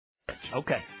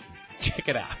Okay. Check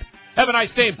it out. Have a nice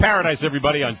day in paradise,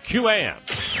 everybody, on QAM.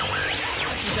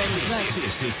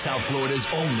 This is South Florida's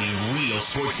only real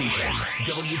sports station.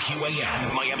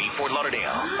 WQAM, Miami, Fort Lauderdale.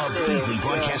 A Beasley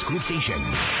Broadcast Group station.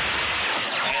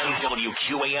 And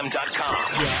WQAM.com.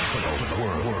 For the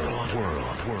world.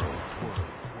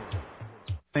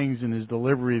 Things in his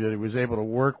delivery that he was able to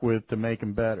work with to make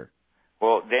him better.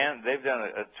 Well, Dan, they've done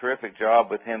a terrific job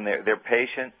with him. They're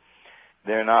patient.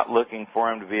 They're not looking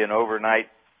for him to be an overnight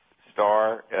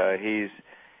star. He's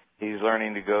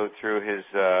learning to go through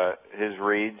his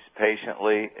reads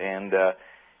patiently, and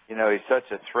he's such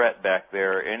a threat back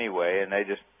there anyway. And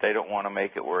they don't want to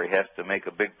make it where he has to make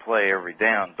a big play every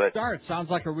down. But Start sounds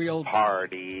like a real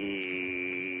party.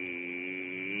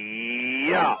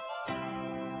 Yeah.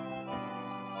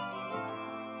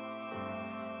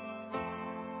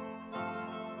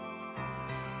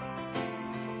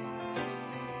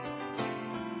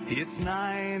 It's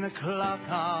 9 o'clock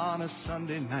on a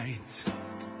Sunday night,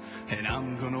 and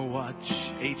I'm gonna watch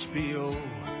HBO.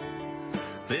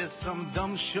 There's some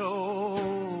dumb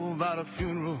show about a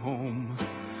funeral home.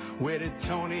 Where did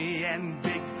Tony and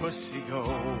Big Pussy go?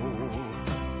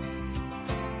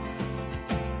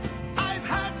 I've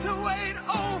had to wait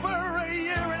over a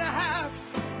year and a half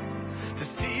to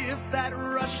see if that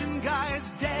Russian guy is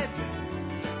dead.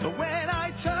 But when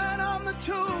I turn on the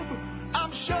tube,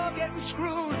 I'm sure getting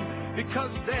screwed,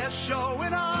 because they're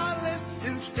showing our list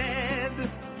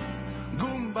instead.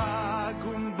 Goomba,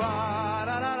 Goomba,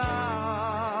 da da da.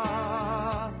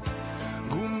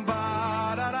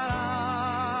 Goomba, da da da.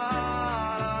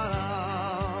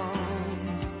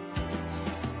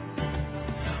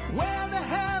 Where the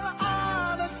hell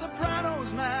are the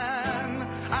Sopranos, man?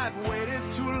 I've waited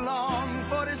too long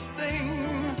for this thing.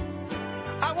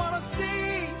 I want to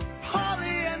see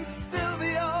Polly and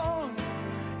Silvio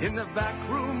in the back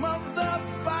room of the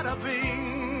Bada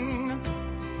Bing.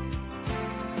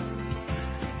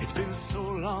 It's been so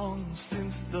long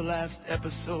since the last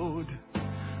episode.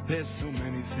 There's so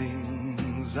many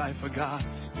things I forgot.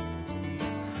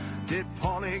 Did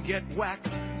Paulie get whacked?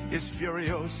 Is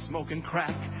Furio smoking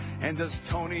crack? And does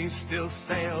Tony still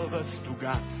sail the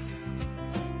Stugat?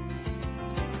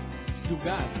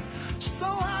 So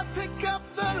I pick up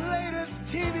the latest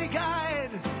TV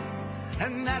guide,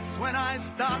 and that's when I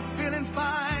start feeling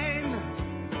fine.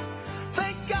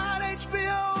 Thank God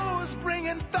HBO's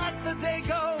bringing back The Day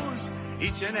Goes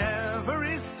each and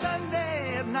every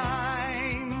Sunday at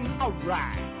 9. All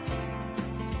right.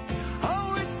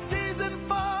 Oh, it's season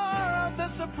 4 of The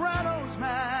Sopranos,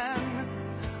 man.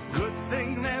 Good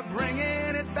thing they're bringing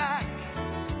it back.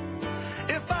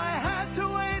 If I had to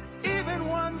wait even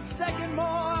 1 second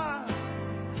more,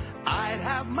 I'd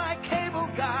have my cable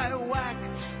guy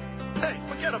whacked. Hey,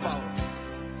 forget about it.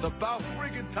 It's about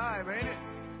friggin' time, ain't it?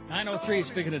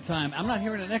 9:03, speaking of time. I'm not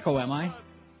hearing an echo, am I?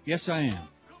 Yes, I am.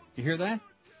 You hear that?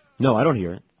 No, I don't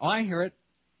hear it. Oh, I hear it.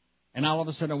 And all of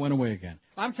a sudden it went away again.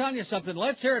 I'm telling you something.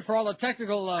 Let's hear it for all the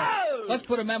technical... Let's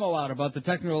put a memo out about the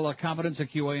technical competence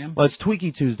at QAM. Well, it's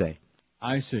Tweaky Tuesday.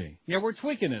 I see. Yeah, we're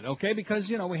tweaking it, okay? Because,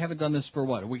 we haven't done this for,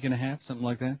 what, a week and a half? Something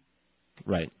like that?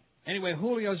 Right. Anyway,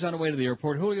 Julio's on the way to the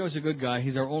airport. Julio's a good guy.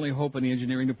 He's our only hope in the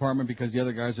engineering department because the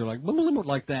other guys are like,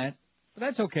 like that. But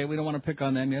that's okay. We don't want to pick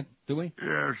on them yet, do we?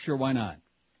 Yeah, sure, why not?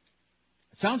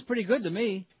 It sounds pretty good to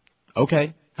me.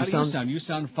 Okay. How do you sound? You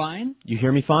sound fine? You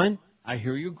hear me fine? I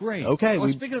hear you great. Okay.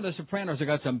 Well, speaking of The Sopranos, I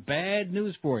got some bad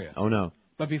news for you. Oh, no.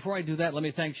 But before I do that, let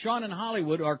me thank Sean in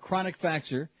Hollywood, our chronic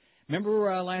faxer.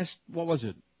 Remember what was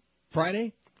it,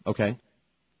 Friday? Okay.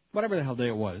 Whatever the hell day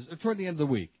it was, toward the end of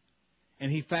the week.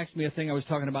 And he faxed me a thing I was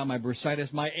talking about, my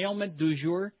bursitis, my ailment du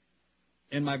jour,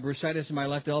 and my bursitis in my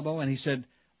left elbow, and he said,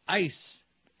 ice,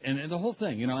 and the whole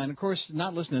thing, and of course,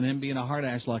 not listening to him, being a hard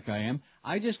ass like I am,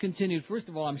 I just continued. First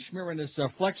of all, I'm smearing this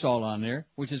Flexol on there,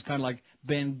 which is kind of like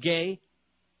Bengay,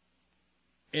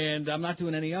 and I'm not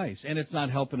doing any ice, and it's not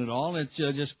helping at all, it's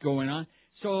just going on.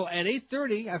 So at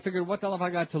 8:30, I figured, what the hell have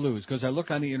I got to lose? Because I look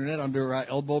on the internet under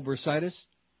elbow bursitis,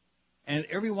 and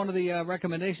every one of the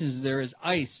recommendations there is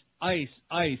ice. Ice,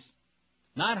 ice,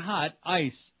 not hot,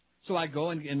 ice. So I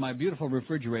go in my beautiful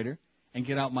refrigerator and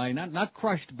get out my, not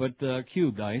crushed, but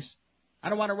cubed ice. I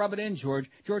don't want to rub it in, George.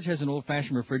 George has an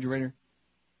old-fashioned refrigerator.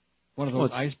 One of those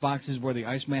ice boxes where the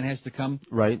Iceman has to come.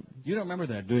 Right. You don't remember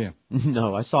that, do you?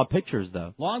 No, I saw pictures,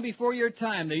 though. Long before your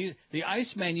time, the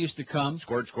Iceman used to come.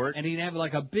 Squirt, squirt. And he'd have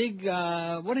like a big,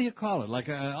 what do you call it?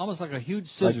 Almost like a huge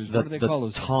scissors. Like what do they call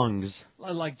those? Tongs.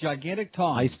 Like gigantic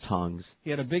tongs. Ice tongs. He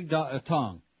had a big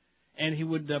tong. And he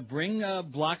would bring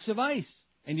blocks of ice,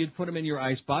 and you'd put them in your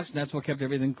ice box, and that's what kept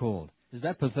everything cold. Is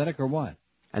that pathetic or what?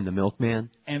 And the milkman?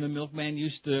 And the milkman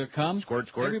used to come. Squirt,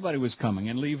 squirt. Everybody was coming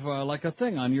and leave like a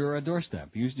thing on your doorstep.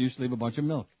 He used to leave a bunch of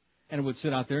milk. And it would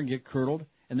sit out there and get curdled,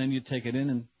 and then you'd take it in.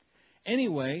 And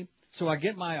anyway, so I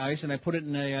get my ice, and I put it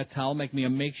in a towel, make me a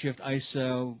makeshift ice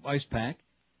pack.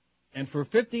 And for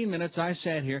 15 minutes, I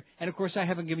sat here. And, of course, I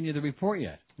haven't given you the report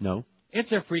yet. No.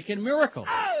 It's a freaking miracle.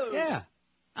 Oh! Yeah.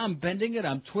 I'm bending it.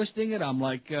 I'm twisting it. I'm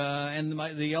like, and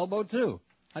the elbow, too.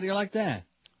 How do you like that?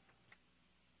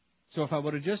 So if I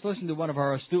would have just listened to one of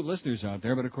our astute listeners out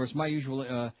there, but, of course, my usual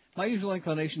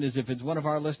inclination is if it's one of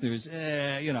our listeners,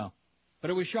 you know. But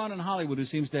it was Sean in Hollywood who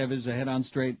seems to have his head on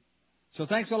straight. So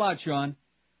thanks a lot, Sean.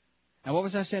 And what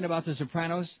was I saying about The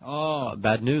Sopranos? Oh,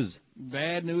 bad news.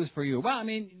 Bad news for you. Well, I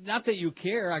mean, not that you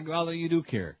care, although you do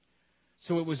care.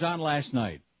 So it was on last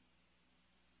night.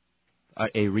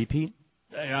 A repeat?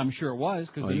 I'm sure it was,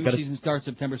 because the new gotta, season starts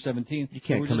September 17th. You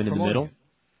can't come in the middle. It.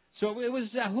 So it was,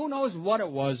 who knows what it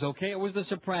was, okay? It was The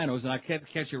Sopranos, and I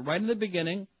kept catch it right in the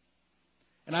beginning.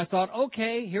 And I thought,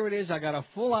 okay, here it is. I got a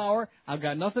full hour. I've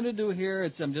got nothing to do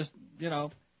here. I'm just,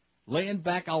 laying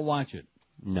back. I'll watch it.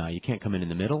 No, you can't come in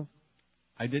the middle.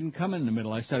 I didn't come in the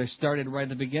middle. I started right at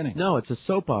the beginning. No, it's a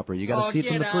soap opera. You got to see it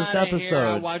from the first episode. Here.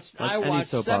 I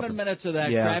watched 7 minutes of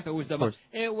that crap.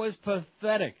 It was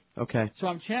pathetic. Okay. So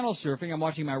I'm channel surfing. I'm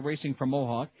watching my Racing from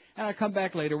Mohawk, and I come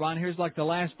back later on. Here's like the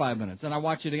last 5 minutes, and I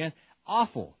watch it again.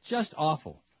 Awful, just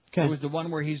awful. Okay. It was the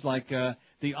one where he's like,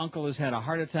 the uncle has had a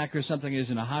heart attack or something. He's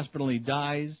in a hospital. He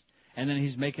dies, and then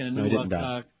he's making a new. No, he didn't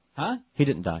die. Huh? He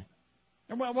didn't die.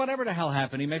 Well, whatever the hell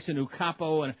happened, he makes a new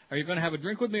capo, and are you going to have a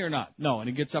drink with me or not? No, and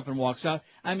he gets up and walks out.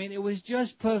 I mean, it was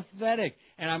just pathetic.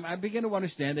 And I begin to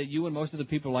understand that you and most of the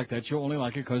people like that show only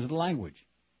like it because of the language,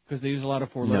 because they use a lot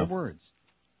of four-letter words.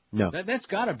 No. That's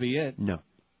got to be it. No.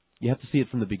 You have to see it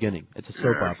from the beginning. It's a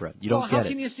soap opera. You don't get it. How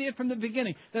can you see it from the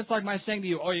beginning? That's like my saying to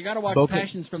you, you got to watch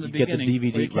Passions from the beginning, get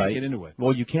the DVD, or you can't right? get into it.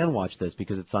 Well, you can watch this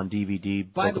because it's on DVD.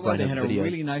 By the way, they had a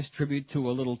really nice tribute to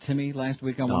a little Timmy last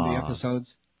week on one of the episodes.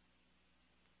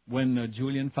 When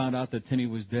Julian found out that Timmy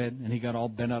was dead, and he got all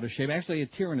bent out of shape. Actually, a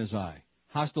tear in his eye.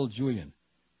 Hostile Julian.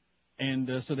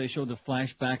 And so they showed the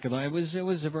flashback. It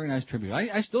was a very nice tribute.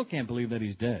 I still can't believe that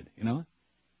he's dead,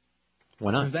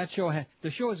 Why not? Because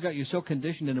the show has got you so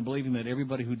conditioned into believing that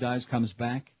everybody who dies comes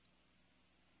back.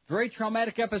 Very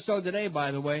traumatic episode today,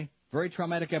 by the way. Very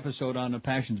traumatic episode on The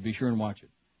Passions. Be sure and watch it.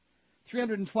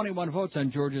 321 votes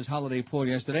on George's holiday poll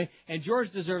yesterday, and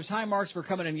George deserves high marks for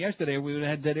coming in yesterday. We would have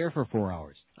had dead air for 4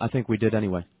 hours. I think we did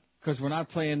anyway. Because we're not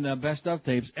playing best of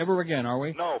tapes ever again, are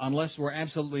we? No. Unless we're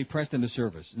absolutely pressed into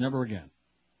service. Never again.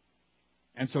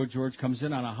 And so George comes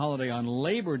in on a holiday on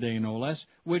Labor Day, no less,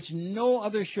 which no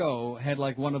other show had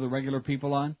like one of the regular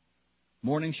people on.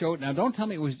 Morning show. Now, don't tell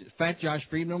me it was Fat Josh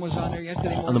Friedman was on there yesterday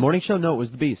morning. On the morning show? No, it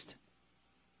was the Beast.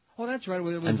 Oh, that's right. It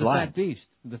was and the Vlad. Fat Beast.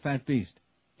 The Fat Beast.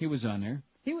 He was on there.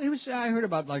 He was. I heard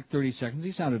about like 30 seconds.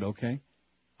 He sounded okay.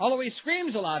 Although he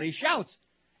screams a lot, he shouts.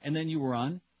 And then you were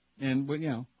on, and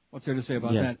what's there to say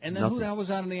about that? And then nothing. who the hell was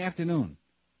on in the afternoon?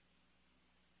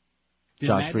 Did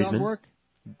Josh Mad Friedman. Dog work?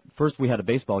 First we had a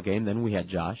baseball game, then we had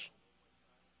Josh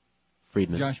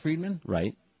Friedman. Josh Friedman?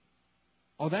 Right.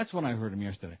 Oh, that's when I heard him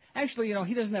yesterday. Actually,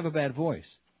 he doesn't have a bad voice.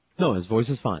 No, his voice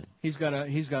is fine. He's got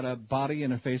a body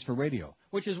and a face for radio,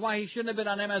 which is why he shouldn't have been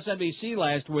on MSNBC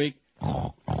last week.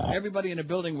 Everybody in the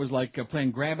building was like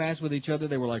playing grab ass with each other.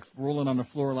 They were like rolling on the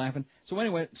floor laughing. So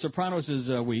anyway, Sopranos is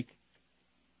weak,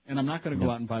 and I'm not going to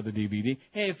go out and buy the DVD.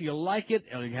 Hey, if you like it,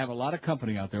 you have a lot of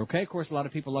company out there, okay? Of course, a lot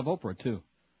of people love Oprah, too.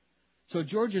 So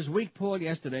George's week poll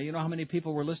yesterday, you know how many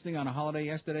people were listening on a holiday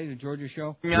yesterday to George's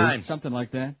show? 9. Something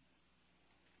like that.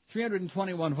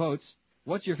 321 votes.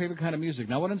 What's your favorite kind of music?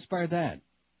 Now, what inspired that?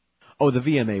 Oh, the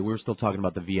VMA. We were still talking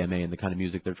about the VMA and the kind of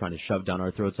music they're trying to shove down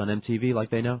our throats on MTV like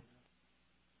they know.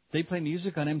 They play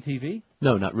music on MTV?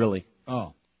 No, not really.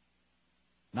 Oh.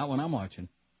 Not when I'm watching.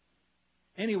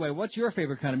 Anyway, what's your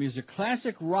favorite kind of music?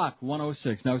 Classic Rock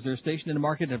 106. Now, is there a station in the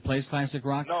market that plays classic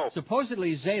rock? No.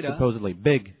 Supposedly Zeta. Supposedly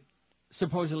Big.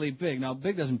 Supposedly Big. Now,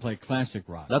 Big doesn't play classic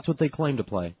rock. That's what they claim to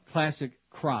play. Classic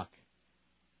Croc.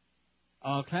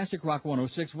 Classic Rock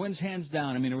 106 wins hands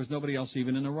down. I mean, there was nobody else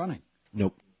even in the running.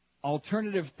 Nope.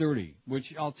 Alternative 30, which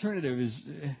alternative is...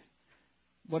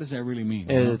 what does that really mean?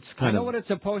 It's kind I know of... what it's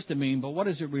supposed to mean, but what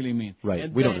does it really mean? Right,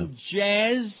 And we then don't know.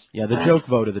 Jazz... Yeah, the joke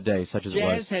vote of the day, such as it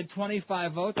was. Jazz had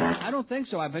 25 votes. I don't think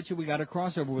so. I bet you we got a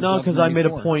crossover with... No, because I made a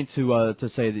 94. point to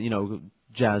say that,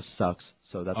 jazz sucks,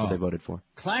 so that's what they voted for.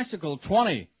 Classical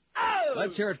 20. Oh!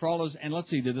 Let's hear it for all those... And let's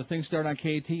see, did the thing start on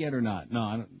KAT yet or not?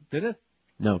 No, did it?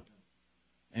 No.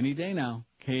 Any day now.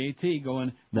 KAT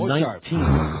going The Mozart.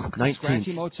 19th.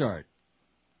 Scratchy Mozart.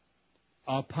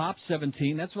 Pop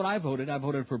 17. That's what I voted. I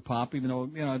voted for pop, even though,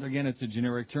 again, it's a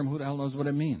generic term. Who the hell knows what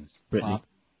it means? Britney. Pop.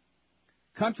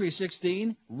 Country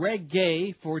 16.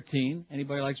 Reggae 14.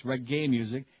 Anybody likes reggae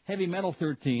music? Heavy metal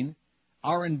 13.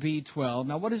 R&B 12.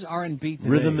 Now, what is R&B today?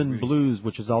 Rhythm and blues,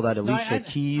 which is all that Alicia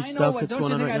Keys I know stuff what, that's don't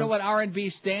going you on think right I know now? what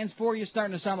R&B stands for? You're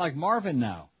starting to sound like Marvin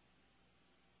now.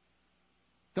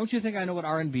 Don't you think I know what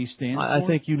R&B stands for? I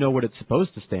think you know what it's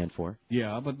supposed to stand for.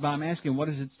 Yeah, but I'm asking, what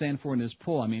does it stand for in this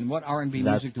poll? I mean, what R&B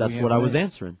music do we have? That's what I was today?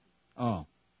 answering. Oh.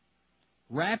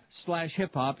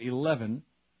 Rap/hip-hop 11.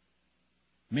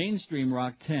 Mainstream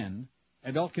rock 10.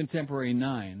 Adult contemporary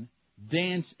 9.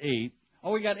 Dance 8.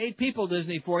 Oh, we got 8 people,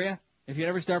 Disney, for you. If you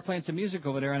ever start playing some music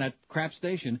over there on that crap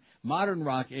station. Modern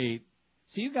rock 8.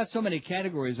 See, you've got so many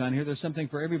categories on here. There's something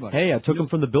for everybody. Hey, I took them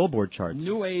from the Billboard charts.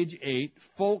 New Age 8.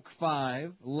 Folk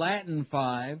 5. Latin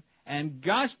 5. And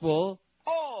Gospel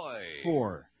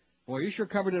 4. Boy, you sure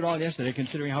covered it all yesterday,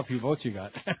 considering how few votes you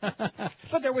got.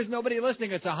 But there was nobody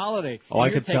listening. It's a holiday. Oh, I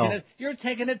could tell. You're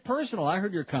taking it personal. I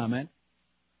heard your comment.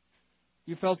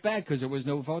 You felt bad because there was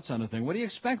no votes on the thing. What do you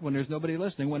expect when there's nobody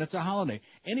listening when it's a holiday?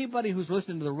 Anybody who's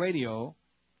listening to the radio,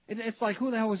 it's like,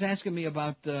 who the hell was asking me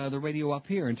about the radio up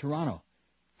here in Toronto?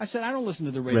 I said, I don't listen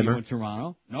to the radio Rimmer. in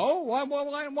Toronto. No?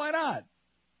 Why not?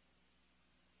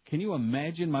 Can you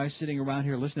imagine my sitting around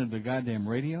here listening to the goddamn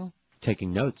radio?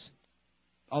 Taking notes.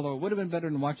 Although it would have been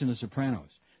better than watching The Sopranos.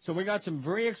 So we got some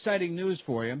very exciting news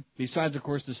for you, besides, of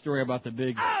course, the story about the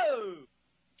big...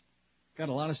 Got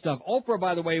a lot of stuff. Oprah,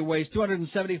 by the way, weighs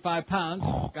 275 pounds.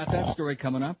 Got that story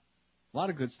coming up. A lot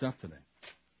of good stuff today.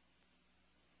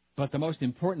 But the most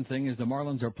important thing is the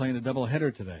Marlins are playing a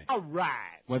doubleheader today. All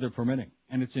right. Weather permitting.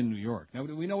 And it's in New York. Now,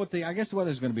 do we know what I guess the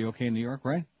weather's going to be okay in New York,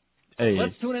 right? Hey.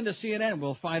 Let's tune into CNN.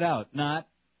 We'll find out. Not.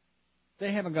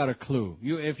 They haven't got a clue.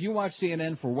 If you watch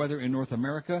CNN for weather in North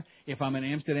America, if I'm in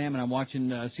Amsterdam and I'm watching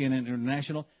CNN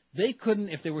International, they couldn't,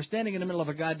 if they were standing in the middle of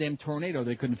a goddamn tornado,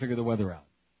 they couldn't figure the weather out.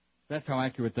 That's how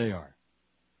accurate they are.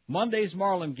 Monday's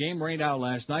Marlin game rained out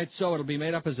last night, so it'll be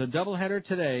made up as a doubleheader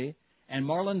today, and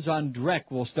Marlins on Drek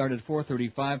will start at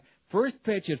 4:35. First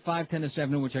pitch at 5:10 this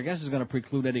afternoon, which I guess is going to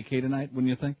preclude Eddie K tonight, wouldn't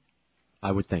you think?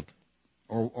 I would think.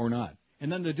 Or not. And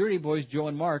then the Dirty Boys, Joe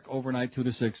and Mark, overnight 2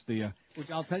 to 6. Which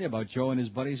I'll tell you about Joe and his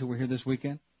buddies who were here this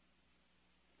weekend.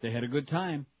 They had a good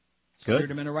time. Good. Steered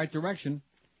them in the right direction.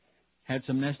 Had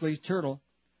some Nestle's turtle.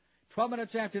 12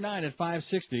 minutes after 9 at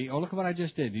 5:60. Oh, look at what I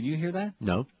just did. Did you hear that?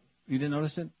 No. You didn't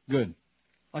notice it? Good.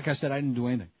 Like I said, I didn't do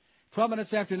anything. 12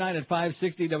 minutes after 9 at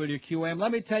 5:60 WQAM.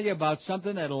 Let me tell you about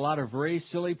something that a lot of very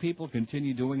silly people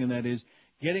continue doing, and that is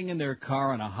getting in their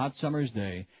car on a hot summer's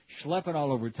day, schlepping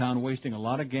all over town, wasting a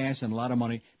lot of gas and a lot of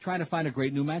money, trying to find a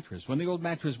great new mattress. When the old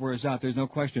mattress wears out, there's no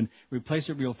question, replace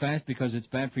it real fast because it's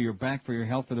bad for your back, for your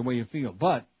health, for the way you feel.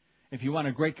 But if you want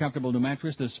a great, comfortable new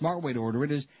mattress, the smart way to order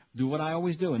it is do what I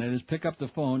always do, and it is pick up the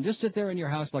phone, just sit there in your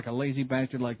house like a lazy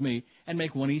bastard like me, and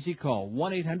make one easy call,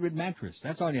 1-800-MATTRESS.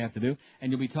 That's all you have to do,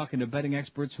 and you'll be talking to betting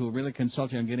experts who will really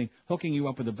consult you on hooking you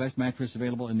up with the best mattress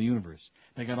available in the universe.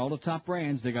 They got all the top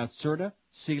brands. They got Serta,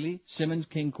 Sealy, Simmons,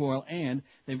 King Coil, and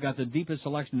they've got the deepest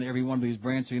selection in every one of these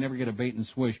brands, so you never get a bait and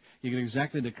switch. You get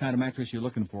exactly the kind of mattress you're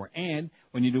looking for. And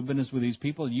when you do business with these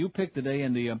people, you pick the day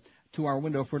and the 2-hour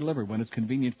window for delivery when it's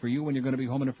convenient for you when you're going to be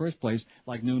home in the first place,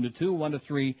 like noon to 2, 1 to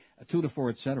 3, 2 to 4,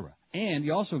 etc. And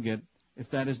you also get, if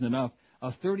that isn't enough,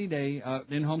 a 30-day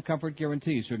in-home comfort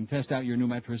guarantee, so you can test out your new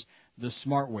mattress the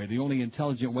smart way, the only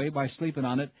intelligent way, by sleeping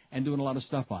on it and doing a lot of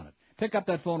stuff on it. Pick up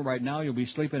that phone right now. You'll be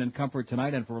sleeping in comfort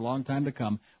tonight and for a long time to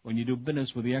come when you do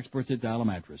business with the experts at Dial a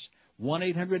Mattress.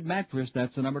 1-800-MATTRESS,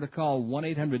 that's the number to call,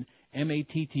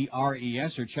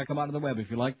 1-800-MATTRES, or check them out on the web if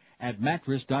you like at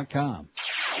mattress.com.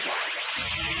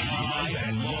 Live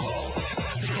and local.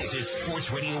 This is Sports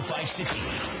Radio 560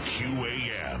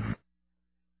 QAM.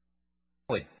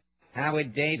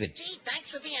 Howard David. Gee, thanks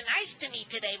for being nice to me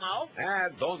today, Mo.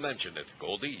 Don't mention it,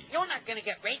 Goldie. You're not going to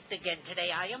get raped again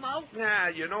today, are you, Mo? Nah,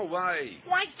 you know why?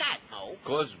 Why's that, Mo?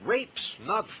 'Cause rape's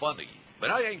not funny. But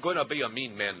I ain't gonna be a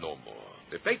mean man no more.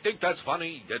 If they think that's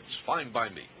funny, it's fine by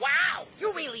me. Wow,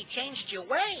 you really changed your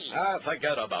ways.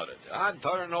 Forget about it. I'm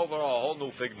turning over a whole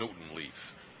new Fig Newton leaf.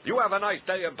 You have a nice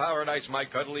day in paradise, my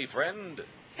cuddly friend.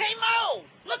 Hey, Mo,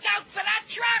 look out for that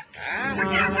truck.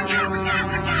 Look out, look out, look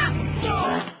out, look out.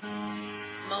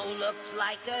 Mo looks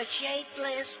like a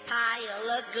shapeless pile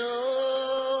of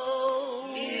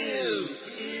gold. Ew.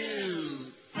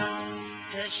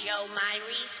 To show my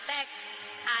respect,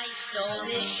 I stole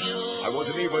his shoes. I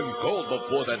wasn't even cold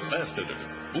before that bastard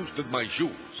boosted my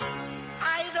shoes.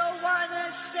 I don't want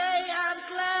to say I'm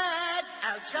glad.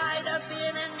 Outside of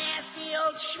being a nasty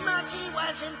old schmuck, he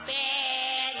wasn't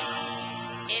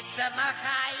bad. If Lisa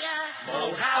Machaya.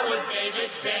 Oh, Howard David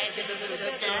said.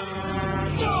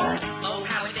 Oh,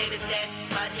 Howard David said,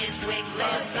 but his wig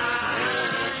lives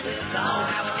on. Oh,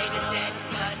 Howard David said,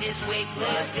 but his wig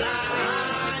lives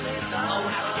on. Oh,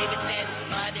 Howard David said,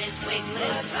 but his wig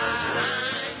lives on.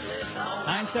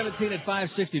 917 at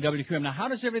 560 WQM. Now, how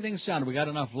does everything sound? We got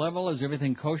enough level? Is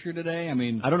everything kosher today? I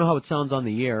mean, I don't know how it sounds on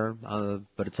the air,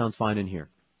 but it sounds fine in here.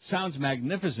 sounds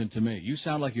magnificent to me. You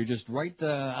sound like you're just right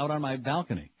out on my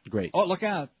balcony. Great. Oh, look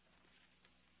out.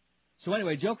 So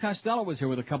anyway, Joe Costello was here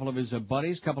with a couple of his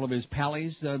buddies, a couple of his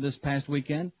pallies this past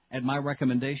weekend at my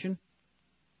recommendation,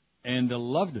 and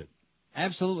loved it.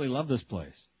 Absolutely loved this place.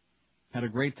 Had a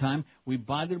great time. We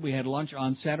bonded. We had lunch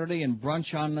on Saturday and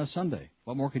brunch on Sunday.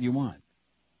 What more could you want?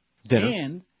 Dinner.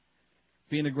 And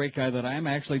being a great guy that I am,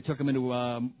 I actually took him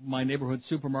into my neighborhood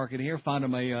supermarket here, found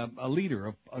him a liter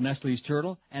of Nestle's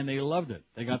Turtle, and they loved it.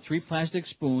 They got 3 plastic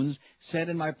spoons, sat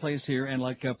in my place here, and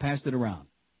passed it around.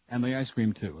 And the ice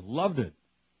cream, too. Loved it.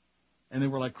 And they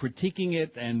were, critiquing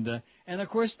it, and of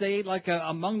course, they ate,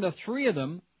 among the 3 of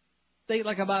them, they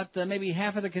ate, about maybe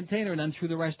half of the container and then threw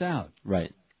the rest out.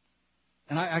 Right.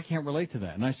 And I can't relate to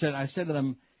that. And I said to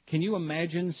them, can you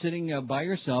imagine sitting by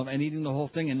yourself and eating the whole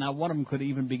thing, and not one of them could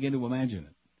even begin to imagine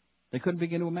it? They couldn't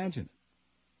begin to imagine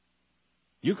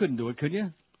it. You couldn't do it, could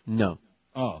you? No.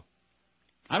 Oh.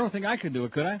 I don't think I could do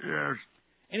it, could I? Yes.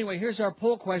 Anyway, here's our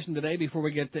poll question today before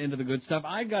we get into the good stuff.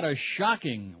 I got a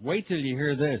shocking, wait till you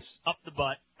hear this. Up the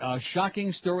butt. A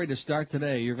shocking story to start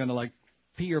today. You're going to,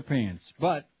 pee your pants.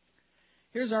 But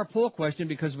here's our poll question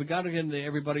because we got to get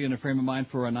everybody in a frame of mind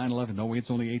for a 9/11. Don't we? It's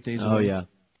only 8 days away. Oh, yeah.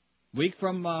 Week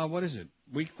from, what is it?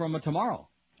 Week from tomorrow.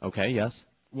 Okay, yes.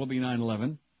 Will be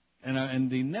 9/11. And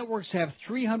the networks have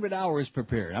 300 hours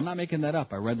prepared. I'm not making that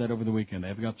up. I read that over the weekend.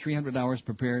 They've got 300 hours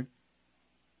prepared.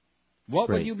 What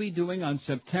Great. would you be doing on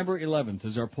September 11th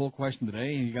is our poll question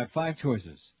today. And you got 5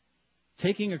 choices.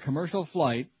 Taking a commercial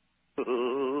flight,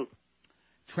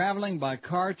 traveling by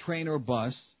car, train, or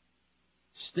bus,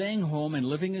 staying home and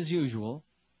living as usual,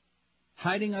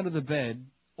 hiding under the bed,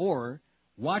 or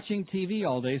watching TV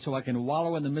all day so I can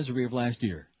wallow in the misery of last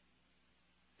year.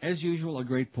 As usual, a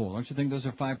great poll. Don't you think those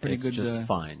are 5 pretty It's good? Just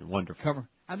fine. Wonderful. Cover.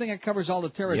 I think it covers all the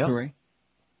territory. Yep.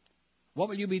 What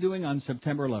will you be doing on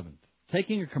September 11th?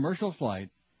 Taking a commercial flight,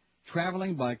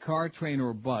 traveling by car, train,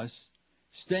 or bus,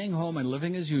 staying home and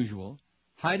living as usual,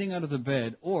 hiding under the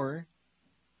bed, or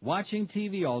watching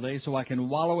TV all day so I can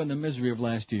wallow in the misery of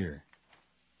last year.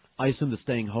 I assume the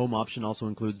staying home option also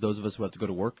includes those of us who have to go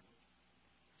to work?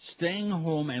 Staying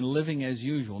home and living as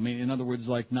usual. I mean, in other words,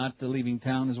 not leaving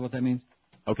town is what that means?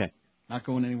 Okay. Not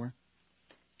going anywhere?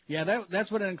 Yeah, that's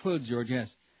what it includes, George, yes.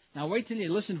 Now, wait till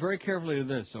you listen very carefully to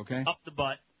this, okay? Up the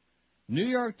butt. New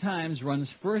York Times runs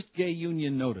first gay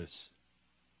union notice.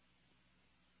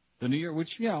 The New York, which,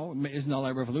 isn't all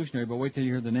that revolutionary, but wait till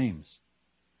you hear the names.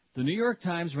 The New York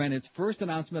Times ran its first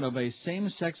announcement of a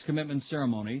same-sex commitment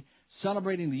ceremony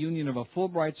celebrating the union of a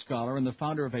Fulbright scholar and the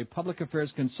founder of a public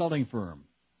affairs consulting firm.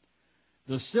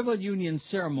 The civil union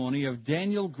ceremony of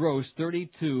Daniel Gross,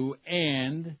 32,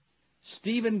 and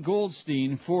Stephen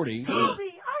Goldstein, 40,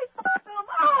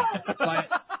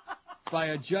 by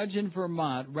a judge in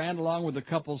Vermont, ran along with the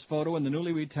couple's photo in the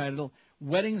newly retitled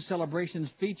Wedding Celebrations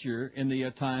feature in the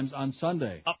Times on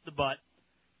Sunday. Up the butt.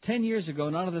 10 years ago,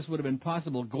 none of this would have been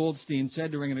possible, Goldstein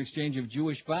said during an exchange of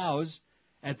Jewish vows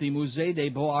at the Musée des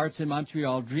Beaux-Arts in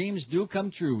Montreal. Dreams do come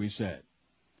true, he said.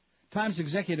 Times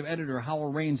executive editor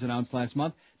Howell Raines announced last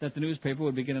month that the newspaper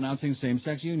would begin announcing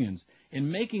same-sex unions. In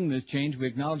making this change, we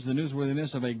acknowledge the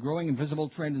newsworthiness of a growing and visible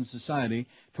trend in society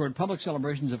toward public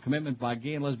celebrations of commitment by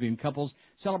gay and lesbian couples,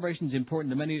 celebrations important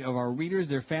to many of our readers,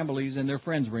 their families, and their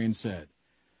friends, Raines said.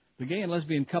 The gay and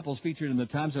lesbian couples featured in the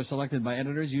Times are selected by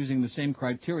editors using the same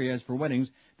criteria as for weddings,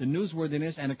 the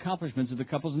newsworthiness and accomplishments of the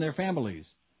couples and their families.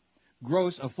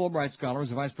 Gross, a Fulbright scholar, is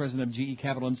the vice president of GE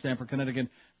Capital in Stamford, Connecticut.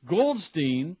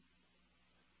 Goldstein,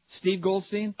 Steve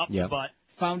Goldstein, up the butt,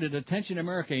 founded Attention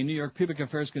America, a New York public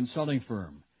affairs consulting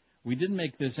firm. We didn't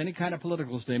make this any kind of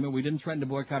political statement. We didn't threaten to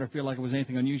boycott or feel like it was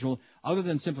anything unusual other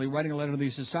than simply writing a letter to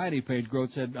the society page, Groth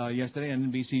said yesterday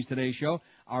on NBC's Today Show.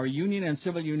 Our union and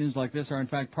civil unions like this are, in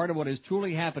fact, part of what is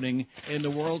truly happening in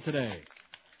the world today.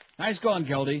 Nice going,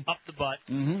 Geldy. Up the butt.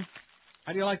 Mm-hmm.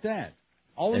 How do you like that?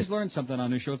 Always learn something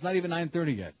on this show. It's not even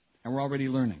 9:30 yet, and we're already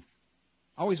learning.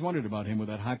 I always wondered about him with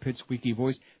that high-pitched, squeaky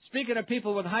voice. Speaking of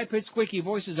people with high-pitched, squeaky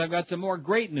voices, I've got some more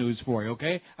great news for you,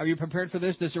 okay? Are you prepared for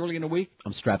this early in the week?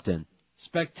 I'm strapped in.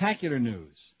 Spectacular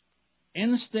news.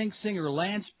 NSYNC singer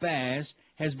Lance Bass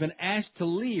has been asked to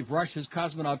leave Russia's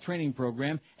cosmonaut training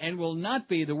program and will not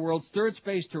be the world's third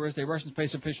space tourist, a Russian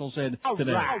space official said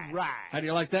today. All right. How do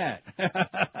you like that?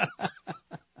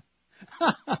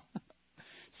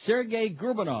 Sergei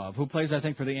Gurbanov, who plays, I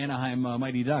think, for the Anaheim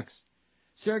Mighty Ducks.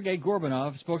 Sergei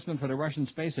Gurbanov, spokesman for the Russian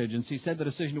Space Agency, said the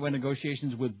decision to end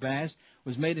negotiations with Bass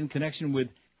was made in connection with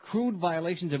crude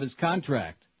violations of his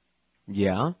contract.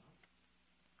 Yeah?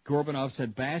 Gorbanov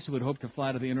said Bass, who had hoped to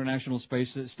fly to the International Space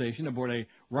Station aboard a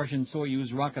Russian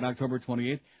Soyuz rocket October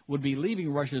 28th, would be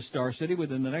leaving Russia's Star City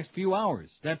within the next few hours.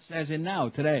 That's as in now,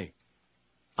 today.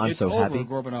 I'm it's so over, happy.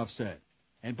 Gorbanov said.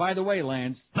 And by the way,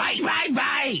 Lance... Bye, bye,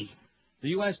 bye! The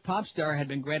U.S. pop star had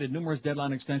been granted numerous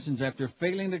deadline extensions after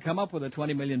failing to come up with the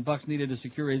 $20 million needed to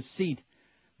secure his seat.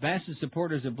 Bass's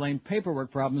supporters have blamed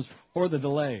paperwork problems for the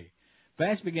delay.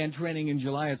 Bass began training in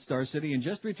July at Star City and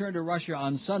just returned to Russia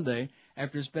on Sunday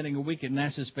after spending a week at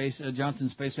NASA Johnson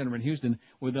Space Center in Houston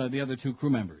with the other two crew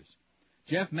members.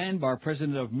 Jeff Manbar,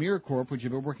 president of Mir Corp, which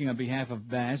had been working on behalf of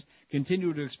Bass,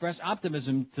 continued to express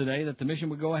optimism today that the mission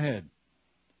would go ahead.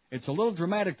 It's a little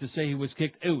dramatic to say he was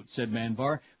kicked out, said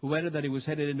Manbar, who added that he was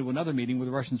headed into another meeting with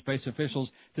Russian space officials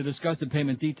to discuss the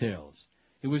payment details.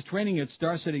 He was training at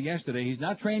Star City yesterday. He's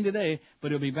not trained today, but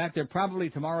he'll be back there probably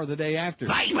tomorrow or the day after.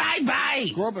 Bye, bye, bye!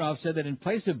 Gorbanov said that in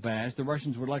place of Bass, the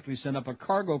Russians would likely send up a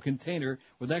cargo container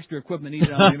with extra equipment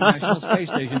needed on the International Space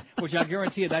Station, which I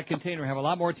guarantee you that container have a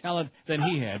lot more talent than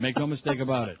he had. Make no mistake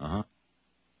about it. Uh-huh.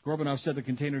 Gorbanov said the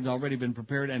container has already been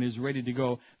prepared and is ready to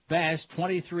go. Bass,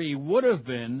 23, would have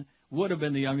been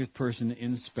the youngest person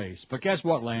in space. But guess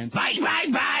what, Lance? Bye, bye,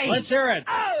 bye! Let's hear it.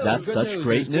 That's Good such news.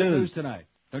 great There's good news. news tonight.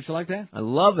 Don't you like that? I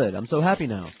love it. I'm so happy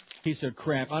now. Piece of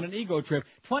crap. On an ego trip.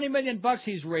 $20 million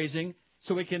he's raising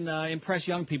so he can impress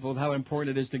young people with how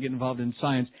important it is to get involved in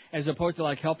science, as opposed to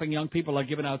like helping young people, like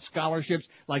giving out scholarships,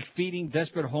 like feeding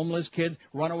desperate homeless kids,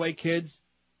 runaway kids,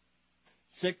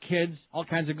 sick kids, all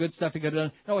kinds of good stuff he could have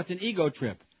done. No, it's an ego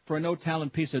trip for a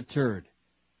no-talent piece of turd.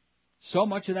 So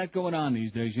much of that going on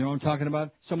these days. You know what I'm talking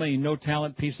about? So many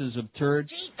no-talent pieces of turd.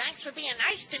 Gee, thanks for being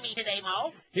nice to me today,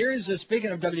 Mo. Here's, speaking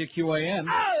of WQAM,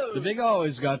 the Big O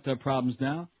has got problems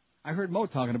now. I heard Mo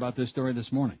talking about this story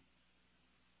this morning.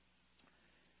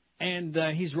 And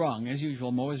he's wrong. As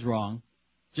usual, Mo is wrong.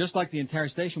 Just like the entire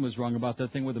station was wrong about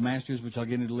that thing with the Masters, which I'll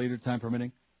get into later, time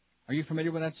permitting. Are you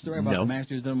familiar with that story about No. the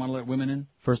Masters didn't want to let women in?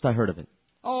 First I heard of it.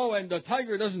 Oh, and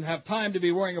Tiger doesn't have time to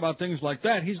be worrying about things like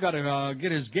that. He's got to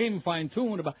get his game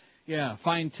fine-tuned. Yeah,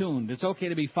 fine-tuned. It's okay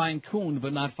to be fine-tuned,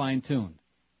 but not fine-tuned.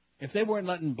 If they weren't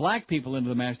letting black people into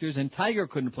the Masters and Tiger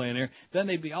couldn't play in there, then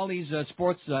they'd be all these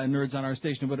sports nerds on our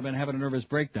station would have been having a nervous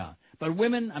breakdown. But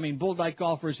women, I mean, bull dyke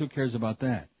golfers, who cares about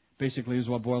that? Basically is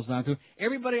what it boils down to.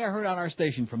 Everybody I heard on our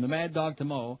station, from the Mad Dog to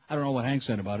Mo, I don't know what Hank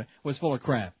said about it, was full of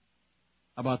crap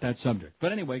about that subject.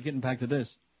 But anyway, getting back to this.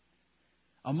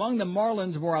 Among the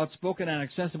Marlins' more outspoken and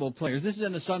accessible players, this is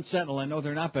in the Sun Sentinel. I know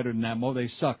they're not better than that, Mo. They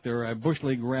suck. They're a Bush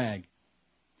League rag.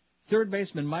 Third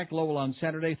baseman Mike Lowell on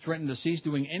Saturday threatened to cease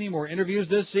doing any more interviews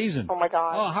this season. Oh, my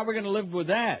God. Oh, how are we going to live with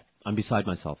that? I'm beside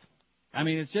myself. I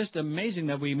mean, it's just amazing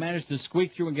that we managed to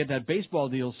squeak through and get that baseball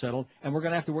deal settled, and we're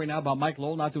going to have to worry now about Mike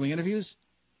Lowell not doing interviews?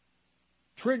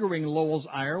 Triggering Lowell's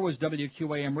ire was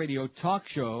WQAM radio talk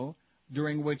show,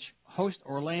 during which host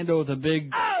Orlando the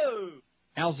Big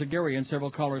Al Zagari and several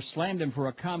callers slammed him for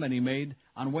a comment he made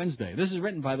on Wednesday. This is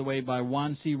written, by the way, by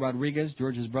Juan C. Rodriguez,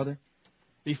 George's brother.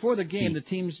 Before the game, the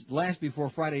team's last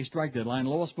before Friday's strike deadline,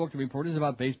 Lowell spoke to reporters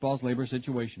about baseball's labor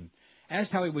situation.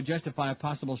 Asked how he would justify a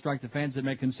possible strike to fans that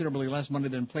make considerably less money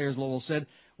than players, Lowell said,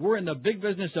 "We're in the big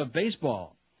business of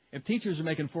baseball. If teachers are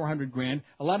making $400,000,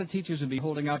 a lot of teachers would be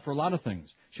holding out for a lot of things.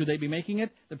 Should they be making it?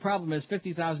 The problem is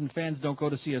 50,000 fans don't go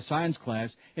to see a science class.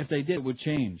 If they did, it would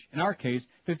change. In our case,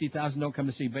 50,000 don't come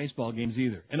to see baseball games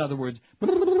either. In other words,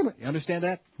 you understand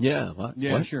that? Yeah, what?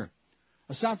 Yeah, What? sure.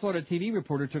 A South Florida TV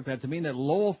reporter took that to mean that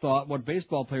Lowell thought what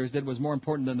baseball players did was more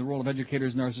important than the role of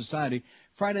educators in our society.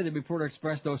 Friday, the reporter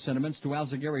expressed those sentiments to Al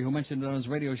Zagari, who mentioned it on his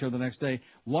radio show the next day.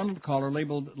 One caller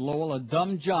labeled Lowell a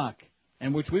dumb jock,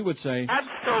 and which we would say,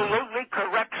 Absolutely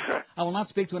correct, sir. I will not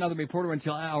speak to another reporter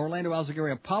until Orlando Al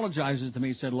Zagari apologizes to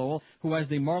me, said Lowell, who, as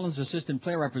the Marlins assistant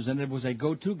player representative, was a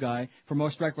go-to guy for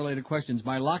most strike-related questions.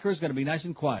 My locker's got to be nice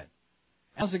and quiet.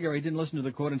 Al Zagari didn't listen to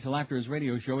the quote until after his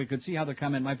radio show. He could see how the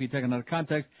comment might be taken out of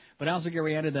context, but Al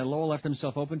Zagari added that Lowell left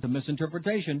himself open to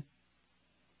misinterpretation.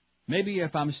 Maybe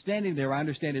if I'm standing there, I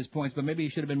understand his points, but maybe he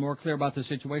should have been more clear about the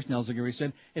situation, Al Zagari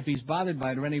said. If he's bothered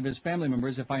by it or any of his family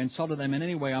members, if I insulted them in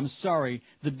any way, I'm sorry,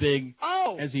 the big,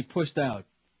 as he pushed out.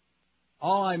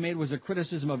 All I made was a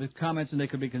criticism of his comments, and they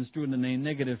could be construed in a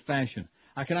negative fashion.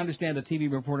 I can understand the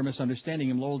TV reporter misunderstanding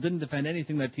him. Lowell didn't defend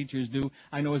anything that teachers do.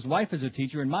 I know his wife is a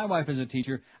teacher, and my wife is a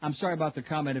teacher. I'm sorry about the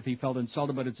comment if he felt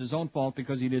insulted, but it's his own fault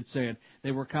because he did say it.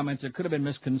 They were comments that could have been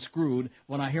misconstrued.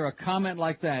 When I hear a comment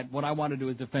like that, what I want to do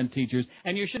is defend teachers.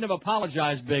 And you shouldn't have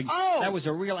apologized, Big. Oh! That was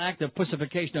a real act of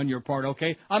pussification on your part,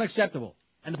 okay? Unacceptable.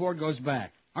 And the board goes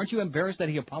back. Aren't you embarrassed that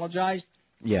he apologized?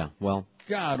 Yeah, well.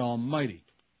 God almighty.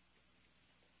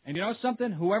 And you know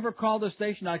something? Whoever called the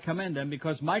station, I commend them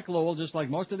because Mike Lowell, just like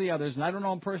most of the others, and I don't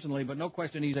know him personally, but no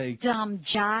question he's a... Dumb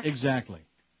jock. Exactly.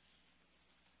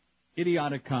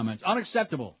 Idiotic comments.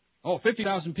 Unacceptable. Oh,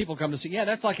 50,000 people come to see... Yeah,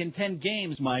 that's like in 10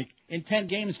 games, Mike. In 10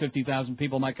 games, 50,000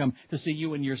 people might come to see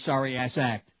you and your sorry-ass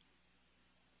act.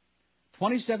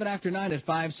 27 after 9 at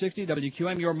 560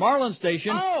 WQM, your Marlin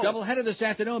station. Oh! Doubleheader this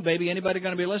afternoon, baby. Anybody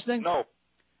going to be listening? No.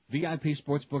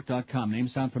 VIPSportsbook.com. Name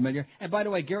sound familiar? And by the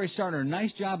way, Gary Sarner,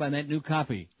 nice job on that new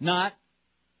copy. Not.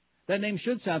 That name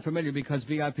should sound familiar because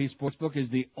VIP Sportsbook is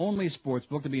the only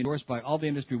sportsbook to be endorsed by all the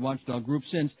industry watchdog groups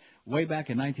since way back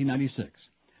in 1996.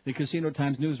 The Casino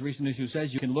Times News recent issue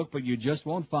says you can look, but you just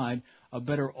won't find a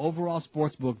better overall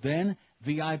sportsbook than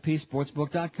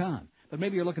VIPSportsbook.com. But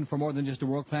maybe you're looking for more than just a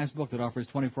world-class book that offers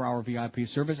 24-hour VIP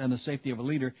service and the safety of a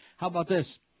leader. How about this?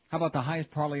 How about the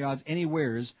highest parlay odds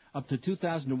anywheres, up to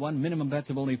 2,000 to 1, minimum bets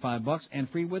of only $5, and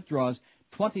free withdrawals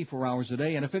 24 hours a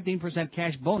day, and a 15%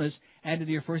 cash bonus added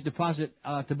to your first deposit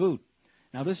to boot.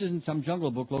 Now, this isn't some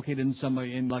jungle book located in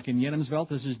Jenemsveld.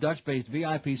 This is Dutch-based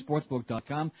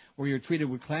VIPSportsbook.com, where you're treated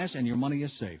with class and your money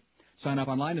is safe. Sign up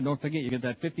online, and don't forget you get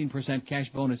that 15% cash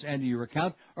bonus added to your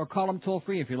account, or call them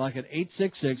toll-free if you like at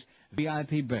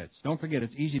 866-VIP-BETS. Don't forget,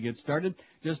 it's easy to get started.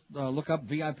 Just look up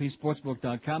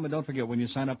VIPSportsbook.com, and don't forget, when you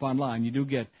sign up online, you do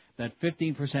get that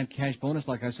 15% cash bonus,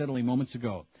 like I said only moments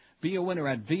ago. Be a winner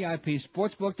at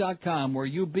VIPSportsbook.com, where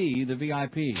you be the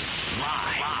VIP.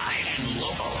 Live and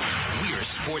local. We're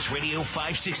Sports Radio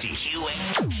 560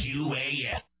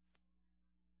 QAM.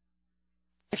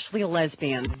 Actually a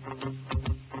lesbian.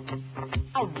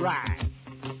 All right.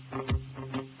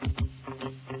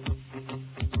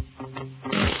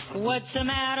 What's the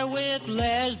matter with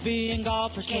lesbian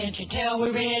golfers? Can't you tell we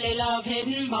really love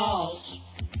hitting balls?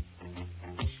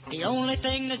 The only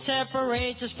thing that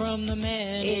separates us from the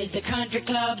men is the country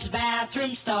club's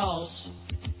bathroom stalls.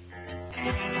 I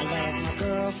love my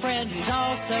girlfriend who's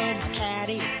also my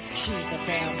caddy. She's the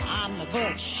film, I'm the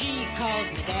book, she calls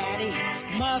me daddy.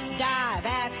 Muff dive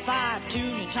at 5,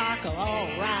 tuna taco,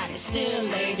 alright, it's still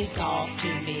ladies golf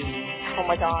to me. Oh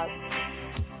my God.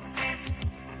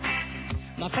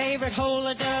 My favorite hole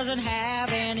that doesn't have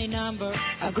any number,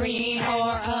 a green or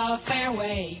a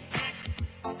fairway.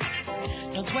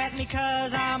 Don't sweat me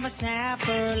 'cause I'm a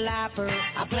snapper, lapper.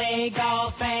 I play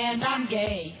golf and I'm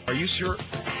gay. Are you sure?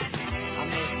 I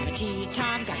missed my tee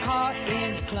time, got caught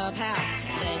in the clubhouse.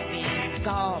 Lesbian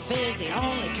golf is the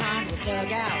only kind we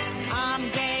dug out.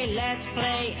 I'm gay, let's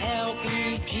play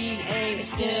LPGA.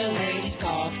 It's still ladies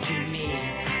golf to me.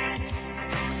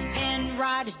 And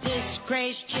riders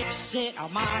disgrace, chicks sit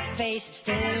on my face. It's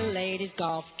still ladies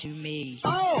golf to me.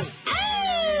 Oh!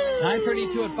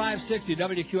 9:32 at 560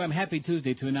 WQM. Happy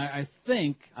Tuesday to you. And I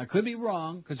think, I could be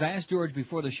wrong, because I asked George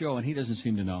before the show, and he doesn't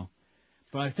seem to know.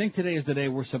 But I think today is the day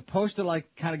we're supposed to,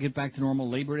 kind of get back to normal.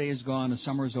 Labor Day is gone. The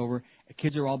summer's over.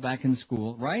 Kids are all back in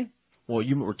school, right? Well,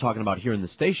 you were talking about here in the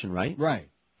station, right? Right.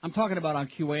 I'm talking about on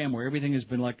QAM, where everything has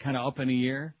been, kind of up in the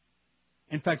air.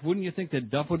 In fact, wouldn't you think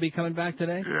that Duff would be coming back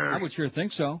today? Yeah. I would sure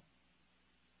think so.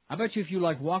 I bet you if you,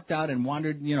 walked out and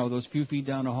wandered, those few feet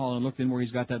down the hall and looked in where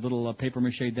he's got that little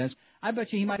papier-mâché desk, I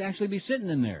bet you he might actually be sitting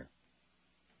in there.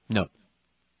 No.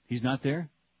 He's not there?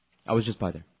 I was just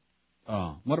by there.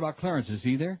 Oh. What about Clarence? Is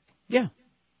he there? Yeah.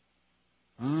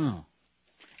 Oh.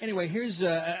 Anyway, here's,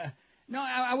 no,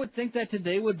 I would think that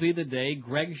today would be the day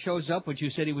Greg shows up, which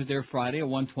you said he was there Friday at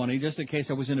 1:20, just in case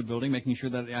I was in a building, making sure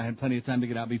that I had plenty of time to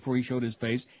get out before he showed his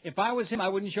face. If I was him, I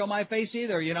wouldn't show my face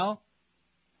either,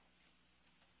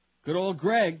 Good old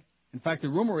Greg. In fact, the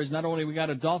rumor is not only we got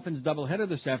a Dolphins doubleheader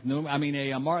this afternoon,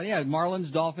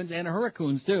 Marlins, Dolphins, and a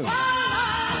Hurricanes, too.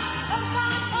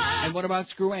 And what about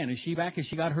Screw Ann? Is she back? Has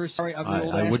she got her sorry ugly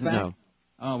old ass I wouldn't back? know.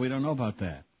 Oh, we don't know about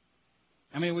that.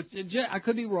 I mean, I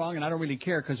could be wrong, and I don't really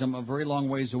care because I'm a very long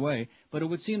ways away, but it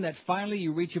would seem that finally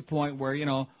you reach a point where,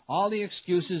 all the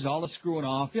excuses, all the screwing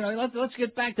off, let's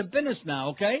get back to business now,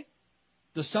 okay?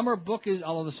 The summer book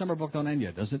although the summer book don't end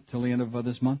yet, does it, till the end of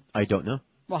this month? I don't know.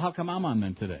 Well, how come I'm on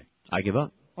then today? I give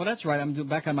up. Oh, that's right. I'm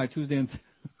back on my Tuesday and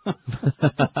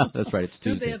That's right. It's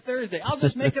Tuesday and Thursday. I'll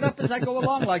just make it up as I go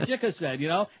along, like Jicka said,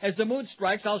 As the mood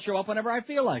strikes, I'll show up whenever I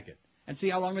feel like it and see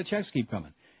how long the checks keep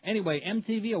coming. Anyway,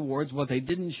 MTV Awards, what they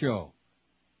didn't show.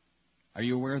 Are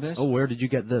you aware of this? Oh, where did you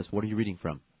get this? What are you reading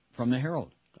from? From the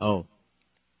Herald. Oh.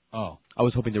 Oh. I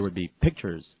was hoping there would be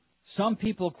pictures. Some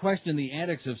people question the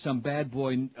antics of some bad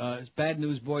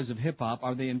news boys of hip-hop.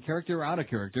 Are they in character or out of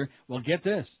character? Well, get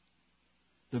this.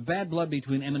 The bad blood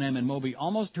between Eminem and Moby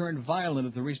almost turned violent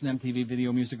at the recent MTV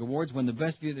Video Music Awards when the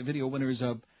Best Video winners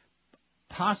of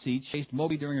Posse chased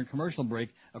Moby during a commercial break,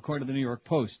 according to the New York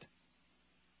Post.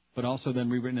 But also then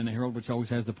rewritten in the Herald, which always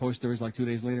has the Post stories like 2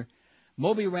 days later.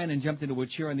 Moby ran and jumped into a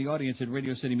chair in the audience at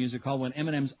Radio City Music Hall when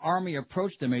Eminem's army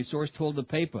approached him, a source told the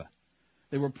paper.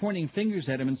 They were pointing fingers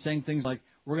at him and saying things like,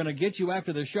 "We're going to get you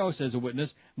after the show," says a witness.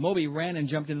 Moby ran and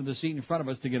jumped into the seat in front of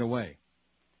us to get away.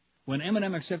 When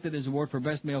Eminem accepted his award for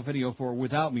Best Male Video for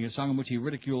Without Me, a song in which he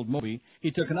ridiculed Moby,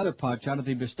 he took another pot shot at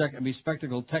the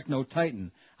bespectacled techno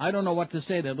titan. "I don't know what to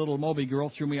say. That little Moby girl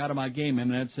threw me out of my game,"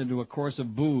 Eminem said to a chorus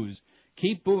of boos.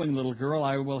 "Keep booing, little girl.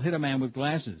 I will hit a man with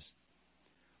glasses."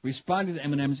 Responding to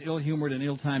Eminem's ill-humored and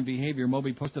ill-timed behavior,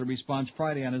 Moby posted a response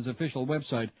Friday on his official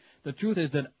website. "The truth is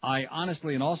that I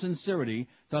honestly, in all sincerity,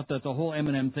 thought that the whole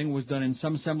Eminem thing was done in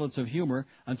some semblance of humor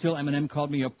until Eminem called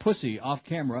me a pussy off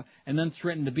camera and then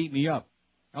threatened to beat me up.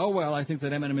 Oh, well, I think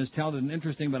that Eminem is talented and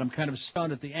interesting, but I'm kind of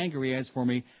stunned at the anger he has for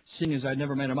me, seeing as I'd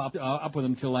never met him up with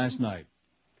him till last night."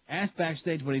 Asked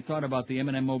backstage what he thought about the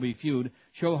Eminem-Moby feud,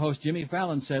 show host Jimmy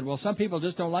Fallon said, "Well, some people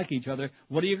just don't like each other.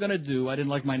 What are you going to do? I didn't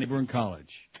like my neighbor in college."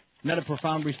 Isn't that a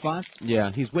profound response?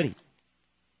 Yeah, he's witty.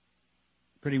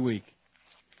 Pretty weak.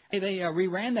 Hey, they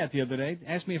reran that the other day.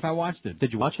 Asked me if I watched it.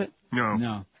 Did you watch it? No.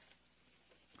 No.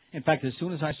 In fact, as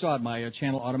soon as I saw it, my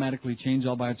channel automatically changed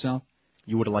all by itself.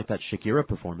 You would have liked that Shakira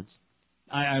performance.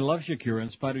 I love Shakira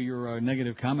in spite of your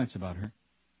negative comments about her.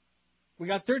 We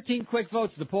got 13 quick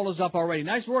votes. The poll is up already.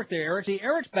 Nice work there, Eric. See,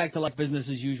 Eric's back to like business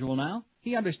as usual now.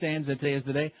 He understands that today is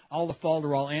the day. All the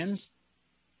falderall ends.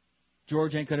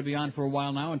 George ain't going to be on for a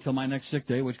while now until my next sick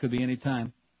day, which could be any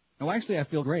time. No, actually, I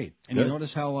feel great. And Good. You notice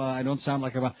how I don't sound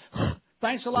like a...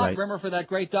 Thanks a lot, Right. Brimmer, for that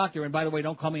great doctor. And by the way,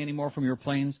 don't call me anymore from your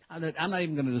planes. I'm not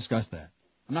even going to discuss that.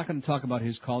 I'm not going to talk about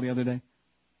his call the other day.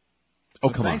 Oh,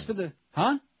 But come thanks on. for the...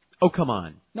 Huh? Oh, come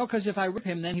on. No, because if I rip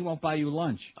him, then he won't buy you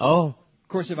lunch. Oh. Of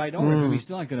course, if I don't rip him, he's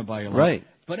still not going to buy you lunch. Right.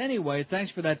 But anyway,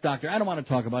 thanks for that, doctor. I don't want to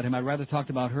talk about him. I'd rather talk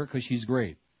about her because she's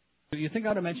great. Do you think I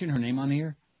ought to mention her name on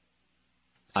here?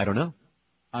 I don't know.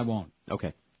 I won't.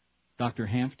 Okay. Dr.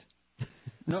 Hanft?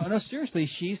 No, seriously,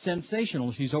 she's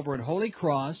sensational. She's over at Holy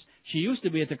Cross. She used to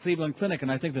be at the Cleveland Clinic,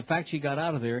 and I think the fact she got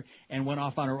out of there and went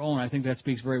off on her own, I think that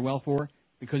speaks very well for her,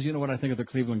 because you know what I think of the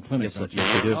Cleveland Clinic, Yes, don't you?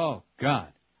 yes, I do. Oh, God.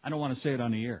 I don't want to say it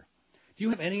on the air. Do you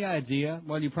have any idea?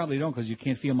 Well, you probably don't, because you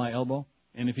can't feel my elbow,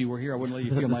 and if you were here, I wouldn't let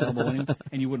you feel my elbow anyway,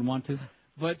 and you wouldn't want to.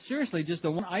 But seriously, just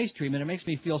the one ice treatment, it makes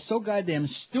me feel so goddamn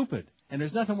stupid, and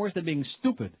there's nothing worse than being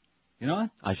stupid. You know what?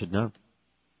 I should know.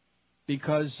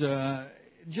 Because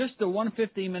just the 1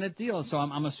 15-minute deal. So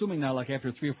I'm assuming now, like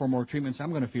after 3 or 4 more treatments,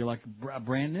 I'm going to feel like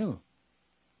brand new.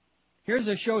 Here's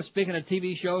a show, speaking of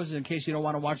TV shows, in case you don't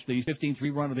want to watch the 15th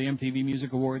rerun of the MTV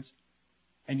Music Awards,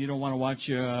 and you don't want to watch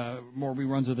more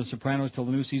reruns of The Sopranos till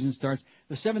the new season starts.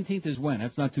 The 17th is when?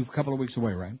 That's not a couple of weeks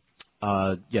away,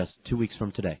 right? Yes, 2 weeks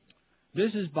from today.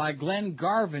 This is by Glenn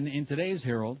Garvin in today's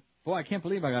Herald. Boy, I can't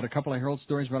believe I got a couple of Herald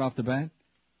stories right off the bat.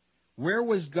 Where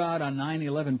was God on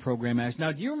 9/11 program asked.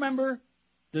 Now, do you remember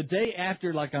the day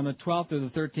after, like on the 12th or the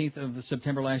 13th of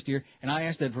September last year, and I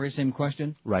asked that very same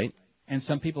question? Right. And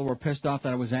some people were pissed off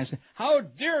that I was asking, how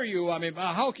dare you? I mean,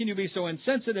 how can you be so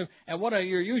insensitive? And what are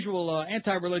your usual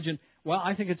anti-religion? Well,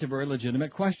 I think it's a very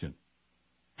legitimate question.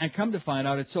 And come to find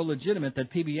out, it's so legitimate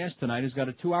that PBS tonight has got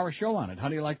a 2-hour show on it. How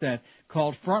do you like that?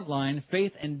 Called Frontline,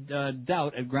 Faith and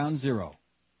Doubt at Ground Zero.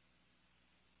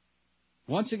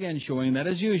 Once again showing that,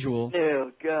 as usual,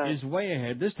 is way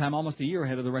ahead, this time almost a year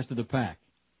ahead of the rest of the pack.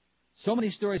 So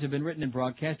many stories have been written and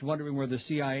broadcast wondering where the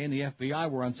CIA and the FBI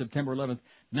were on September 11th.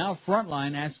 Now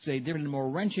Frontline asks a different and more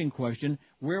wrenching question,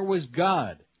 where was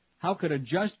God? How could a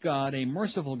just God, a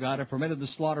merciful God, have permitted the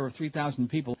slaughter of 3,000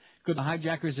 people? Could the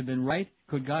hijackers have been right?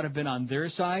 Could God have been on their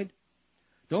side?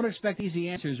 Don't expect easy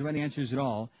answers or any answers at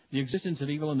all. The existence of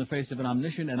evil in the face of an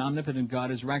omniscient and omnipotent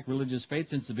God has racked religious faith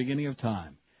since the beginning of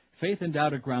time. Faith and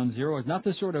Doubt at Ground Zero is not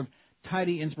the sort of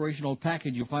tidy inspirational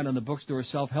package you'll find on the bookstore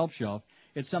self-help shelf.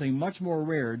 It's something much more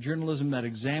rare, journalism that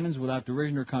examines without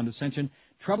derision or condescension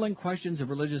troubling questions of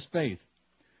religious faith,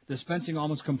 dispensing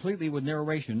almost completely with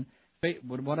narration.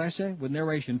 With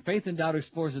narration, Faith and Doubt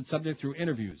explores its subject through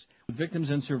interviews with victims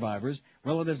and survivors,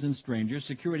 relatives and strangers,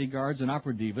 security guards and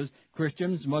opera divas,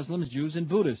 Christians, Muslims, Jews, and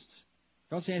Buddhists.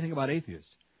 Don't say anything about atheists.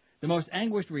 The most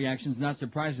anguished reactions, not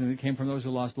surprisingly, came from those who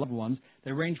lost loved ones.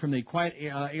 They range from the quiet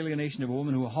alienation of a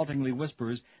woman who haltingly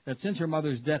whispers that since her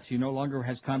mother's death she no longer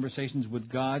has conversations with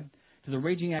God, to the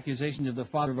raging accusations of the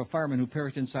father of a fireman who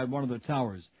perished inside one of the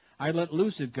towers. I let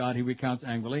loose at God, he recounts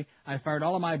angrily. I fired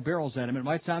all of my barrels at him. It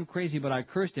might sound crazy, but I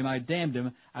cursed him. I damned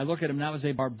him. I look at him now as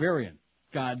a barbarian.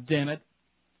 God damn it.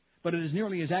 But it is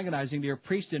nearly as agonizing to hear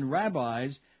priests and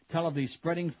rabbis tell of the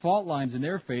spreading fault lines in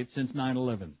their faith since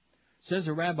 9/11. Says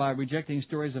a rabbi rejecting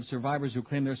stories of survivors who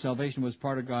claim their salvation was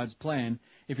part of God's plan.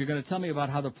 If you're going to tell me about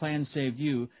how the plan saved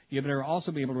you, you better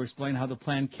also be able to explain how the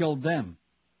plan killed them.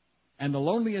 And the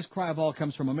loneliest cry of all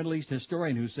comes from a Middle East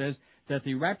historian who says that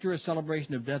the rapturous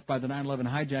celebration of death by the 9/11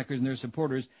 hijackers and their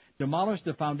supporters demolished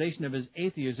the foundation of his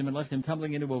atheism and left him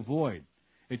tumbling into a void.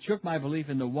 It shook my belief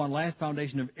in the one last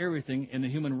foundation of everything in the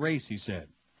human race, he said.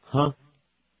 Huh?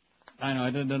 I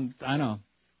know. I know.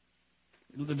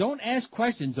 Don't ask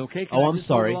questions, okay? Oh, I'm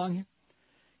sorry.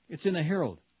 It's in the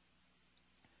Herald.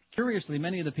 Curiously,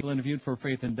 many of the people interviewed for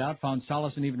Faith and Doubt found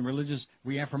solace and even religious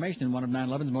reaffirmation in one of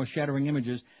 9/11's most shattering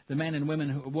images, the man and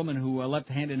woman who leapt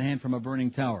hand in hand from a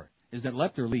burning tower. Is that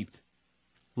leapt or leaped?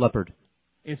 Leopard.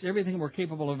 It's everything we're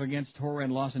capable of against horror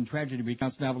and loss and tragedy,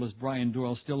 recounts novelist Brian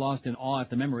Doyle, still lost in awe at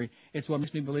the memory. It's what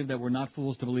makes me believe that we're not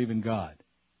fools to believe in God.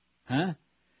 Huh?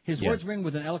 His words ring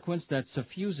with an eloquence that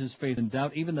suffuses faith and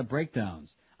doubt, even the breakdowns.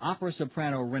 Opera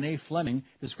soprano Renee Fleming,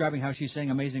 describing how she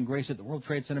sang Amazing Grace at the World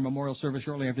Trade Center memorial service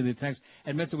shortly after the attacks,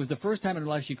 admits it was the first time in her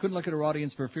life she couldn't look at her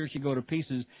audience for fear she'd go to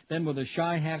pieces. Then with a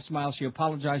shy half-smile, she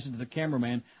apologizes to the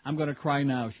cameraman. I'm going to cry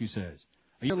now, she says.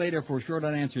 A year later, for short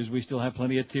on answers, we still have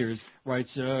plenty of tears, writes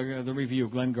the review,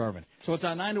 Glenn Garvin. So it's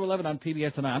on 9 to 11 on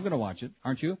PBS tonight. I'm going to watch it,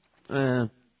 aren't you?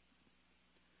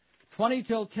 20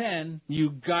 till 10, you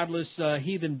godless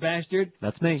heathen bastard.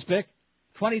 That's me. Spick.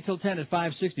 20 till 10 at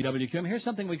 560 WQM. Here's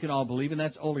something we can all believe in.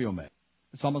 That's Oleomed.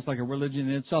 It's almost like a religion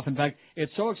in itself. In fact,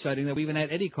 it's so exciting that we even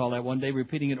had Eddie call that one day,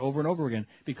 repeating it over and over again.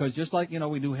 Because just like,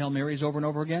 we do Hail Marys over and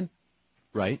over again.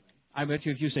 Right. I bet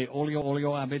you if you say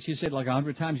oleo, I bet you say it like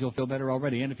 100 times, you'll feel better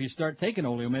already. And if you start taking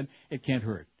Oleomed, it can't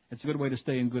hurt. It's a good way to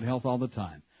stay in good health all the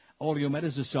time. Oleomed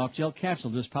is a soft gel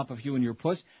capsule. Just pop a few in your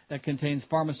puss that contains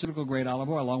pharmaceutical-grade olive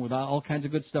oil along with all kinds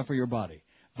of good stuff for your body.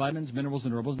 Vitamins, minerals,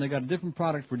 and herbals, and they got a different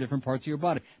product for different parts of your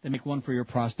body. They make one for your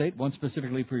prostate, one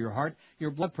specifically for your heart, your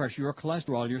blood pressure, your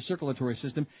cholesterol, your circulatory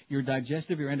system, your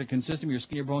digestive, your endocrine system, your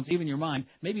skin, your bones, even your mind.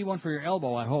 Maybe one for your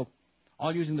elbow, I hope.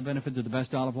 All using the benefits of the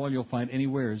best olive oil you'll find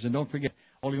anywhere. And don't forget,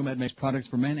 Oleomed makes products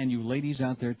for men and you ladies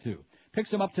out there, too. Pick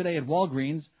some up today at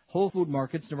Walgreens, Whole Food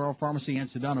Markets, Navarro Pharmacy, and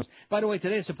Sedano's. By the way,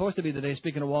 today is supposed to be the day,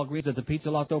 speaking of Walgreens, that the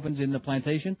Pizza Loft opens in the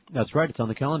Plantation. That's right. It's on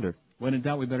the calendar. When in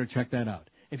doubt, we better check that out.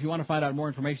 If you want to find out more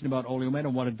information about Oleomed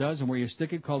and what it does and where you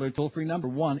stick it, call their toll-free number,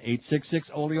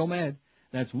 1-866-OLEOMED.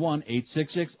 That's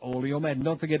 1-866-OLEOMED. And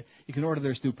don't forget, you can order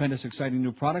their stupendous, exciting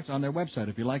new products on their website,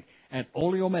 if you like, at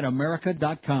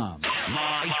oleomedamerica.com.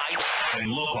 Live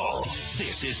and local.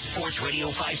 This is Sports Radio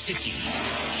 560.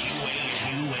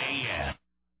 QAM.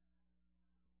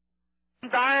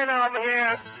 Dying over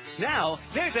here. Now,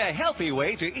 there's a healthy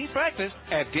way to eat breakfast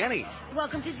at Denny's.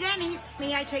 Welcome to Denny's.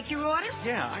 May I take your order?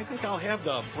 Yeah, I think I'll have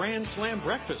the Bran Slam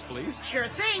breakfast, please. Sure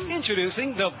thing.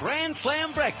 Introducing the Bran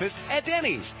Slam breakfast at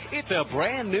Denny's. It's a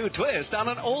brand new twist on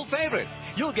an old favorite.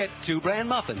 You'll get 2 bran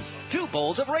muffins, 2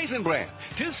 bowls of raisin bran,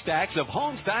 2 stacks of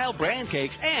home-style bran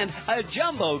cakes, and a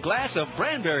jumbo glass of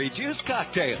cranberry juice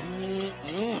cocktail.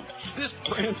 This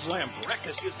Bran Slam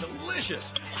breakfast is delicious.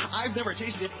 I've never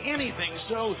tasted anything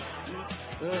so...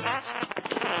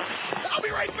 I'll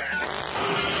be right back.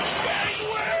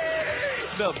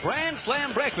 The Bran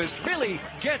Slam breakfast really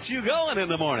gets you going in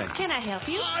the morning. Can I help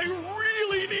you? I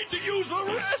really need to use the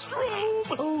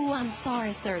restroom. Oh, I'm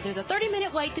sorry, sir. There's a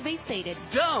 30-minute wait to be seated.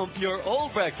 Dump your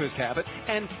old breakfast habit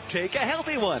and take a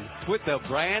healthy one with the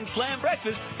Bran Slam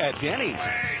breakfast at Denny's.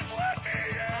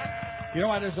 You know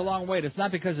why there's a long wait? It's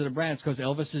not because of the brand. It's because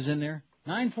Elvis is in there.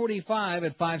 9:45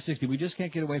 at 560. We just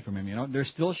can't get away from him, They're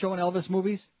still showing Elvis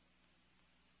movies?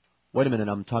 Wait a minute.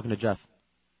 I'm talking to Jeff.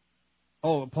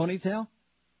 Oh, a ponytail?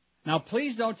 Now,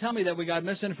 please don't tell me that we got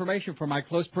misinformation from my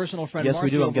close personal friend Yes,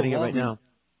 Marcy. we do. I'm getting it right now.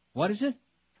 What is it?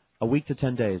 A week to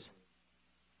 10 days.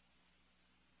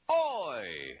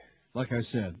 Oi! Like I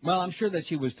said. Well, I'm sure that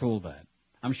she was told that.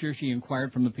 I'm sure she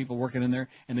inquired from the people working in there,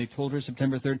 and they told her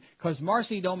September 3rd, because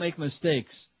Marcy don't make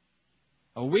mistakes.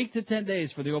 A week to 10 days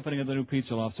for the opening of the new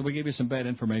Pizza Loft, so we gave you some bad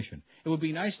information. It would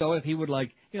be nice, though, if he would,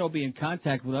 be in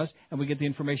contact with us, and we get the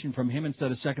information from him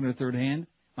instead of second or third hand.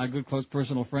 My good, close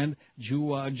personal friend,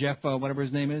 Jeff, whatever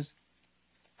his name is.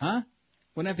 Huh?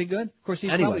 Wouldn't that be good? Of course, he's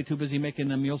probably too busy making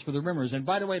the meals for the Rimmers. And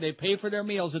by the way, they pay for their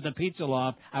meals at the Pizza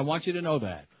Loft. I want you to know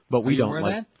that. But we don't,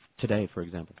 like today, for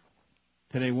example.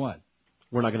 Today what?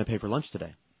 We're not going to pay for lunch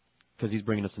today because he's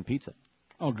bringing us some pizza.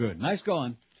 Oh, good. Nice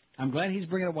going. I'm glad he's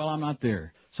bringing it while I'm not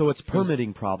there. So it's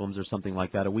permitting problems or something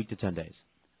like that, a week to 10 days.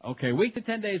 Okay, week to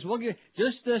 10 days. We'll give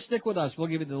just stick with us. We'll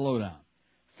give you the lowdown.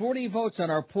 40 votes on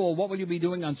our poll. What will you be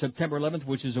doing on September 11th,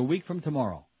 which is a week from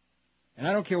tomorrow? And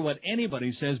I don't care what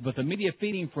anybody says, but the media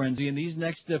feeding frenzy in these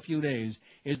next few days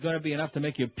is going to be enough to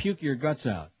make you puke your guts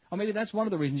out. Or maybe that's one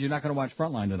of the reasons you're not going to watch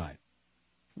Frontline tonight.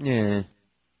 Yeah.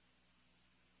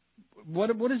 What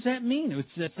does that mean?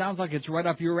 It sounds like it's right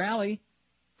up your alley.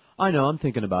 I know. I'm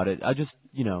thinking about it. I just,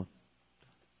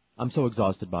 I'm so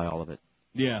exhausted by all of it.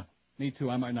 Yeah, me too.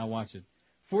 I might not watch it.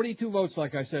 42 votes,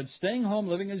 like I said. Staying home,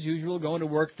 living as usual, going to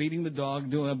work, feeding the dog,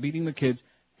 beating the kids.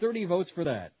 30 votes for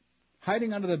that.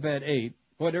 Hiding under the bed, 8.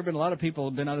 Boy, there have been a lot of people who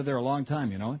have been under there a long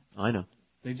time, you know? I know.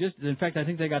 In fact, I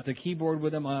think they got the keyboard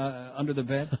with them under the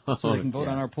bed so they can vote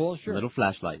on our poll. Sure. Little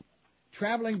flashlight.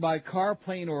 Traveling by car,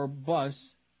 plane, or bus.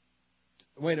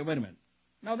 Wait a minute.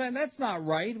 No, that's not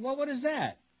right. Well, what is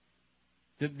that?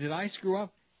 Did I screw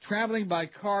up? Traveling by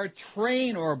car,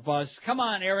 train, or bus. Come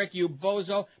on, Eric, you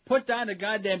bozo. Put down the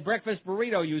goddamn breakfast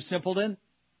burrito, you simpleton.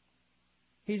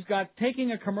 He's got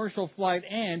taking a commercial flight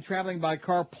and traveling by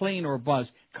car, plane, or bus.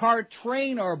 Car,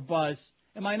 train, or bus.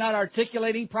 Am I not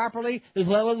articulating properly?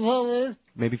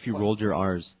 Maybe if you rolled your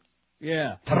R's.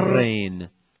 Yeah. Train.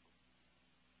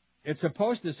 It's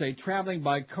supposed to say traveling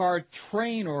by car,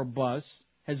 train, or bus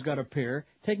has got a pair.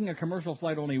 Taking a commercial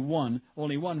flight, only one.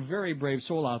 Only one very brave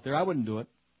soul out there. I wouldn't do it.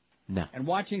 No. And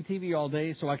watching TV all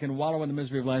day so I can wallow in the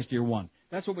misery of last year, 1.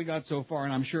 That's what we got so far,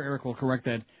 and I'm sure Eric will correct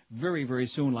that very, very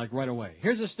soon, like right away.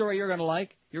 Here's a story you're going to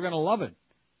like. You're going to love it.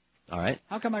 All right.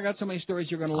 How come I got so many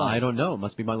stories you're going to like? I don't know. It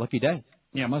must be my lucky day.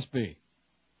 Yeah, it must be.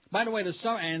 By the way,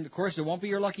 and of course, it won't be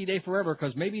your lucky day forever,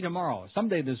 because maybe tomorrow,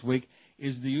 someday this week,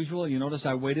 is the usual. You notice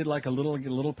I waited like a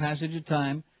little passage of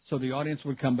time so the audience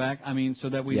would come back. I mean, so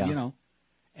that we,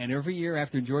 And every year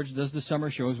after George does the summer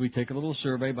shows, we take a little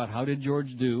survey about how did George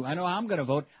do. I know how I'm going to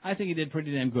vote. I think he did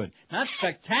pretty damn good. Not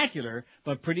spectacular,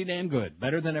 but pretty damn good.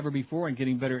 Better than ever before and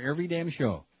getting better every damn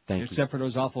show. Thank you. Except for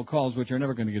those awful calls, which are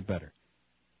never going to get better.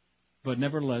 But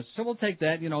nevertheless, so we'll take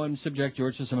that, and subject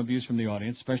George to some abuse from the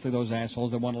audience, especially those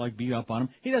assholes that want to, beat up on him.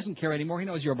 He doesn't care anymore. He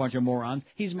knows you're a bunch of morons.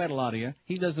 He's metal out of you.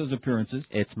 He does those appearances.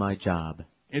 It's my job.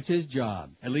 It's his job,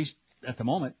 at least at the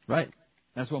moment. Right.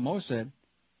 That's what Mo said.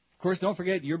 Of course, don't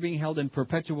forget, you're being held in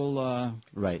perpetual...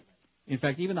 Right. In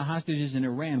fact, even the hostages in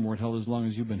Iran weren't held as long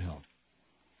as you've been held.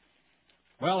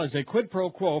 Well, as a quid pro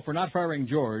quo for not firing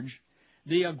George,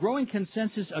 the growing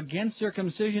consensus against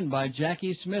circumcision by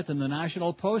Jackie Smith in the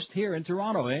National Post here in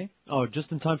Toronto, eh? Oh,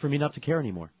 just in time for me not to care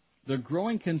anymore. The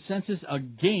growing consensus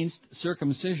against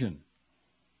circumcision.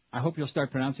 I hope you'll start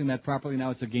pronouncing that properly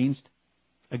now. It's against.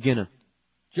 Again.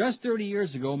 Just 30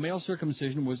 years ago, male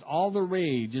circumcision was all the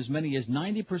rage. As many as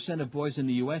 90% of boys in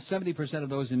the U.S., 70% of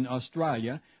those in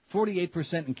Australia,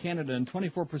 48% in Canada, and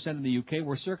 24% in the U.K.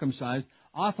 were circumcised,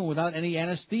 often without any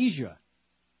anesthesia.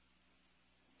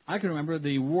 I can remember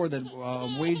the war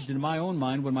that waged in my own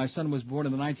mind when my son was born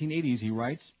in the 1980s, he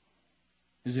writes.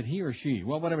 Is it he or she?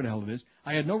 Well, whatever the hell it is.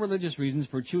 I had no religious reasons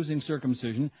for choosing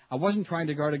circumcision. I wasn't trying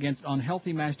to guard against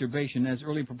unhealthy masturbation, as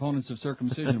early proponents of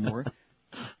circumcision were.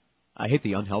 I hate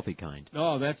the unhealthy kind.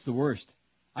 Oh, that's the worst.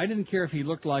 I didn't care if he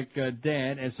looked like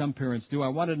Dad, as some parents do. I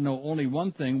wanted to know only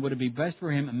one thing. Would it be best for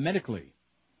him medically?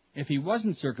 If he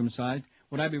wasn't circumcised,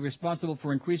 would I be responsible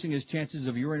for increasing his chances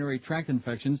of urinary tract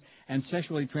infections and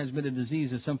sexually transmitted disease,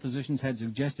 as some physicians had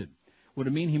suggested? Would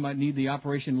it mean he might need the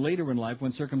operation later in life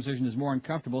when circumcision is more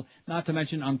uncomfortable, not to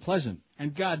mention unpleasant?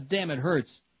 And God damn, it hurts.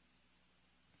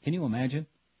 Can you imagine?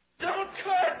 Don't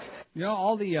cut! You know,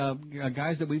 all the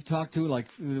guys that we've talked to,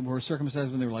 were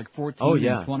circumcised when they were 14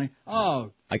 and 20.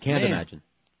 Oh, I can't man. imagine.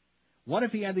 What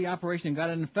if he had the operation and got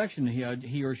an infection,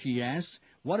 he or she asks?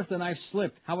 What if the knife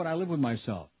slipped? How would I live with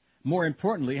myself? More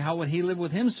importantly, how would he live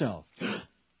with himself?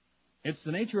 It's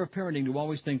the nature of parenting to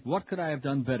always think, what could I have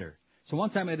done better? So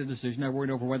once I made a decision, I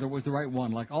worried over whether it was the right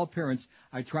one. Like all parents,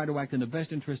 I try to act in the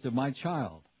best interest of my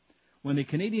child. When the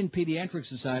Canadian Pediatric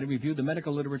Society reviewed the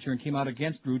medical literature and came out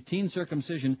against routine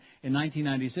circumcision in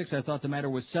 1996, I thought the matter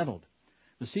was settled.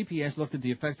 The CPS looked at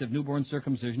the effects of newborn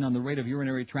circumcision on the rate of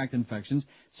urinary tract infections,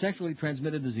 sexually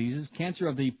transmitted diseases, cancer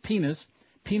of the penis,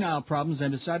 penile problems,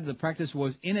 and decided the practice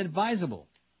was inadvisable.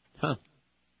 Huh.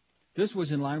 This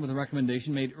was in line with a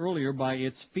recommendation made earlier by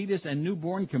its Fetus and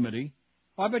Newborn Committee.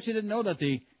 Well, I bet you didn't know that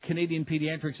the Canadian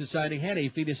Pediatric Society had a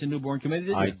Fetus and Newborn Committee,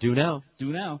 did you? I do now.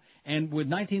 Do now. And with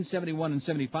 1971 and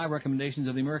 75 recommendations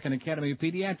of the American Academy of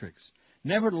Pediatrics.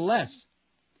 Nevertheless,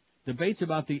 debates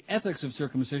about the ethics of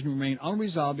circumcision remain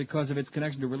unresolved because of its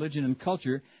connection to religion and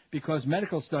culture, because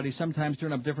medical studies sometimes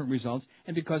turn up different results,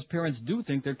 and because parents do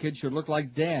think their kids should look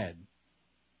like Dad.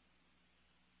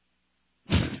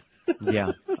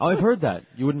 Yeah. Oh, I've heard that.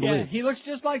 You wouldn't Yeah, believe. he looks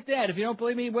just like Dad. If you don't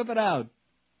believe me, whip it out.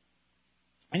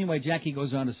 Anyway, Jackie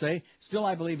goes on to say, still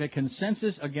I believe a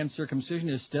consensus against circumcision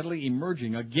is steadily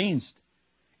emerging against.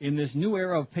 In this new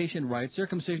era of patient rights,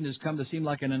 circumcision has come to seem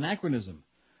like an anachronism.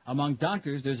 Among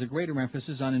doctors, there's a greater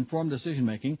emphasis on informed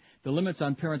decision-making, the limits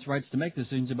on parents' rights to make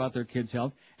decisions about their kids'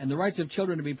 health, and the rights of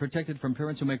children to be protected from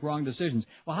parents who make wrong decisions.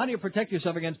 Well, how do you protect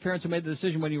yourself against parents who made the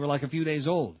decision when you were like a few days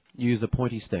old? You use a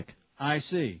pointy stick. I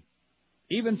see.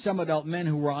 Even some adult men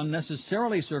who were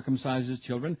unnecessarily circumcised as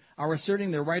children are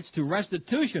asserting their rights to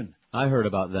restitution. I heard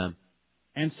about them.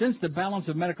 And since the balance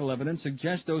of medical evidence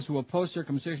suggests those who oppose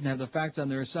circumcision have the facts on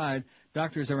their side,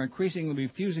 doctors are increasingly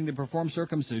refusing to perform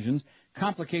circumcisions,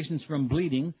 complications from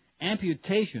bleeding,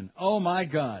 amputation, oh my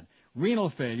God,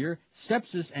 renal failure,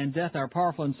 sepsis, and death are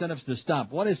powerful incentives to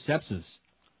stop. What is sepsis?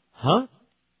 Huh?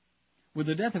 With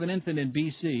the death of an infant in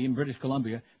B.C., in British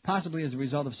Columbia, possibly as a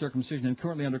result of circumcision and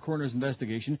currently under coroner's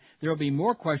investigation, there will be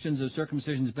more questions of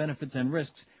circumcision's benefits and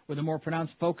risks with a more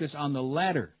pronounced focus on the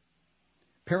latter.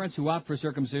 Parents who opt for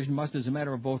circumcision must, as a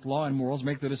matter of both law and morals,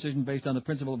 make the decision based on the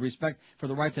principle of respect for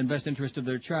the rights and best interest of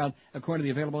their child, according to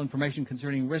the available information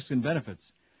concerning risks and benefits.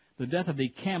 The death of the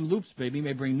Kamloops baby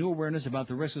may bring new awareness about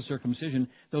the risks of circumcision,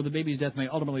 though the baby's death may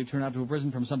ultimately turn out to have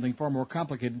risen from something far more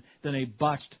complicated than a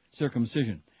botched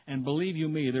circumcision. And believe you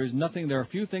me, there are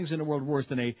few things in the world worse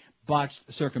than a botched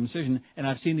circumcision, and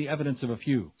I've seen the evidence of a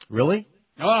few. Really?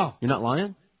 Oh! You're not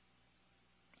lying?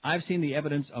 I've seen the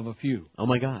evidence of a few. Oh,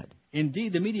 my God.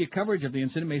 Indeed, the media coverage of the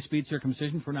incident may speed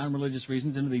circumcision for non-religious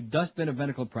reasons into the dustbin of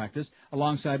medical practice,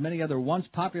 alongside many other once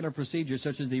popular procedures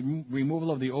such as the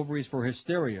removal of the ovaries for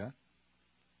hysteria.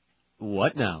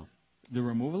 What now? The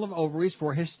removal of ovaries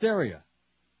for hysteria.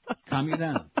 Calm you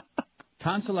down.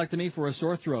 Tonsillectomy for a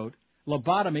sore throat,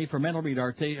 lobotomy for mental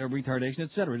retardation,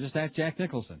 etc. Just ask Jack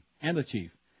Nicholson and the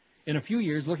chief. In a few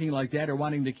years, looking like Dad or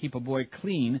wanting to keep a boy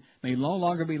clean may no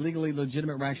longer be legally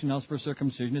legitimate rationales for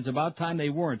circumcision. It's about time they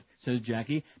weren't, says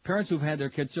Jackie. Parents who've had their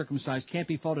kids circumcised can't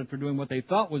be faulted for doing what they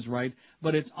thought was right,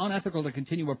 but it's unethical to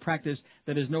continue a practice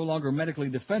that is no longer medically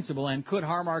defensible and could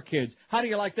harm our kids. How do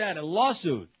you like that? A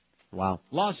lawsuit. Wow.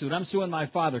 Lawsuit. I'm suing my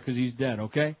father because he's dead,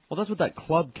 okay? Well, that's what that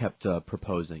club kept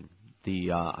proposing.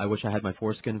 The I Wish I Had My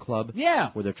Foreskin Club.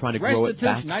 Yeah. Where they're trying to grow it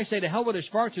back. I say to hell with the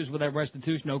Schwarzers with that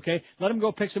restitution, okay? Let them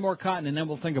go pick some more cotton and then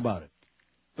we'll think about it.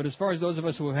 But as far as those of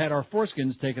us who have had our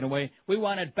foreskins taken away, we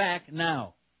want it back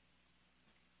now.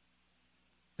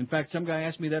 In fact, some guy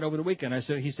asked me that over the weekend.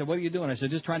 He said, what are you doing? I said,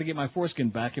 just trying to get my foreskin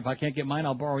back. If I can't get mine,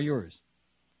 I'll borrow yours.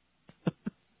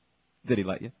 Did he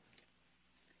let you?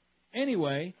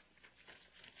 Anyway,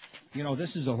 you know,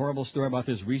 this is a horrible story about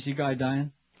this Reese guy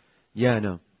dying. Yeah, I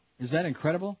know. Is that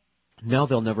incredible? Now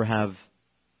they'll never have...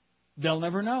 They'll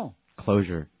never know.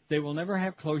 Closure. They will never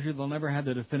have closure. They'll never have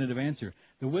the definitive answer.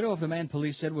 The widow of the man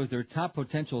police said was their top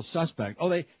potential suspect. Oh,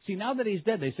 now that he's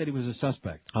dead, they said he was a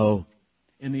suspect. Oh.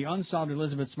 In the unsolved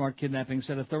Elizabeth Smart kidnapping,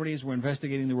 said authorities were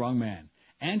investigating the wrong man.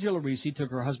 Angela Reese took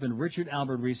her husband Richard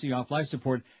Albert Reese off life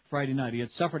support Friday night. He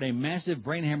had suffered a massive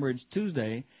brain hemorrhage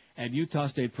Tuesday at Utah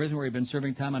State Prison, where he'd been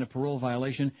serving time on a parole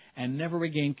violation and never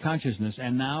regained consciousness,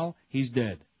 and now he's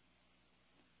dead.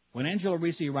 When Angela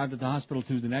Reese arrived at the hospital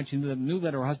Tuesday night, she knew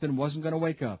that her husband wasn't going to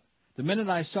wake up. The minute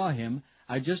I saw him,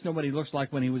 I just know what he looks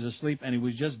like when he was asleep, and he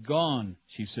was just gone,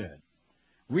 she said.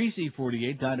 Reese,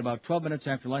 48, died about 12 minutes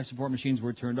after life support machines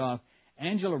were turned off.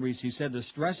 Angela Reese said the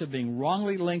stress of being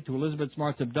wrongly linked to Elizabeth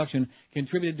Smart's abduction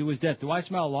contributed to his death. Do I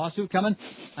smell a lawsuit coming?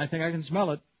 I think I can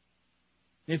smell it.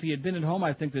 If he had been at home,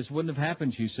 I think this wouldn't have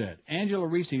happened, she said. Angela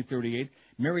Reese, 38,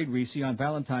 married Reese on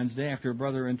Valentine's Day after her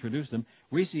brother introduced them.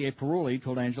 Reese, a parolee,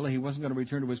 told Angela he wasn't going to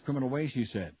return to his criminal ways, she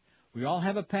said. We all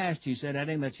have a past, she said,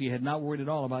 adding that she had not worried at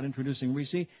all about introducing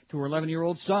Reese to her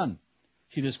 11-year-old son.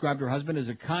 She described her husband as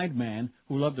a kind man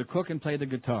who loved to cook and play the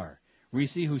guitar.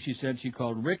 Reese, who she said she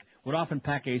called Rick, would often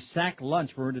pack a sack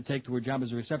lunch for her to take to her job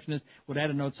as a receptionist, would add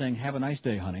a note saying, "Have a nice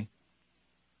day, honey."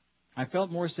 I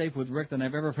felt more safe with Rick than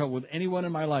I've ever felt with anyone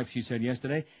in my life, she said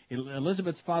yesterday.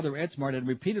 Elizabeth's father, Ed Smart, had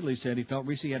repeatedly said he felt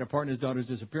Reese had a part in his daughter's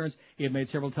disappearance. He had made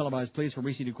several televised pleas for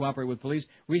Reese to cooperate with police.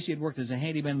 Reese had worked as a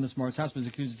handyman in the Smart's house, was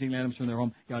accused of stealing items from their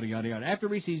home, yada, yada, yada. After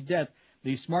Reese's death,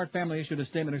 the Smart family issued a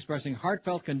statement expressing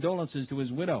heartfelt condolences to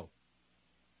his widow.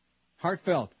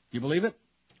 Heartfelt. You believe it?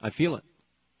 I feel it.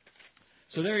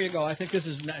 So there you go. I think this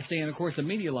is saying, of course, the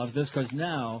media loves this because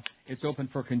now it's open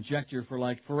for conjecture for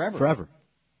like forever. Forever.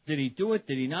 Did he do it?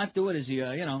 Did he not do it? Is he,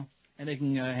 and they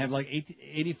can have like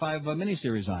 85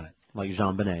 miniseries on it. Like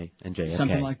Jean Benet and JFK.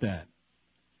 Something like that.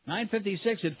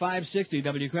 9:56 at 560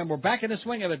 WQM. We're back in the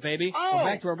swing of it, baby. Oh. We're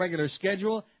back to our regular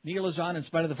schedule. Neil is on in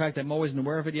spite of the fact that Mo isn't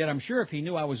aware of it yet. I'm sure if he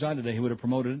knew I was on today, he would have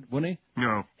promoted it, wouldn't he?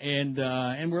 No.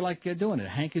 And we're like doing it.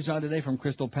 Hank is on today from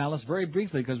Crystal Palace, very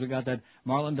briefly because we got that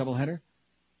Marlin doubleheader.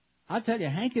 I'll tell you,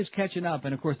 Hank is catching up,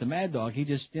 and of course the Mad Dog, he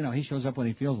just, he shows up when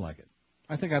he feels like it.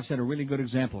 I think I've set a really good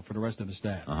example for the rest of the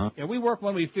staff. Yeah, we work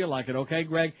when we feel like it, okay,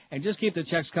 Greg? And just keep the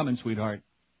checks coming, sweetheart.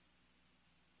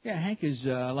 Yeah, Hank is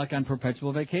like on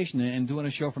perpetual vacation and doing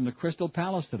a show from the Crystal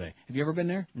Palace today. Have you ever been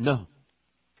there? No.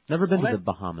 Never been to the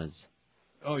Bahamas.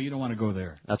 Oh, you don't want to go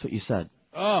there. That's what you said.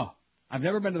 Oh, I've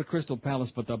never been to the Crystal Palace,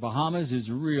 but the Bahamas is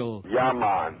real. Yeah,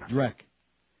 man. Dreck.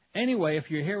 Anyway, if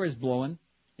your hair is blowing,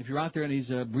 if you're out there in these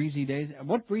breezy days,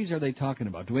 what breeze are they talking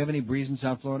about? Do we have any breeze in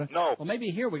South Florida? No. Well, maybe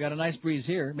here we got a nice breeze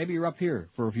here. Maybe you're up here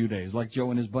for a few days, like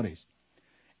Joe and his buddies.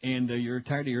 And you're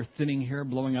tired of your thinning hair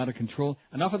blowing out of control.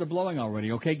 Enough of the blowing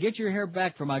already, okay? Get your hair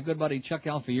back from my good buddy Chuck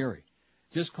Alfieri.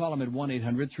 Just call him at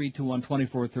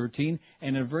 1-800-321-2413,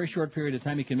 and in a very short period of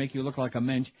time, he can make you look like a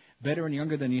mensch, better and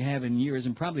younger than you have in years,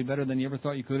 and probably better than you ever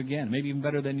thought you could again, maybe even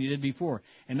better than you did before.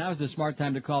 And now's the smart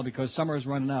time to call because summer is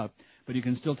running out, but you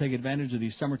can still take advantage of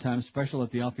the summertime special at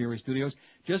the Alfieri Studios.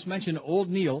 Just mention Old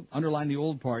Neil, underline the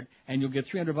old part, and you'll get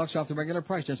 $300 off the regular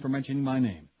price just for mentioning my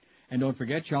name. And don't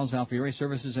forget, Charles Alfieri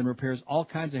services and repairs all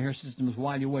kinds of hair systems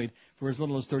while you wait for as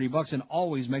little as $30 and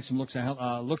always makes them looks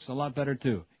a lot better,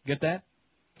 too. Get that?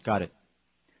 Got it.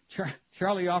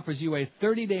 Charlie offers you a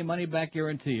 30-day money-back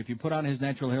guarantee. If you put on his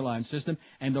natural hairline system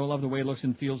and don't love the way it looks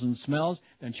and feels and smells,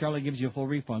 then Charlie gives you a full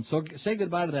refund. So say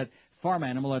goodbye to that farm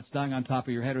animal that's dying on top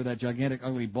of your head or that gigantic,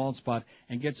 ugly bald spot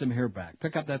and get some hair back.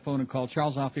 Pick up that phone and call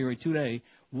Charles Alfieri today,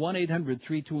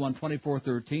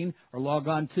 1-800-321-2413, or log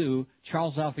on to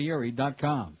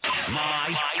charlesalfieri.com.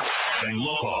 Live and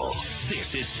local. This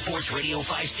is Sports Radio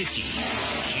 560.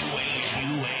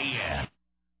 QAM.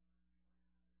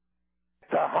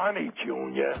 The honey,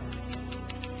 Junior.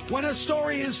 When a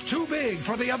story is too big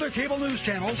for the other cable news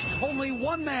channels, only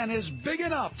one man is big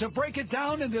enough to break it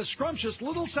down into scrumptious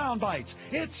little sound bites.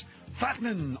 It's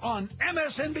Fatman on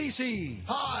MSNBC.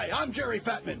 Hi, I'm Jerry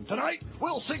Fatman. Tonight,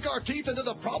 we'll sink our teeth into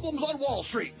the problems on Wall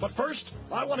Street. But first,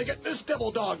 I want to get this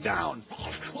devil dog down.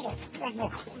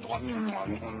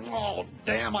 Oh,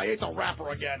 damn, I ate the wrapper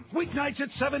again. Weeknights at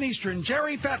 7 Eastern,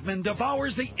 Jerry Fatman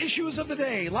devours the issues of the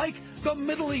day, like the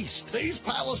Middle East. These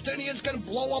Palestinians can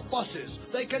blow up buses.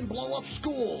 They can blow up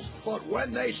schools. But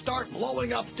when they start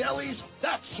blowing up delis,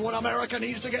 that's when America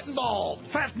needs to get involved.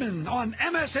 Fatman on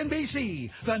MSNBC,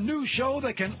 the new show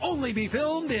that can only be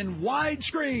filmed in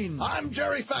widescreen. I'm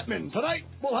Jerry Fatman. Tonight,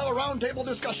 we'll have a roundtable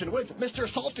discussion with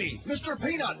Mr. Salty, Mr.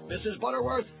 Peanut, Mrs.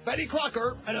 Butterworth, Betty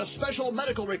Crocker, and a special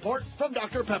medical report from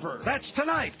Dr. Pepper. That's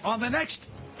tonight on the next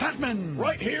Fatman.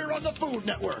 Right here on the Food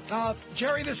Network.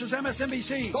 Jerry, this is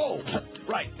MSNBC. Oh,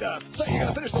 right. Say, you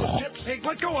gotta finish those chips. Hey,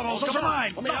 let go of those. Those are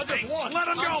mine. I mean, I just want. Let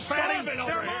them go, Fatty.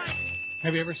 They're mine.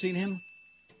 Have you ever seen him?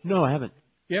 No, I haven't.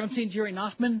 You haven't seen Jerry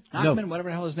Nachman? No. Whatever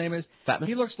the hell his name is? Fatman?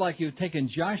 He looks like you've taken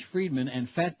Josh Friedman and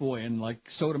Fat Boy and,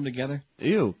 sewed them together.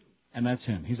 Ew. And that's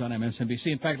him. He's on MSNBC.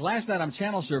 In fact, last night I'm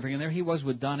channel surfing, and there he was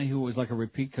with Donnie, who was like a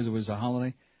repeat because it was a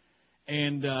holiday.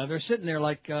 And they're sitting there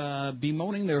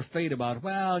bemoaning their fate about,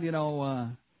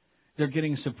 they're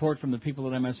getting support from the people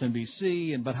at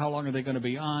MSNBC, but how long are they going to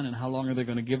be on, and how long are they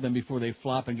going to give them before they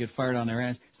flop and get fired on their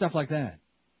ass? Stuff like that.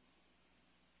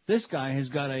 This guy has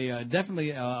got definitely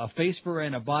a face for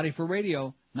and a body for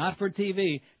radio, not for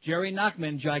TV. Jerry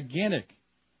Nachman, gigantic.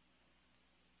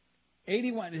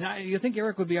 81. You think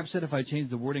Eric would be upset if I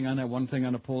changed the wording on that one thing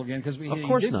on the poll again? Of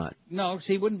course not. No,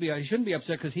 he wouldn't be. He shouldn't be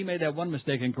upset because he made that one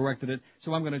mistake and corrected it.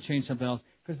 So I'm going to change something else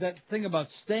because that thing about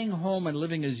staying home and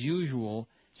living as usual,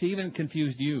 even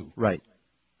confused you. Right.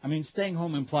 I mean, staying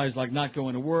home implies not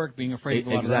going to work, being afraid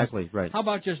of a lot exactly, of right. How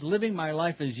about just living my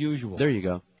life as usual? There you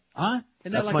go. Huh?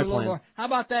 Isn't That's that my a little plan. more? How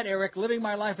about that, Eric? Living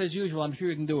my life as usual. I'm sure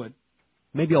you can do it.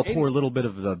 Maybe I'll pour a little bit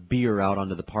of the beer out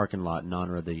onto the parking lot in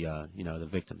honor of the, the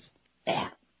victims.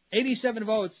 87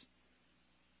 votes.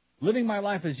 Living my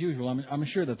life as usual. I'm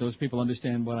sure that those people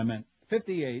understand what I meant.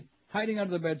 58. Hiding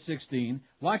under the bed, 16.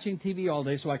 Watching TV all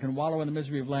day so I can wallow in the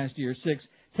misery of last year, 6.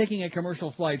 Taking a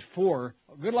commercial flight, 4.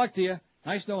 Good luck to you.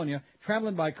 Nice knowing you.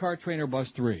 Traveling by car, train, or bus,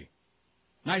 3.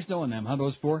 Nice knowing them, huh,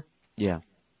 those 4? Yeah.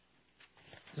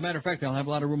 As a matter of fact, I'll have a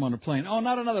lot of room on the plane. Oh,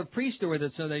 not another priest story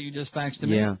that you just faxed to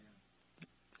me. Yeah.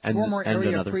 Former and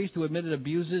area another. priest who admitted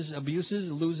abuses,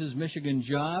 loses Michigan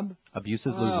job. Loses.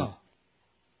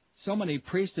 So many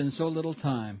priests in so little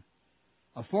time.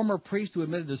 A former priest who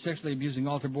admitted to sexually abusing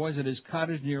altar boys at his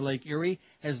cottage near Lake Erie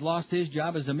has lost his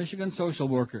job as a Michigan social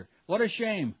worker. What a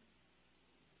shame.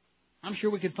 I'm sure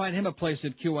we could find him a place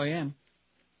at QAM.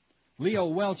 Leo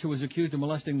Welch, who was accused of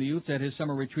molesting the youths at his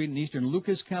summer retreat in eastern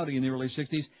Lucas County in the early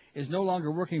 60s, is no longer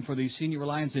working for the Senior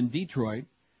Alliance in Detroit.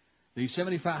 The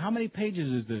 75... How many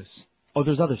pages is this? Oh,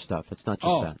 there's other stuff. It's not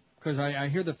just that. Because I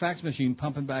hear the fax machine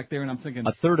pumping back there, and I'm thinking...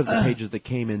 A third of the pages that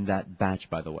came in that batch,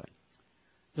 by the way.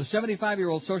 The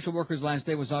 75-year-old social worker's last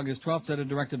day was August 12th, said a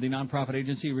director of the nonprofit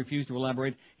agency. He refused to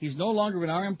elaborate. He's no longer in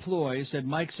our employ, said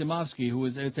Mike Simovsky, who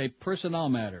is... It's a personnel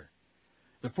matter.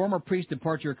 The former priest's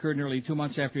departure occurred nearly 2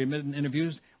 months after he admitted in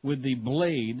interviews with the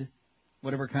Blade,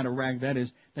 whatever kind of rag that is,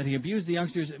 that he abused the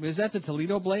youngsters. Is that the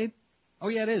Toledo Blade? Oh,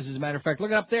 yeah, it is, as a matter of fact.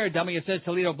 Look it up there, dummy. It says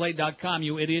ToledoBlade.com,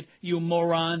 you idiot, you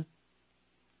moron.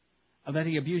 That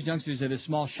he abused youngsters at his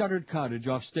small shuttered cottage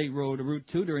off State Road Route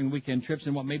 2 during weekend trips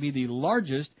in what may be the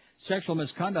largest sexual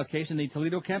misconduct case in the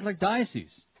Toledo Catholic Diocese.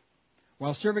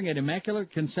 While serving at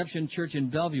Immaculate Conception Church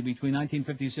in Bellevue between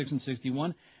 1956 and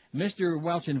 61, Mr.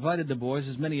 Welch invited the boys,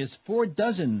 as many as 4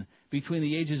 dozen between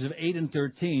the ages of 8 and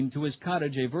 13, to his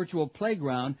cottage, a virtual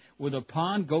playground with a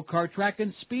pond, go-kart track,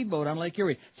 and speedboat on Lake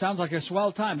Erie. Sounds like a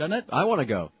swell time, doesn't it? I want to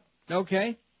go.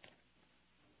 Okay.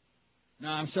 No,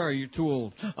 I'm sorry, you're too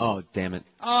old. Oh, damn it.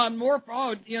 Yeah,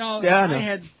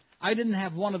 no. I didn't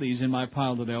have one of these in my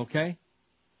pile today, okay?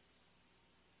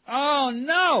 Oh,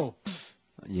 no!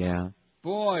 Yeah.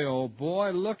 Boy, oh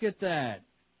boy, look at that.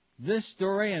 This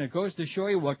story, and it goes to show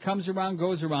you what comes around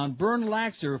goes around. Bern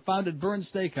Laxer, who founded Bern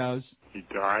Steakhouse, He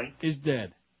died? is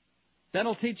dead.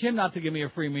 That'll teach him not to give me a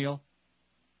free meal.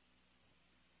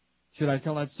 Should I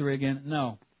tell that story again?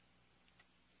 No.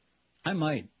 I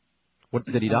might. What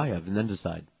did he die of? And then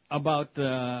decide. About,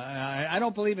 I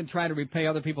don't believe in trying to repay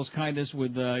other people's kindness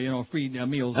with, free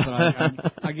meals, but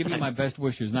I give you my best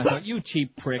wishes. And I thought, you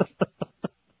cheap prick.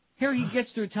 Here he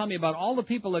gets through telling me about all the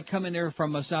people that come in there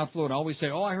from South Florida. Always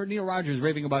say, oh, I heard Neil Rogers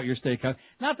raving about your steakhouse.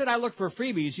 Not that I look for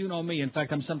freebies, you know me. In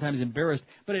fact, I'm sometimes embarrassed.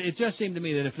 But it just seemed to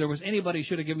me that if there was anybody who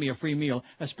should have given me a free meal,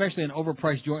 especially an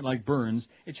overpriced joint like Burns,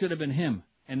 it should have been him.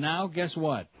 And now, guess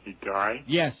what? He died?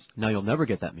 Yes. Now you'll never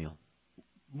get that meal.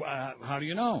 How do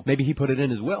you know? Maybe he put it in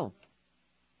his will.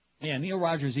 Yeah, Neil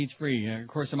Rogers eats free. Of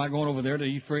course, am I going over there to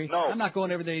eat free? No. I'm not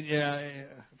going every day.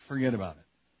 Forget about it.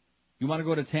 You want to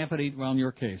go to Tampa to eat? Well, in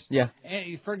your case. Yeah.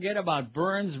 Hey, forget about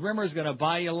Burns. Rimmer's going to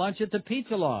buy you lunch at the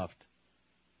Pizza Loft.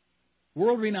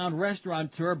 World-renowned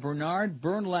restaurateur Bernard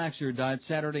Bern Laxer died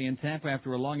Saturday in Tampa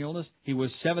after a long illness. He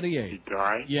was 78. He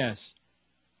died? Yes.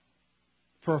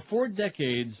 For 4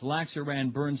 decades, Laxer ran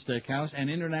Bern Steakhouse, an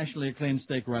internationally acclaimed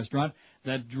steak restaurant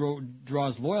that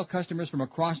draws loyal customers from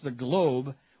across the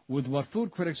globe with what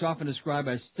food critics often describe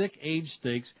as thick-aged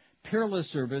steaks, peerless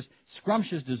service,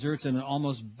 scrumptious desserts, and an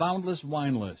almost boundless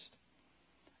wine list.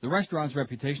 The restaurant's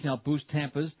reputation helped boost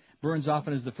Tampa's. Burns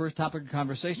often is the first topic of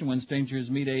conversation when strangers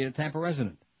meet a Tampa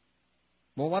resident.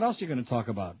 Well, what else are you going to talk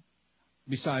about?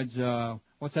 Besides,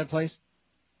 what's that place?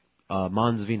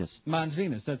 Mons Venus. Mons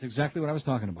Venus. That's exactly what I was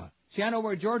talking about. See, I know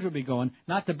where George would be going.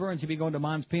 Not to Burns. He'd be going to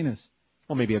Mons Penis.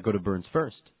 Well, maybe I'll go to Burns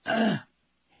first.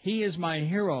 He is my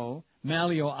hero,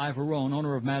 Malio Ivarone,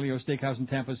 owner of Malio Steakhouse in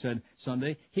Tampa, said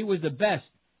Sunday. He was the best.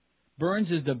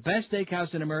 Burns is the best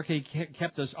steakhouse in America. He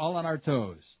kept us all on our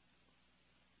toes.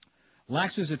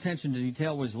 Laxer's attention to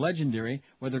detail was legendary,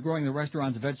 whether growing the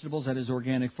restaurant's vegetables at his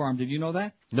organic farm. Did you know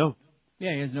that? No.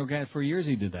 Yeah, he has an organic. For years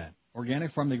he did that.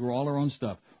 Organic farm, they grow all their own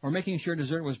stuff. Or making sure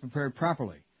dessert was prepared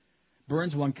properly.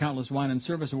 Burns won countless wine and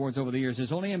service awards over the years.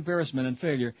 His only embarrassment and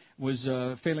failure was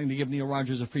failing to give Neil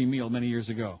Rogers a free meal many years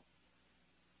ago.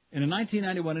 In a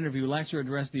 1991 interview, Laxer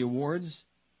addressed the awards,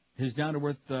 his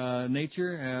down-to-earth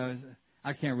nature.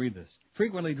 I can't read this.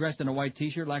 Frequently dressed in a white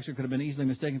T-shirt, Laxer could have been easily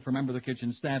mistaken for a member of the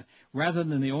kitchen staff rather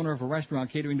than the owner of a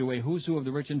restaurant catering to a who's who of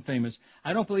the rich and famous.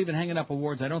 I don't believe in hanging up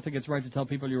awards. I don't think it's right to tell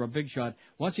people you're a big shot.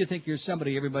 Once you think you're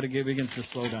somebody, everybody begins to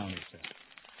slow down, he said.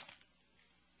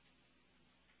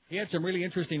 He had some really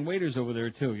interesting waiters over there,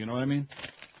 too. You know what I mean?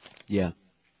 Yeah.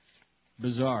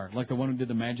 Bizarre. Like the one who did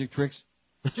the magic tricks.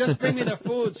 Just bring me the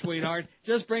food, sweetheart.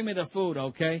 Just bring me the food,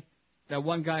 okay? That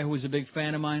one guy who was a big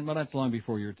fan of mine, well, that's long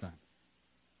before your time.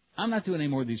 I'm not doing any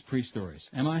more of these priest stories,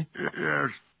 am I?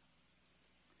 Yes.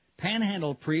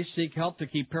 Panhandle priests seek help to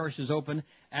keep parishes open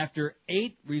after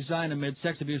 8 resign amid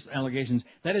sex abuse allegations.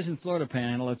 That isn't Florida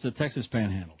Panhandle, it's the Texas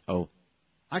Panhandle. Oh.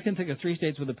 I can think of 3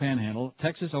 states with a Panhandle: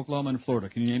 Texas, Oklahoma, and Florida.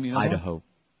 Can you name me another one? Idaho.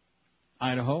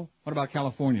 Idaho? What about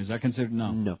California? Is that considered?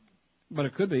 No. No. But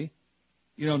it could be.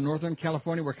 You know, Northern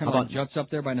California, where kind of like juts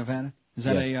up there by Nevada? Is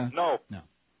that a... No. No.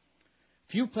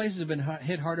 Few places have been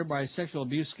hit harder by a sexual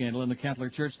abuse scandal in the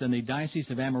Catholic Church than the Diocese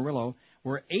of Amarillo,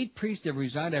 where 8 priests have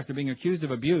resigned after being accused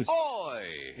of abuse. Oi!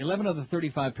 11 of the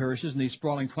 35 parishes in the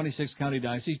sprawling 26-county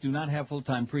diocese do not have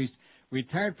full-time priests.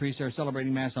 Retired priests are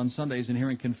celebrating Mass on Sundays and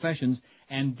hearing confessions,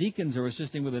 and deacons are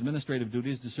assisting with administrative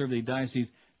duties to serve the diocese's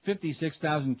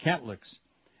 56,000 Catholics.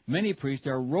 Many priests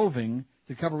are roving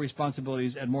to cover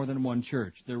responsibilities at more than one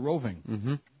church. They're roving.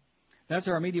 Mm-hmm. That's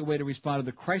our immediate way to respond to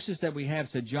the crisis that we have,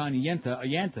 said John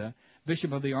Yanta,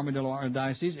 Bishop of the Armadillo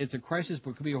Archdiocese. It's a crisis,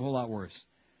 but could be a whole lot worse.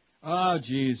 Oh,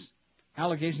 geez.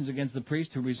 Allegations against the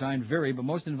priest who resigned vary, but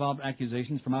most involved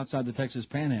accusations from outside the Texas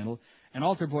Panhandle. An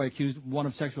altar boy accused one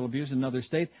of sexual abuse in another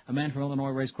state. A man from Illinois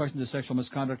raised questions of sexual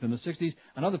misconduct in the 60s.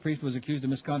 Another priest was accused of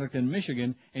misconduct in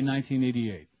Michigan in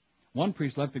 1988. One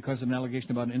priest left because of an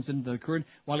allegation about an incident that occurred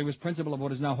while he was principal of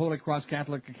what is now Holy Cross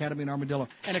Catholic Academy in Armadillo.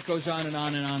 And it goes on and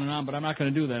on and on and on, but I'm not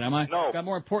going to do that, am I? No. Got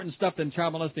more important stuff than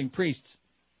child molesting priests.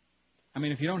 I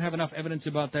mean, if you don't have enough evidence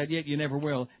about that yet, you never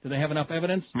will. Do they have enough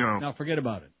evidence? No. Now, forget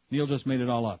about it. Neil just made it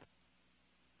all up.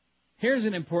 Here's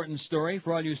an important story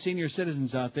for all you senior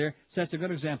citizens out there. Sets a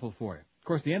good example for you. Of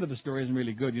course, the end of the story isn't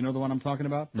really good. You know the one I'm talking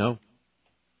about? No.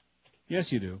 Yes,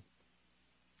 you do.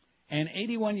 An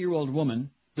 81-year-old woman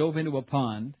dove into a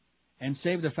pond and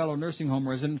saved a fellow nursing home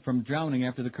resident from drowning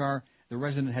after the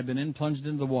resident had been plunged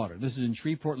into the water. This is in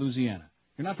Shreveport, Louisiana.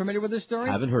 You're not familiar with this story?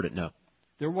 I haven't heard it, no.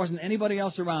 There wasn't anybody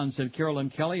else around, said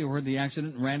Carolyn Kelly, who heard the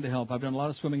accident and ran to help. I've done a lot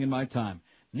of swimming in my time.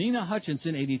 Nina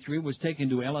Hutchinson, 83, was taken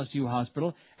to LSU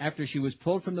Hospital after she was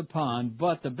pulled from the pond,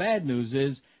 but the bad news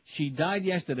is she died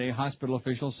yesterday, hospital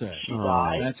officials said. She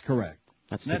died? That's correct.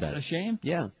 That's Isn't too that bad. a shame?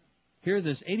 Yeah. Here,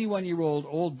 this 81-year-old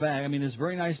old bag, this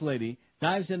very nice lady,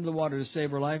 dives into the water to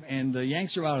save her life and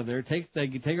yanks her out of there, take her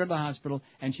to the hospital,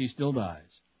 and she still dies.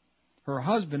 Her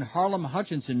husband, Harlem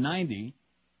Hutchinson, 90,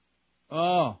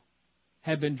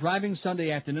 had been driving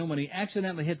Sunday afternoon when he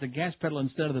accidentally hit the gas pedal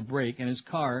instead of the brake, and his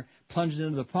car plunged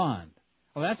into the pond.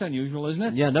 Oh, that's unusual, isn't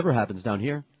it? Yeah, it never happens down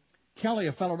here. Kelly,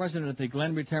 a fellow resident at the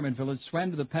Glen Retirement Village,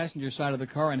 swam to the passenger side of the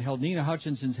car and held Nina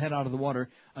Hutchinson's head out of the water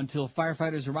until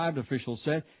firefighters arrived, officials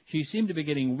said. She seemed to be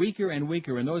getting weaker and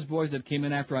weaker, and those boys that came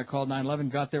in after I called 911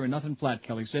 got there and nothing flat,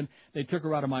 Kelly said. They took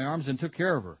her out of my arms and took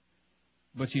care of her.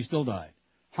 But she still died.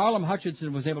 Harlem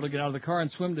Hutchinson was able to get out of the car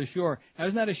and swim to shore. Now,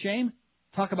 isn't that a shame?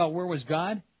 Talk about where was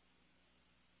God?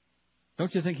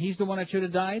 Don't you think he's the one that should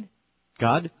have died?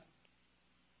 God?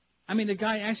 The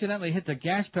guy accidentally hit the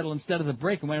gas pedal instead of the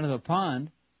brake and went into the pond.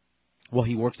 Well,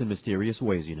 he works in mysterious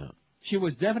ways, you know. She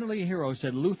was definitely a hero,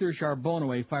 said Luther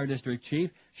Charbonneau, Fire District Chief.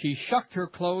 She shucked her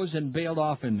clothes and bailed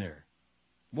off in there.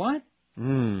 What?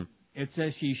 It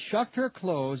says she shucked her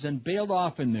clothes and bailed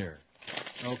off in there.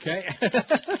 Okay?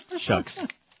 Shucks.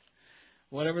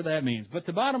 Whatever that means. But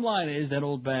the bottom line is that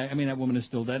that woman is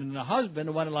still dead. And the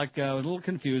husband, was a little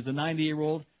confused, the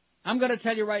 90-year-old. I'm going to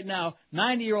tell you right now,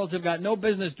 90-year-olds have got no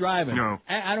business driving. No.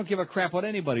 I don't give a crap what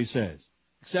anybody says.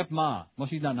 Except Ma. Well,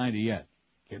 she's not 90 yet.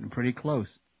 Getting pretty close.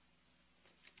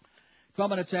 12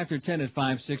 minutes after 10 at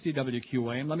 560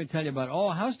 WQAM. Let me tell you about,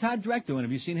 how's Todd Dreck doing?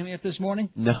 Have you seen him yet this morning?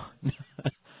 No.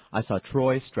 I saw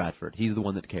Troy Stratford. He's the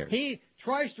one that cares.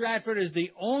 Troy Stratford is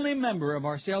the only member of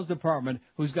our sales department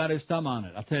who's got his thumb on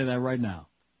it. I'll tell you that right now.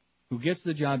 Who gets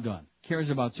the job done. Cares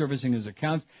about servicing his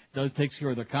accounts. Takes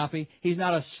care of the copy. He's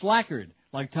not a slackard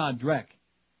like Todd Dreck.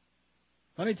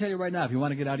 Let me tell you right now, if you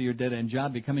want to get out of your dead-end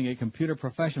job, becoming a computer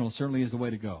professional certainly is the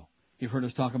way to go. You've heard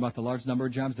us talk about the large number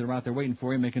of jobs that are out there waiting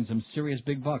for you, making some serious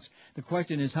big bucks. The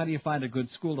question is, how do you find a good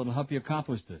school that'll help you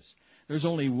accomplish this? There's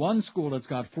only one school that's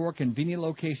got 4 convenient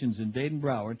locations in Dade and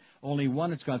Broward, only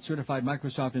one that's got certified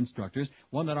Microsoft instructors,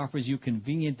 one that offers you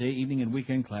convenient day, evening, and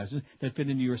weekend classes that fit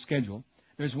into your schedule.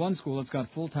 There's one school that's got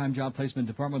full-time job placement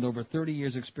department with over 30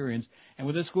 years experience, and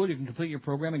with this school you can complete your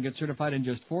program and get certified in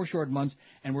just 4 short months,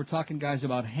 and we're talking, guys,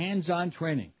 about hands-on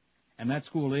training. And that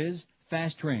school is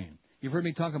Fast Train. You've heard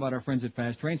me talk about our friends at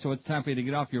Fast Train, so it's time for you to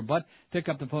get off your butt, pick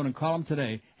up the phone and call them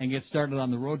today and get started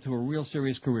on the road to a real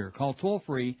serious career. Call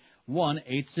toll-free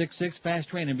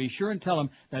 1-866-FAST-TRAIN and be sure and tell them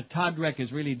that Todd Dreck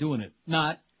is really doing it.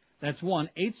 Not. That's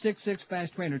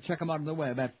 1-866-FAST-TRAIN or check them out on the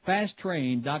web at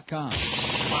fasttrain.com.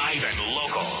 Live and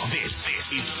local. This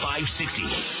is 560.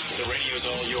 The radio's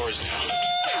all yours now.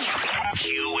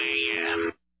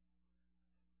 QAM.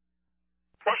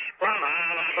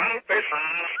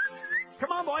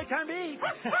 Come on, boy, time to eat.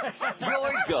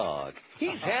 Your dog.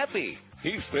 He's happy.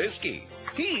 He's frisky.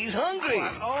 He's hungry.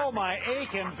 Oh, my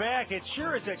aching back. It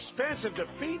sure is expensive to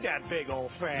feed that big old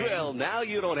thing. Well, now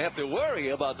you don't have to worry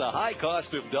about the high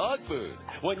cost of dog food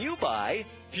when you buy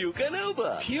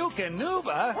Pukanuba.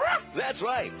 Pukanuba? That's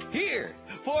right. Here,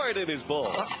 pour it in his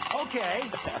bowl. Okay.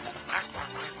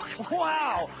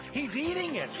 Wow, he's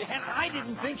eating it, and I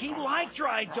didn't think he liked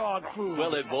dry dog food.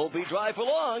 Well, it won't be dry for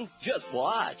long. Just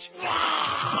watch.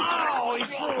 Oh, he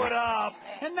threw it up,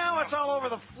 and now it's all over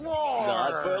the floor.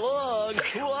 Not for long.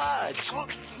 Watch. Oh,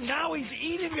 now he's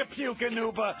eating a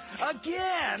Pukanuba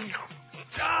again.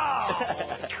 Oh.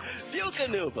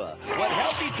 Pukanuba. What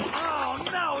healthy... Oh,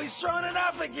 no, he's throwing it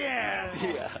up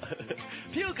again. Yeah.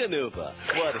 Pukanuba.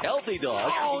 What healthy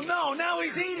dog... Oh, no, now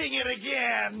he's eating it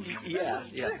again.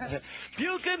 Yeah.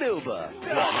 Pukanuba.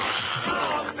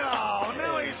 Oh, no,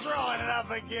 now he's throwing it up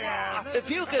again.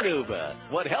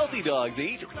 Pukanuba. What healthy dogs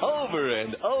eat over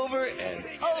and over and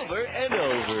over and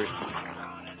over.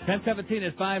 10:17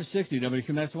 at 560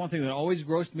 WQ. That's the one thing that always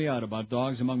grossed me out about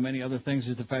dogs, among many other things,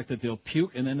 is the fact that they'll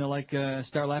puke and then they'll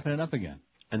start lapping it up again.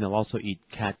 And they'll also eat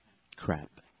cat crap.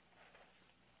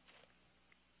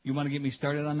 You want to get me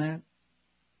started on that?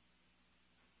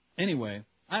 Anyway,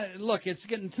 look, it's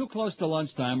getting too close to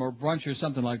lunchtime or brunch or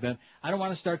something like that. I don't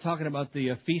want to start talking about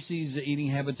the feces eating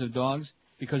habits of dogs,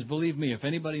 because believe me, if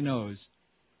anybody knows,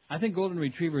 I think golden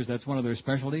retrievers, that's one of their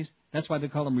specialties. That's why they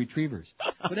call them retrievers.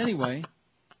 But anyway...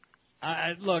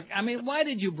 look, I mean, why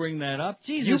did you bring that up?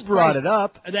 Jesus You brought Christ. it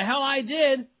up. The hell I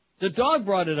did. The dog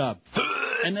brought it up.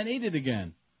 And then ate it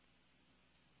again.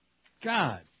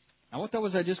 God. Now, what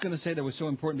was I just going to say that was so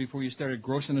important before you started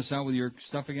grossing us out with your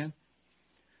stuff again?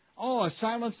 Oh, a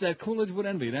silence that Coolidge would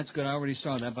envy. That's good. I already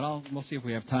saw that, but we'll see if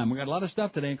we have time. We got a lot of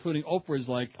stuff today, including Oprah's,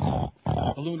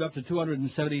 ballooned up to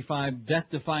 275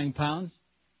 death-defying pounds.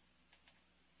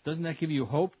 Doesn't that give you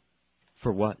hope?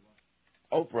 For what?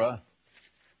 Oprah.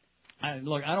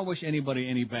 Look, I don't wish anybody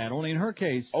any bad. Only in her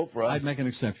case, Oprah. I'd make an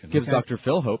exception. Gives okay? Dr.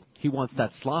 Phil hope. He wants that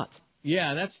slot.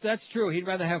 Yeah, that's true. He'd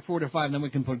rather have 4 to 5, and then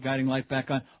we can put Guiding Light back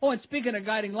on. Oh, and speaking of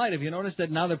Guiding Light, have you noticed that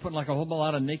now they're putting a whole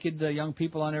lot of naked young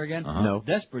people on there again? No.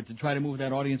 Desperate to try to move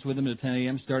that audience with them to 10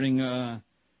 a.m. starting,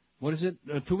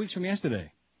 2 weeks from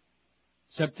yesterday.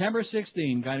 September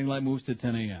 16, Guiding Light moves to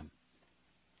 10 a.m.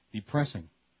 Depressing.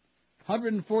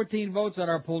 114 votes on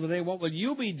our poll today. What will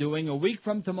you be doing a week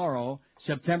from tomorrow,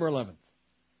 September 11th?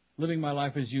 Living my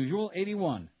life as usual,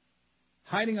 81.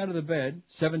 Hiding under the bed,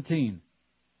 17.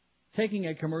 Taking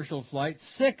a commercial flight,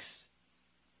 6.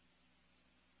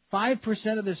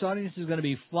 5% of this audience is going to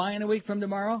be flying a week from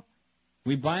tomorrow.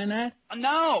 We buying that?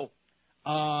 No.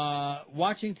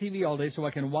 Watching TV all day so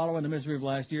I can wallow in the misery of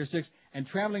last year, 6. And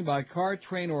traveling by car,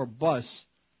 train, or bus,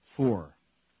 4.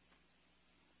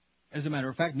 As a matter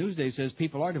of fact, Newsday says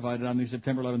people are divided on the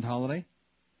September 11th holiday.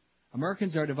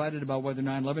 Americans are divided about whether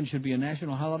 9/11 should be a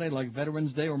national holiday like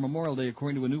Veterans Day or Memorial Day,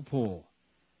 according to a new poll.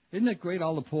 Isn't it great,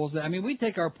 all the polls? I mean, we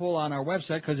take our poll on our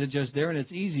website because it's just there and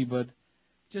it's easy, but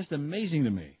just amazing to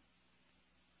me.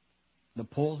 The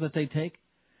polls that they take.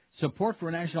 Support for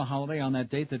a national holiday on that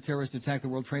date that terrorists attacked the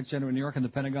World Trade Center in New York and the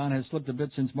Pentagon has slipped a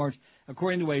bit since March,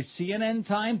 according to a CNN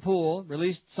Time poll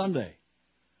released Sunday.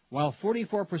 While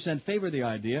 44% favor the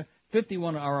idea,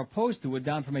 51 are opposed to it,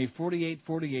 down from a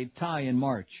 48-48 tie in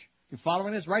March. You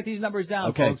following this? Write these numbers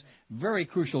down, okay, folks. Very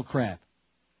crucial crap.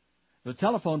 The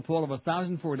telephone poll of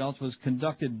 1,004 adults was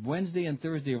conducted Wednesday and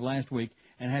Thursday of last week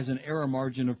and has an error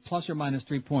margin of plus or minus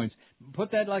 3 points.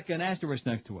 Put that like an asterisk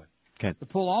next to it. Okay. The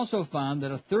poll also found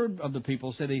that a third of the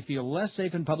people said they feel less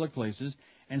safe in public places,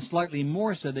 and slightly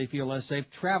more said they feel less safe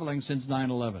traveling since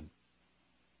 9/11.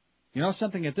 You know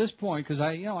something, at this point, because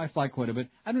I fly quite a bit,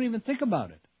 I don't even think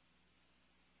about it.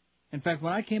 In fact,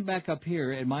 when I came back up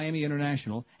here at Miami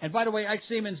International, and by the way, Ike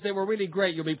Siemens, they were really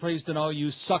great, you'll be pleased to know,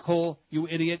 you suckhole, you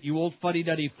idiot, you old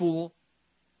fuddy-duddy fool.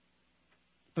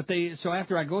 But so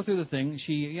after I go through the thing,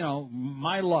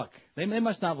 my luck, they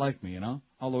must not like me,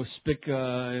 all those spick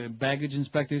baggage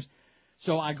inspectors.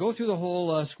 So I go through the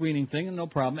whole screening thing, and no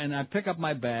problem, and I pick up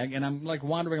my bag, and I'm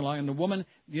wandering along, and the woman,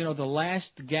 the last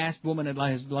gassed woman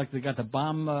that they got the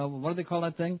bomb, what do they call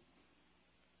that thing?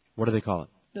 What do they call it?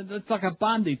 It's like a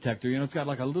bomb detector, it's got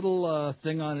like a little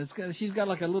thing on it. She's got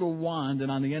like a little wand,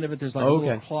 and on the end of it there's like a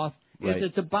little cloth. Right.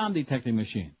 It's a bomb detecting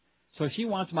machine. So she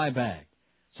wants my bag.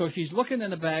 So she's looking in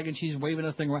the bag, and she's waving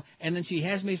a thing around, and then she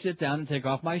has me sit down and take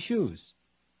off my shoes.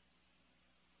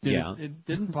 It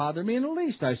didn't bother me in the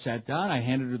least. I sat down, I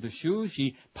handed her the shoes,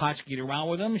 she potchkeyed around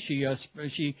with them, she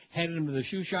handed them to the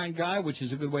shoe shine guy, which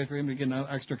is a good way for him to get an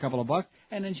extra couple of bucks,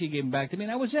 and then she gave them back to me,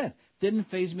 and that was it. Didn't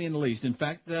faze me in the least. In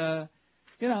fact,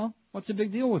 what's the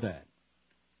big deal with that?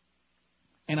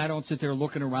 And I don't sit there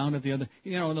looking around at the other,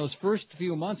 in those first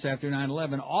few months after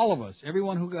 9/11, all of us,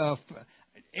 everyone,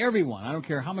 I don't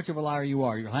care how much of a liar you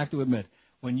are, you'll have to admit,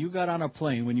 when you got on a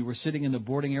plane, when you were sitting in the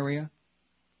boarding area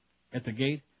at the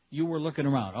gate, you were looking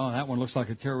around. Oh, that one looks like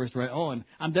a terrorist, right? Oh, and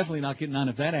I'm definitely not getting on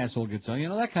if that asshole gets on,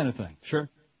 that kind of thing. Sure.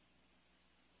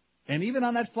 And even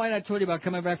on that flight I told you about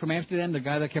coming back from Amsterdam, the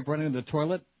guy that kept running to the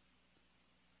toilet.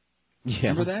 Yeah.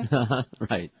 Remember that?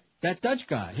 Right. That Dutch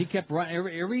guy. He kept running.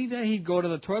 Every day he'd go to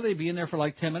the toilet. He'd be in there for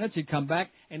like 10 minutes. He'd come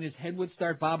back, and his head would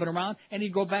start bobbing around, and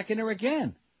he'd go back in there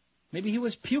again. Maybe he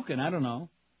was puking. I don't know.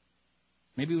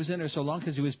 Maybe he was in there so long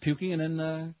because he was puking and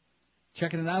then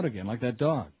checking it out again, like that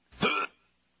dog.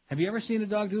 Have you ever seen a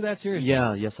dog do that, seriously?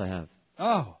 Yeah, yes, I have.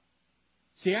 Oh.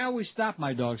 See, I always stop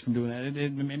my dogs from doing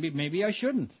that. Maybe I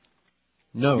shouldn't.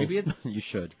 No, Maybe you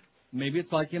should. Maybe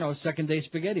it's like, second-day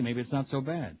spaghetti. Maybe it's not so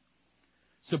bad.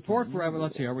 Support for,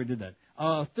 let's see, I already did that.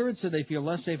 A third said they feel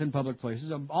less safe in public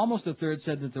places. Almost a third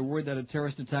said that they're worried that a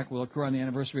terrorist attack will occur on the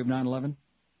anniversary of 9/11.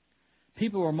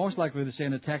 People who are most likely to say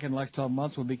an attack in the next 12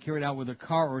 months will be carried out with a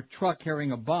car or truck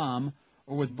carrying a bomb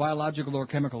or with biological or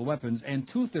chemical weapons. And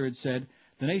two-thirds said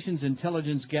the nation's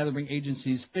intelligence gathering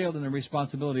agencies failed in their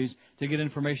responsibilities to get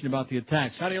information about the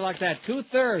attacks. How do you like that?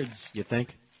 Two-thirds. You think?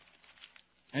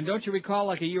 And don't you recall,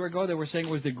 like a year ago, they were saying it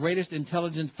was the greatest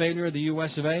intelligence failure of the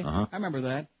U.S. of A? Uh-huh. I remember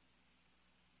that.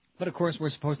 But, of course,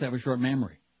 we're supposed to have a short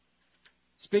memory.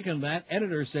 Speaking of that,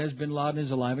 editor says bin Laden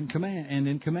is alive and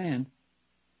in command.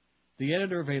 The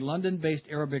editor of a London-based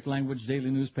Arabic-language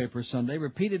daily newspaper Sunday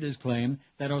repeated his claim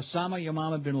that Osama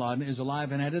Yamama bin Laden is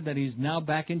alive and added that he's now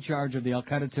back in charge of the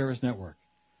al-Qaeda terrorist network.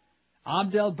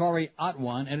 Abdel Bari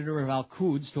Atwan, editor of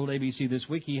Al-Quds, told ABC this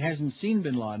week he hasn't seen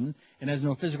bin Laden and has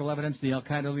no physical evidence the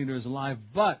al-Qaeda leader is alive,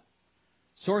 but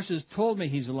sources told me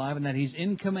he's alive and that he's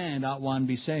in command, Atwan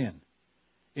be saying.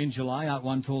 In July,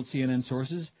 Atwan told CNN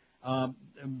sources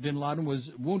bin Laden was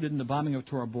wounded in the bombing of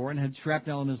Tora Bora and had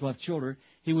shrapnel in his left shoulder.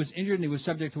 He was injured and he was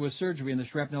subject to a surgery, and the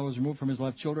shrapnel was removed from his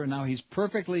left shoulder, and now he's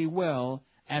perfectly well,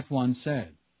 Atwan said.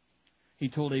 He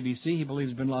told ABC he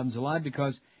believes bin Laden's alive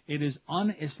because it is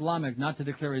un-Islamic not to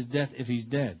declare his death if he's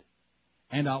dead.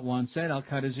 And Atwan said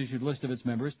al-Qaeda's issued a list of its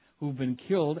members who've been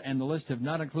killed, and the list have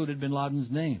not included bin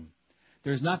Laden's name.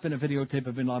 There's not been a videotape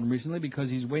of bin Laden recently because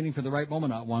he's waiting for the right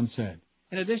moment, Atwan said.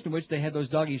 In addition to which, they had those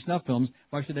doggy snuff films.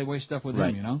 Why should they waste stuff with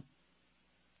him, you know?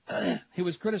 He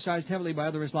was criticized heavily by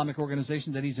other Islamic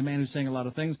organizations that he's a man who's saying a lot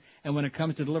of things, and when it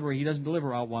comes to delivery, he doesn't deliver,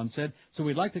 Atwan said. So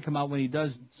we'd like to come out when he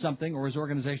does something or his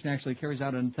organization actually carries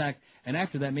out an attack, and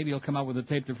after that, maybe he'll come out with a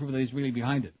tape to prove that he's really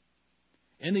behind it.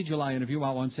 In the July interview,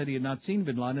 Atwan said he had not seen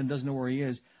bin Laden and doesn't know where he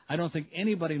is. I don't think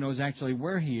anybody knows actually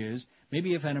where he is.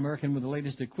 Maybe if an American with the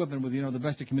latest equipment, with, the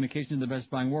best of communication, the best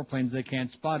flying warplanes, they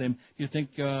can't spot him. Do you think,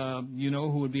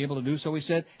 who would be able to do so, he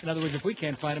said? In other words, if we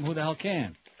can't find him, who the hell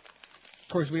can?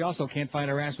 Of course, we also can't fight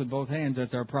our ass with both hands.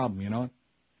 That's our problem, you know?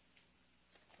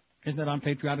 Isn't that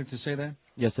unpatriotic to say that?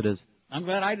 Yes, it is. I'm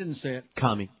glad I didn't say it.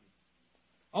 Commie.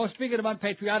 Oh, speaking of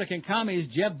unpatriotic and commies,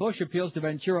 Jeb Bush appeals to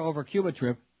Ventura over Cuba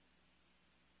trip,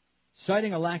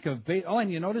 citing a lack of bait. Oh,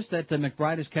 and you notice that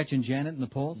McBride is catching Janet in the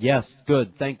polls? Yes,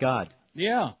 good. Thank God.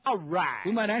 Yeah. All right.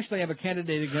 We might actually have a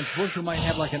candidate against Bush who might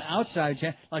have like an outside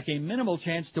chance, like a minimal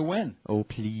chance to win. Oh,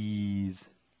 please.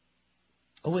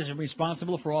 Who is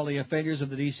responsible for all the failures of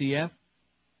the DCF?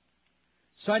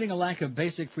 Citing a lack of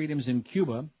basic freedoms in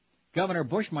Cuba, Governor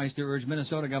Bushmeister urged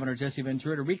Minnesota Governor Jesse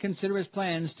Ventura to reconsider his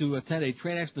plans to attend a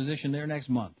trade exposition there next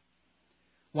month.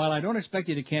 While I don't expect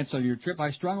you to cancel your trip,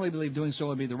 I strongly believe doing so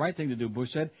would be the right thing to do, Bush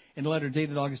said in a letter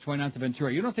dated August 29th to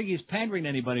Ventura. You don't think he's pandering to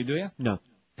anybody, do you? No.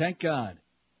 Thank God.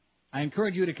 I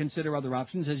encourage you to consider other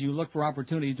options as you look for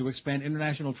opportunities to expand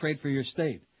international trade for your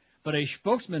state. But a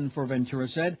spokesman for Ventura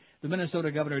said the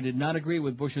Minnesota governor did not agree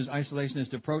with Bush's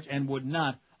isolationist approach and would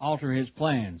not alter his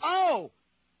plans. Oh!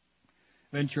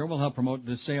 Ventura will help promote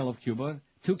the sale of Cuba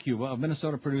of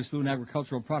Minnesota-produced food and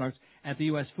agricultural products at the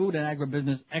U.S. Food and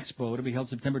Agribusiness Expo to be held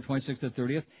September 26th to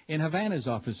 30th in Havana's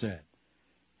office said.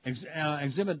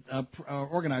 Exhibit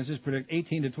organizers predict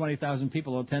 18 to 20,000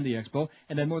 people will attend the expo,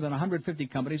 and then more than 150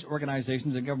 companies,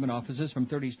 organizations, and government offices from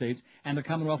 30 states and the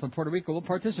Commonwealth of Puerto Rico will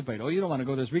participate. Oh, you don't want to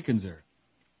go, there's Ricans there.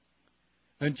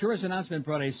 Ventura's announcement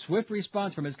brought a swift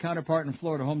response from his counterpart in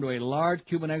Florida, home to a large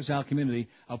Cuban exile community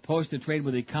opposed to trade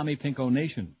with the Commie Pinko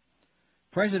nation.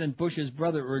 President Bush's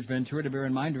brother urged Ventura to bear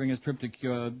in mind during his trip to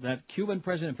Cuba that Cuban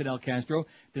President Fidel Castro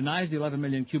denies the 11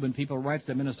 million Cuban people rights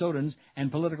that Minnesotans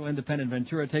and political independent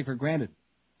Ventura take for granted.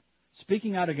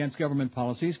 Speaking out against government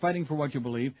policies, fighting for what you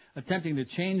believe, attempting to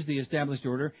change the established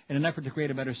order in an effort to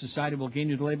create a better society will gain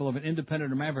you the label of an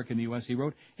independent or maverick in the U.S., he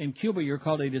wrote. In Cuba, you're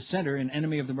called a dissenter, an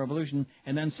enemy of the revolution,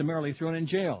 and then summarily thrown in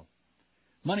jail.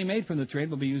 Money made from the trade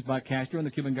will be used by Castro and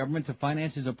the Cuban government to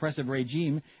finance his oppressive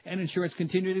regime and ensure its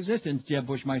continued existence, Jeb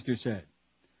Bushmeister said.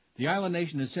 The island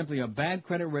nation is simply a bad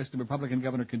credit risk, the Republican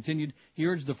governor continued. He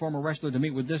urged the former wrestler to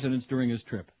meet with dissidents during his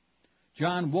trip.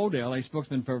 John Wodell, a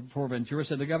spokesman for Ventura,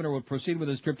 said the governor will proceed with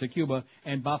his trip to Cuba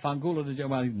and Bafangula to...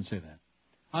 Well, he didn't say that.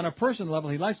 On a personal level,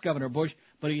 he likes Governor Bush,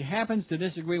 but he happens to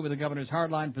disagree with the governor's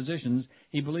hardline positions.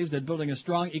 He believes that building a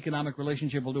strong economic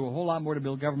relationship will do a whole lot more to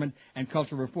build government and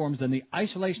cultural reforms than the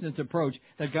isolationist approach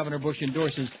that Governor Bush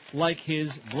endorses, like his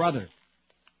brother.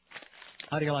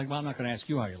 How do you like? Well, I'm not going to ask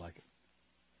you how you like it.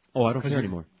 Oh, I don't care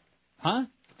anymore. Huh?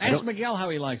 Ask Miguel how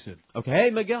he likes it. Okay, hey,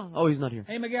 Miguel. Oh, he's not here.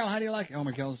 Hey, Miguel, how do you like it? Oh,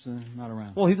 Miguel's not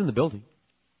around. Well, he's in the building.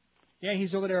 Yeah,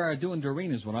 he's over there doing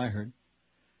Doreen is what I heard.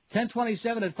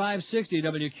 1027 at 560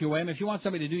 WQAM. If you want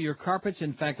somebody to do your carpets,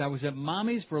 in fact, I was at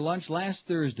Mommy's for lunch last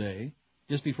Thursday,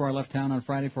 just before I left town on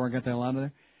Friday, before I got the hell out of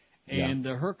there. And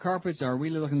her carpets are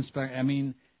really looking I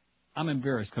mean, I'm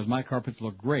embarrassed because my carpets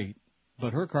look great,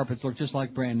 but her carpets look just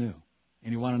like brand new.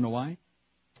 And you want to know why?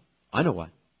 I know why.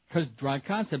 Because Dry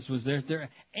Concepts was there.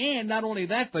 And not only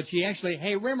that, but she actually,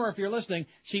 hey, Rimmer, if you're listening,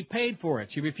 she paid for it.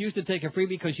 She refused to take a freebie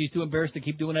because she's too embarrassed to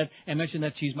keep doing that and mention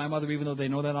that she's my mother, even though they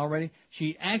know that already.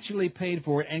 She actually paid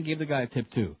for it and gave the guy a tip,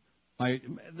 too.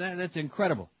 That's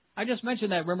incredible. I just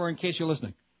mentioned that, Rimmer, in case you're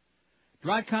listening.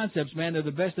 Dry Concepts, man, they're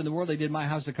the best in the world. They did my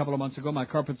house a couple of months ago. My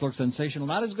carpets look sensational.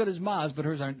 Not as good as Ma's, but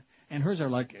hers aren't. And hers are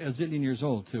like a zillion years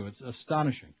old, too. It's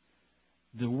astonishing.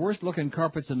 The worst-looking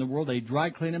carpets in the world, they dry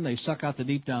clean them, they suck out the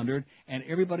deep-down dirt, and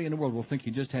everybody in the world will think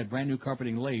you just had brand-new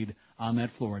carpeting laid on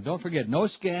that floor. And don't forget, no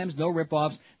scams, no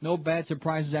rip-offs, no bad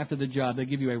surprises after the job. They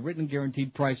give you a written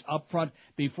guaranteed price up front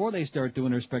before they start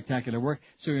doing their spectacular work,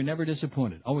 so you're never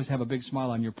disappointed. Always have a big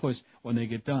smile on your puss when they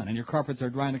get done. And your carpets are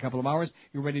dry in a couple of hours,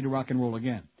 you're ready to rock and roll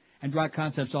again. And Dry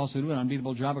Concepts also do an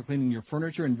unbeatable job of cleaning your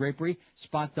furniture and drapery,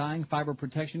 spot dyeing, fiber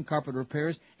protection, carpet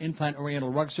repairs, in-plant oriental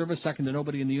rug service, second to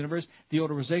nobody in the universe,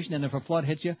 deodorization, and if a flood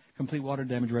hits you, complete water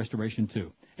damage restoration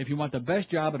too. If you want the best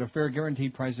job at a fair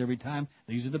guaranteed price every time,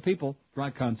 these are the people,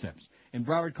 Dry Concepts. In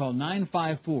Broward, call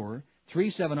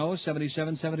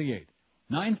 954-370-7778.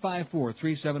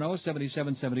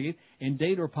 954-370-7778. In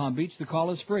Dade or Palm Beach, the call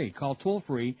is free. Call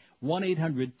toll-free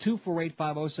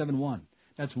 1-800-248-5071.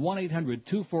 That's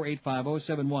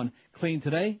 1-800-248-5071. Clean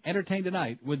today, entertain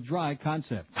tonight with Dry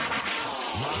Concepts.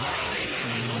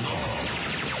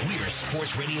 We're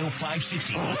Sports Radio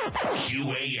 560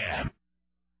 QAM.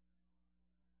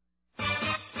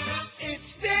 It's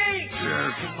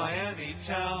dangerous in Miami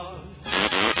town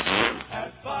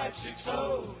at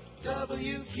 560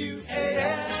 WQAM.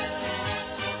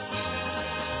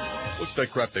 What's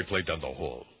that crap they play down the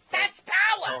hall?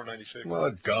 Power 96.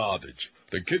 What garbage.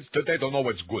 The kids today don't know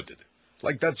what's good.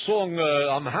 Like that song,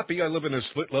 I'm Happy I Live in a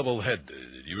Split-Level Head.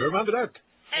 You remember that?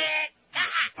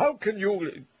 How can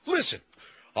you... Listen.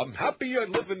 I'm happy I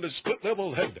live in a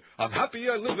split-level head. I'm happy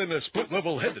I live in a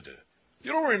split-level head.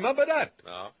 You don't remember that?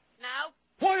 No. No?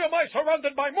 Why am I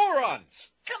surrounded by morons?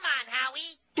 Come on,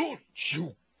 Howie. Don't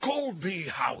you call me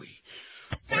Howie.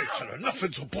 I've had enough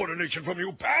insubordination from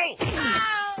you, pal.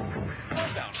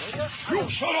 Calm down, will you? You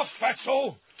shut up,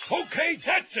 fatso. Okay,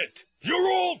 that's it.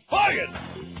 You're all fired.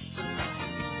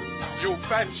 You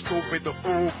fat, stupid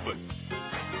boob.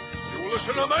 You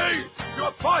listen to me.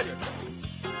 You're fired.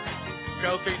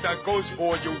 Kelty, that goes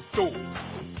for you, too.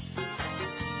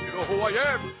 You know who I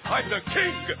am? I'm the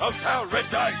king of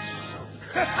paradise.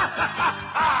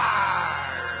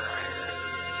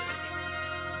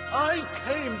 I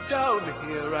came down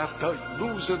here after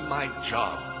losing my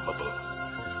job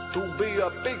to be a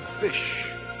big fish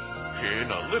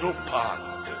in a little pond.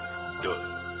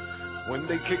 When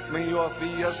they kicked me off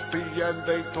ESPN,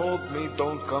 they told me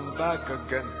don't come back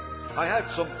again. I had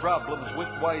some problems with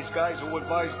wise guys who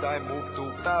advised I move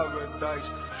to paradise.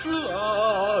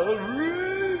 Florida.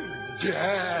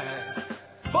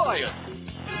 Fired.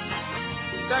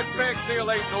 That back deal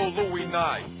ain't no Louis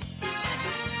Nye.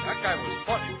 That guy was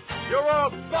funny. You're all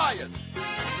fired.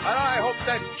 And I hope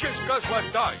that kiss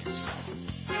guzzler dies.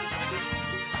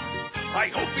 I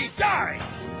hope he dies.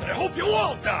 And I hope you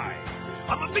all die.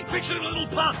 I'm a big fish in a little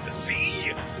pond,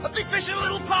 see? A big fish in a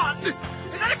little pond. Is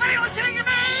anybody listening to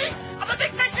me? I'm a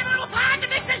big fish in a little pond, a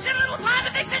big fish in a little pond,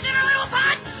 a big fish in a little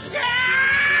pond.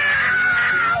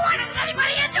 Yeah! What is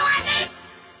anybody into it?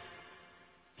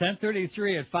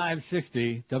 10:33 at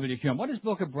 560 WQAM. What has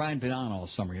Boca Brian been on all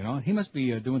summer, you know? He must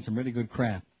be doing some really good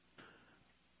crap.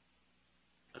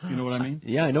 You know what I mean?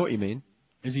 Yeah, I know what you mean.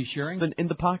 Is he sharing? In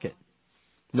the pocket.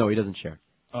 No, he doesn't share.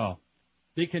 Oh.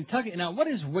 The Kentucky... Now, what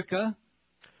is Wicca?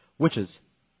 Witches.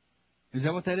 Is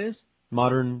that what that is?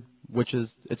 Modern witches.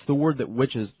 It's the word that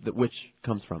witch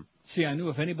comes from. See, I knew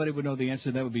if anybody would know the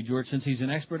answer, that would be George, since he's an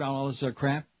expert on all this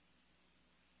crap.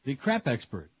 The crap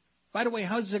expert. By the way,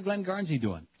 how's Glenn Garnsey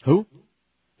doing? Who?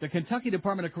 The Kentucky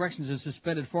Department of Corrections has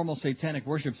suspended formal satanic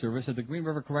worship service at the Green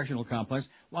River Correctional Complex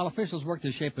while officials work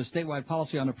to shape a statewide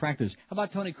policy on the practice. How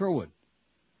about Tony Curwood?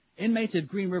 Inmates at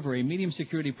Green River, a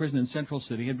medium-security prison in Central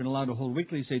City, had been allowed to hold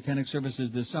weekly satanic services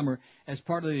this summer as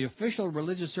part of the official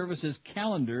religious services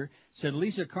calendar, said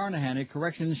Lisa Carnahan, a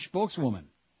corrections spokeswoman.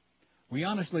 We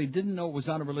honestly didn't know it was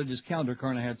on a religious calendar,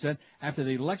 Carnahan said, after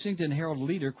the Lexington Herald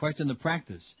leader questioned the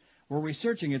practice. We're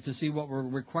researching it to see what we're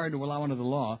required to allow under the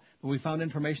law, but we found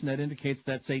information that indicates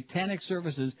that satanic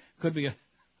services could be a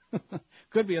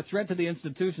could be a threat to the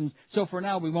institutions, so for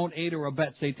now we won't aid or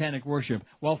abet satanic worship.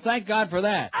 Well, thank God for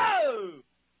that. Oh!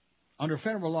 Under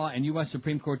federal law and U.S.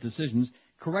 Supreme Court decisions,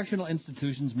 correctional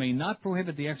institutions may not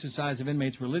prohibit the exercise of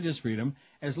inmates' religious freedom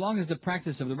as long as the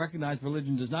practice of the recognized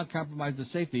religion does not compromise the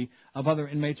safety of other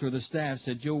inmates or the staff,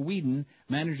 said Joe Whedon,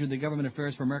 manager of the Government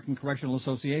Affairs for American Correctional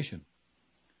Association.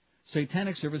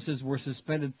 Satanic services were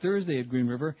suspended Thursday at Green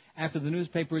River after the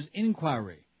newspaper's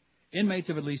inquiry. Inmates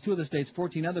of at least 2 of the state's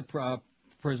 14 other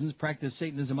prisons practice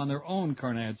Satanism on their own,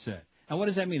 Carnahan said. Now, what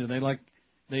does that mean? Do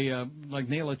they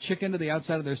nail a chicken to the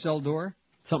outside of their cell door?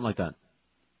 Something like that.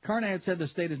 Carnahan said the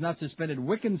state has not suspended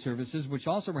Wiccan services, which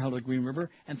also were held at Green River,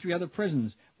 and 3 other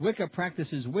prisons. Wicca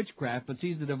practices witchcraft, but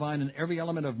sees the divine in every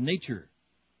element of nature.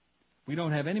 We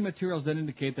don't have any materials that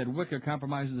indicate that Wicca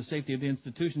compromises the safety of the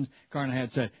institutions,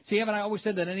 Carnahan said. See, haven't I always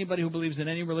said that anybody who believes in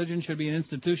any religion should be an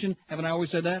institution? Haven't I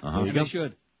always said that? Uh-huh. And they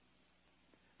should.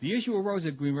 The issue arose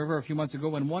at Green River a few months ago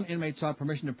when one inmate sought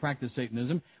permission to practice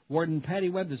Satanism. Warden Patty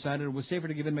Webb decided it was safer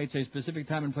to give inmates a specific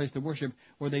time and place to worship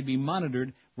where they'd be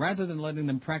monitored rather than letting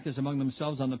them practice among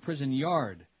themselves on the prison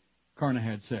yard,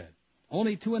 Carnahan said.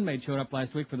 Only 2 inmates showed up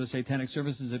last week for the satanic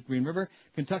services at Green River.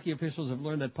 Kentucky officials have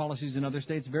learned that policies in other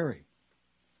states vary.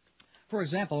 For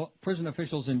example, prison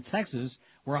officials in Texas,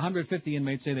 where 150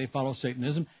 inmates say they follow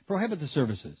Satanism, prohibit the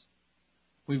services.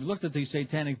 We've looked at the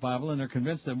Satanic Bible and are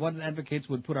convinced that what it advocates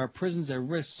would put our prisons at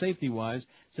risk safety-wise,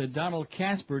 said Donald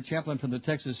Casper, chaplain from the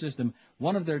Texas system.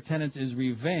 One of their tenets is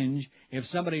revenge. If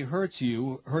somebody hurts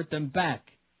you, hurt them back.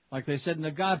 Like they said in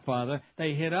The Godfather,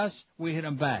 they hit us, we hit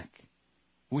them back.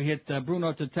 We hit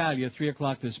Bruno Tattaglia at 3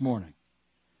 o'clock this morning.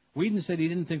 Whedon said he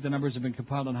didn't think the numbers have been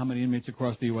compiled on how many inmates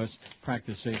across the U.S.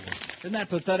 practice Satanism. Isn't that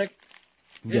pathetic?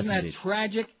 Yes, Isn't that indeed.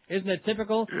 tragic? Isn't it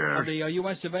typical of the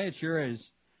U.S. of A? It sure is.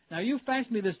 Now, you faxed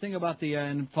me this thing about the,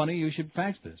 and funny, you should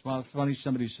fax this. Well, it's funny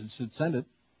somebody should send it.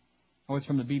 Oh, it's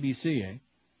from the BBC, eh?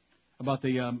 About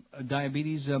the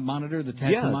diabetes monitor, the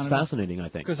tattoo monitor. Yeah, it's fascinating, I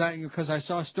think. Because I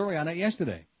saw a story on it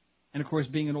yesterday. And, of course,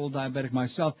 being an old diabetic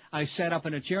myself, I sat up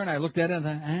in a chair and I looked at it and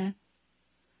I thought,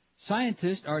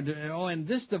 Scientists are, and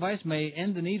this device may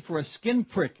end the need for a skin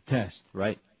prick test.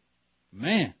 Right.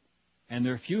 Man. And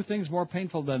there are few things more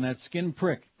painful than that skin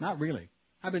prick. Not really.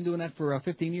 I've been doing that for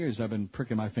 15 years. I've been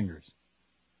pricking my fingers.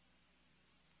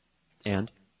 And?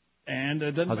 And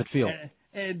it doesn't. How's it feel?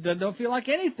 It don't feel like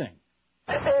anything.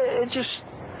 It just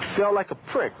felt like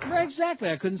a prick. Right,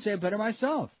 exactly. I couldn't say it better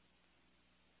myself.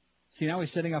 See, now he's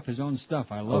setting up his own stuff.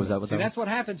 I love is that it. what See, that that's what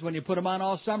happens when you put him on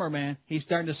all summer, man. He's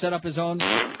starting to set up his own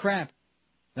crap.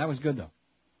 That was good, though.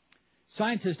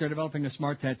 Scientists are developing a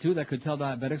smart tattoo that could tell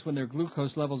diabetics when their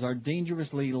glucose levels are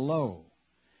dangerously low.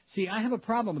 See, I have a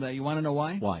problem with that. You want to know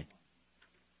why? Why?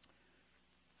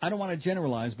 I don't want to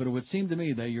generalize, but it would seem to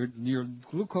me that your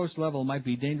glucose level might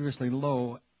be dangerously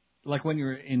low, like when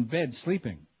you're in bed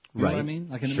sleeping. You know what I mean?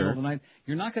 Like in the middle of the night.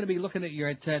 You're not going to be looking at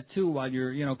your tattoo while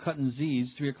you're, cutting Z's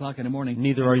 3 o'clock in the morning.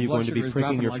 Neither are you going to be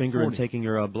pricking your like finger 40. and taking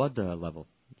your blood level,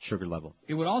 sugar level.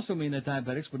 It would also mean that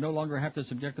diabetics would no longer have to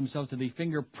subject themselves to the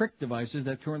finger prick devices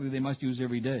that currently they must use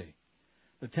every day.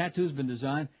 The tattoo's been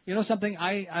designed. You know something?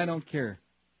 I don't care,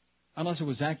 unless it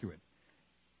was accurate.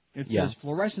 It says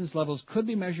fluorescence levels could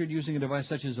be measured using a device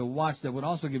such as a watch that would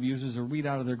also give users a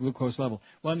readout of their glucose level.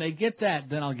 When they get that,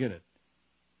 then I'll get it.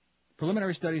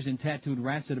 Preliminary studies in tattooed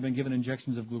rats that have been given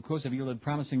injections of glucose have yielded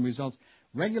promising results.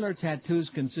 Regular tattoos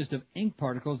consist of ink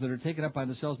particles that are taken up by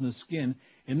the cells in the skin.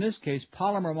 In this case,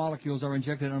 polymer molecules are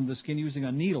injected under the skin using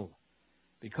a needle.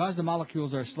 Because the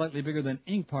molecules are slightly bigger than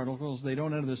ink particles, they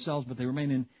don't enter the cells, but they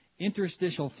remain in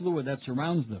interstitial fluid that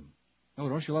surrounds them. Oh,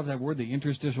 don't you love that word, the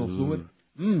interstitial fluid?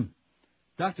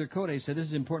 Dr. Code said this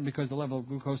is important because the level of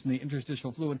glucose in the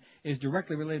interstitial fluid is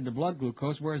directly related to blood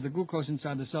glucose, whereas the glucose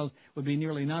inside the cells would be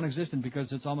nearly non-existent because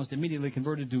it's almost immediately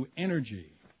converted to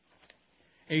energy.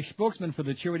 A spokesman for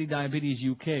the Charity Diabetes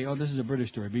UK, oh, this is a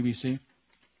British story, BBC,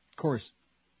 of course,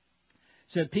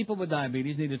 said people with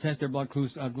diabetes need to test their blood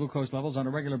glucose levels on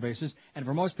a regular basis, and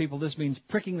for most people this means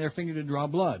pricking their finger to draw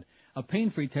blood. A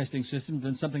pain-free testing system has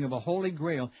been something of a holy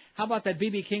grail. How about that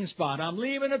B.B. King spot? I'm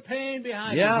leaving the pain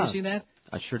behind me. Have you seen that?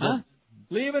 I sure did.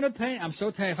 Leaving the pain. I'm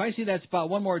so tired. If I see that spot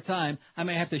one more time, I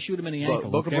may have to shoot him in the ankle.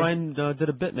 Boca Brian did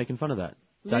a bit making fun of that.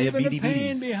 Leaving the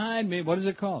pain behind me. What is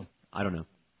it called? I don't know.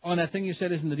 Oh, and that thing you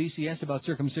said is in the DCS about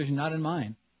circumcision, not in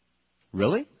mine.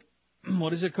 Really?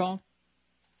 What is it called?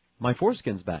 My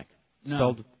foreskin's back. No.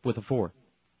 Spelled with a 4.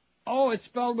 Oh, it's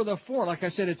spelled with a 4. Like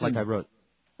I said, it's Like in... I wrote.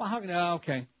 Well,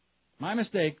 okay. My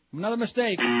mistake. Another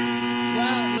mistake.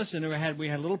 Well, listen, we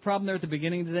had a little problem there at the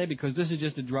beginning today because this is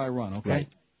just a dry run, okay? Right.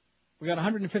 We got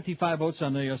 155 votes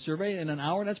on the survey in an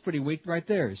hour. That's pretty weak right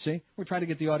there, see? We're trying to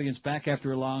get the audience back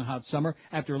after a long, hot summer,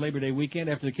 after a Labor Day weekend,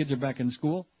 after the kids are back in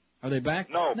school. Are they back?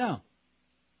 No.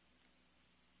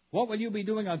 What will you be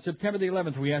doing on September the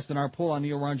 11th? We asked in our poll on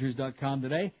neilrogers.com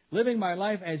today. Living my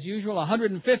life as usual,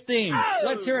 115. Oh!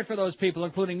 Let's hear it for those people,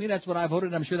 including me. That's what I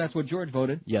voted. I'm sure that's what George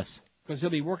voted. Yes. Because he'll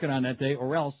be working on that day,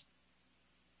 or else.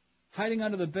 Hiding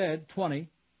under the bed, 20.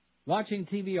 Watching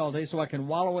TV all day so I can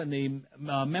wallow in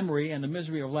the memory and the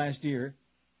misery of last year,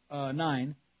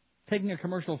 9. Taking a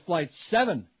commercial flight,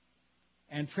 7.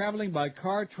 And traveling by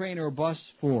car, train, or bus,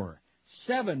 4.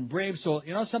 7 brave souls.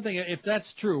 You know something? If that's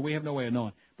true, we have no way of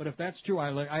knowing. But if that's true, I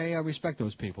respect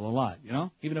those people a lot, you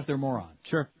know, even if they're morons.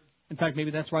 Sure. In fact,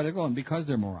 maybe that's why they're going, because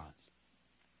they're morons.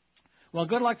 Well,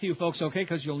 good luck to you folks, okay,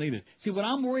 because you'll need it. See, what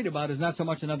I'm worried about is not so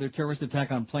much another terrorist attack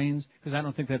on planes, because I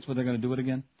don't think that's where they're going to do it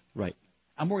again. Right.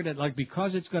 I'm worried that, like,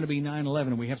 because it's going to be 9/11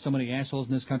 and we have so many assholes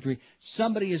in this country,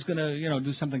 somebody is going to, you know,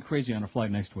 do something crazy on a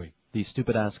flight next week. These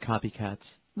stupid-ass copycats.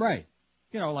 Right.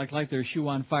 You know, like light their shoe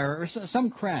on fire or some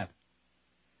crap.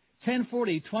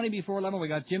 10:40, 20 before 11, we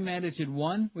got Jim Mandich at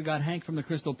 1. We got Hank from the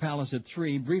Crystal Palace at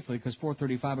 3, briefly, because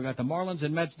 4:35 we got the Marlins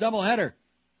and Mets doubleheader.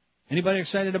 Anybody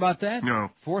excited about that?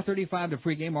 No. 4:35 the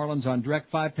pregame, Marlins on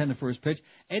direct, 5:10 the first pitch.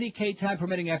 Eddie K. time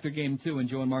permitting after Game 2, and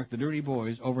Joe and Mark, the Dirty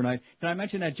Boys, overnight. Did I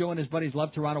mention that Joe and his buddies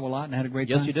loved Toronto a lot and had a great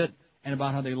time? Yes, you did. And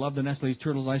about how they love the Nestle's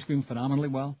Turtles ice cream phenomenally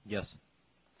well? Yes.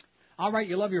 All right,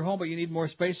 you love your home, but you need more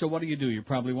space, so what do? You're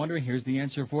probably wondering. Here's the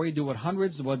answer for you. Do what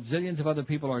zillions of other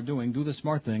people are doing. Do the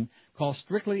smart thing. Call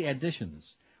Strictly Additions.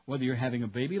 Whether you're having a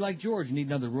baby like George and need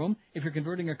another room, if you're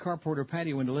converting a carport or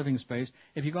patio into living space,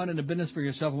 if you've gone into business for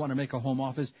yourself and want to make a home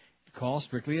office, call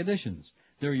Strictly Additions.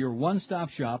 They're your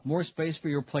one-stop shop, more space for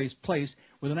your place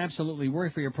with an absolutely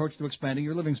worry-free approach to expanding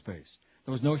your living space.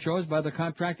 Those no-shows by the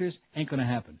contractors ain't going to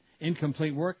happen.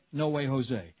 Incomplete work? No way,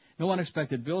 Jose. No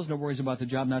unexpected bills, no worries about the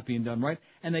job not being done right,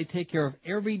 and they take care of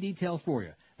every detail for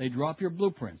you. They draw up your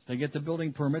blueprints. They get the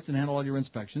building permits and handle all your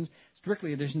inspections.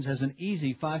 Strictly Additions has an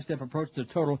easy 5-step approach to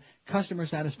total customer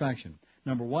satisfaction.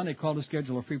 Number 1, they call to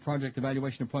schedule a free project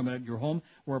evaluation appointment at your home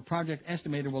where a project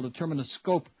estimator will determine the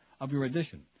scope of your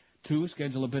addition. 2,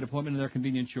 schedule a bid appointment in their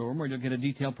convenient showroom where you'll get a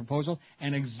detailed proposal,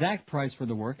 an exact price for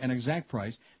the work, an exact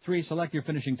price. 3, select your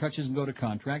finishing touches and go to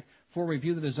contract. 4,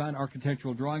 review the design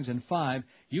architectural drawings. And 5,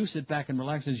 you sit back and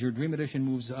relax as your dream addition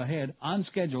moves ahead on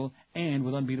schedule and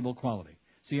with unbeatable quality.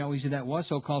 See how easy that was?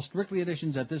 So call Strictly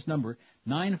Additions at this number,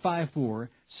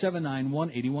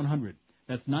 954-791-8100.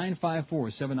 That's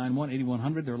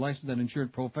 954-791-8100. They're licensed and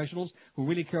insured professionals who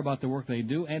really care about the work they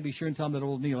do. And be sure and tell them that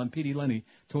old Neil and P.D. Lenny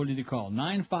told you to call.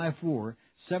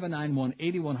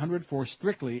 954-791-8100 for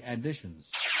Strictly Additions.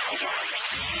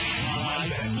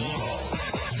 Live and local.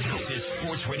 This is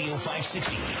Sports Radio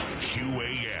 560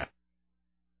 QAM.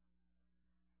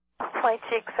 My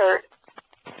cheeks hurt.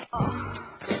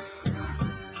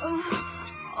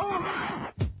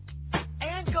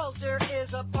 Ann Coulter is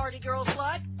a party girl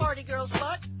slut, party girl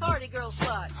slut, party girl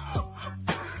slut.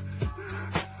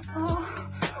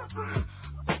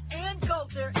 Ann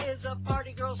Coulter is a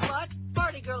party girl slut,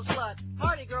 party girl slut,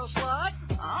 party girl slut.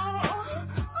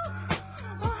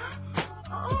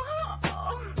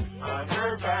 On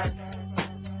her back,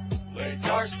 legs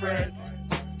are spread,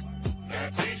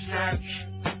 Nancy snatch,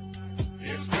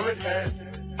 is good head.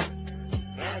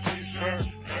 Nancy snatch,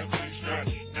 Nancy snatch,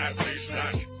 Nancy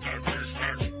snatch, Nancy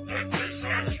snatch, Nancy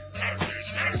snatch, Nancy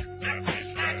snatch, Nancy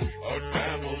snatch. A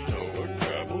camel toe, a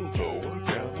camel toe, a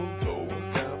camel toe, a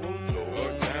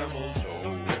camel toe, a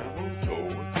camel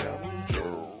toe, a camel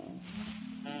toe.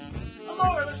 A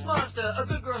moralist monster, a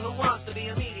good girl who wants to be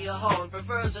a media hoe and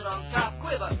prefers it on top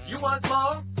quiver. You want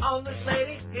more on this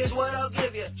lady? Here's what I'll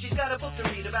give you. She's got a book to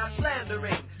read about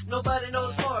slandering. Nobody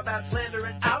knows more about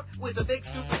slandering out with a big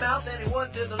stupid mouth.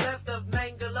 Anyone to the left of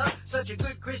Mangala, such a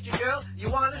good Christian girl, you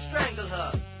want to strangle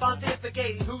her.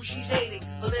 Pontificating who she's hating,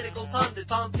 political pundit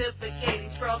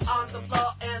pontificating, sprawled on the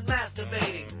floor and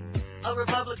masturbating. A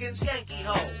Republican skanky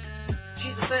hoe.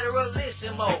 She's a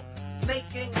federalissimo,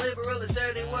 making liberal a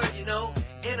dirty word, you know,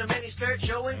 in a miniskirt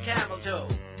showing camel toe.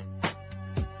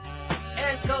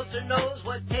 And Aunt Coulter knows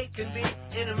what hate can be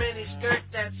in a mini skirt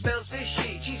that smells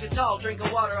fishy. She's a tall drink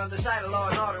of water on the side of Law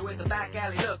and Order with a back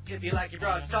alley look. If you like your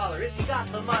broads taller, if you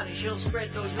got the money, she'll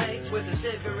spread those legs with a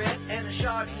cigarette and a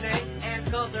Chardonnay.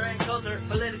 Aunt Coulter,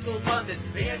 political pundit,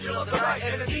 the angel of the right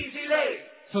and an easy lay.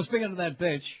 So speaking of that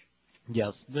bitch,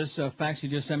 yes, this fax you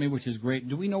just sent me, which is great.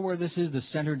 Do we know where this is? The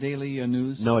Center Daily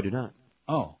News? No, I do not.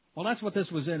 Oh. Well, that's what this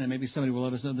was in, and maybe somebody will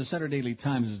let us know. The Center Daily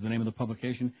Times is the name of the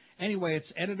publication. Anyway, its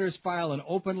editors file an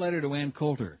open letter to Ann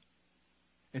Coulter.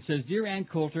 It says, Dear Ann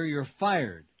Coulter, you're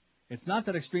fired. It's not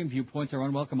that extreme viewpoints are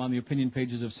unwelcome on the opinion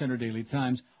pages of Center Daily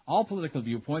Times. All political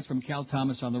viewpoints, from Cal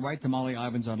Thomas on the right to Molly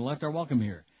Ivins on the left, are welcome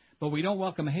here. But we don't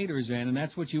welcome haters, Ann, and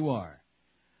that's what you are.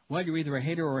 Well, you're either a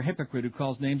hater or a hypocrite who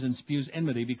calls names and spews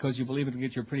enmity because you believe it'll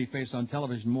get your pretty face on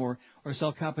television more or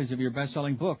sell copies of your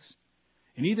best-selling books.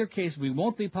 In either case, we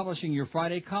won't be publishing your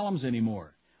Friday columns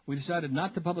anymore. We decided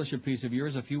not to publish a piece of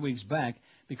yours a few weeks back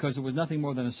because it was nothing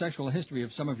more than a sexual history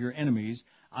of some of your enemies,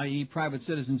 i.e. private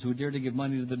citizens who dared to give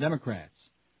money to the Democrats.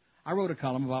 I wrote a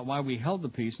column about why we held the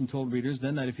piece and told readers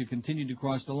then that if you continued to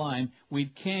cross the line,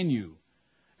 we'd can you.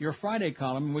 Your Friday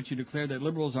column, in which you declared that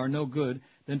liberals are no good,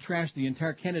 then trashed the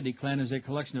entire Kennedy clan as a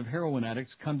collection of heroin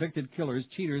addicts, convicted killers,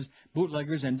 cheaters,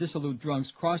 bootleggers, and dissolute drunks,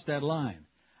 crossed that line.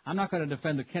 I'm not going to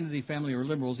defend the Kennedy family or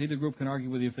liberals. Either group can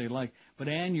argue with you if they like. But,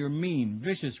 Ann, you're mean,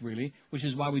 vicious, really, which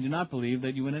is why we do not believe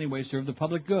that you in any way serve the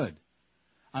public good.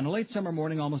 On a late summer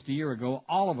morning almost a year ago,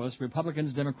 all of us,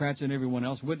 Republicans, Democrats, and everyone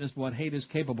else, witnessed what hate is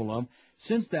capable of.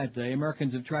 Since that day,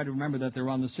 Americans have tried to remember that they're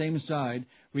on the same side,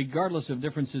 regardless of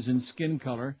differences in skin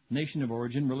color, nation of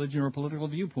origin, religion, or political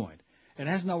viewpoint. It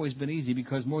hasn't always been easy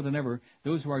because, more than ever,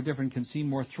 those who are different can seem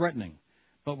more threatening.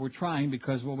 But we're trying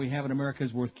because what we have in America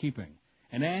is worth keeping.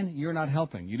 And, Ann, you're not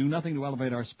helping. You do nothing to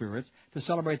elevate our spirits, to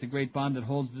celebrate the great bond that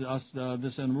holds us,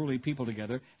 this unruly people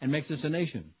together, and makes us a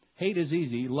nation. Hate is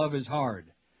easy. Love is hard.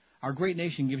 Our great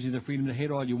nation gives you the freedom to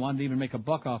hate all you want and even make a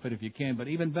buck off it if you can, but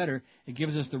even better, it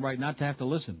gives us the right not to have to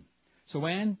listen. So,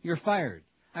 Ann, you're fired.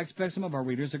 I expect some of our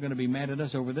readers are going to be mad at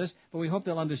us over this, but we hope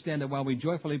they'll understand that while we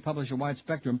joyfully publish a wide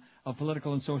spectrum of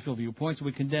political and social viewpoints,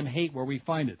 we condemn hate where we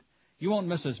find it. You won't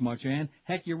miss us much, Ann.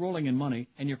 Heck, you're rolling in money,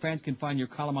 and your fans can find your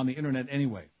column on the Internet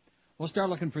anyway. We'll start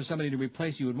looking for somebody to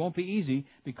replace you. It won't be easy,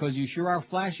 because you sure are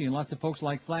flashy, and lots of folks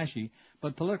like flashy,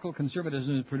 but political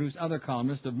conservatism has produced other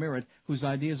columnists of merit whose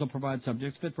ideas will provide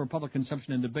subjects fit for public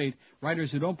consumption and debate.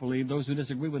 Writers who don't believe those who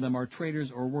disagree with them are traitors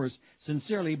or worse.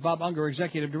 Sincerely, Bob Unger,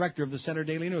 Executive Director of the Center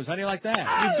Daily News. How do you like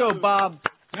that? You go, Bob.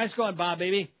 Nice going, Bob,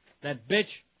 baby. That bitch.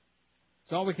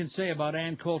 That's all we can say about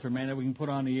Ann Coulter, man, that we can put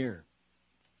on the air.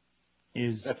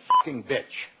 Is that fucking bitch.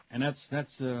 And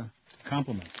that's a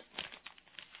compliment.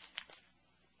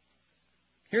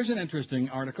 Here's an interesting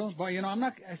article. But, you know,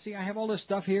 I have all this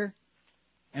stuff here,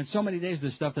 and so many days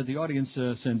this stuff that the audience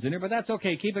sends in here, but that's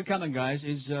okay. Keep it coming, guys.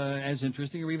 Is as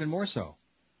interesting or even more so,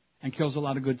 and kills a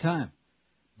lot of good time.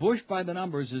 Bush by the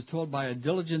numbers is told by a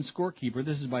diligent scorekeeper.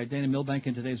 This is by Dana Milbank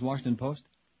in today's Washington Post.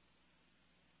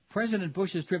 President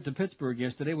Bush's trip to Pittsburgh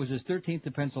yesterday was his 13th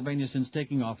to Pennsylvania since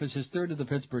taking office, his third to the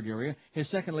Pittsburgh area, his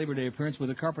second Labor Day appearance with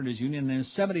the Carpenters Union, and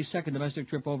his 72nd domestic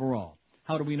trip overall.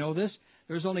 How do we know this?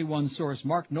 There's only one source,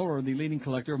 Mark Knoller, the leading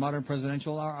collector of modern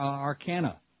presidential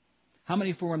arcana. How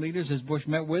many foreign leaders has Bush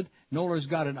met with? Knoller's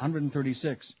got it,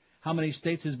 136. How many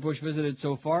states has Bush visited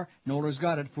so far? Knoller's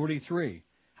got it, 43.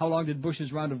 How long did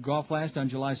Bush's round of golf last on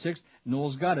July 6th?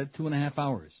 Knowles got it, 2.5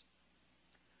 hours.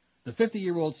 The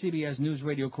 50-year-old CBS News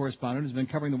radio correspondent who's been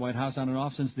covering the White House on and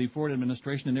off since the Ford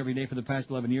administration and every day for the past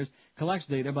 11 years collects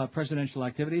data about presidential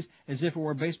activities as if it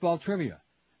were baseball trivia.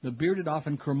 The bearded,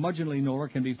 often curmudgeonly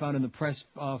Knoller can be found in the press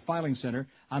filing center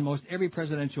on most every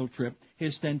presidential trip,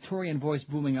 his stentorian voice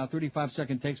booming out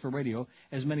 35-second takes for radio,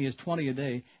 as many as 20 a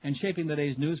day, and shaping the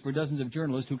day's news for dozens of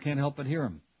journalists who can't help but hear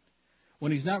him.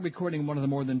 When he's not recording one of the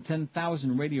more than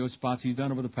 10,000 radio spots he's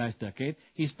done over the past decade,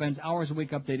 he spends hours a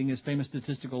week updating his famous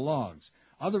statistical logs.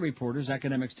 Other reporters,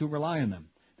 academics too, rely on them.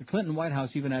 The Clinton White House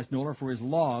even asked Knoller for his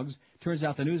logs. Turns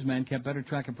out the newsman kept better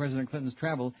track of President Clinton's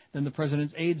travel than the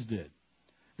president's aides did.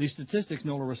 The statistics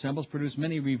Knoller assembles produce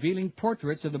many revealing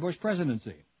portraits of the Bush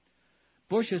presidency.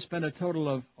 Bush has spent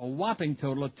a whopping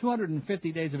total of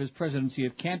 250 days of his presidency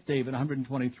at Camp David,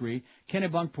 123,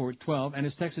 Kennebunkport, 12, and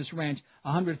his Texas ranch,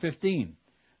 115.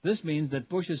 This means that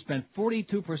Bush has spent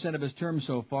 42% of his term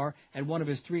so far at one of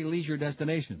his 3 leisure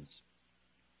destinations.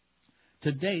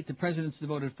 To date, the president's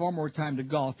devoted far more time to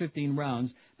golf, 15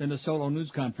 rounds, than the solo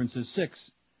news conferences, 6.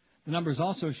 The numbers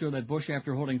also show that Bush,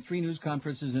 after holding 3 news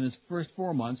conferences in his first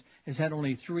 4 months, has had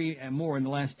only 3 and more in the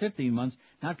last 15 months,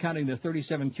 not counting the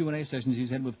 37 Q&A sessions he's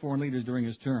had with foreign leaders during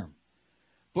his term.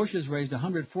 Bush has raised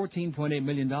 $114.8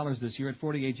 million this year at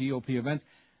 48 GOP events,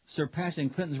 surpassing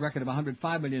Clinton's record of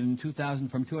 $105 million in 2000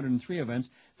 from 203 events.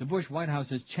 The Bush White House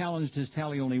has challenged his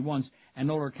tally only once, and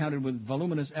Knoller countered with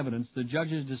voluminous evidence. The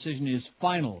judge's decision is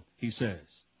final, he says.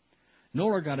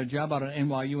 Knoller got a job out at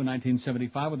NYU in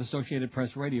 1975 with Associated Press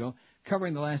Radio,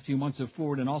 covering the last few months of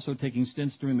Ford and also taking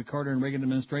stints during the Carter and Reagan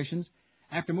administrations.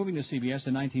 After moving to CBS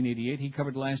in 1988, he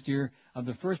covered the last year of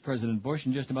the first President Bush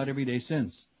and just about every day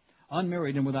since.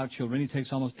 Unmarried and without children, he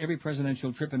takes almost every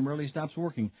presidential trip and rarely stops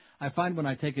working. I find when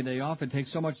I take a day off, it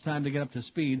takes so much time to get up to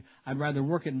speed, I'd rather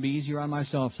work it and be easier on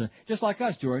myself, sir. Just like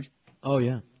us, George. Oh,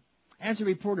 yeah. As a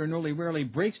reporter, Knoller rarely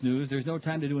breaks news. There's no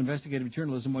time to do investigative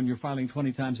journalism when you're filing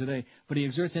 20 times a day, but he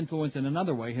exerts influence in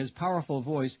another way. His powerful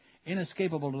voice,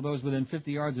 inescapable to those within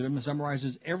 50 yards of him,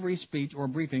 summarizes every speech or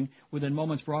briefing within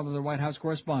moments for all of the White House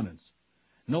correspondents.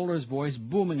 Knoller's voice,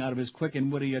 booming out of his quick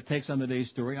and witty takes on the day's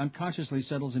story, unconsciously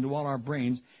settles into all our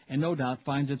brains and no doubt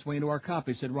finds its way into our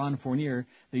copy, said Ron Fournier,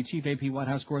 the chief AP White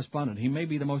House correspondent. He may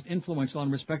be the most influential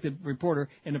and respected reporter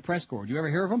in the press corps. Do you ever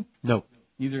hear of him? No.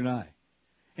 Neither did I.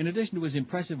 In addition to his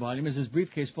impressive volume is his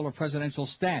briefcase full of presidential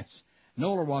stats.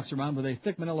 Knoller walks around with a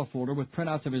thick manila folder with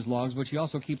printouts of his logs, which he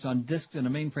also keeps on disks in a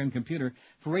mainframe computer.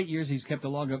 For 8 years, he's kept a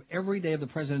log of every day of the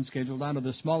president's schedule down to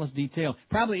the smallest detail,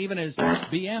 probably even his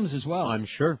BMs as well. I'm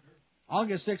sure.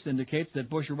 August 6th indicates that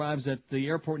Bush arrives at the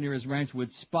airport near his ranch with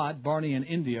Spot, Barney, and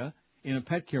India in a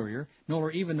pet carrier.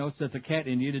 Knoller even notes that the cat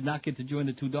India did not get to join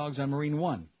the two dogs on Marine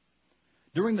One.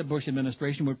 During the Bush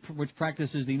administration, which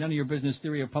practices the none-of-your-business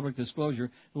theory of public disclosure,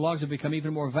 the logs have become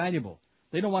even more valuable.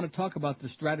 They don't want to talk about the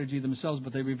strategy themselves,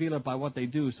 but they reveal it by what they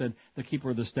do, said the keeper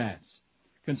of the stats.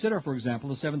 Consider, for example,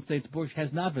 the 7 states Bush has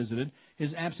not visited. His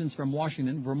absence from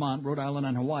Washington, Vermont, Rhode Island,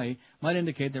 and Hawaii might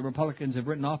indicate that Republicans have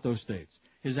written off those states.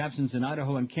 His absence in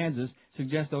Idaho and Kansas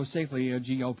suggests those safely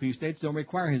GOP states don't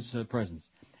require his presence.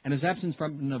 And his absence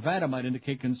from Nevada might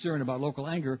indicate concern about local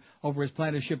anger over his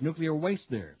plan to ship nuclear waste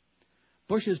there.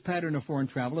 Bush's pattern of foreign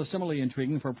travel is similarly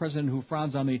intriguing for a president who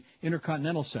frowns on the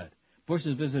intercontinental set. Bush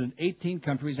has visited 18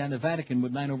 countries and the Vatican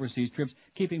with 9 overseas trips,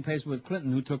 keeping pace with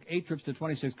Clinton, who took 8 trips to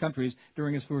 26 countries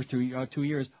during his first 2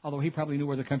 years, although he probably knew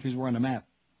where the countries were on the map.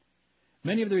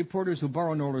 Many of the reporters who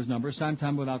borrow Knoller's number,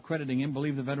 sometime without crediting him,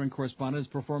 believe the veteran correspondent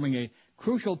is performing a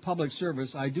crucial public service.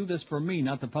 I do this for me,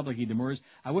 not the public, he demurs.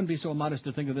 I wouldn't be so modest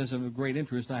to think of this as of great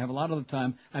interest. I have a lot of the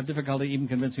time. I have difficulty even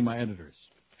convincing my editors.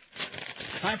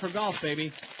 Time for golf,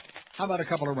 baby. How about a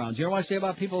couple of rounds? You know what I say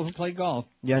about people who play golf?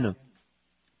 Yeah, I know.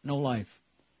 No life.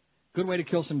 Good way to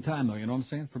kill some time, though, you know what I'm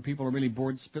saying? For people who are really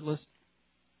bored spitless.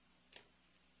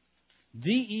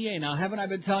 DEA. Now, haven't I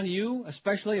been telling you,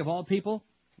 especially of all people,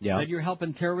 that you're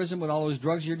helping terrorism with all those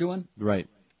drugs you're doing? Right.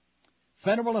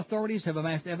 Federal authorities have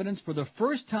amassed evidence for the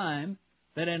first time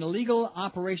that an illegal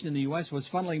operation in the U.S. was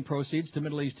funneling proceeds to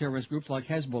Middle East terrorist groups like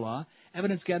Hezbollah.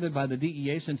 Evidence gathered by the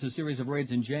DEA since a series of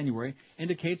raids in January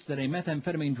indicates that a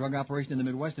methamphetamine drug operation in the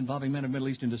Midwest involving men of Middle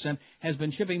Eastern descent has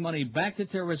been shipping money back to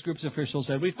terrorist groups, officials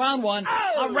said. We found one.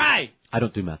 Oh! All right. I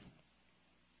don't do meth.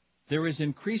 There is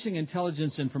increasing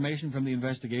intelligence information from the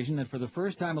investigation that for the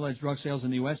first time alleged drug sales in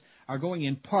the U.S. are going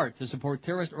in part to support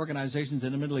terrorist organizations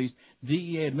in the Middle East,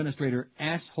 DEA Administrator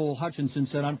Asshole Hutchinson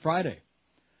said on Friday.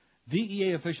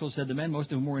 DEA officials said the men,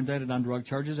 most of whom were indicted on drug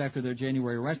charges after their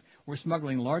January arrest, were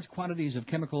smuggling large quantities of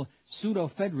chemical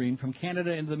pseudoephedrine from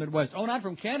Canada into the Midwest. Oh, not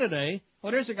from Canada, eh?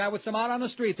 Oh, there's a guy with some out on the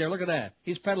street there. Look at that.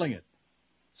 He's peddling it.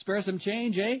 Spare some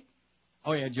change, eh?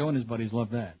 Oh, yeah, Joe and his buddies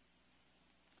love that.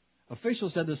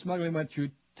 Officials said the smuggling went through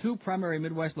 2 primary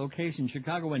Midwest locations,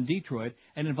 Chicago and Detroit,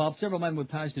 and involved several men with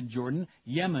ties to Jordan,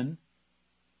 Yemen.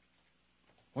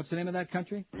 What's the name of that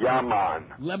country? Yemen.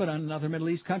 Lebanon and other Middle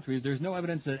East countries. There's no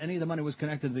evidence that any of the money was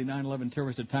connected to the 9/11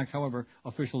 terrorist attacks, however,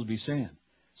 officials be saying.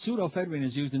 Pseudoephedrine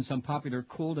is used in some popular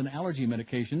cold and allergy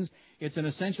medications. It's an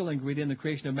essential ingredient in the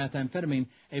creation of methamphetamine,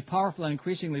 a powerful and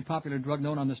increasingly popular drug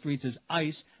known on the streets as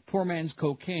ice, poor man's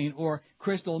cocaine, or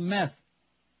crystal meth.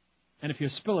 And if you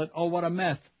spill it, oh, what a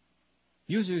meth.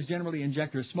 Users generally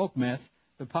inject or smoke meth.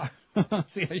 See,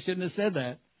 I shouldn't have said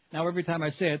that. Now, every time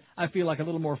I say it, I feel like a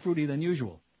little more fruity than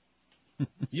usual.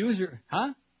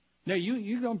 Huh? No,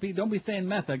 you don't be saying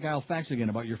meth. That guy will fax again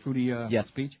about your fruity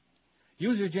speech.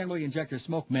 Users generally inject or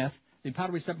smoke meth. The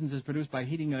powdery substance is produced by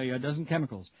heating a dozen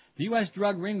chemicals. The U.S.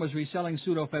 drug ring was reselling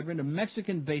pseudoephedrine to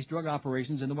Mexican-based drug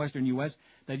operations in the western U.S.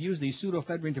 that used the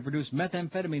pseudoephedrine to produce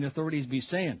methamphetamine, authorities be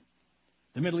saying.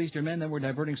 The Middle Eastern men then were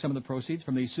diverting some of the proceeds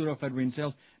from the pseudoephedrine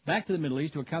sales back to the Middle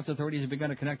East to accounts authorities have begun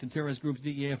to connect to terrorist groups,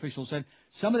 DEA officials said.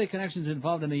 Some of the connections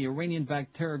involved in the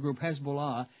Iranian-backed terror group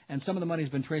Hezbollah, and some of the money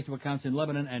has been traced to accounts in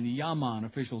Lebanon and Yemen,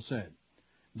 officials said.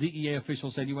 DEA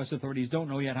officials said U.S. authorities don't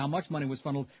know yet how much money was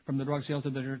funneled from the drug sales to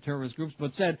the terrorist groups,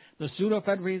 but said the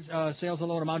pseudoephedrine sales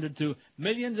alone amounted to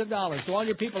millions of dollars. So all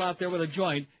you people out there with a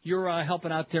joint, you're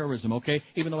helping out terrorism, okay?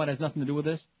 Even though it has nothing to do with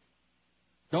this.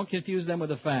 Don't confuse them with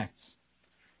the facts.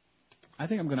 I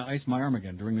think I'm going to ice my arm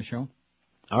again during the show.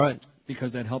 All right.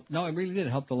 Because that helped. No, it really did. It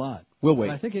helped a lot. We'll wait.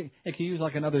 But I think it could use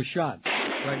like another shot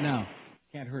right now.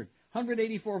 Can't hurt.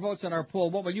 184 votes on our poll.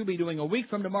 What will you be doing a week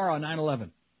from tomorrow on 9/11?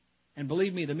 And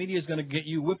believe me, the media is going to get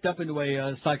you whipped up into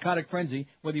a psychotic frenzy,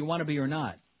 whether you want to be or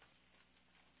not.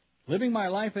 Living my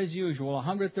life as usual,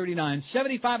 139.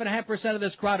 75.5% of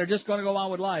this crowd are just going to go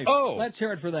on with life. Oh. Let's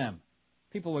hear it for them.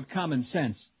 People with common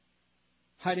sense.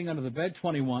 Hiding under the bed,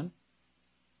 21.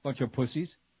 Bunch of pussies.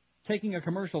 Taking a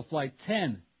commercial flight,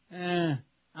 10.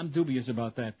 I'm dubious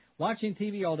about that. Watching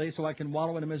TV all day so I can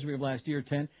wallow in the misery of last year,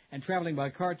 10. And traveling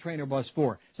by car, train, or bus,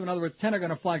 4. So in other words, 10 are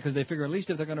going to fly because they figure at least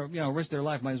if they're going to, risk their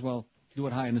life, might as well do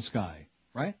it high in the sky.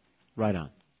 Right? Right on.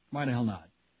 Why the hell not?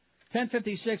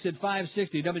 10:56 at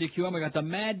 560 WQM. We got the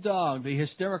Mad Dog, the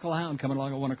hysterical hound, coming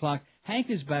along at 1 o'clock. Hank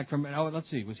is back from, let's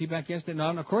see, was he back yesterday? No,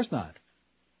 of course not.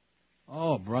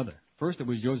 Oh, brother. First it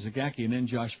was Joe Zagacki and then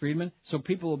Josh Friedman. So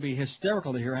people will be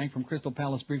hysterical to hear Hank from Crystal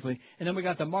Palace briefly. And then we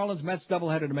got the Marlins-Mets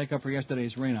doubleheader to make up for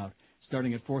yesterday's rainout,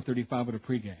 starting at 4:35 with a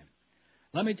pregame.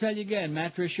 Let me tell you again,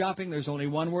 mattress shopping, there's only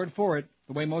one word for it,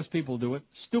 the way most people do it.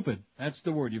 Stupid. That's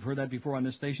the word. You've heard that before on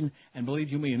this station. And believe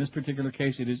you me, in this particular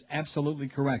case, it is absolutely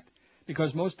correct.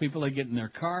 Because most people, they get in their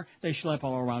car, they schlep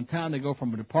all around town, they go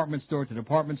from a department store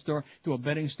to a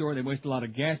bedding store, they waste a lot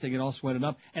of gas, they get all sweated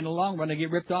up, and in the long run they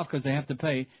get ripped off because they have to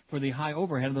pay for the high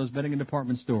overhead of those bedding and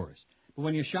department stores. But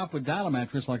when you shop with Dial a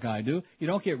Mattress like I do, you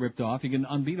don't get ripped off, you get an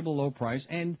unbeatable low price,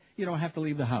 and you don't have to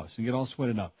leave the house and get all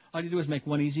sweated up. All you do is make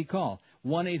one easy call,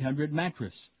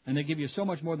 1-800-MATTRESS. And they give you so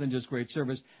much more than just great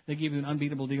service. They give you an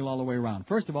unbeatable deal all the way around.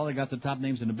 First of all, they got the top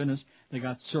names in the business. They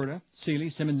got Serta,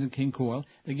 Sealy, Simmons & King Coil.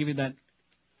 They give you that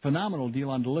phenomenal deal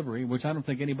on delivery, which I don't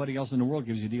think anybody else in the world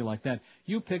gives you a deal like that.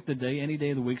 You pick the day, any day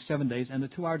of the week, 7 days, and the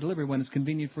 2-hour delivery when it's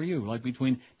convenient for you, like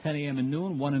between 10 a.m. and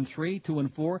noon, 1 and 3, 2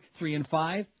 and 4, 3 and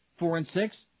 5, 4 and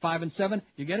 6, 5 and 7.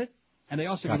 You get it? And they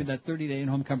also give you that 30-day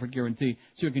in-home comfort guarantee,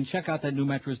 so you can check out that new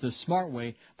mattress the smart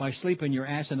way by sleeping your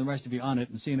ass and the rest of you on it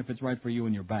and seeing if it's right for you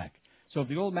and your back. So if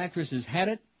the old mattress has had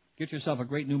it, get yourself a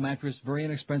great new mattress very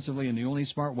inexpensively and the only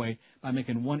smart way by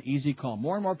making one easy call.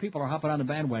 More and more people are hopping on the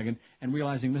bandwagon and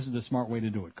realizing this is the smart way to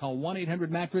do it. Call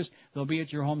 1-800-MATTRESS. They'll be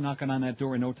at your home knocking on that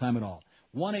door in no time at all.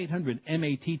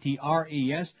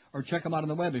 1-800-MATTRES, or check them out on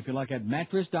the web if you like at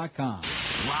mattress.com.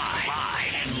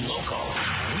 Live and local.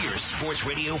 We're Sports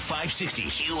Radio 560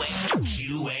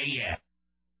 QAM.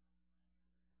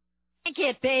 Thank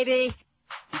you, baby.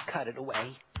 He cut it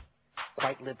away,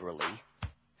 quite liberally,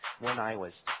 when I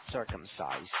was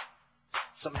circumcised.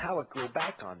 Somehow it grew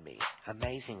back on me,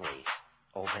 amazingly,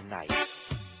 overnight.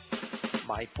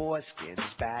 My foreskin's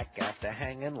back after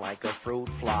hanging like a fruit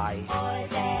fly. Oy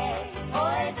vey,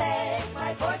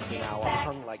 my foreskin's Now back.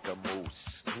 I'm hung like a moose,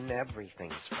 and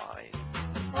everything's fine.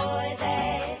 Oy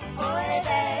vey,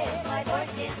 my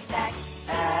foreskin's back.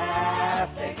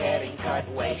 After getting cut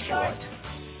way short,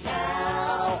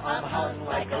 Now I'm hung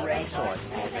like a racehorse.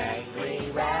 An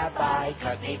angry rabbi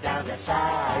cut me down to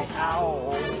size.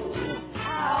 Ow,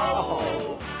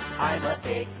 ow. I'm a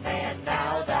big man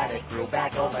now that it grew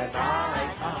back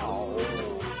overnight. Ow,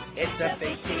 it's a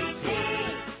big TT.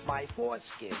 My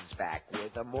foreskin's back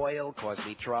with a moil caused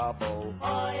me trouble.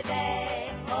 Oy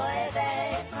vey,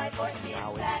 my foreskin's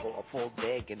Now back. it's full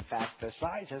big. In fact, the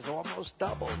size has almost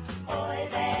doubled. Oy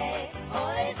vey,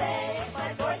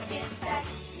 my foreskin's back.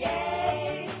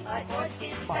 Yay, my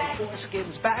foreskin's My back.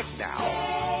 foreskin's back now.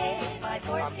 Yay, my I'm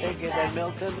foreskin's bigger back. than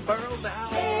Milton Berle now.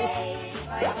 Yay,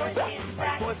 my foreskin's My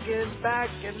back. foreskin's back,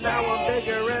 and now I'm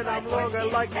bigger and I'm longer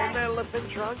like an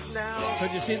elephant trunk now. So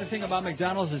did you see the thing about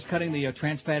McDonald's is cutting the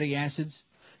trans fatty acids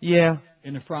Yeah,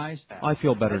 in the fries? I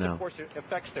feel better Of now. course, it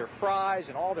affects their fries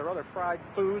and all their other fried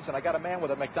foods. And I got a man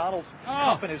with a McDonald's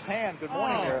Oh. cup in his hand. Good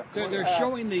morning, there. They're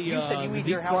showing the you said you eat deep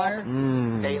your how fryer.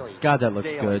 often? Daily. God, that looks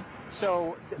Daily. good.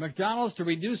 So McDonald's to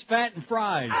reduce fat in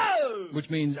fries, which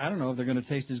means I don't know if they're going to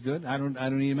taste as good. I don't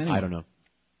eat them anyway. I don't know.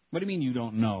 What do you mean you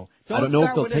don't know? I don't know if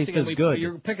start they'll with this taste again. as good.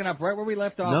 You're picking up right where we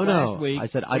left off No, last week. I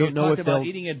said I where don't know you if talked about they'll.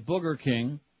 eating at Booger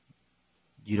King.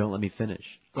 You don't let me finish.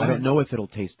 Go I ahead. don't know if it'll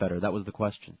taste better. That was the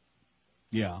question.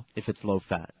 Yeah, If it's low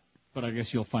fat, but I guess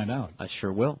you'll find out. I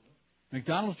sure will.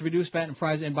 McDonald's to reduce fat in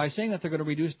fries, and by saying that they're going to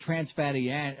reduce trans fats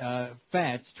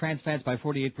by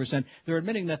 48%, they're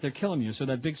admitting that they're killing you. So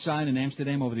that big sign in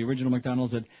Amsterdam over the original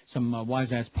McDonald's that some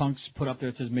wise-ass punks put up there,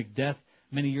 it says McDeath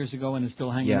many years ago and is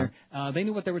still hanging Yeah. there. They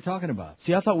knew what they were talking about.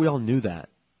 See, I thought we all knew that.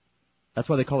 That's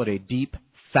why they call it a deep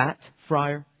fat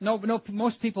fryer? No,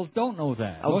 most people don't know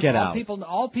that. Oh, get out.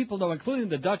 All people know, including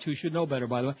the Dutch, who should know better,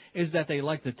 by the way, is that they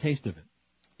like the taste of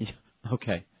it.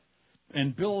 Okay.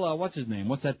 And Bill, what's his name?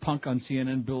 What's that punk on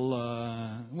CNN? Bill,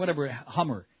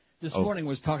 Hummer. This morning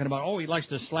was talking about, he likes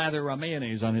to slather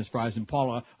mayonnaise on his fries, and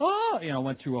Paula,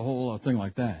 went through a whole thing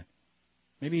like that.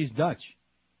 Maybe he's Dutch.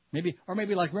 Maybe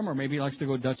like Rimmer, maybe he likes to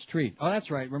go Dutch treat. Oh, that's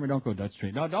right, Rimmer, don't go Dutch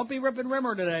treat. No, don't be ripping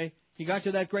Rimmer today. He got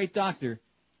you that great doctor.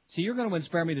 See, you're going to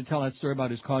inspire me to tell that story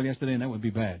about his call yesterday, and that would be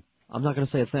bad. I'm not going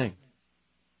to say a thing.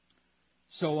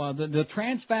 So the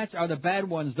trans fats are the bad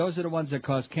ones. Those are the ones that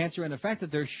cause cancer. And the fact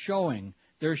that they're showing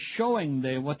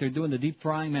what they're doing, the deep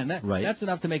frying, man, that's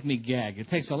enough to make me gag. It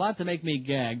takes a lot to make me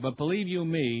gag, but believe you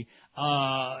me,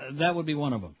 that would be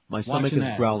one of them. My stomach is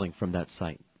growling from that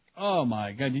sight. Oh,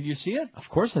 my God. Did you see it? Of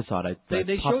course I saw it.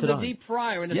 They showed the deep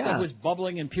fryer, and the Yeah. stuff was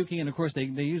bubbling and puking, and, of course, they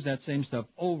use that same stuff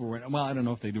over it. Well, I don't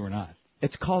know if they do or not.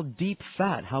 It's called deep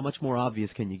fat. How much more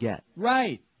obvious can you get?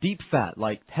 Right. Deep fat,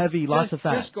 like heavy, lots of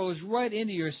fat. Just goes right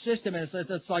into your system, and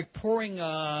it's like pouring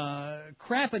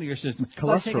crap into your system. It's cholesterol.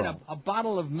 like taking a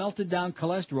bottle of melted down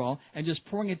cholesterol and just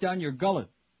pouring it down your gullet.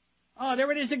 Oh,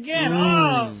 there it is again.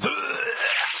 Oh!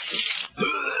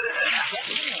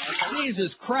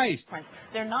 Jesus Christ.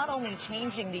 They're not only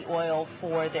changing the oil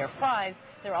for their fries,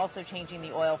 they're also changing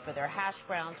the oil for their hash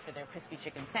browns, for their crispy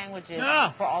chicken sandwiches,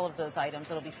 for all of those items.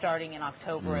 It'll be starting in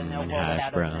October, and they'll roll it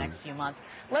out over the next few months.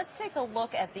 Let's take a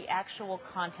look at the actual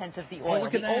content of the oil.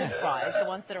 Look at the that. old fries, the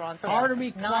ones that are on sale.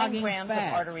 Artery 9 clogging grams fat.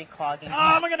 of artery clogging Oh,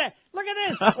 fat. look at that. Look at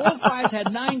this. Old fries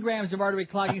had 9 grams of artery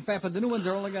clogging fat, but the new ones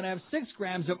are only going to have 6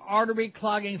 grams of artery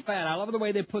clogging fat. I love the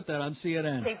way they put that on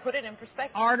CNN. They put it in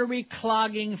perspective. Artery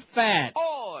clogging fat.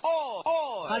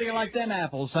 Oh. How do you like them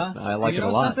apples, huh? I like you it know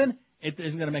a lot. Something? It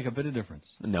isn't going to make a bit of difference.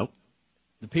 Nope.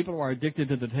 The people who are addicted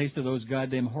to the taste of those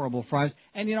goddamn horrible fries.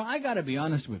 And, I got to be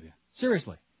honest with you.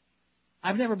 Seriously.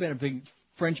 I've never been a big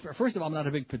First of all, I'm not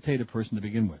a big potato person to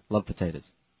begin with. Love potatoes.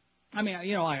 I mean,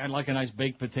 I like a nice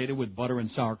baked potato with butter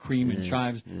and sour cream and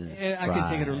chives. I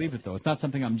can take it or leave it, though. It's not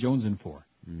something I'm jonesing for.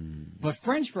 But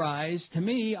French fries, to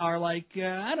me, are like,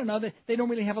 I don't know, they don't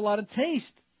really have a lot of taste.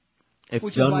 If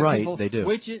done right, they do.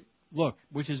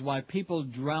 Which is why people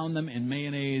drown them in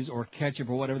mayonnaise or ketchup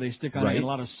or whatever they stick on it, and a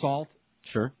lot of salt.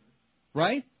 Sure.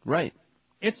 Right? Right.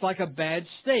 It's like a bad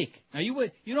steak. Now,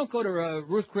 you don't go to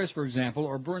Ruth Chris, for example,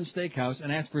 or Byrne's Steakhouse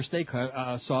and ask for steak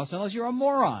sauce unless you're a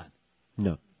moron.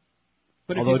 No.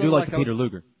 But although I do like a the Peter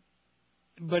Luger.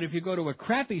 But if you go to a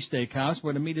crappy steakhouse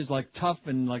where the meat is like tough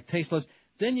and like tasteless,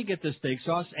 then you get the steak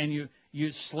sauce and you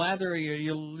slather,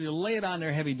 you lay it on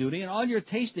there heavy duty, and all you're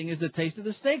tasting is the taste of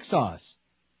the steak sauce.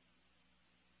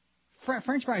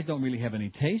 French fries don't really have any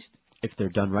taste. If they're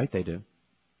done right, they do.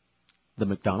 The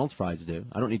McDonald's fries do.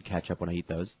 I don't need ketchup when I eat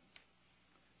those.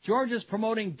 George is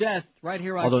promoting death right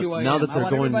here on Although, QAM. now that they're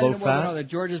going low to fat, know that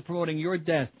George is promoting your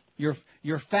death, your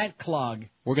fat clog.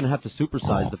 We're going to have to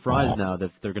supersize the fries now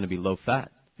that they're going to be low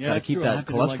fat. Yeah, got to that's keep true. that I'll have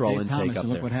to do like cholesterol Dave intake Thomas up and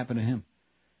look there. what happened to him.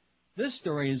 This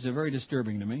story is very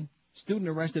disturbing to me. Student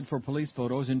arrested for police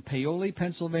photos in Paoli,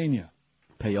 Pennsylvania.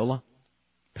 Paola?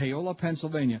 Paola,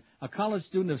 Pennsylvania. A college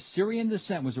student of Syrian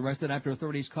descent was arrested after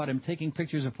authorities caught him taking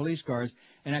pictures of police cars,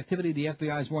 an activity the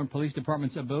FBI has warned police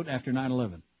departments about after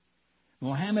 9/11.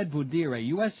 Mohammed Boudir, a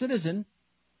U.S. citizen,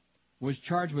 was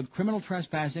charged with criminal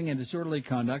trespassing and disorderly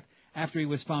conduct after he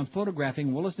was found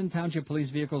photographing Williston Township police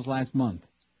vehicles last month.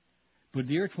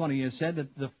 Boudir, 20, has said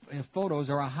that the photos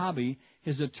are a hobby.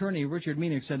 His attorney, Richard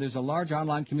Meenick, said there's a large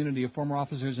online community of former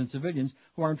officers and civilians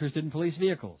who are interested in police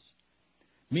vehicles.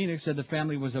 Meenick said the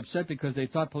family was upset because they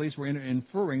thought police were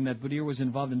inferring that Boudir was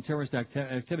involved in terrorist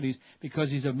activities because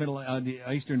he's of Middle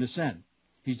Eastern descent.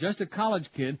 He's just a college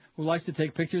kid who likes to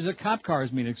take pictures of cop cars,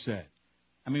 Meenick said.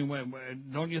 I mean,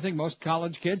 don't you think most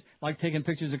college kids like taking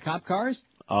pictures of cop cars?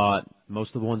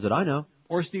 Most of the ones that I know.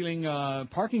 Or stealing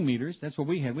parking meters. That's what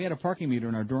we had. We had a parking meter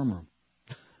in our dorm room.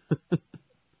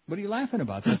 What are you laughing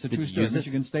about? That's a true story.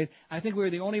 Michigan State. I think we were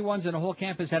the only ones in the whole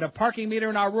campus had a parking meter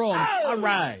in our room. Oh! All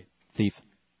right. Thief.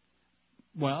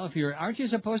 Well, aren't you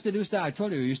supposed to do stuff? I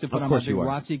told you, I used to put on my big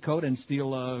Rotzi coat and steal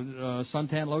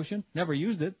suntan lotion. Never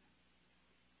used it.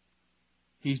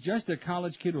 He's just a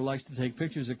college kid who likes to take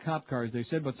pictures of cop cars, they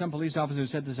said, but some police officers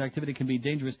said this activity can be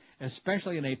dangerous,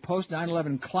 especially in a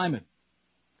post-9/11 climate.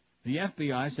 The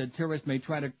FBI said terrorists may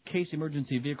try to case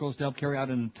emergency vehicles to help carry out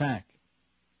an attack.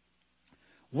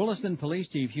 Williston Police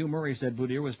Chief Hugh Murray said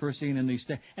Boudir was first seen in the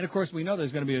state. And, of course, we know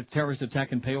there's going to be a terrorist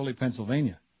attack in Paoli,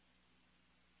 Pennsylvania.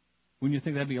 Wouldn't you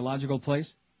think that'd be a logical place?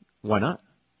 Why not?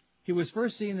 He was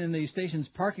first seen in the station's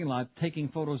parking lot taking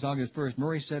photos August 1st.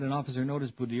 Murray said an officer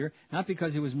noticed Boudir, not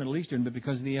because he was Middle Eastern, but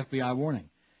because of the FBI warning.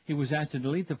 He was asked to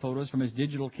delete the photos from his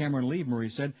digital camera and leave, Murray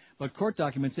said, but court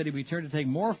documents said he returned to take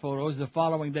more photos the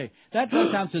following day. That does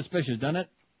sound suspicious, doesn't it?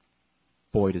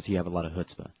 Boy, does he have a lot of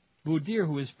chutzpah. Boudir,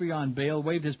 who is free on bail,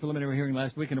 waived his preliminary hearing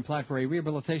last week and applied for a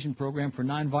rehabilitation program for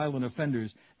nonviolent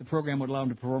offenders. The program would allow him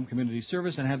to perform community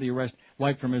service and have the arrest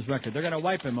wiped from his record. They're going to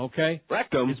wipe him, okay?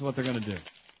 Rectum. Is what they're going to do.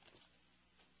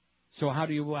 So what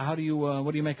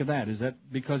do you make of that? Is that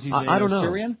because he's I don't know.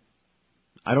 Syrian?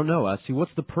 I don't know. See, what's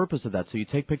the purpose of that? So you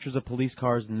take pictures of police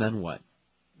cars and then what?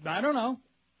 I don't know.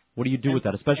 What do you do with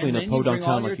that, especially in a podunk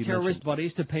town like you mentioned? And then you bring all your terrorist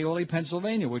buddies to Paoli,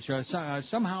 Pennsylvania, which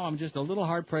somehow I'm just a little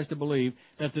hard-pressed to believe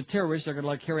that the terrorists are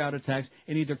going to carry out attacks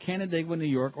in either Canandaigua, New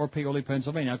York, or Paoli,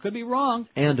 Pennsylvania. I could be wrong.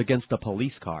 And against a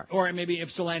police car. Or maybe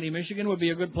Ypsilanti, Michigan would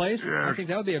be a good place. Yeah. I think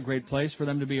that would be a great place for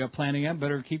them to be planning at.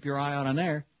 Better keep your eye out on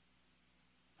there.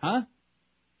 Huh?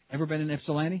 Ever been in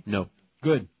Ypsilanti? No.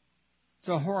 Good. It's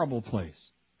a horrible place.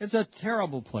 It's a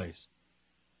terrible place.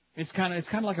 It's kind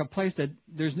of like a place that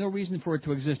there's no reason for it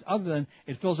to exist other than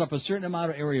it fills up a certain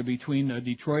amount of area between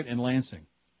Detroit and Lansing.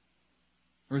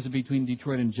 Or is it between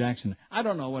Detroit and Jackson? I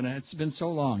don't know. When it's been so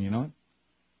long, you know.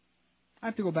 I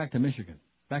have to go back to Michigan,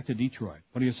 back to Detroit.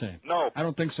 What do you say? No. I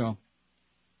don't think so.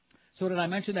 So did I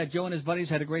mention that Joe and his buddies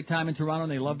had a great time in Toronto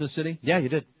and they loved the city? Yeah, you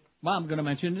did. Well, I'm going to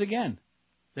mention it again.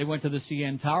 They went to the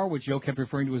CN Tower, which Joe kept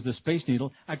referring to as the Space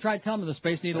Needle. I tried telling them the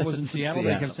Space Needle was in Seattle.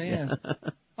 They kept saying,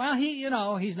 well,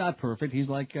 he's not perfect. He's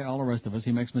like all the rest of us.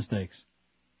 He makes mistakes.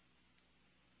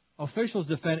 Officials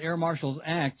defend Air Marshal's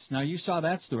acts. Now, you saw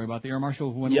that story about the Air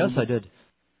Marshal who went Yes, I did.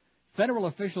 Federal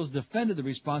officials defended the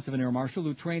response of an Air Marshal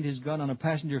who trained his gun on a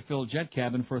passenger-filled jet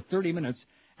cabin for 30 minutes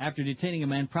after detaining a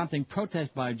man, prompting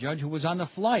protest by a judge who was on the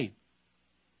flight.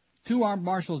 2 armed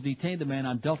marshals detained the man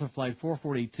on Delta Flight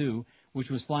 442, which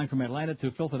was flying from Atlanta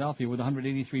to Philadelphia with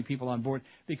 183 people on board,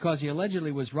 because he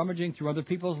allegedly was rummaging through other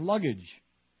people's luggage.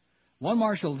 One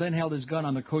marshal then held his gun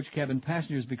on the coach cabin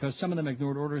passengers because some of them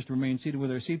ignored orders to remain seated with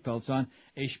their seatbelts on,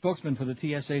 a spokesman for the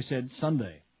TSA said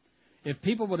Sunday. If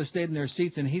people would have stayed in their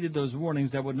seats and heeded those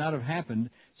warnings, that would not have happened,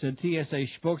 said TSA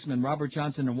spokesman Robert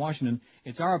Johnson in Washington.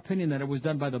 It's our opinion that it was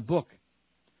done by the book.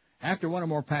 After one or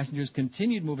more passengers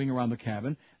continued moving around the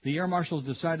cabin, the air marshals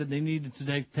decided they needed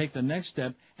to take the next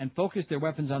step and focus their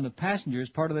weapons on the passengers,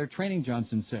 part of their training,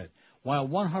 Johnson said. While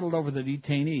one huddled over the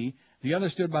detainee, the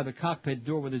other stood by the cockpit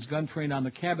door with his gun trained on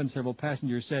the cabin, several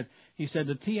passengers said. He said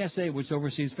the TSA, which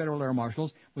oversees federal air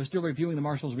marshals, was still reviewing the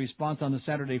marshal's response on the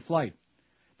Saturday flight.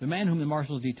 The man whom the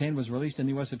marshals detained was released, and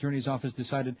the U.S. Attorney's Office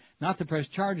decided not to press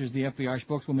charges, the FBI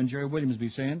spokeswoman Jerry Williams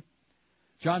be saying.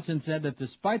 Johnson said that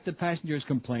despite the passengers'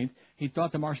 complaint, he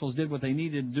thought the marshals did what they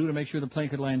needed to do to make sure the plane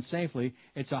could land safely.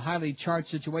 It's a highly charged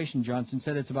situation, Johnson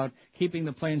said. It's about keeping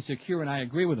the plane secure, and I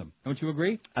agree with him. Don't you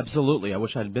agree? Absolutely. I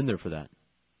wish I had been there for that.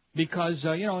 Because,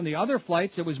 in the other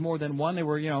flights, it was more than one. They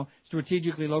were,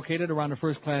 strategically located around a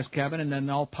first-class cabin and then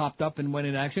all popped up and went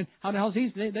into action. How the hell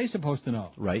is they supposed to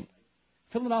know? Right.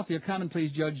 Philadelphia Common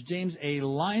Pleas Judge James A.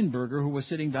 Lineberger, who was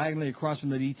sitting diagonally across from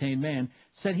the detained man,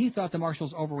 said he thought the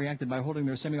marshals overreacted by holding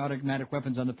their semi-automatic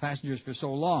weapons on the passengers for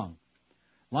so long.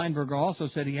 Lineberger also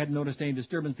said he hadn't noticed any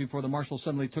disturbance before the marshals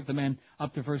suddenly took the man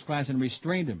up to first class and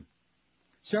restrained him.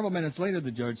 Several minutes later,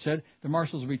 the judge said, the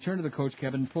marshals returned to the coach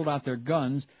cabin and pulled out their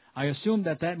guns. I assumed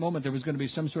at that moment there was going to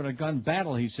be some sort of gun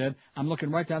battle, he said. I'm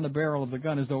looking right down the barrel of the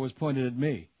gun as though it was pointed at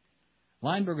me.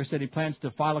 Lineberger said he plans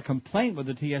to file a complaint with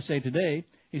the TSA today.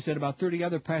 He said about 30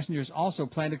 other passengers also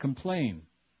plan to complain.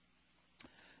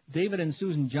 David and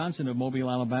Susan Johnson of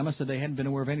Mobile, Alabama, said they hadn't been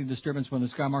aware of any disturbance when the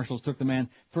sky marshals took the man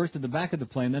first to the back of the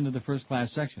plane, then to the first-class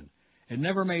section. It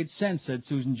never made sense, said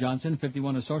Susan Johnson,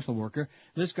 51, a social worker.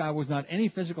 This guy was not any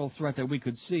physical threat that we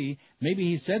could see. Maybe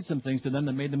he said some things to them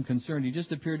that made them concerned. He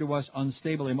just appeared to us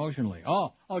unstable emotionally.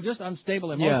 Oh, just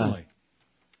unstable emotionally. Yeah.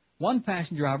 One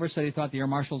passenger, however, said he thought the air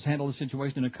marshals handled the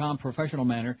situation in a calm, professional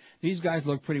manner. These guys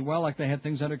looked pretty well, like they had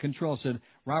things under control, said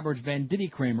Robert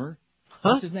Venditti Kramer.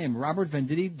 What's his name? Robert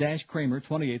Venditti-Kramer,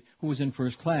 28, who was in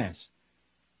first class.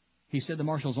 He said the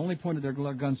marshals only pointed their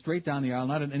gun straight down the aisle,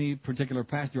 not at any particular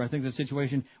passenger. I think the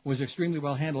situation was extremely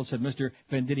well handled, said Mr.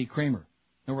 Venditti-Kramer.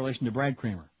 No relation to Brad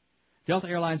Kramer. Delta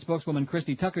Airlines spokeswoman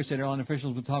Christy Tucker said airline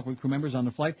officials would talk with crew members on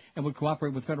the flight and would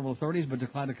cooperate with federal authorities, but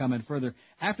declined to comment further.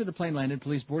 After the plane landed,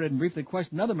 police boarded and briefly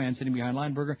questioned another man sitting behind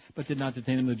Lineberger, but did not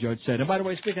detain him, the judge said. And by the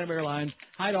way, speaking of airlines,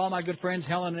 hi to all my good friends,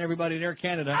 Helen and everybody at Air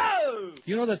Canada. Oh!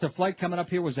 You know that the flight coming up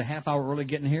here was a half hour early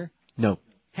getting here? No.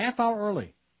 Half hour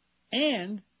early.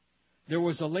 And there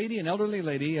was a lady, an elderly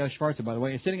lady, Schwarzer, by the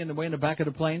way, sitting in the back of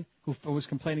the plane who was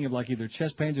complaining of like either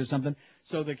chest pains or something.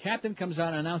 So the captain comes out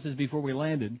and announces before we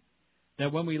landed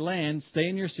that when we land, stay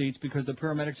in your seats because the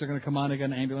paramedics are going to come on. They got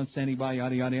an ambulance standing by,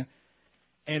 yada, yada.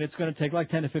 and it's going to take like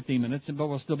 10 to 15 minutes, but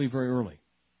we'll still be very early.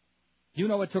 You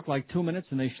know, it took like 2 minutes,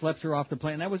 and they schlepped her off the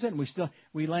plane. That was it. And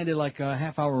we landed like a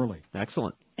half hour early.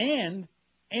 Excellent. And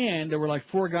there were like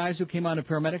 4 guys who came out of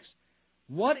paramedics.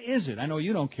 What is it? I know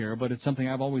you don't care, but it's something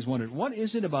I've always wondered. What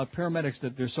is it about paramedics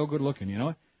that they're so good looking? You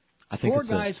know, I think 4 it's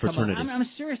guys a come fraternity. out. I'm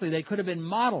seriously, they could have been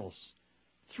models.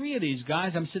 3 of these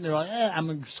guys, I'm sitting there like,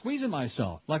 I'm squeezing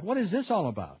myself. Like, what is this all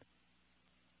about?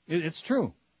 It's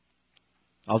true.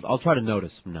 I'll try to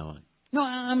notice from now on. No,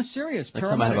 I'm serious. Next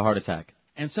time I have a heart attack.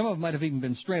 And some of them might have even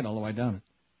been straight, although I doubt it.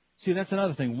 See, that's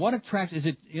another thing. What attracts, is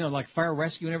it, you know, like fire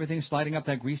rescue and everything, sliding up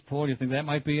that grease pole? You think that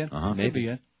might be it? Maybe. Could be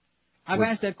it. I've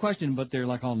asked that question, but they're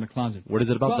like all in the closet. What is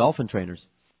it about dolphin trainers?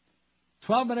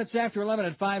 12 minutes after 11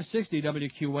 at 560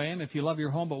 WQAM. If you love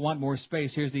your home but want more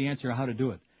space, here's the answer how to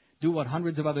do it. Do what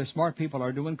hundreds of other smart people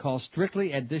are doing, call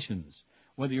Strictly Additions.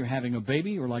 Whether you're having a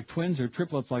baby or like twins or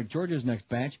triplets like George's next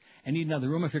batch and need another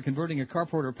room, if you're converting a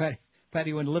carport or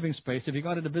patio into living space, if you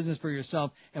got into business for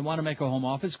yourself and want to make a home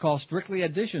office, call Strictly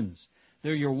Additions.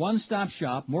 They're your one-stop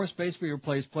shop, more space for your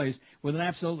place with an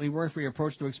absolutely worry-free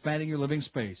approach to expanding your living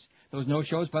space. Those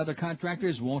no-shows by other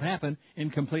contractors won't happen.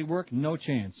 Incomplete work, no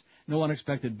chance. No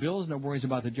unexpected bills, no worries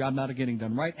about the job not getting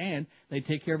done right, and they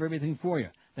take care of everything for you.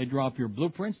 They draw up your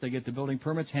blueprints, they get the building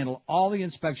permits, handle all the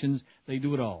inspections, they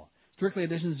do it all. Strictly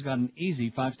Additions has got an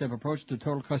easy 5-step approach to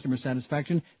total customer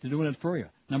satisfaction to doing it for you.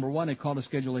 Number 1, they call to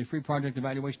schedule a free project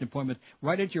evaluation appointment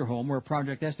right at your home where a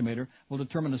project estimator will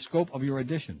determine the scope of your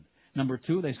addition. Number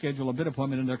 2, they schedule a bid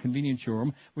appointment in their convenience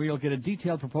showroom where you'll get a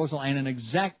detailed proposal and an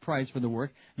exact price for the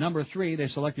work. Number 3, they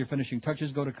select your finishing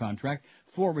touches, go to contract.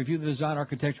 4, review the design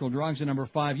architectural drawings. And number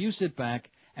 5, you sit back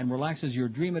and relax as your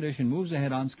dream addition moves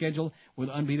ahead on schedule with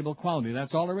unbeatable quality.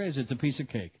 That's all there is. It's a piece of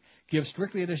cake. Give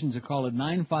Strictly Additions a call at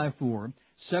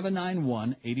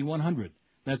 954-791-8100.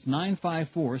 That's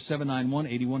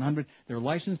 954-791-8100. They're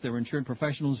licensed. They're insured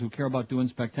professionals who care about doing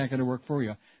spectacular work for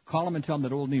you. Call them and tell them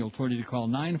that old Neil told you to call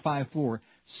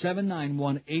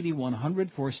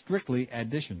 954-791-8100 for Strictly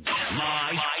Additions.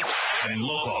 Live and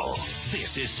local. This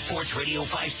is Sports Radio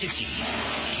 560.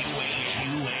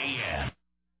 QAM.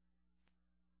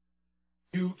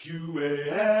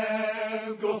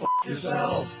 QAM. Go f***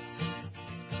 yourself.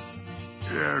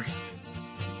 Yes.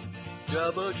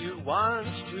 W wants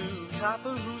to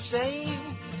topple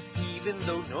Hussein, even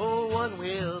though no one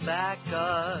will back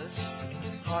us.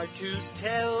 Hard to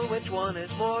tell which one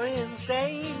is more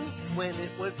insane, when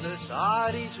it was the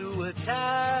Saudis who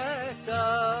attacked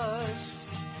us.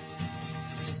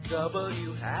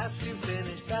 W has to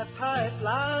finish that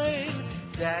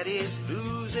pipeline, that is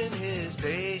losing his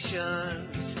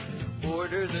patience.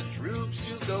 Order the troops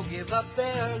to go give up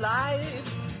their lives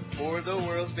for the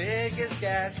world's biggest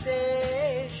gas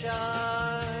station.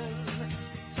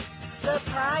 The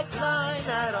pipeline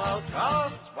at all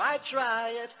costs, why try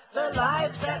it? The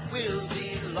lives that will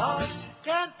be lost,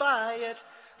 can't buy it.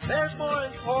 There's more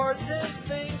important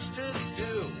things to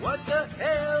do. What the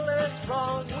hell is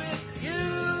wrong with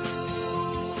you?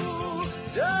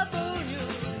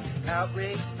 W,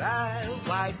 outraged by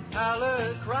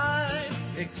white-collar crime,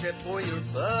 except for your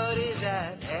buddies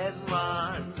at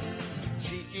Enron.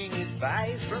 Seeking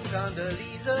advice from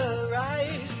Condoleezza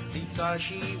Rice because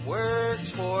she works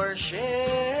for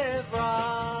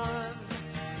Chevron.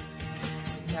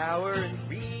 Power and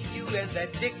greed, you and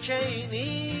that Dick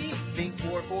Cheney think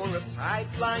war for a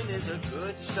pipeline is a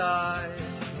good start.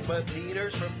 But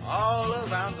leaders from all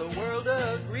around the world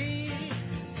agree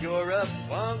you're a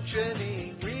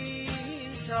functioning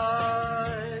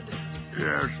retard.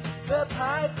 Yes. The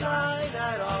pipeline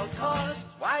at all costs,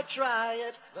 why try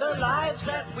it? The lives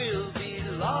that will be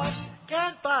lost,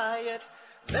 can't buy it.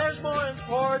 There's more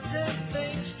important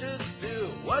things to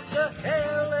do. What the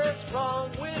hell is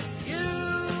wrong with you?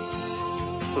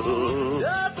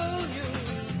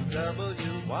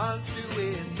 W wants to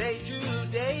invade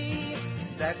today.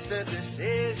 That's the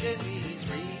decision he's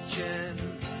reaching.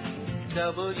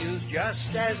 W's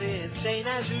just as insane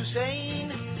as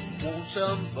Hussein. Won't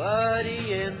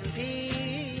somebody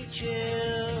impeach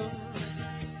him?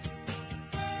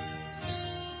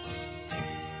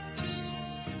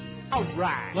 All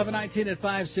right. 11:19 at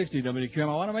 560 WQAM. I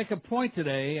want to make a point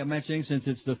today. I'm mentioning since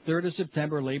it's the 3rd of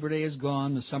September, Labor Day is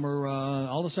gone, the summer,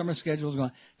 all the summer schedule is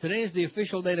gone. Today is the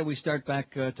official day that we start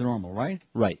back to normal, right?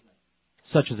 Right.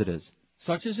 Such as it is.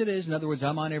 Such as it is. In other words,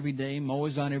 I'm on every day. Mo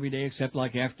is on every day, except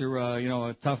like after,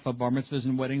 a tough bar mitzvahs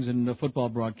and weddings and the football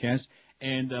broadcast.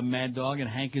 And Mad Dog and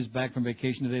Hank is back from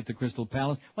vacation today at the Crystal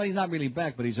Palace. Well, he's not really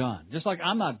back, but he's on. Just like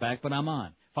I'm not back, but I'm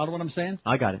on. Follow what I'm saying?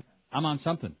 I got it. I'm on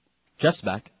something. Jeff's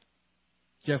back.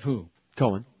 Jeff who?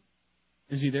 Cohen.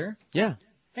 Is he there? Yeah.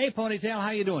 Hey, Ponytail, how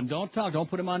you doing? Don't talk. Don't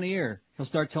put him on the air. He'll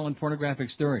start telling pornographic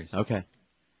stories. Okay.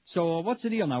 So what's the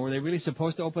deal now? Were they really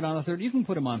supposed to open on the 3rd? You can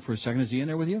put him on for a second. Is he in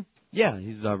there with you? Yeah,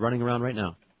 he's running around right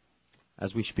now,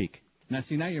 as we speak. Now,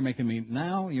 see, now you're making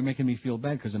me feel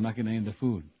bad because I'm not getting any of the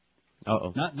food.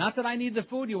 Uh-oh. Not that I need the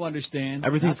food, you understand.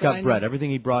 Everything's got bread.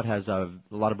 Everything he brought has a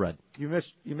lot of bread. You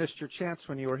missed your chance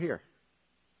when you were here.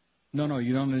 No,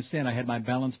 you don't understand. I had my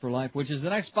Balance for Life, which is the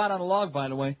next spot on the log, by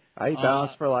the way. I eat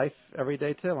Balance for Life every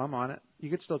day, too. I'm on it. You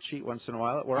could still cheat once in a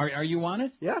while. It works. Are you on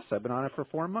it? Yes, I've been on it for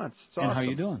 4 months. It's and awesome. how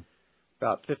you doing?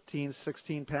 About 15,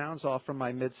 16 pounds off from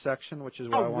my midsection, which is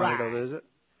where I wanted to lose it.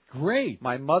 Great.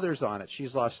 My mother's on it.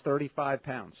 She's lost 35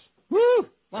 pounds. Woo!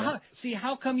 Well,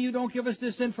 how come you don't give us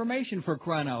this information for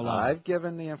crying out loud? I've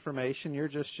given the information. You're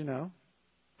just,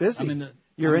 busy.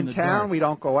 You're in town. Dark. We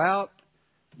don't go out.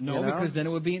 No, because then it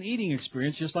would be an eating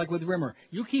experience, just like with Rimmer.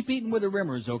 You keep eating with the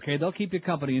Rimmers, okay? They'll keep you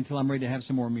company until I'm ready to have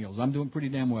some more meals. I'm doing pretty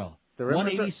damn well. The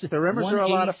Rimmers are a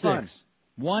lot of fun.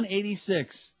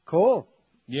 186. Cool.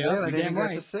 Yeah, I you're didn't damn get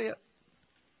right. to see it.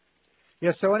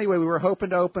 Yeah, so anyway, we were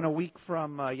hoping to open a week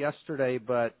from yesterday,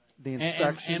 but the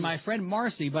inspection... And my friend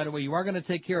Marcy, by the way, you are going to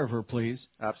take care of her, please.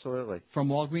 Absolutely. From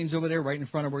Walgreens over there, right in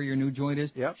front of where your new joint is.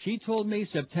 Yep. She told me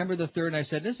September the 3rd, and I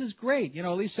said, this is great. At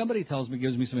least somebody tells me,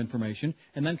 gives me some information,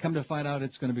 and then come to find out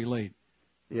it's going to be late.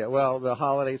 Yeah, well, the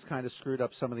holidays kind of screwed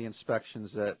up some of the inspections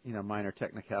that, minor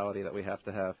technicality that we have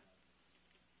to have.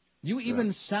 You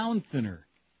even sound thinner.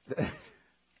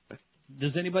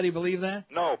 Does anybody believe that?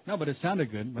 No. No, but it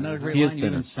sounded good. But not a great He is line. You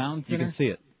thinner. even sound You thinner. can see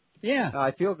it. Yeah.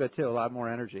 I feel good, too. A lot more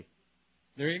energy.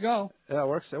 There you go. Yeah, it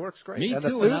works great. Me and too.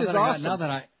 The food and is awesome. now that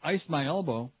I iced my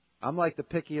elbow. I'm like the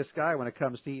pickiest guy when it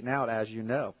comes to eating out, as you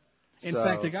know. In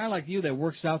fact, a guy like you that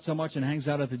works out so much and hangs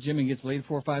out at the gym and gets laid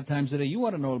 4 or 5 times a day, you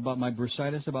want to know about my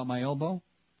bursitis, about my elbow?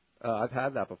 I've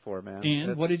had that before, man.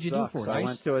 And what did you do for it? I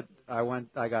went to it.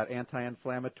 I got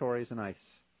anti-inflammatories and ice.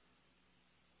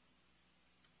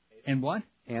 And what?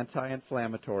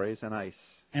 Anti-inflammatories and ice.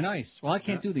 And ice. Well, I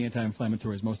can't do the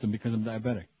anti-inflammatories, most of them, because I'm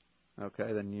diabetic.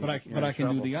 Okay, then you. But I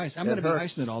can do the ice. I'm going to be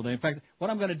icing it all day. In fact,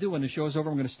 what I'm going to do when the show's over,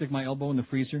 I'm going to stick my elbow in the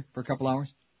freezer for a couple hours.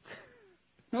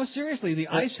 No, seriously, the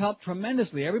ice helped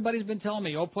tremendously. Everybody's been telling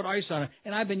me, put ice on it,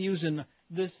 and I've been using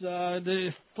this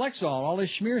the Flexol, all this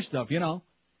schmear stuff,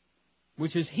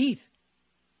 which is heat,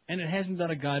 and it hasn't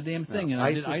done a goddamn thing. No, and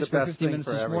I did ice for 15 minutes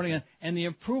this morning, and the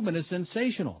improvement is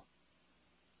sensational.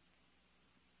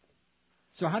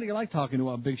 So how do you like talking to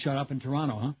a big shot up in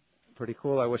Toronto, huh? Pretty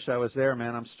cool. I wish I was there,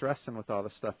 man. I'm stressing with all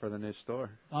the stuff for the new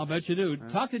store. I'll bet you do.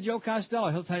 Talk to Joe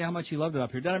Costello. He'll tell you how much he loved it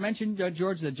up here. Did I mention,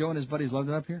 George, that Joe and his buddies loved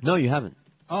it up here? No, you haven't.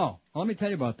 Oh, well, let me tell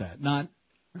you about that.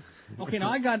 Okay,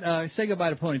 now I got, say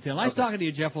goodbye to Ponytail. Nice talking to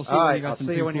you, Jeff. We'll see when you got some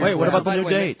food. Wait, what about the new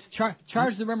date?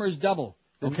 Charge the Rimmers double,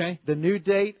 okay? The new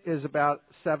date is about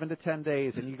 7 to 10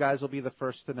 days, and you guys will be the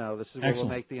first to know. This is where we'll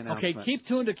make the announcement. Okay, keep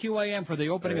tuned to QAM for the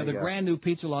opening of the brand new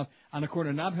Pizza Loft on the corner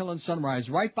of Nob Hill and Sunrise,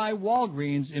 right by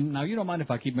Walgreens. And now, you don't mind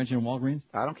if I keep mentioning Walgreens?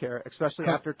 I don't care, especially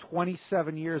after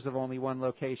 27 years of only one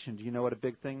location. Do you know what a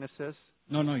big thing this is?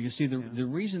 No, you see, the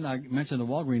reason I mentioned the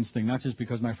Walgreens thing, not just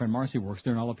because my friend Marcy works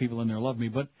there and all the people in there love me,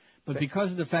 but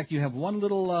because of the fact you have one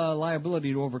little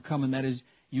liability to overcome, and that is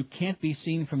you can't be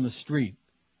seen from the street.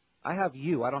 I have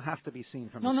you. I don't have to be seen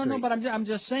from the street. No, but I'm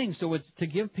just saying, so it's to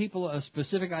give people a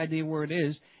specific idea where it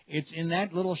is. It's in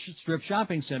that little strip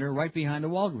shopping center right behind the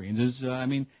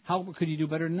Walgreens. How could you do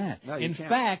better than that? No, you in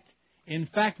can't.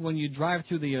 fact, when you drive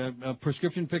through the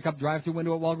prescription pickup drive-through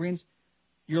window at Walgreens,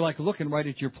 you're like looking right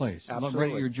at your place, Absolutely.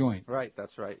 right at your joint. Right,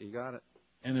 that's right. You got it.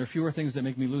 And there are fewer things that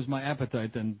make me lose my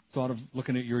appetite than thought of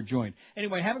looking at your joint.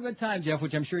 Anyway, have a good time, Jeff,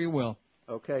 which I'm sure you will.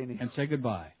 Okay, Neil. And say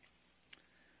goodbye.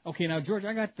 Okay, now, George,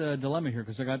 I got a dilemma here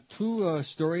because I got 2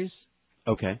 stories.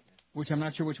 Okay. Which I'm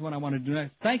not sure which one I want to do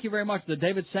next. Thank you very much. The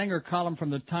David Sanger column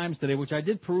from the Times today, which I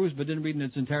did peruse but didn't read in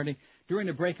its entirety. During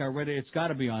the break, I read it. It's got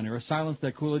to be on there. A silence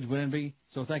that Coolidge would envy.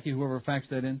 So thank you, whoever faxed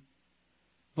that in.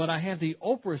 But I have the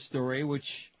Oprah story, which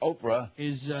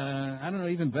is, I don't know,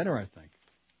 even better, I think.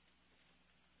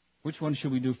 Which one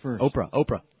should we do first?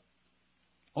 Oprah.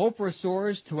 Oprah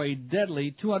soars to a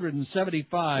deadly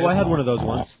 275 Well, I had one of those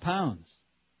once. pounds.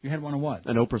 You had one of what?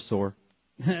 An Oprah sore.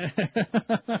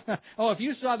 Oh, if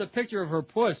you saw the picture of her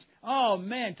puss, oh,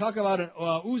 man, talk about an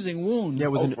oozing wound. Yeah,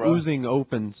 it was an oozing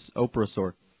Oprah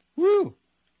sore. Woo!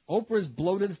 Oprah's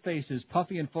bloated face is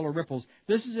puffy and full of ripples.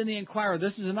 This is in the Inquirer.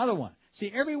 This is another one.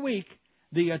 See, every week,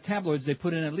 the tabloids, they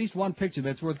put in at least one picture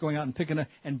that's worth going out and picking up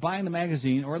and buying the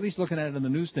magazine, or at least looking at it in the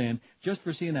newsstand, just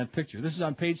for seeing that picture. This is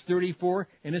on page 34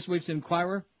 in this week's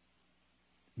Inquirer.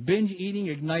 Binge eating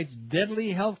ignites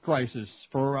deadly health crisis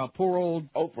for poor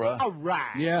old Oprah. All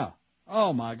right. Yeah.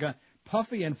 Oh, my God.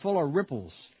 puffy and full of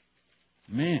ripples.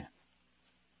 Man.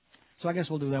 So I guess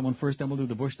we'll do that one first, then we'll do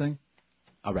the Bush thing.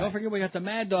 All right. Don't forget, we got the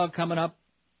Mad Dog coming up,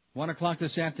 1 o'clock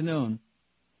this afternoon,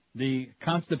 the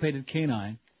constipated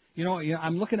canine. You know,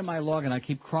 I'm looking at my log, and I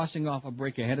keep crossing off a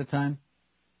break ahead of time.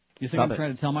 You think I'm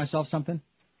trying to tell myself something?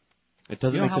 It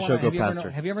doesn't make the show go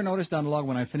faster. Have you ever noticed on the log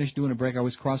when I finish doing a break, I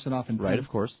always cross it off and Right, of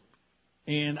course.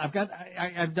 And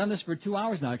I've done this for 2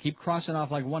 hours now. I keep crossing off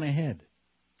like one ahead.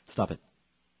 Stop it.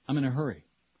 I'm in a hurry.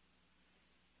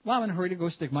 Well, I'm in a hurry to go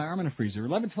stick my arm in a freezer.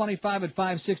 11:25 at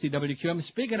 560 WQM.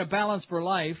 Speaking of balance for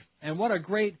life, and what a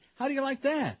great, how do you like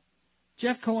that?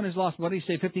 Jeff Cohen has lost, what did he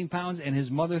say, 15 pounds, and his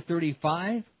mother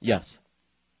 35? Yes.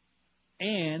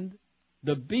 And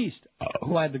the Beast,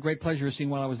 who I had the great pleasure of seeing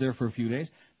while I was there for a few days,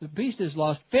 the Beast has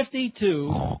lost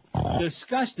 52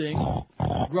 disgusting,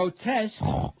 grotesque,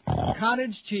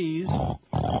 cottage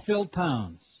cheese-filled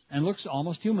pounds. And looks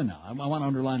almost human now. I want to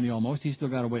underline the almost. He's still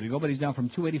got a way to go, but he's down from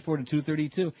 284 to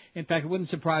 232. In fact, it wouldn't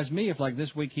surprise me if, like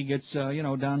this week, he gets,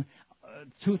 down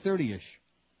 230-ish.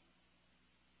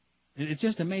 It's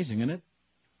just amazing, isn't it?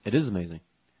 It is amazing.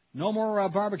 No more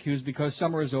barbecues because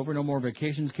summer is over. No more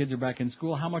vacations. Kids are back in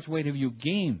school. How much weight have you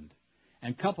gained?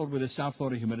 And coupled with the South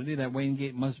Florida humidity, that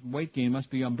weight gain must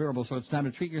be unbearable. So it's time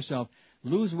to treat yourself,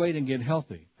 lose weight, and get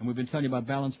healthy. And we've been telling you about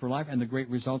Balance for Life and the great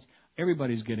results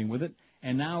everybody's getting with it.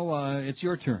 And now it's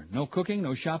your turn. No cooking,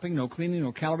 no shopping, no cleaning,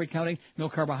 no calorie counting, no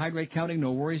carbohydrate counting,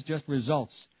 no worries, just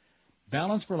results.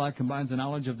 Balance for Life combines the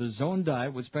knowledge of the Zone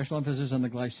diet with special emphasis on the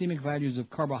glycemic values of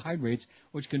carbohydrates,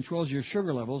 which controls your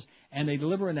sugar levels, and they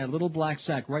deliver in that little black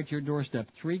sack right to your doorstep.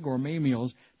 3 gourmet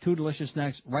meals, 2 delicious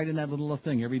snacks right in that little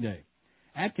thing every day.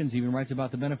 Atkins even writes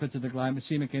about the benefits of the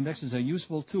glycemic index as a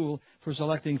useful tool for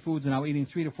selecting foods and how eating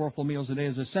 3 to 4 full meals a day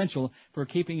is essential for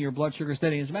keeping your blood sugar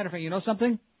steady. As a matter of fact, you know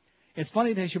something? It's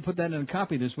funny they should put that in a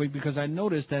copy this week because I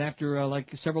noticed that after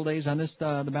several days on this,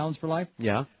 the Balance for Life,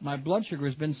 my blood sugar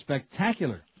has been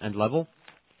spectacular. And level?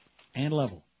 And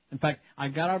level. In fact, I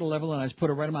got out a level and I just put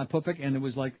it right in my Pupic, and it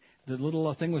was like the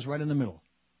little thing was right in the middle.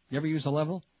 You ever use a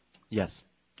level? Yes.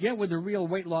 Get with the real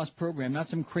weight loss program, not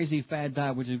some crazy fad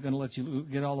diet which is going to let you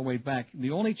get all the weight back.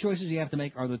 The only choices you have to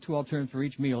make are the 2 alternatives for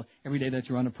each meal every day that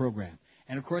you're on the program.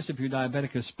 And, of course, if you're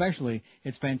diabetic especially,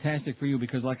 it's fantastic for you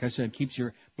because, like I said, keeps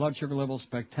your blood sugar levels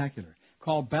spectacular.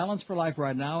 Call Balance for Life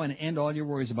right now and end all your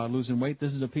worries about losing weight.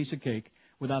 This is a piece of cake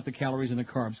without the calories and the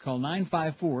carbs. Call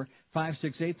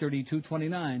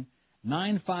 954-568-3229.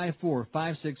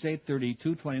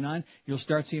 954-568-3229. You'll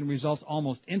start seeing results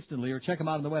almost instantly, or check them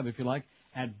out on the web if you like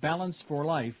at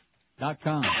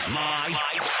balanceforlife.com. Live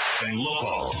and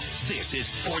local. This is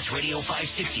Sports Radio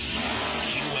 560.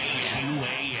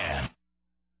 QAM.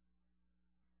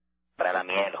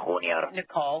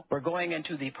 Nicole, we're going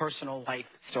into the personal life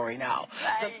story now.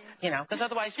 Because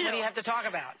otherwise, what do you have to talk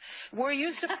about? Were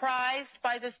you surprised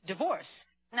by this divorce?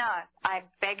 No, I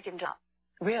begged him to.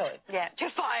 Really? Yeah, to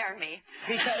fire me.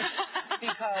 Because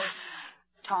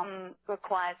Tom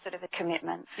requires sort of a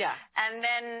commitment. Yeah. And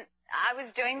then I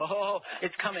was doing... Oh,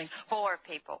 it's coming. 4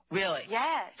 people. Really?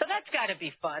 Yes. So that's got to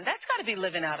be fun. That's got to be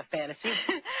living out a fantasy.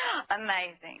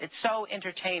 Amazing. It's so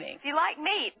entertaining. Do you like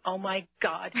meat? Oh, my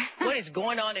God. What is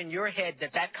going on in your head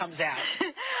that comes out?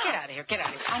 Get out of here. Get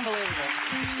out of here. Unbelievable.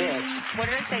 Bitch. What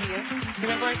did I say to you? You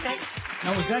remember what I said?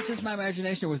 Now, was that just my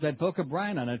imagination, or was that Boca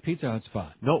Brian on that Pizza Hut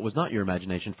spot? No, it was not your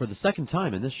imagination. For the second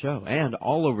time in this show, and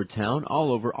all over town,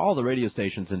 all over all the radio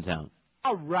stations in town.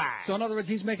 All right. So, in other words,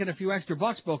 he's making a few extra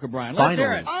bucks, Boca Brian. Let's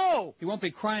hear it. Oh! He won't be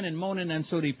crying and moaning and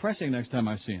so depressing next time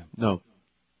I see him. No.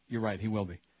 You're right, he will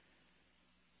be.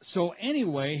 So,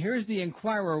 anyway, here's the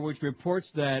Inquirer, which reports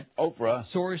that Oprah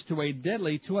soars to a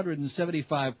deadly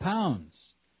 275 pounds.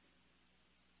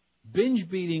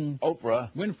 Binge-beating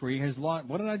Oprah Winfrey has lost...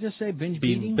 What did I just say?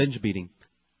 Binge-beating? Binge-beating.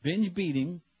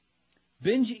 Binge-beating.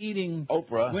 Binge-eating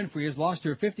Oprah Winfrey has lost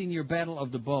her 15-year battle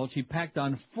of the bulge. She packed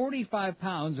on 45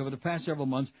 pounds over the past several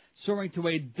months, soaring to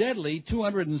a deadly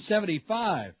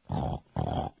 275.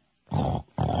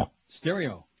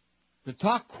 Stereo. The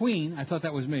talk queen, I thought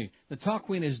that was me, the talk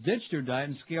queen has ditched her diet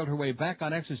and scaled her way back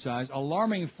on exercise,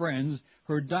 alarming friends,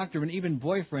 her doctor, and even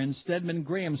boyfriend, Stedman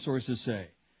Graham, sources say.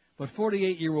 But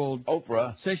 48-year-old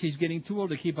Oprah says she's getting too old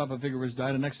to keep up a vigorous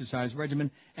diet and exercise regimen,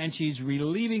 and she's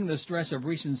relieving the stress of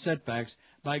recent setbacks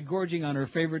by gorging on her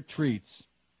favorite treats.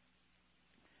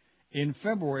 In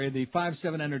February, the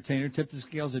 5'7" entertainer tipped the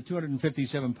scales at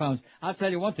 257 pounds. I'll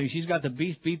tell you one thing, she's got the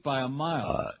Beast beat by a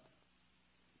mile.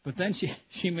 But then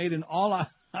she made an all-out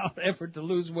effort to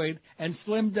lose weight and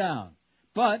slim down.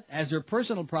 But as her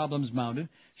personal problems mounted,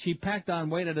 she packed on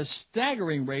weight at a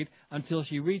staggering rate until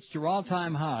she reached her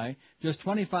all-time high, just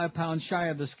 25 pounds shy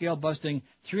of the scale-busting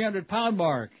 300-pound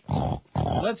mark.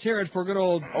 Let's hear it for good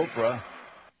old Oprah.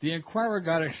 The Inquirer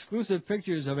got exclusive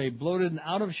pictures of a bloated and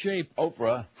out-of-shape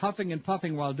Oprah huffing and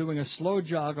puffing while doing a slow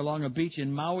jog along a beach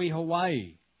in Maui,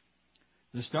 Hawaii.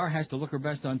 The star has to look her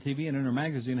best on TV and in her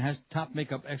magazine, has top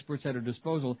makeup experts at her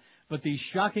disposal, but these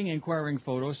shocking inquiring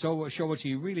photos show what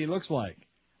she really looks like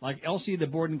Elsie the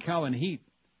Borden cow in Heat.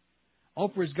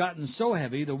 Oprah's gotten so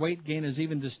heavy, the weight gain has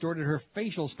even distorted her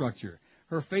facial structure.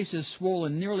 Her face is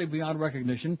swollen nearly beyond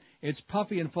recognition. It's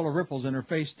puffy and full of ripples in her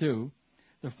face, too.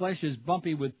 The flesh is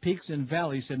bumpy with peaks and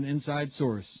valleys, said an inside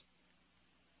source.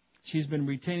 She's been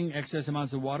retaining excess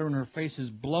amounts of water and her face is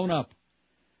blown up.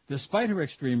 Despite her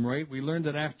extreme weight, we learned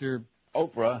that after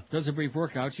Oprah does a brief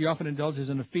workout, she often indulges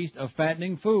in a feast of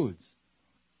fattening foods.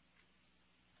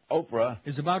 Oprah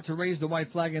is about to raise the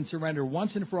white flag and surrender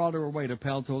once and for all to her weight,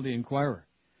 Appel told the Inquirer.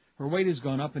 Her weight has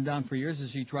gone up and down for years as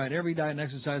she tried every diet and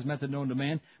exercise method known to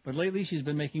man, but lately she's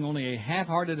been making only a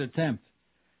half-hearted attempt.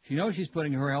 She knows she's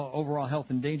putting her overall health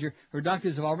in danger. Her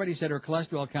doctors have already said her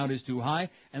cholesterol count is too high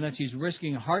and that she's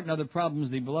risking heart and other problems.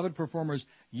 The beloved performer's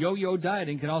yo-yo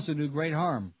dieting can also do great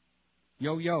harm.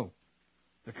 Yo-yo.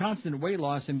 The constant weight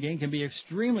loss and gain can be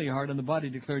extremely hard on the body,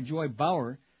 declared Joy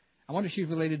Bauer. I wonder if she's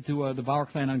related to the Bauer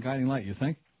clan on Guiding Light, you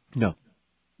think? No.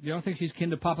 You don't think she's kin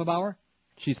to Papa Bauer?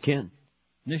 She's kin.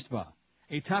 Nishtba,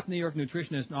 a top New York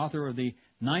nutritionist and author of the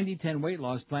 90-10 weight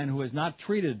loss plan who has not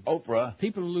treated Oprah.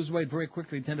 People who lose weight very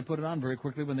quickly tend to put it on very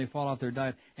quickly when they fall off their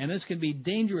diet. And this can be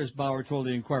dangerous, Bauer told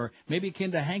the Inquirer, maybe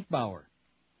kin to Hank Bauer.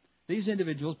 These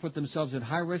individuals put themselves at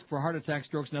high risk for heart attack,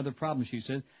 strokes, and other problems, she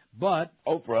says. But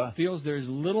Oprah feels there's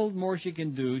little more she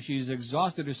can do. She's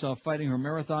exhausted herself fighting her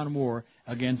marathon war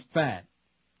against fat.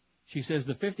 She says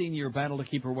the 15-year battle to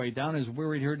keep her weight down has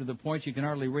wearied her to the point she can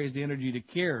hardly raise the energy to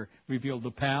care, revealed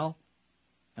the pal.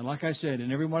 And like I said,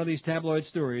 in every one of these tabloid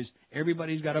stories,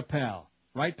 everybody's got a pal.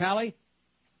 Right, Pally?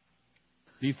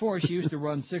 Before, she used to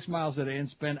run 6 miles a day and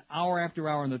spend hour after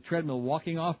hour on the treadmill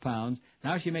walking off pounds.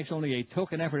 Now she makes only a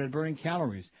token effort at burning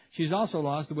calories. She's also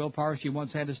lost the willpower she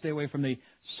once had to stay away from the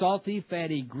salty,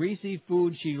 fatty, greasy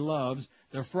food she loves,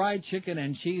 the fried chicken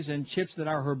and cheese and chips that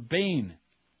are her bane.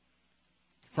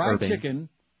 Fried chicken,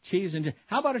 cheese, and...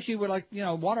 How about if she would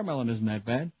watermelon isn't that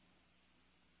bad?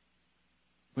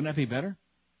 Wouldn't that be better?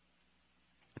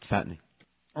 It's fattening.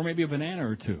 Or maybe a banana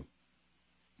or two.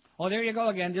 Oh, there you go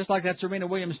again, just like that Serena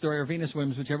Williams story, or Venus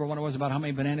Williams, whichever one it was, about how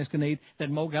many bananas can they eat that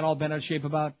Mo got all bent out of shape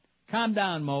about. Calm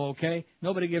down, Mo, okay?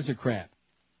 Nobody gives a crap.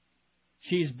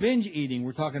 She's binge eating,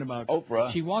 we're talking about.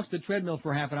 Oprah. She walks the treadmill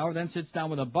for half an hour, then sits down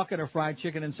with a bucket of fried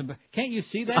chicken and some... Can't you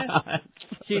see that?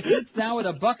 She sits down with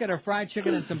a bucket of fried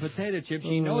chicken and some potato chips.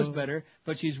 She knows better,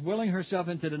 but she's willing herself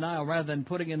into denial rather than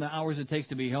putting in the hours it takes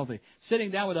to be healthy.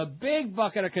 Sitting down with a big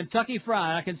bucket of Kentucky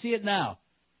Fried. I can see it now.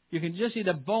 You can just see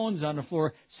the bones on the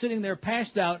floor, sitting there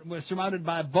passed out, surrounded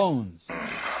by bones.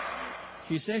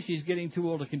 She says she's getting too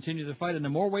old to continue the fight, and the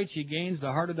more weight she gains,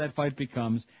 the harder that fight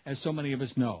becomes, as so many of us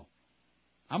know.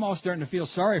 I'm all starting to feel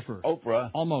sorry for her.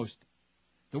 Oprah. Almost.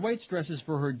 The weight stress is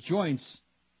for her joints.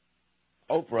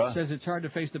 Oprah. Says it's hard to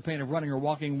face the pain of running or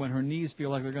walking when her knees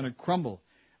feel like they're going to crumble.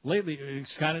 Lately, it's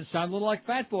kind of sounds a little like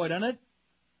Fat Boy, doesn't it?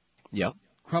 Yep.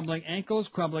 Crumbling ankles,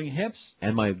 crumbling hips.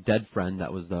 And my dead friend,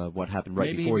 that was what happened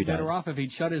right before he died. Maybe he'd be better off if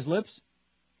he'd shut his lips.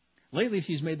 Lately,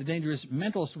 she's made the dangerous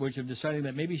mental switch of deciding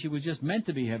that maybe she was just meant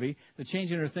to be heavy. The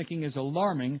change in her thinking is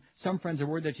alarming. Some friends are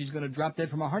worried that she's going to drop dead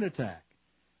from a heart attack.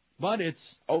 But it's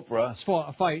Oprah.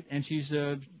 A fight, and she's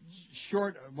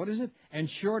short. What is it? And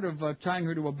short of tying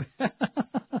her to a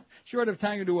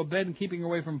bed and keeping her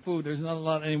away from food, there's not a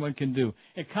lot anyone can do.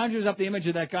 It conjures up the image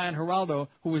of that guy in Geraldo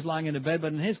who was lying in the bed,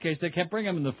 but in his case, they kept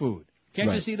bringing him the food.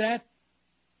 Can't you see that?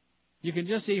 You can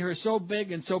just see her so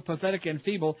big and so pathetic and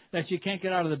feeble that she can't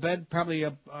get out of the bed, probably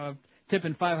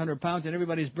tipping 500 pounds, and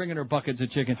everybody's bringing her buckets of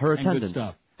chicken and good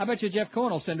stuff. I bet you Jeff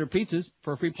Cohen will send her pizzas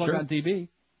for a free plug on TV.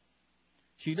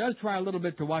 She does try a little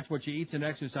bit to watch what she eats and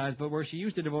exercise, but where she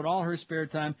used to devote all her spare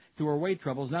time to her weight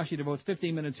troubles, now she devotes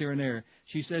 15 minutes here and there.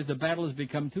 She says the battle has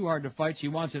become too hard to fight. She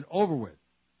wants it over with.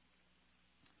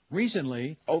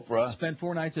 Recently, Oprah spent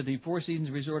 4 nights at the Four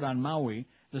Seasons Resort on Maui.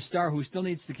 The star, who still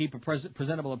needs to keep a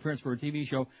presentable appearance for her TV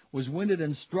show, was winded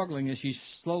and struggling as she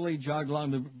slowly jogged along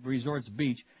the resort's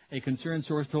beach, a concerned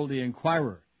source told the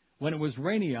Inquirer. When it was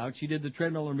rainy out, she did the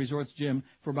treadmill in resort's gym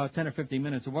for about 10 or 15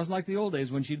 minutes. It wasn't like the old days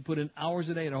when she'd put in hours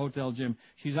a day at a hotel gym.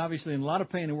 She's obviously in a lot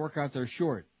of pain and workouts are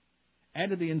short.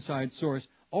 Add to the inside source,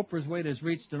 Oprah's weight has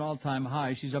reached an all-time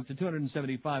high. She's up to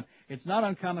 275. It's not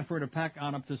uncommon for her to pack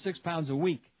on up to 6 pounds a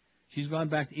week. She's gone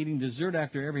back to eating dessert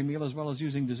after every meal as well as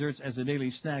using desserts as a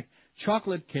daily snack.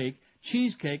 Chocolate cake,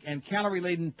 cheesecake, and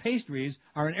calorie-laden pastries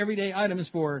are an everyday items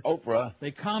for Oprah.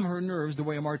 They calm her nerves the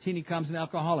way a martini calms an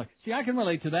alcoholic. See, I can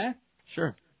relate to that.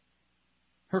 Sure.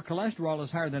 Her cholesterol is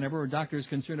higher than ever. Her doctor is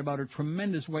concerned about her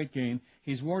tremendous weight gain.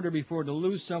 He's warned her before to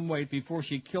lose some weight before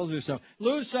she kills herself.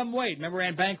 Lose some weight. Remember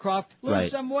Anne Bancroft? Lose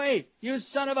Right. some weight. You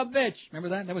son of a bitch. Remember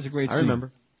that? That was a great scene. I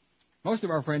remember. Most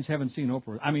of our friends haven't seen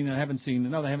Oprah. I mean, they haven't seen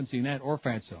that or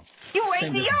Fatso. You Same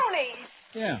ate the difference. Onis!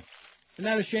 Yeah. Isn't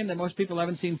that a shame that most people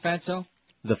haven't seen Fatso?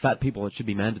 The fat people, it should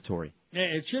be mandatory. Yeah,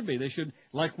 it should be. They should,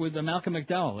 like with Malcolm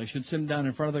McDowell, they should sit them down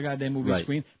in front of the goddamn movie Right.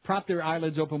 screen, prop their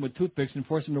eyelids open with toothpicks, and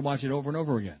force them to watch it over and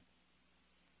over again.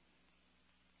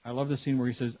 I love the scene where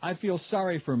he says, I feel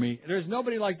sorry for me. There's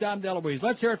nobody like Dom DeLuise.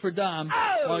 Let's hear it for Dom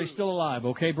while he's still alive,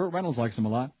 okay? Burt Reynolds likes him a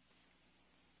lot.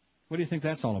 What do you think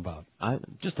that's all about?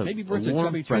 Just a, Maybe a Bert's a warm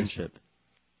chubby friendship.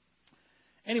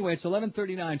 Anyway, it's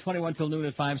 11:39, 21 till noon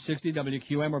at 560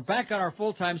 WQM. We're back on our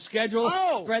full-time schedule.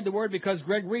 Spread the word because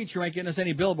Greg Reed sure ain't getting us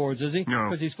any billboards, is he? No.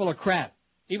 Because he's full of crap.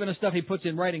 Even the stuff he puts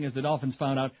in writing, as the Dolphins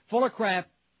found out, full of crap.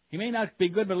 He may not be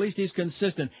good, but at least he's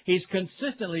consistent. He's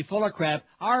consistently full of crap.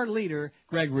 Our leader,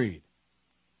 Greg Reed.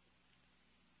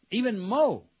 Even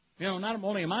Mo, not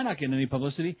only am I not getting any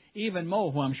publicity, even Mo,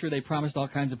 who I'm sure they promised all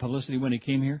kinds of publicity when he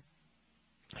came here.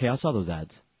 Hey, I saw those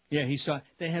ads. Yeah, he saw.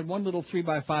 They had one little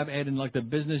 3x5 ad in like the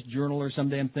Business Journal or some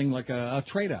damn thing, like a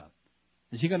trade-out.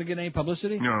 Is he going to get any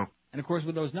publicity? No. And of course,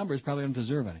 with those numbers, probably don't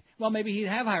deserve any. Well, maybe he'd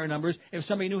have higher numbers if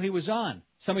somebody knew he was on.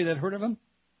 Somebody that heard of him.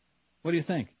 What do you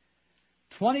think?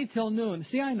 20 till noon.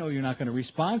 See, I know you're not going to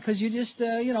respond because you just,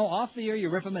 off the air you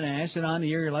rip him an ass, and on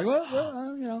the air you're like,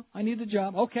 well, I need the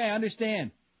job. Okay, I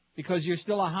understand. Because you're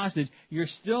still a hostage. You're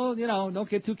still, don't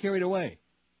get too carried away.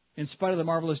 In spite of the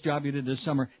marvelous job you did this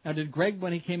summer. Now, did Greg,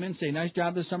 when he came in, say, nice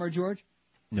job this summer, George?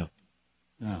 No.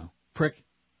 No. Prick.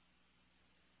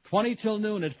 20 till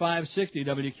noon at 560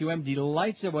 WQM.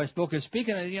 Delights of West Boca.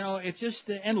 Speaking of, it's just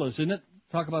endless, isn't it?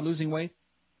 Talk about losing weight.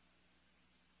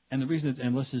 And the reason it's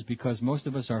endless is because most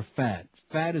of us are fat.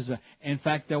 Fat is in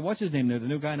fact, what's his name there? The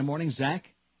new guy in the morning, Zach?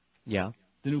 Yeah.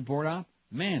 The new board op?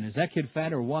 Man, is that kid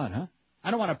fat or what, huh?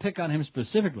 I don't want to pick on him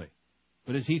specifically,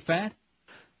 but is he fat?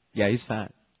 Yeah, he's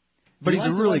fat. But he's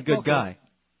a really good guy.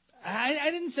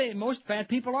 I didn't say most fat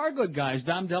people are good guys.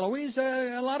 Dom DeLuise,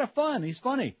 a lot of fun. He's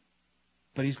funny.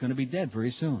 But he's going to be dead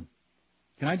very soon.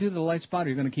 Can I do the light spot, or are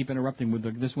you going to keep interrupting with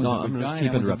this one's a good guy and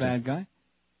that one's a bad guy?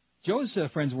 Joe's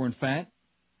friends weren't fat.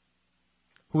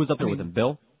 Who was up there with him?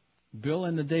 Bill? Bill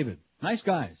and David. Nice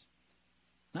guys.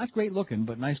 Not great looking,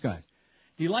 but nice guys.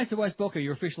 Delights of West Boca,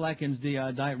 your official Atkins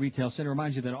Diet Retail Center,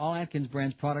 reminds you that all Atkins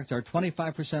brands products are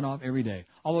 25% off every day.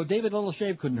 Although David Little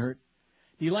Shave couldn't hurt.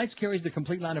 Delights carries the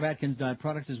complete line of Atkins Diet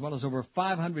products as well as over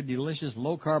 500 delicious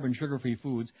low-carb and sugar-free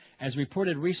foods, as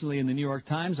reported recently in the New York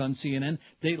Times, on CNN,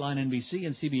 Dateline NBC,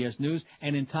 and CBS News,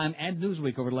 and in Time and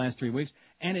Newsweek over the last 3 weeks,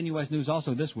 and in U.S. News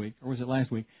also this week, or was it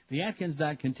last week. The Atkins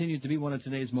Diet continues to be one of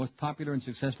today's most popular and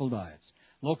successful diets.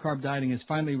 Low-carb dieting has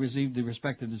finally received the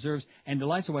respect it deserves, and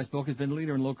Delights of West Boca has been the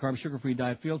leader in low-carb, sugar-free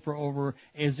diet field for over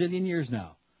a zillion years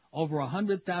now. Over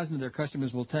 100,000 of their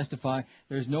customers will testify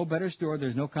there's no better store,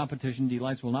 there's no competition,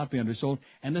 Delights will not be undersold,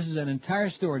 and this is an entire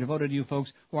store devoted to you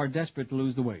folks who are desperate to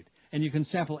lose the weight. And you can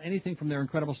sample anything from their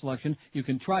incredible selection. You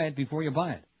can try it before you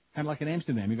buy it. Kind of like in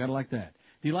Amsterdam, you got to like that.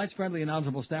 Delights' friendly and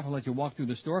knowledgeable staff will let you walk through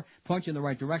the store, point you in the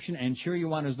right direction, and cheer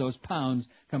you on as those pounds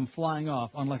come flying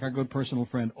off, unlike our good personal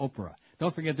friend Oprah.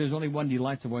 Don't forget there's only one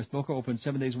Delights of West Boca, open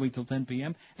 7 days a week till 10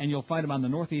 p.m., and you'll find them on the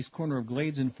northeast corner of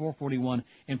Glades and 441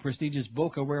 in prestigious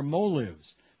Boca, where Mo lives.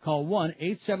 Call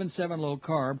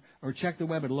 1-877-LOW-CARB or check the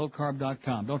web at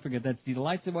lowcarb.com. Don't forget, that's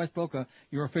Delights of West Boca,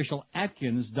 your official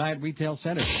Atkins Diet Retail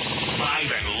Center.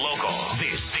 Live and local.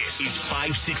 This is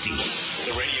 560.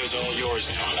 The radio's all yours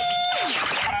now.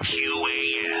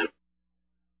 QAM.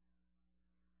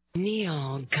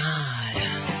 Neil God.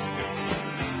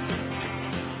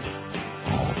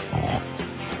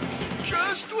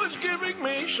 Just was giving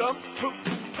me some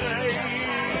pain.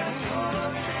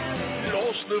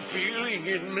 Lost the feeling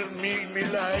in me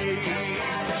life.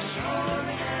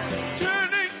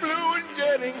 Turning blue and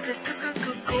getting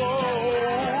cold.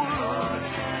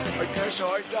 I guess I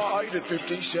died at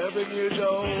 57 years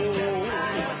old.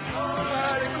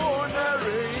 At a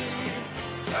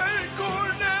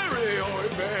coronary, oy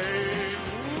babe.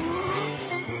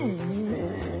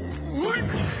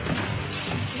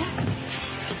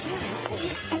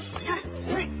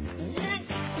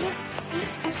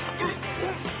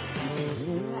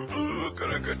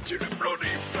 Gonna get to the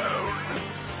bloody phone.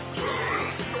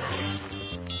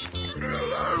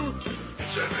 Hello?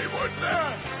 Is anyone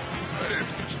there?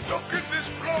 I'm stuck in this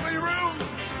bloody room.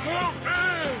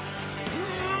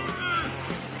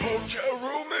 Hotel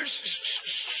room is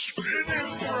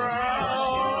spinning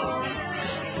round.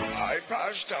 I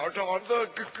passed out on the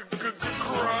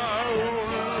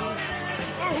ground.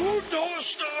 Who knows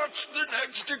starts the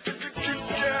next day?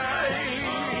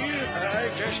 I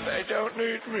guess they don't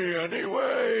need me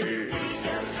anyway.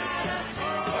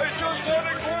 I just had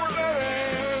a corner.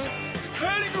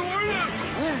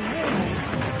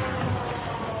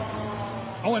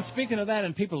 Oh, and speaking of that,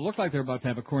 and people look like they're about to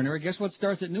have a coronary, guess what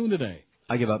starts at noon today?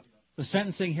 I give up. The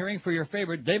sentencing hearing for your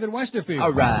favorite, David Westerfield.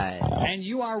 All right. And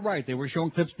you are right. They were showing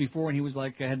clips before, and he was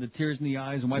like, had the tears in the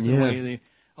eyes and wiping Yeah. away.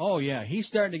 Oh, yeah. He's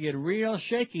starting to get real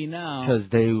shaky now. Because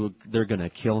they're going to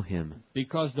kill him.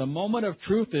 Because the moment of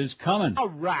truth is coming. All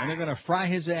right. And they're going to fry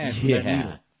his ass with that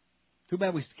needle. Too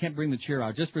bad we can't bring the chair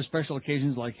out, just for special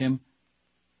occasions like him.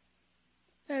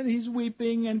 And he's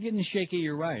weeping and getting shaky,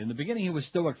 you're right. In the beginning, he was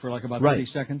stoic for like about 30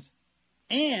 seconds.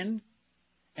 And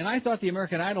I thought the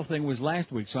American Idol thing was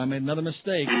last week, so I made another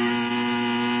mistake.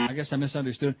 I guess I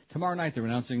misunderstood. Tomorrow night they're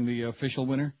announcing the official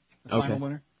winner, the final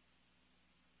winner.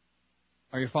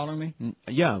 Are you following me?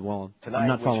 Yeah, well, I'm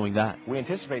not following that. We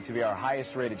anticipate to be our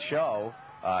highest-rated show.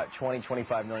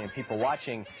 25 million people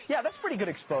watching. Yeah, that's pretty good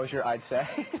exposure, I'd say.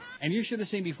 And you should have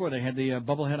seen before, they had the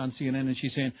bubblehead on CNN, and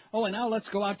she's saying, oh, and now let's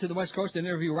go out to the West Coast and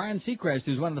interview Ryan Seacrest,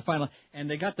 who's one of the final. And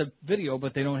they got the video,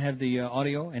 but they don't have the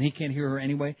audio, and he can't hear her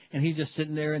anyway. And he's just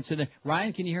sitting there.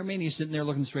 Ryan, can you hear me? And he's sitting there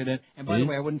looking straight at. And by the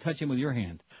way, I wouldn't touch him with your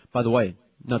hand. By the way,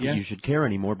 not that you should care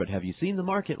anymore, but have you seen the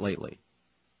market lately?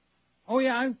 Oh,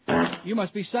 yeah, you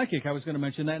must be psychic. I was going to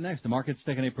mention that next. The market's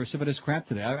taking a precipitous crap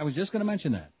today. I was just going to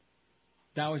mention that.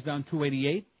 Dow is down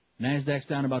 288. NASDAQ's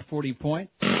down about 40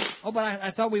 points. Oh, but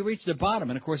I thought we reached the bottom,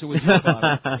 and of course it was your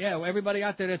bottom. Yeah, everybody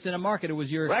out there that's in the market, it was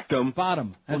your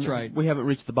bottom. That's right. We haven't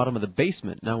reached the bottom of the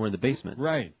basement. Now we're in the basement.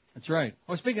 Right. That's right.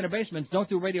 Oh, speaking of basements, don't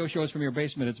do radio shows from your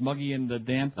basement. It's muggy and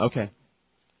damp. Okay.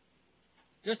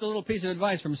 Just a little piece of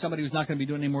advice from somebody who's not going to be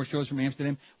doing any more shows from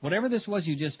Amsterdam. Whatever this was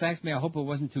you just faxed me, I hope it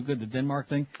wasn't too good, the Denmark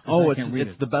thing. Oh, I can't read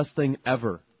it's the best thing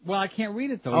ever. Well, I can't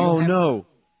read it, though. Oh, no.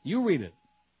 You read it.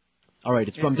 All right,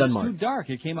 it's from Denmark. It's too dark.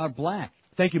 It came out black.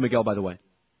 Thank you, Miguel, by the way.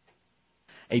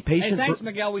 A patient. Hey, thanks,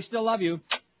 Miguel. We still love you.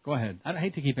 Go ahead. I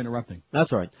hate to keep interrupting.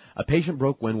 That's all right. A patient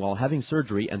broke wind while having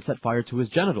surgery and set fire to his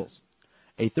genitals.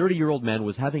 A 30-year-old man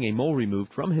was having a mole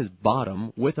removed from his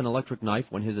bottom with an electric knife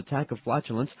when his attack of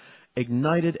flatulence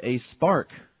ignited a spark.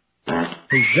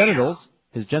 His genitals,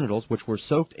 which were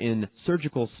soaked in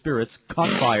surgical spirits,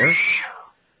 caught fire.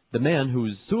 The man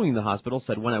who's suing the hospital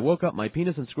said, when I woke up, my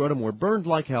penis and scrotum were burned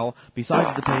like hell.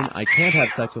 Besides the pain, I can't have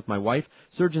sex with my wife.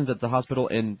 Surgeons at the hospital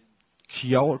in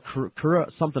Kura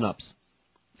something ups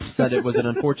said it was an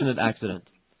unfortunate accident.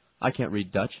 I can't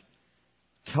read Dutch.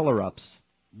 Kellerups.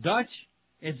 Dutch?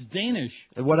 It's Danish.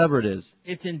 Whatever it is.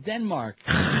 It's in Denmark.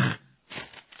 Yeah,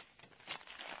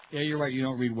 you're right. You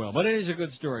don't read well. But it is a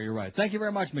good story. You're right. Thank you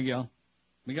very much, Miguel.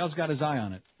 Miguel's got his eye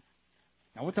on it.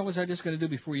 Now, what was I just going to do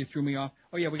before you threw me off?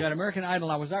 Oh, yeah, we got American Idol.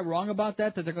 Now, was I wrong about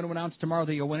that they're going to announce tomorrow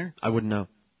the winner? I wouldn't know.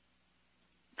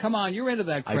 Come on, you're into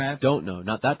that crap. I don't know.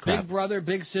 Not that crap. Big brother,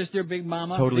 big sister, big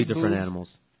mama. Totally big different boobs. animals.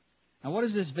 Now, what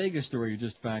is this Vegas story you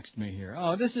just faxed me here?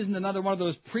 Oh, this isn't another one of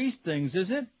those priest things, is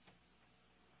it?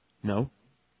 No.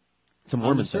 It's a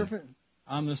Mormon thing.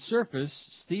 On the surface,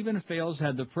 Stephen Fales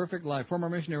had the perfect life. Former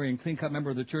missionary and clean-cut member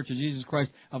of the Church of Jesus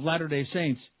Christ of Latter-day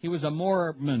Saints. He was a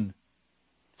Mormon.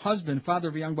 Husband, father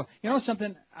of a young boy. You know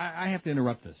something? I have to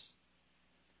interrupt this.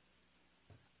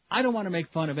 I don't want to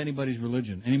make fun of anybody's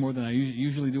religion any more than I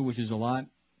usually do, which is a lot.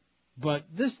 But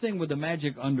this thing with the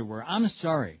magic underwear, I'm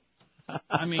sorry.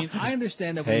 I mean, I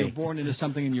understand that when you're born into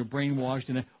something and you're brainwashed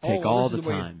and take all the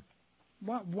time.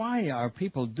 Why are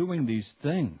people doing these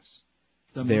things?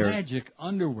 They're magic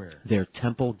underwear. They're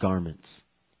temple garments.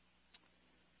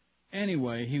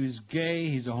 Anyway, he was gay,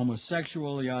 he's a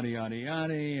homosexual, yada, yada,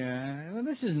 yada. Well,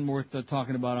 this isn't worth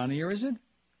talking about on the air, is it?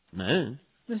 No.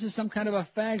 This is some kind of a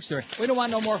fag story. We don't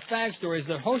want no more fag stories.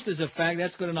 The host is a fag,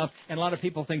 that's good enough, and a lot of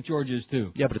people think George is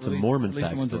too. Yeah, but it's a Mormon fag story. At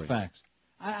least the ones story. with fags.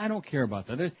 I don't care about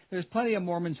that. There's plenty of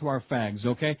Mormons who are fags,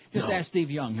 okay? Just ask Steve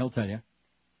Young, he'll tell you.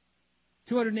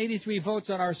 283 votes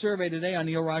on our survey today on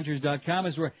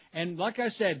neilrogers.com. And like I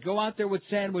said, go out there with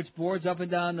sandwich boards up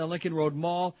and down the Lincoln Road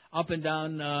Mall, up and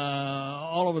down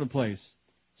all over the place.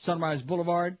 Sunrise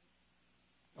Boulevard,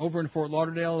 over in Fort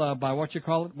Lauderdale by what you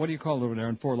call it? What do you call it over there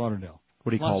in Fort Lauderdale? What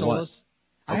do you call Las what? Olas.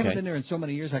 I haven't been there in so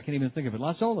many years I can't even think of it.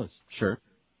 Las Olas. Sure. Do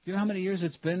you know how many years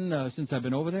it's been since I've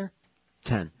been over there?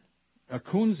 10. A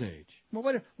coon's age. Well,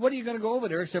 what are you going to go over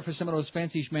there except for some of those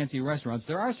fancy schmancy restaurants?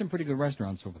 There are some pretty good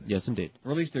restaurants over there. Yes, indeed.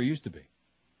 Or at least there used to be.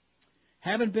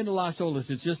 Haven't been to Las Olas.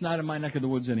 It's just not in my neck of the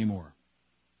woods anymore.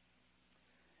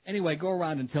 Anyway, go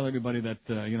around and tell everybody that,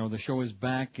 the show is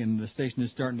back and the station is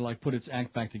starting to, put its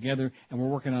act back together, and we're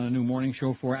working on a new morning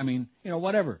show for it. I mean,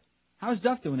 whatever. How's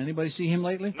Duff doing? Anybody see him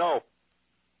lately? No.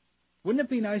 Wouldn't it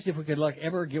be nice if we could,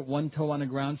 ever get one toe on the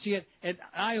ground? See, at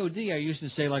IOD, I used to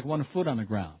say, 1 foot on the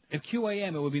ground. At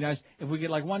QAM, it would be nice if we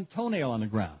get, one toenail on the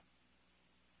ground.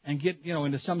 And get,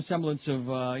 into some semblance of,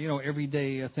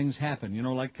 everyday things happen,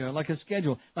 like a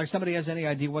schedule, like somebody has any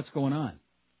idea what's going on.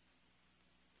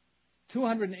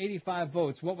 285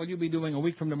 votes. What will you be doing a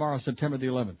week from tomorrow, September the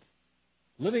 11th?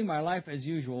 Living my life as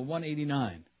usual,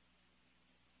 189.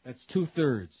 That's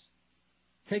 2/3.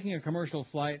 Taking a commercial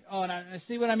flight. Oh, and I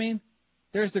see what I mean?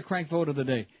 There's the crank vote of the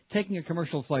day. Taking a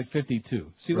commercial flight,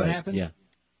 52. See what happened? Yeah.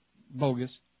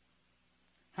 Bogus.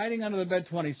 Hiding under the bed,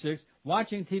 26.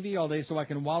 Watching TV all day so I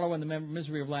can wallow in the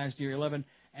misery of last year, 11.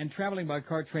 And traveling by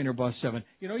car, train, or bus, 7.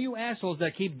 You assholes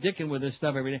that keep dicking with this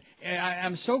stuff every day.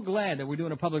 I'm so glad that we're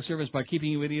doing a public service by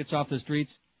keeping you idiots off the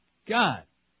streets. God.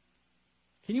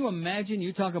 Can you imagine?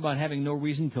 You talk about having no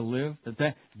reason to live.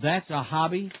 That's a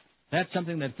hobby. That's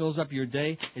something that fills up your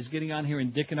day, is getting on here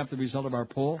and dicking up the result of our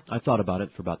poll. I thought about it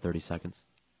for about 30 seconds.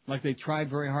 Like they tried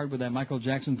very hard with that Michael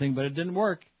Jackson thing, but it didn't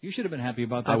work. You should have been happy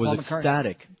about that. I was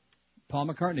ecstatic. Paul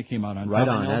McCartney came out on right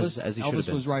top. on, Elvis, as he should have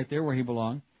been. Elvis was right there where he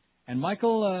belonged. And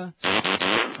Michael,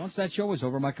 once that show was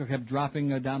over, Michael kept dropping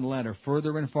down the ladder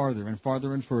further and farther and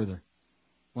farther and further.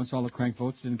 Once all the crank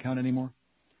votes didn't count anymore.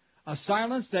 A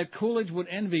silence that Coolidge would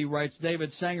envy, writes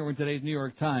David Sanger in today's New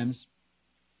York Times.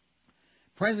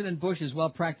 President Bush is well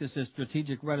practiced at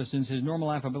strategic reticence. His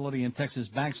normal affability and Texas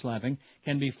backslapping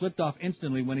can be flipped off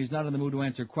instantly when he's not in the mood to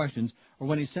answer questions or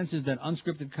when he senses that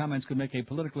unscripted comments could make a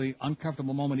politically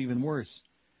uncomfortable moment even worse.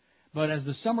 But as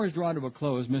the summer is drawn to a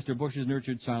close, Mr. Bush's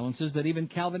nurtured silences that even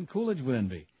Calvin Coolidge would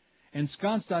envy.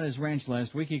 Ensconced on his ranch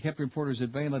last week, he kept reporters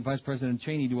at bay and let Vice President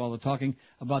Cheney do all the talking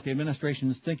about the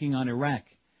administration's thinking on Iraq.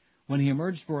 When he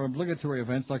emerged for obligatory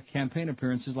events like campaign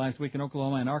appearances last week in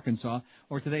Oklahoma and Arkansas,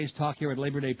 or today's talk here at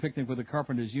Labor Day picnic with the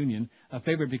Carpenters Union, a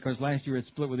favorite because last year it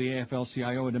split with the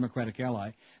AFL-CIO, a Democratic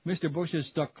ally, Mr. Bush has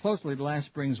stuck closely to last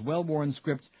spring's well-worn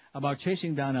scripts about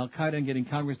chasing down al-Qaeda and getting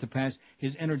Congress to pass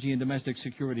his energy and domestic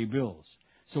security bills.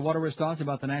 So what are his thoughts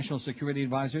about the national security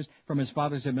advisors from his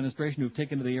father's administration who've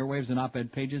taken to the airwaves and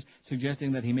op-ed pages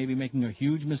suggesting that he may be making a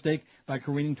huge mistake by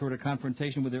careening toward a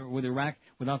confrontation with Iraq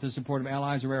without the support of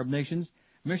allies or Arab nations?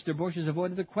 Mr. Bush has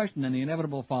avoided the question and the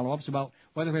inevitable follow-ups about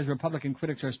whether his Republican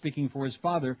critics are speaking for his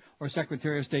father or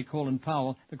Secretary of State Colin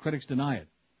Powell. The critics deny it.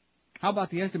 How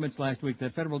about the estimates last week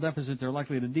that federal deficits are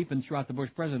likely to deepen throughout the Bush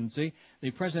presidency?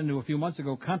 The president who a few months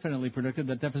ago confidently predicted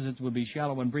that deficits would be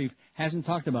shallow and brief hasn't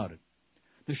talked about it.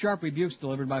 The sharp rebukes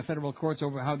delivered by federal courts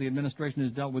over how the administration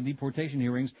has dealt with deportation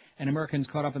hearings and Americans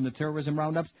caught up in the terrorism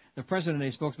roundups, the president,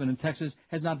 a spokesman in Texas,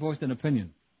 has not voiced an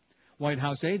opinion. White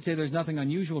House aides say there's nothing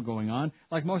unusual going on.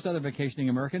 Like most other vacationing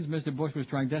Americans, Mr. Bush was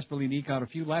trying desperately to eke out a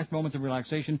few last moments of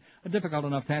relaxation, a difficult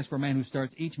enough task for a man who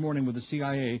starts each morning with the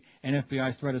CIA and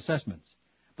FBI threat assessments.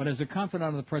 But as a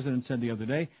confidant of the president said the other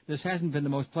day, this hasn't been the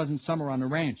most pleasant summer on the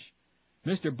ranch.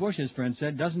 Mr. Bush, his friend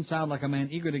said, doesn't sound like a man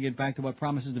eager to get back to what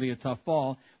promises to be a tough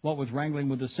fall, what with wrangling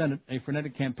with the Senate, a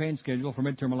frenetic campaign schedule for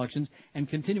midterm elections, and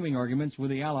continuing arguments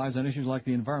with the allies on issues like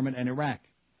the environment and Iraq.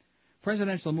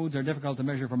 Presidential moods are difficult to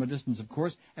measure from a distance, of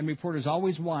course, and reporters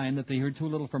always whine that they hear too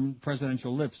little from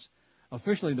presidential lips.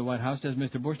 Officially, the White House says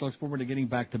Mr. Bush looks forward to getting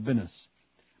back to business.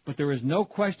 But there is no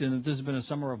question that this has been a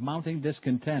summer of mounting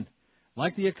discontent.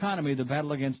 Like the economy, the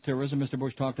battle against terrorism Mr.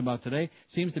 Bush talked about today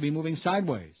seems to be moving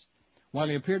sideways. While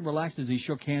he appeared relaxed as he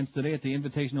shook hands today at the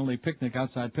invitation-only picnic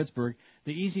outside Pittsburgh,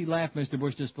 the easy laugh Mr.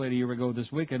 Bush displayed a year ago this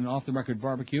week at an off-the-record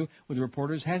barbecue with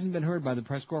reporters hasn't been heard by the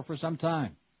press corps for some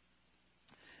time.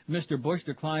 Mr. Bush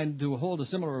declined to hold a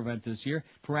similar event this year,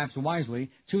 perhaps wisely,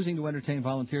 choosing to entertain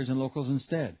volunteers and locals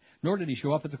instead. Nor did he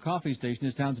show up at the coffee station,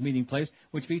 his town's meeting place,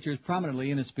 which features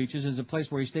prominently in his speeches as a place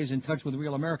where he stays in touch with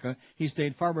real America. He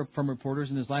stayed far from reporters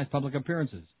in his last public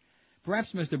appearances. Perhaps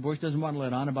Mr. Bush doesn't want to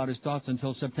let on about his thoughts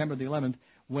until September the 11th,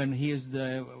 when he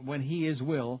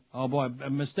will, a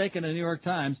mistake in the New York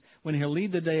Times, when he'll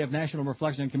lead the day of national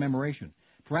reflection and commemoration.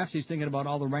 Perhaps he's thinking about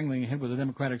all the wrangling ahead with the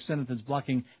Democratic Senate that's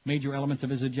blocking major elements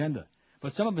of his agenda.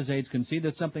 But some of his aides concede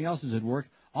that something else is at work.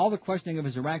 All the questioning of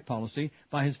his Iraq policy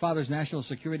by his father's national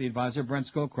security advisor, Brent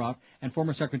Scowcroft, and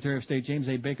former Secretary of State James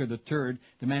A. Baker III,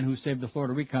 the man who saved the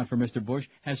Florida recount for Mr. Bush,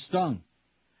 has stung.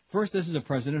 First, this is a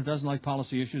president who doesn't like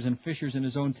policy issues and fissures in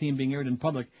his own team being aired in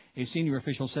public, a senior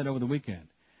official said over the weekend.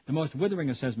 The most withering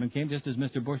assessment came just as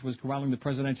Mr. Bush was corralling the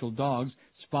presidential dogs,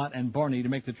 Spot and Barney, to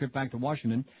make the trip back to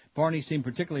Washington. Barney seemed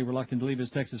particularly reluctant to leave his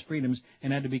Texas freedoms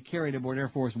and had to be carried aboard Air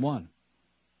Force One.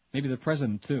 Maybe the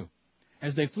president, too.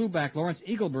 As they flew back, Lawrence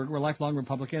Eagleburger, a lifelong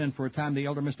Republican, and for a time the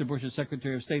elder Mr. Bush's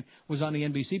Secretary of State, was on the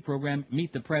NBC program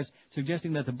Meet the Press,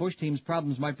 suggesting that the Bush team's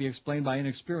problems might be explained by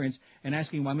inexperience and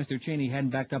asking why Mr. Cheney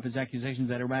hadn't backed up his accusations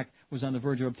that Iraq was on the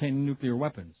verge of obtaining nuclear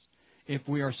weapons. If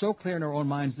we are so clear in our own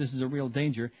minds this is a real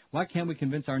danger, why can't we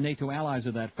convince our NATO allies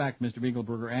of that fact, Mr.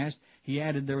 Eagleburger asked. He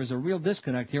added, there is a real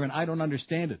disconnect here, and I don't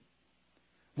understand it.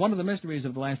 One of the mysteries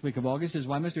of the last week of August is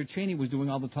why Mr. Cheney was doing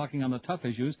all the talking on the tough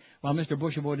issues, while Mr.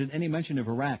 Bush avoided any mention of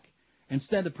Iraq.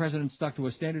 Instead, the president stuck to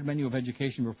a standard menu of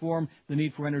education reform, the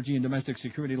need for energy and domestic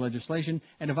security legislation,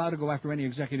 and a vow to go after any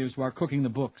executives who are cooking the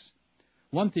books.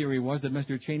 One theory was that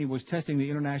Mr. Cheney was testing the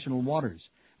international waters.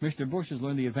 Mr. Bush has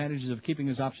learned the advantages of keeping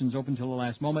his options open till the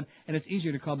last moment, and it's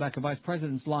easier to call back a vice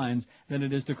president's lines than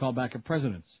it is to call back a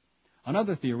president's.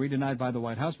 Another theory, denied by the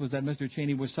White House, was that Mr.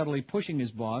 Cheney was subtly pushing his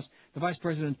boss, the vice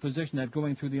president's position that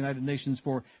going through the United Nations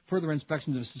for further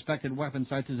inspections of suspected weapon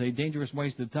sites is a dangerous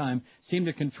waste of time, seemed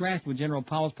to contrast with General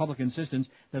Powell's public insistence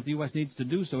that the U.S. needs to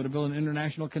do so to build an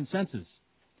international consensus.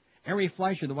 Ari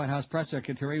Fleischer, the White House press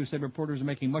secretary, who said reporters are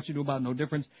making much ado about no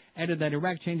difference, added that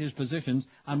Iraq changes positions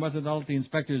on whether they'll let the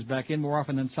inspectors back in more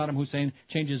often than Saddam Hussein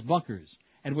changes bunkers.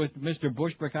 And would Mr.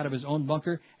 Bush break out of his own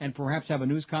bunker and perhaps have a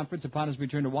news conference upon his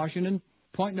return to Washington?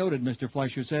 Point noted, Mr.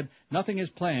 Fleischer said. Nothing is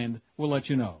planned. We'll let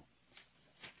you know.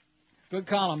 Good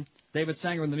column. David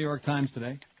Sanger in the New York Times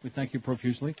today. We thank you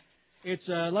profusely. It's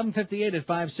 11:58 at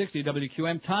 560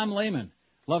 WQM. Tom Lehman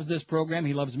loves this program.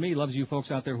 He loves me. He loves you folks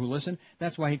out there who listen.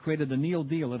 That's why he created the Neil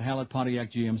Deal at Hallett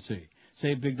Pontiac GMC.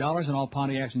 Save big dollars on all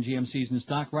Pontiacs and GMCs in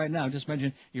stock right now. Just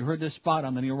mention you heard this spot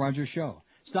on the Neil Rogers Show.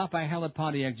 Stop by Hallett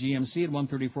Pontiac GMC at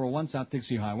 13401 South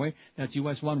Dixie Highway. That's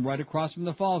US 1 right across from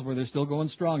the Falls, where they're still going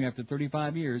strong after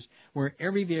 35 years, where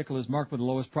every vehicle is marked with the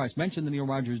lowest price. Mention the Neil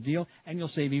Rogers deal, and you'll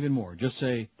save even more. Just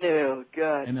say, oh,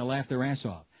 God. And they'll laugh their ass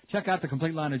off. Check out the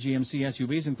complete line of GMC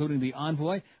SUVs, including the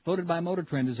Envoy, voted by Motor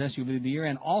Trend as SUV of the year,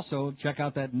 and also check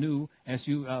out that new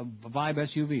Vibe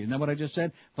SUV. Isn't that what I just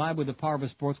said? Vibe with the power of a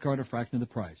sports car at a fraction of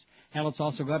the price. Hallett's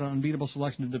also got an unbeatable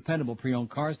selection of dependable pre-owned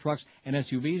cars, trucks, and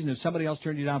SUVs, and if somebody else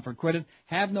turned you down for credit,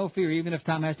 have no fear. Even if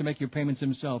Tom has to make your payments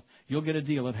himself, you'll get a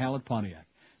deal at Hallett Pontiac.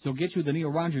 So get you the Neil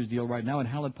Rogers deal right now at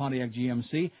Hallett Pontiac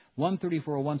GMC,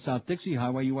 13401 South Dixie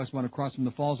Highway, US 1 across from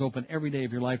the Falls, open every day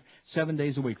of your life, 7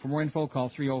 days a week. For more info, call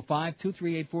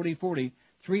 305-238-4040,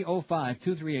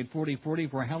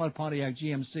 305-238-4040 for Hallett Pontiac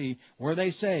GMC, where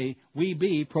they say we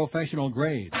be professional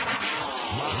grade.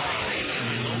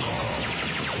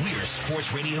 We're Sports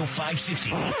Radio 560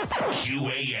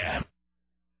 QAM.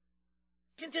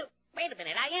 Wait a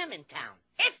minute, I am in town.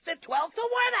 It's the 12 to 1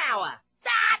 hour.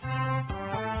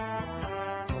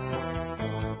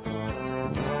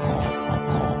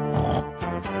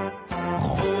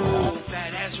 Oh,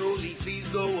 fat ass Rosie, please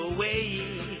go away.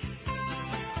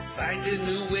 Find a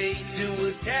new way to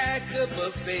attack a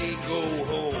buffet. Go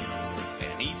home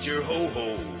and eat your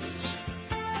ho-hos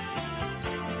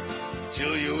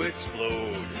till you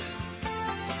explode.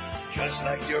 Just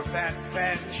like your fat,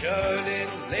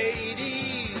 chudding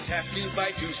ladies have to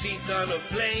buy 2 seats on a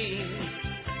plane.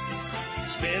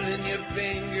 Spinning your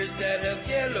fingers that have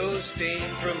yellow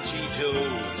stain from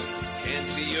Cheetos. Can't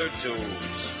see your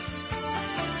toes.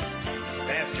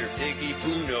 Master Piggy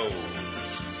Poo knows.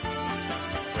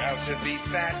 Proud to be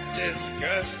fat,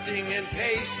 disgusting, and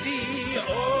pasty.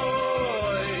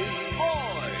 Oi,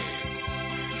 oi.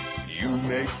 You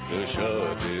make the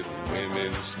shuddered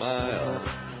women smile.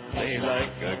 They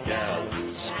like a gal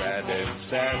who's fat and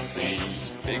sassy.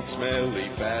 Big smelly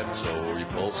fat, so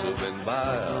repulsive and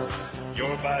vile.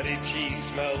 Your body cheese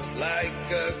smells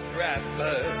like a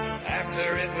crapper.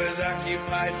 After it was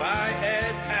occupied by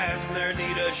Ed Asner.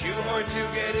 Need a shoehorn to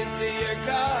get into your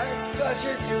car, 'cause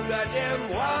you're too goddamn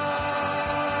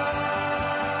wide.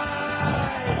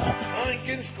 Oink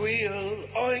and squeal,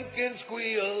 oink and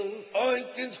squeal,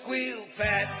 oink and squeal,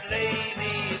 fat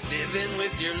lady. Living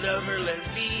with your lover, let's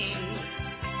be.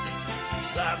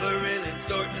 Slobbering and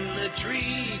sorting the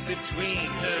tree between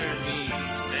her knees.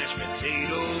 Mashed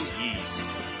potato yeast.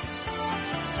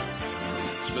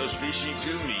 Smells fishy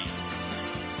to me.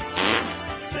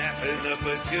 Lapping up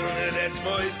a tuna that's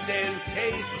moist and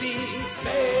tasty.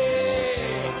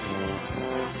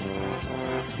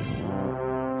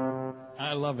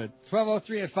 I love it.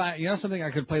 12:03 at 5. You know something?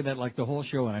 I could play that like the whole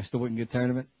show and I still wouldn't get tired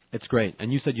of it. It's great.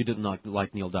 And you said you did not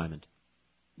like Neil Diamond.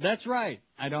 That's right.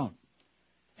 I don't.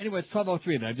 Anyway, it's 12:03.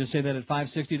 Did I just say that at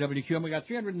 560 WQAM? We got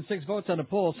 306 votes on the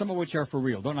poll, some of which are for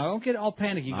real. Don't get all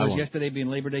panicky because yesterday being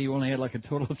Labor Day, you only had like a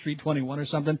total of 321 or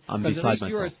something. I'm beside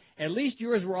myself. At least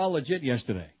yours were all legit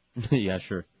yesterday. Yeah,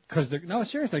 sure. No,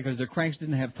 seriously, because the cranks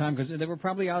didn't have time because they were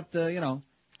probably out,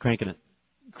 cranking it.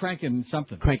 Cranking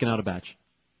something. Cranking out a batch.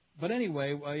 But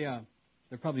anyway, yeah,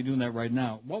 they're probably doing that right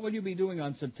now. What will you be doing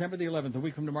on September the 11th, a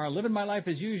week from tomorrow? Living my life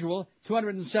as usual,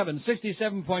 207,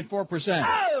 67.4%.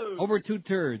 Oh! Over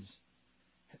 2/3.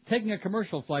 Taking a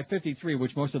commercial flight, 53,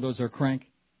 which most of those are crank.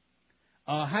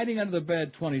 Hiding under the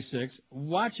bed, 26.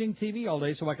 Watching TV all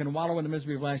day so I can wallow in the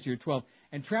misery of last year, 12.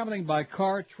 And traveling by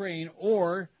car, train,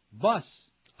 or bus.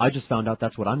 I just found out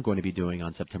that's what I'm going to be doing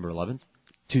on September 11th,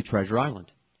 to Treasure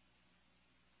Island.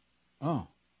 Oh.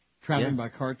 Traveling by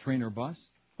car, train, or bus?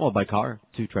 Well, by car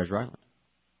to Treasure Island.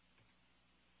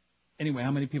 Anyway,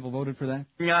 how many people voted for that?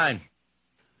 9.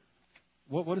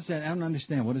 What is that? I don't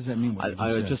understand. What does that mean?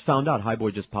 I just found out.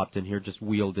 Highboy just popped in here, just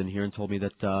wheeled in here and told me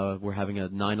that we're having a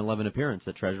 9/11 appearance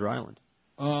at Treasure Island.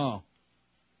 Oh.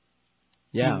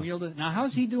 Yeah. He wheeled it. Now,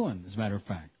 how's he doing, as a matter of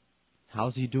fact?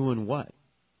 How's he doing what?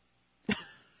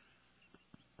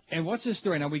 And what's his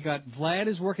story? Now, we got Vlad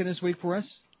is working this week for us.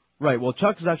 Right. Well,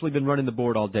 Chuck has actually been running the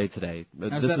board all day today. Now,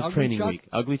 this that is Ugly training Chuck? week.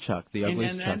 Ugly Chuck, the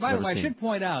ugliest Chuck And by I've the way, ever I seen. should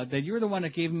point out that you're the one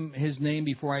that gave him his name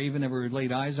before I even ever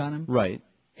laid eyes on him. Right.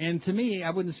 And to me, I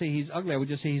wouldn't say he's ugly. I would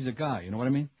just say he's a guy. You know what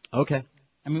I mean? Okay.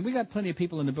 I mean, we got plenty of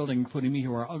people in the building, including me,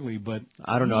 who are ugly, but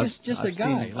I don't know. he's just a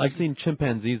guy. I've seen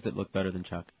chimpanzees that look better than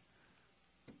Chuck.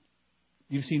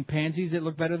 You've seen pansies that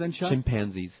look better than Chuck?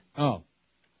 Chimpanzees. Oh.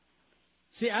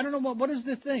 See, I don't know what is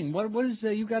the thing. What is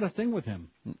you got a thing with him?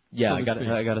 Yeah, so I to got speak.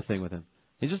 a thing with him.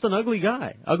 He's just an ugly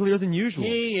guy, uglier than usual.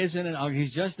 He isn't an ugly.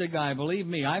 He's just a guy. Believe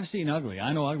me, I've seen ugly.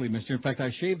 I know ugly, mister. In fact,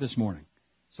 I shaved this morning,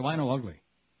 so I know ugly.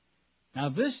 Now,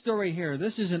 this story here,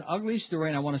 this is an ugly story,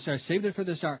 and I want to say I saved it for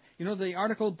this hour. You know the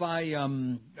article by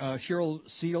Cheryl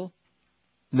Seal?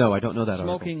 No, I don't know that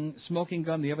article. Smoking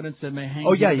gun, the evidence that may hang.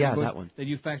 Oh, yeah, you, yeah, that that one. That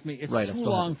you faxed me. It's Right, I too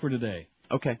still have long it. for today.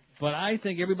 Okay. But I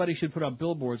think everybody should put up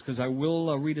billboards because I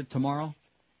will read it tomorrow,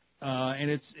 and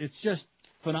it's just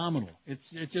phenomenal.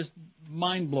 It's just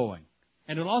mind blowing,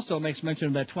 and it also makes mention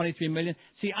of that $23 million.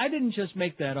 See, I didn't just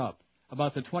make that up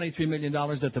about the $23 million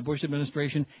that the Bush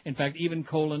administration, in fact, even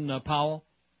Colin Powell,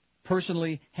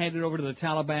 personally handed over to the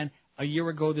Taliban a year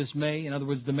ago this May. In other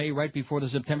words, the May right before the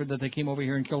September that they came over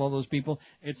here and killed all those people.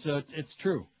 It's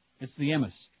true. It's the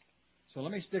Emmis. So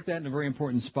let me stick that in a very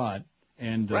important spot,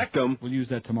 and we'll use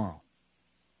that tomorrow.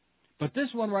 But this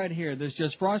one right here, this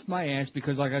just frost my ass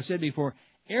because, like I said before,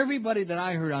 everybody that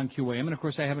I heard on QAM, and of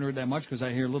course I haven't heard that much because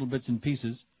I hear little bits and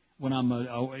pieces when I'm,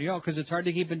 because it's hard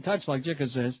to keep in touch, like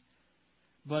Jicka says.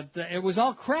 But it was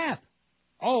all crap.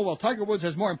 Oh, well, Tiger Woods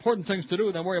has more important things to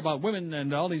do than worry about women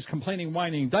and all these complaining,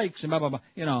 whining dykes and blah, blah,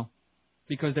 blah,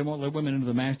 because they won't let women into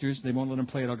the Masters. They won't let them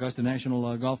play at Augusta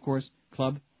National Golf Course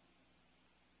Club.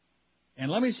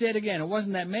 And let me say it again. It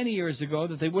wasn't that many years ago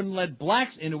that they wouldn't let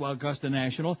blacks into Augusta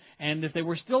National, and if they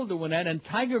were still doing that and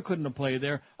Tiger couldn't have played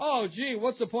there, oh, gee,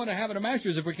 what's the point of having a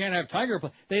Masters if we can't have Tiger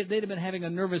play? They'd have been having a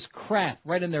nervous crap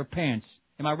right in their pants.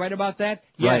 Am I right about that?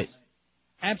 Right. Yes.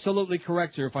 Absolutely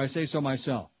correct, sir, if I say so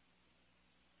myself.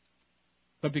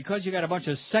 But because you got a bunch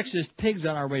of sexist pigs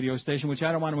on our radio station, which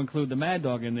I don't want to include the Mad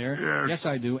Dog in there. Yes,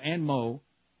 I do. And Mo.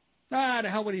 The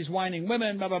hell with these whining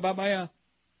women, blah, blah, blah, blah.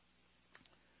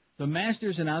 The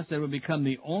Masters announced that it would become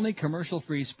the only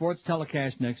commercial-free sports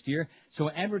telecast next year, so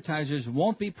advertisers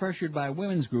won't be pressured by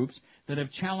women's groups that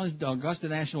have challenged Augusta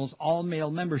National's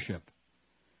all-male membership.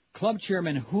 Club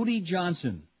chairman Hootie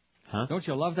Johnson. Huh? Don't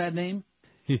you love that name?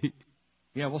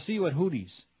 Yeah, we'll see you at Hootie's.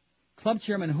 Club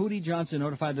chairman Hootie Johnson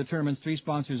notified the tournament's 3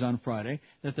 sponsors on Friday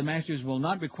that the Masters will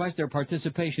not request their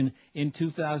participation in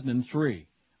 2003.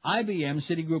 IBM,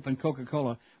 Citigroup, and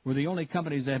Coca-Cola were the only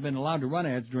companies that have been allowed to run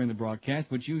ads during the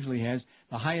broadcast, which usually has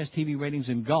the highest TV ratings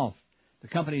in golf. The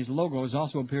company's logo has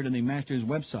also appeared in the Masters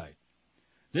website.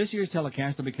 This year's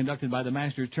telecast will be conducted by the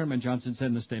Masters Tournament, Johnson said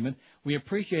in the statement. We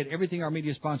appreciate everything our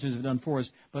media sponsors have done for us,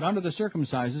 but under the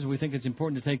circumstances, we think it's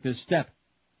important to take this step.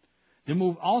 The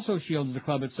move also shields the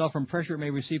club itself from pressure it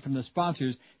may receive from the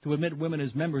sponsors to admit women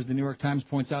as members, the New York Times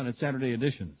points out in its Saturday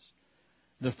editions.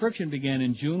 The friction began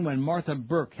in June when Martha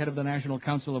Burke, head of the National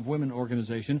Council of Women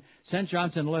organization, sent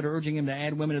Johnson a letter urging him to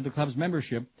add women to the club's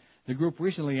membership. The group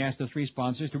recently asked the 3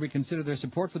 sponsors to reconsider their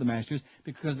support for the Masters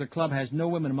because the club has no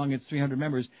women among its 300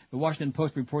 members, the Washington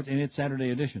Post reports in its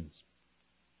Saturday editions.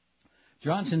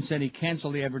 Johnson said he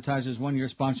canceled the advertiser's 1-year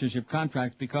sponsorship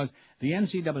contract because the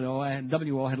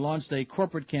NCAA had launched a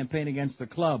corporate campaign against the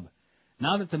club.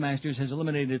 Now that the Masters has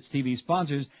eliminated its TV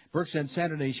sponsors, Burke said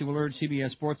Saturday she will urge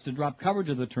CBS Sports to drop coverage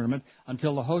of the tournament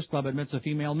until the host club admits a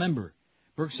female member.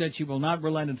 Burke said she will not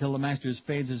relent until the Masters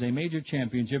fades as a major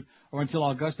championship or until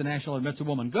Augusta National admits a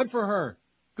woman. Good for her.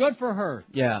 Good for her.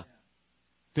 Yeah.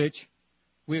 Bitch.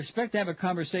 We expect to have a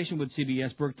conversation with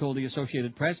CBS, Burke told the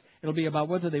Associated Press. It'll be about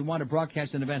whether they want to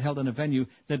broadcast an event held in a venue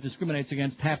that discriminates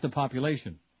against half the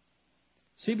population.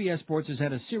 CBS Sports has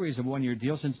had a series of one-year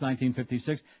deals since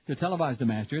 1956 to televise the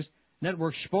Masters.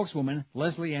 Network spokeswoman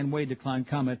Leslie Ann Wade declined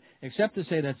comment, except to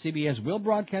say that CBS will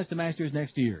broadcast the Masters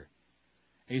next year.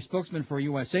 A spokesman for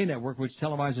USA Network, which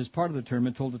televises part of the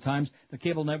tournament, told the Times the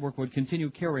cable network would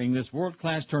continue carrying this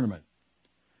world-class tournament.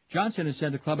 Johnson has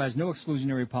said the club has no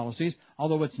exclusionary policies,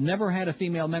 although it's never had a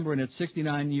female member in its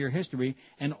 69-year history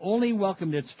and only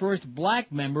welcomed its first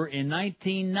black member in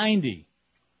 1990.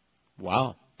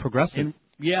 Wow. Progressive.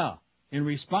 In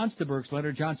response to Burke's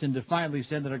letter, Johnson defiantly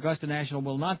said that Augusta National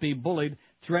will not be bullied,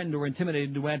 threatened, or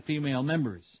intimidated to add female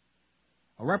members.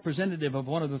 A representative of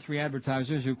one of the three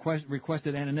advertisers who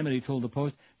requested anonymity told the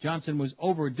Post Johnson was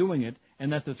overdoing it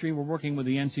and that the three were working with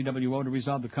the NCWO to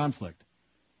resolve the conflict.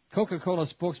 Coca-Cola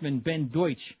spokesman Ben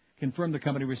Deutsch confirmed the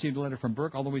company received a letter from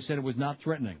Burke, although he said it was not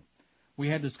threatening. We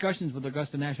had discussions with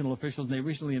Augusta National officials, and they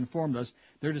recently informed us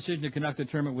their decision to conduct the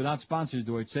tournament without sponsors,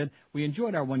 Deutsch said. We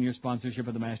enjoyed our one-year sponsorship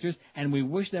of the Masters, and we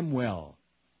wish them well.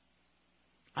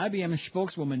 IBM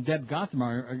spokeswoman Deb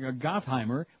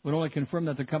Gottheimer would only confirm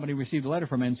that the company received a letter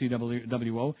from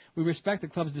NCWO. We respect the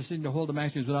club's decision to hold the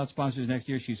Masters without sponsors next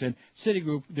year, she said.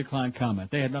 Citigroup declined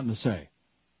comment. They had nothing to say.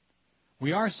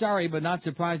 We are sorry but not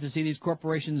surprised to see these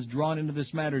corporations drawn into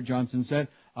this matter, Johnson said.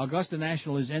 Augusta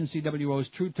National is NCWO's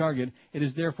true target. It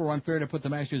is therefore unfair to put the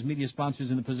Masters media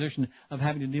sponsors in the position of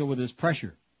having to deal with this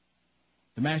pressure.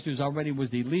 The Masters already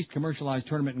was the least commercialized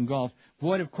tournament in golf,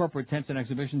 void of corporate tents and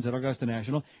exhibitions at Augusta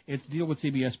National. Its deal with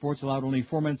CBS Sports allowed only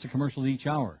 4 minutes of commercials each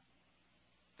hour.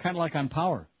 Kind of like on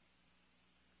Power.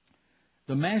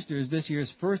 The Masters, this year's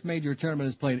first major tournament,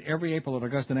 is played every April at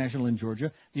Augusta National in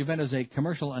Georgia. The event is a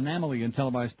commercial anomaly in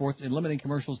televised sports, in limiting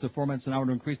commercials to 4 minutes an hour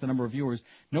to increase the number of viewers.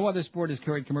 No other sport is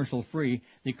carried commercial-free.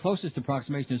 The closest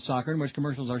approximation is soccer, in which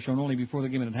commercials are shown only before the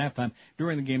game and at halftime.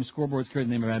 During the game, scoreboards carry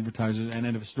the name of advertisers, and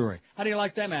end of story. How do you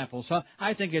like them apples, huh?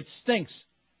 I think it stinks.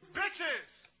 Bitches!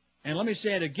 And let me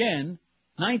say it again.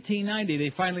 1990, they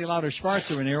finally allowed a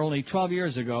Schwarzer in there only 12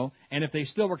 years ago, and if they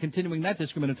still were continuing that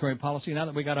discriminatory policy, now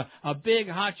that we got a big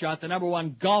hotshot, the number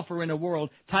one golfer in the world,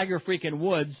 Tiger freaking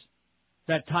Woods,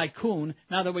 that tycoon,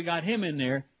 now that we got him in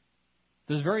there,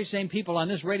 those very same people on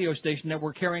this radio station that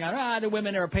were carrying out, the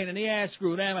women are a pain in the ass,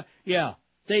 screw them, yeah,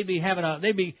 they'd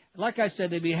be, like I said,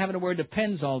 they'd be having to wear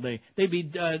Depends all day. They'd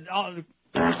be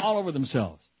all over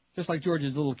themselves, just like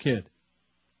George's little kid.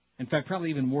 In fact,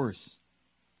 probably even worse.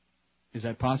 Is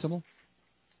that possible?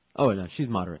 Oh, no, she's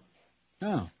moderate.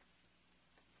 Oh.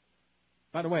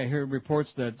 By the way, I hear reports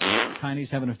that Tiny's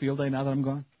having a field day now that I'm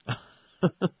gone.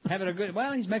 Having a good...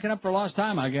 Well, he's making up for lost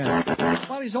time, I guess.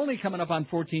 Well, he's only coming up on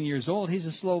 14 years old. He's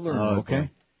a slow learner,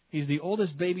 okay? He's the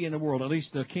oldest baby in the world, at least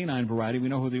the canine variety. We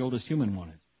know who the oldest human one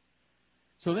is.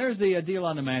 So there's the deal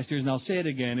on the Masters, and I'll say it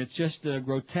again. It's just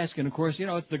grotesque, and, of course, you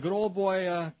know, it's the good old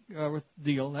boy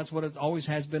deal. That's what it always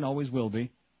has been, always will be.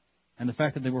 And the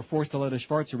fact that they were forced to let a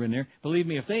Schwarzer in there, believe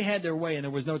me, if they had their way and there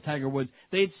was no Tiger Woods,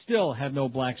 they'd still have no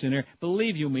blacks in there.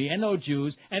 Believe you me, and no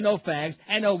Jews, and no fags,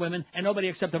 and no women, and nobody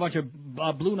except a bunch of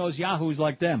blue-nosed yahoos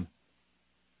like them.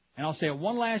 And I'll say it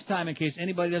one last time in case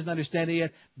anybody doesn't understand it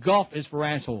yet. Golf is for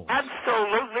assholes.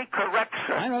 Absolutely correct,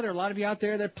 sir. I know there are a lot of you out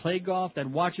there that play golf, that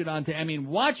watch it on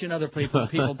watching other people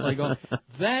play golf.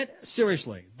 That,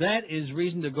 seriously, that is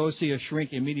reason to go see a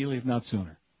shrink immediately, if not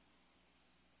sooner.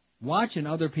 Watching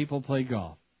other people play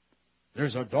golf.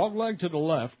 There's a dog leg to the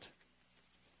left.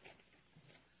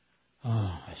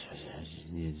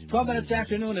 12 minutes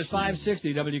after noon at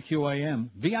 560 WQAM.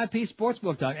 VIP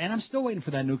Sportsbook. And I'm still waiting for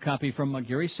that new copy from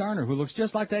Gary Sarner, who looks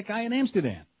just like that guy in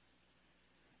Amsterdam.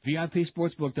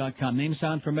 VIPSportsbook.com. Name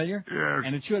sound familiar? Yes.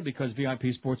 And it should, because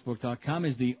VIPSportsbook.com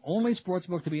is the only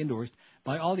sportsbook to be endorsed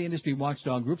by all the industry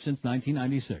watchdog groups since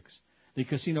 1996. The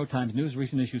Casino Times News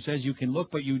recent issue says you can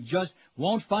look, but you just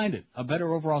won't find it. A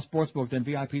better overall sportsbook than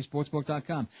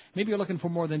VIPSportsbook.com. Maybe you're looking for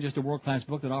more than just a world-class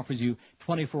book that offers you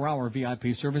 24-hour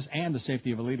VIP service and the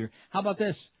safety of a leader. How about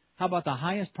this? How about the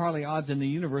highest parlay odds in the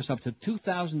universe, up to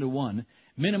 2,000 to 1,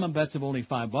 minimum bets of only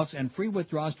 $5, and free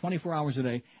withdrawals 24 hours a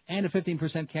day, and a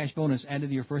 15% cash bonus added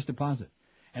to your first deposit.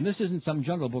 And this isn't some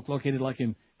jungle book located like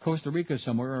in Costa Rica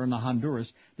somewhere or in the Honduras.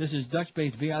 This is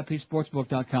Dutch-based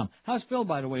VIPSportsbook.com. How's Phil,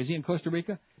 by the way? Is he in Costa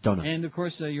Rica? Don't know. And, of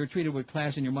course, you're treated with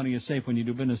class and your money is safe when you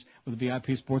do business with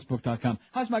VIPSportsbook.com.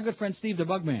 How's my good friend Steve the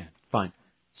Bugman? Fine.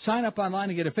 Sign up online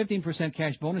and get a 15%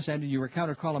 cash bonus added to your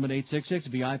account or call them at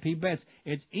 866-VIP-BETS.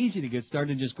 It's easy to get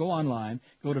started. Just go online,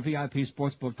 go to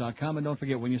VIPSportsbook.com, and don't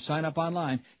forget, when you sign up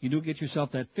online, you do get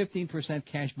yourself that 15%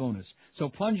 cash bonus. So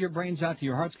plunge your brains out to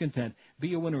your heart's content.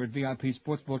 Be a winner at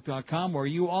VIPSportsbook.com, where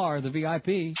you are the VIP.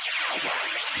 Live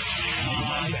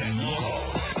and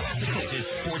local. This is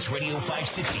Sports Radio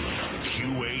 560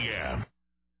 QAM.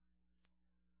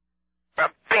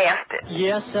 Bastard.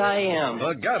 Yes, I am.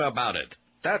 Forget about it.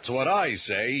 That's what I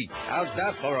say. How's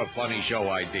that for a funny show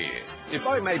idea? If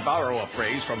I may borrow a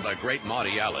phrase from the great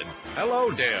Marty Allen. Hello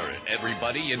there,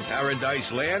 everybody in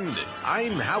Paradise Land.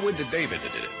 I'm Howard David.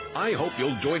 I hope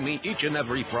you'll join me each and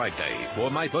every Friday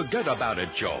for my Forget About It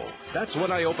show. That's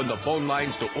when I open the phone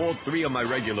lines to all three of my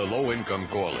regular low-income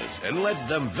callers and let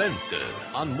them vent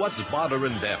on what's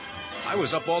bothering them. I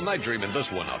was up all night dreaming this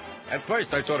one up. At first,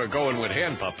 I thought of going with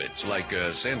hand puppets like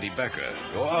Sandy Becker,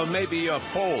 or maybe a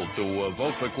poll to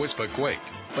vote for Quisper Quake.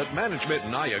 But management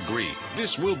and I agree. This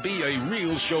will be a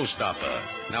real showstopper.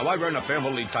 Now, I run a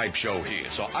family-type show here,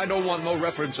 so I don't want no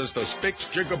references to sticks,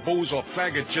 jigaboos, or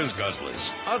faggot guzzlers.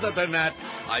 Other than that,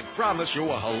 I promise you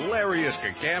a hilarious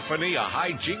cacophony of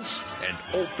hijinks and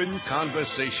open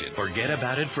conversation. Forget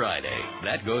About It Friday.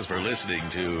 That goes for listening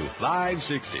to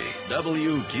 560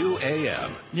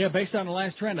 WQAM. Yeah, based on the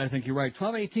last trend, I think you're right.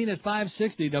 12:18 at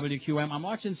 560 WQAM. I'm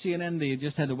watching CNN. They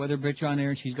just had the weather bitch on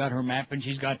there, and she's got her map, and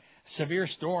she's got severe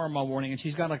storm warning, and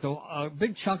she's got like a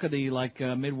big chunk of the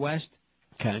Midwest.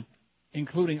 Okay.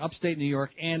 Including upstate New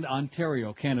York and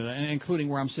Ontario, Canada, and including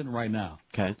where I'm sitting right now.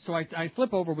 Okay. So I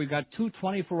flip over. We've got two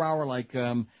 24-hour,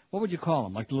 what would you call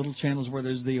them? Like the little channels where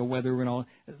there's the weather and all,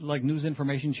 like news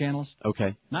information channels.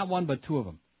 Okay. Not one, but two of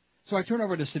them. So I turn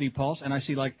over to City Pulse, and I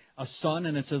see like a sun,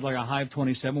 and it says like a high of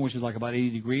 27, which is like about 80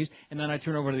 degrees. And then I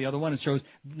turn over to the other one, and it shows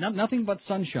nothing but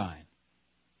sunshine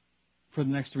for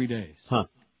the next 3 days. Huh.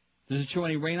 Does it show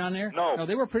any rain on there? No.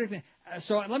 They were predicting.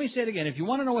 So let me say it again. If you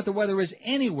want to know what the weather is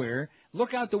anywhere,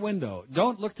 look out the window.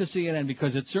 Don't look to CNN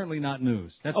because it's certainly not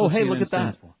news. That's what hey, CNN look at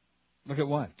stands that. For. Look at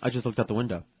what? I just looked out the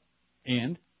window.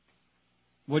 And?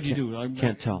 What'd you do?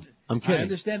 Can't tell. I'm kidding. I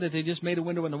understand that they just made a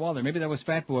window in the wall there. Maybe that was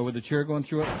Fat Boy with the chair going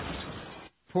through it.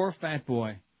 Poor Fat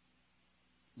Boy.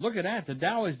 Look at that. The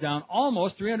Dow is down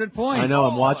almost 300 points. I know.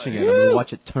 I'm watching it. I'm going to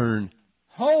watch it turn.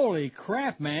 Holy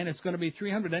crap, man. It's going to be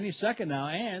 300 any second now.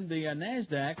 And the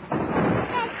NASDAQ.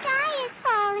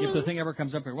 If the thing ever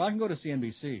comes up here. Well, I can go to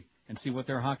CNBC and see what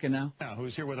they're hawking now. Now,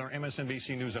 who's here with our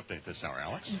MSNBC News update this hour,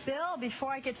 Alex? Bill, before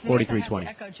I get to the 4320. news, I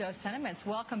have to echo Joe's sentiments.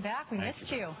 Welcome back. We missed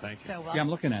you. Thank you. So, Yeah,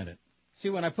 I'm looking at it. See,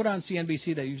 when I put on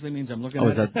CNBC, that usually means I'm looking Oh,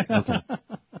 at is it. that okay?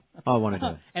 Oh, I want to do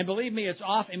it. And believe me, it's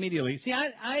off immediately. See,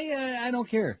 I don't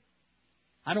care.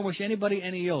 I don't wish anybody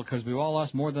any ill because we've all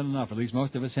lost more than enough. At least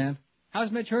most of us have. How's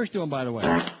Mitch Hirsch doing, by the way?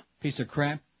 Piece of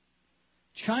crap.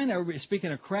 China,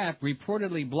 speaking of crap,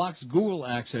 reportedly blocks Google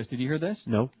access. Did you hear this?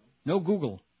 No. No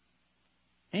Google.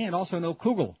 And also no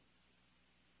Kugel.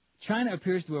 China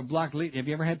appears to have blocked... Have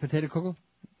you ever had potato kugel?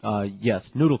 Yes.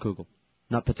 Noodle kugel.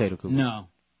 Not potato kugel. No.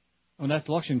 Oh, that's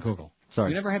Luxion kugel. Sorry.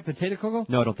 You never had potato kugel?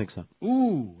 No, I don't think so.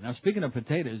 Ooh. Now, speaking of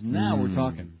potatoes, now we're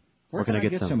talking. Where can I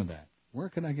get some of that? Where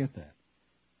can I get that?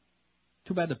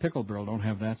 Too bad the Pickle Girl don't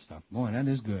have that stuff. Boy, that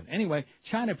is good. Anyway,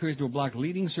 China appears to have blocked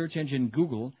leading search engine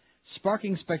Google,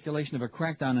 sparking speculation of a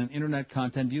crackdown on Internet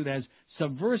content viewed as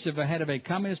subversive ahead of a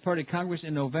Communist Party Congress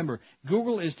in November.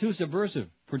 Google is too subversive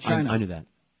for China. I knew that.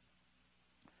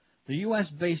 The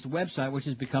U.S.-based website, which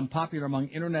has become popular among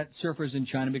Internet surfers in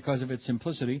China because of its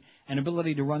simplicity and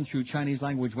ability to run through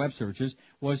Chinese-language web searches,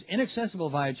 was inaccessible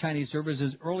via Chinese servers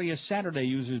as early as Saturday,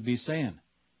 users be saying.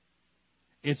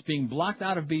 It's being blocked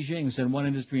out of Beijing, said one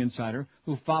industry insider,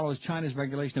 who follows China's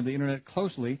regulation of the Internet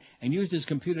closely and used his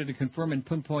computer to confirm and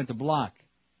pinpoint the block.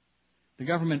 The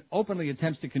government openly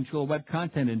attempts to control web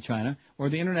content in China,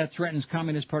 where the Internet threatens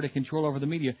Communist Party control over the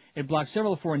media. It blocks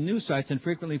several foreign news sites and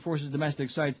frequently forces domestic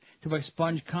sites to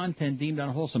expunge content deemed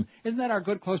unwholesome. Isn't that our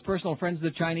good, close, personal friends, the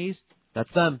Chinese?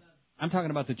 That's them. I'm talking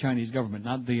about the Chinese government,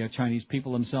 not the Chinese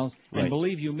people themselves. Right. And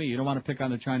believe you me, you don't want to pick on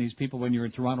the Chinese people when you're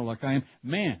in Toronto like I am.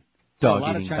 Man, a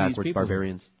lot of Dog-eating Chinese backwards people.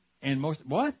 barbarians. And most,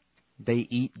 what? They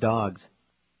eat dogs.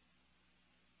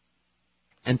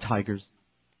 And tigers.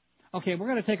 Okay, we're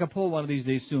going to take a poll one of these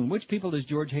days soon. Which people does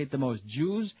George hate the most,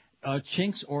 Jews,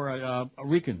 Chinks, or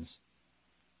Ricans?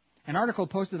 An article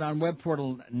posted on web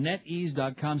portal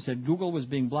NetEase.com said Google was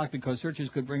being blocked because searches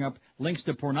could bring up links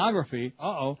to pornography,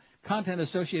 content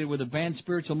associated with the banned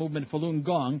spiritual movement Falun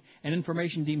Gong, and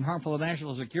information deemed harmful to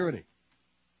national security.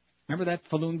 Remember that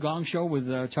Falun Gong show with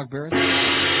Chuck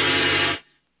Barrett?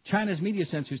 China's media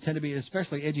censors tend to be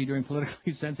especially edgy during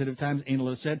politically sensitive times,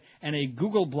 analysts said, and a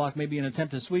Google block may be an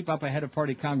attempt to sweep up ahead of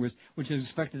party Congress, which is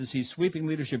expected to see sweeping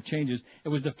leadership changes. It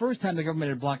was the first time the government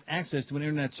had blocked access to an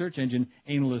internet search engine,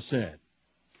 analysts said.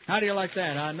 How do you like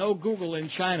that, huh? No Google in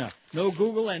China. No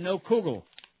Google and no Kugel.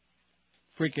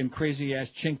 Freaking crazy-ass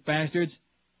chink bastards.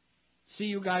 See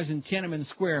you guys in Tiananmen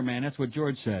Square, man. That's what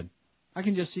George said. I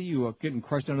can just see you getting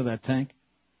crushed under that tank.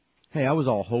 Hey, I was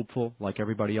all hopeful, like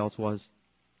everybody else was.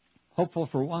 Hopeful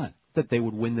for what? That they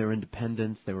would win their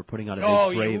independence. They were putting out a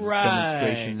big brave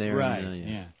demonstration there.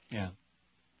 Right, yeah.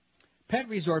 Pet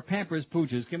resort Pampers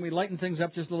Pooches. Can we lighten things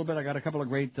up just a little bit? I got a couple of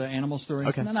great animal stories.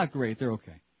 Okay. They're not great. They're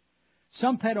okay.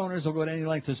 Some pet owners will go to any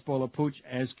length to spoil a pooch,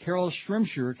 as Carol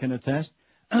Shrimshire can attest.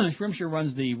 Shrimshire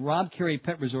runs the Rob Carey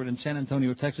Pet Resort in San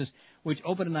Antonio, Texas, which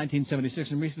opened in 1976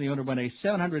 and recently underwent a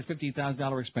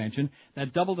 $750,000 expansion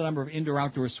that doubled the number of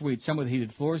indoor-outdoor suites, some with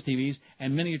heated floors, TVs,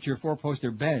 and miniature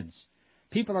four-poster beds.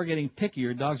 People are getting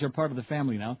pickier. Dogs are part of the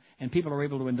family now, and people are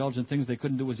able to indulge in things they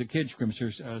couldn't do as a kid,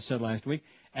 Shrimshire said last week.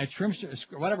 At Shrimshire,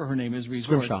 whatever her name is,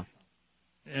 resort. Shrimshaw.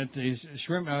 At the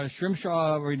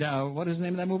Shrimshaw, what is the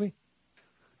name of that movie?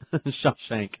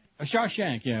 Shawshank.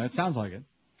 Shawshank, yeah, it sounds like it.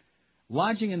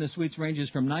 Lodging in the suites ranges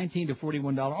from $19 to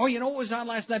 $41. Oh, you know what was on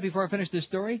last night before I finished this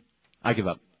story? I give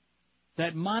up.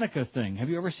 That Monica thing. Have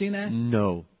you ever seen that?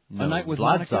 No. A Night with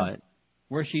Vlad Monica? saw it.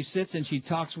 Where she sits and she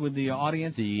talks with the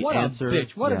audience. What answer, a bitch.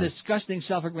 What yeah. a disgusting,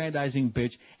 self-aggrandizing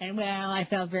bitch. And, well, I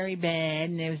felt very bad,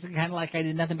 and it was kind of like I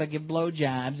did nothing but give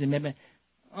blowjobs. And maybe...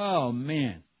 Oh,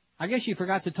 man. I guess she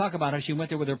forgot to talk about how she went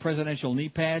there with her presidential knee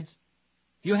pads.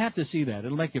 You have to see that.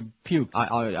 It'll make you puke. I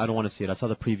don't want to see it. I saw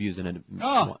the previews and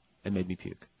it made me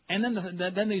puke. And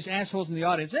then these assholes in the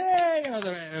audience, hey,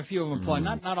 there are a few of them apply.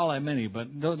 Not all that many, but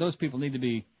those people need to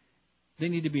be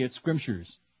at Scrimshires.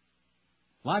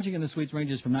 Lodging in the suites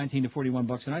ranges from $19 to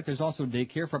 $41 a night. There's also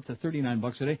daycare for up to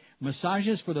 $39 a day.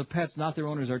 Massages for the pets, not their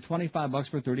owners, are $25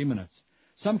 for 30 minutes.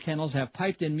 Some kennels have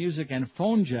piped-in music and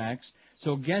phone jacks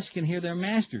so guests can hear their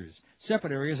masters.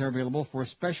 Separate areas are available for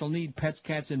special need pets,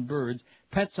 cats, and birds.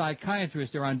 Pet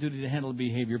psychiatrists are on duty to handle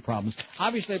behavior problems.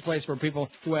 Obviously a place for people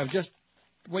who have just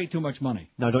way too much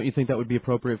money. Now, don't you think that would be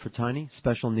appropriate for Tiny?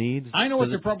 Special needs? I know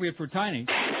what's appropriate for Tiny.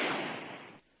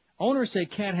 Owners say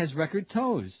cat has record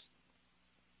toes.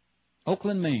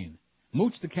 Oakland, Maine.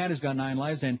 Mooch the cat has got 9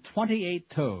 lives and 28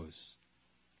 toes.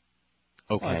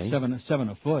 Okay. Oh, seven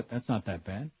a foot. That's not that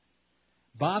bad.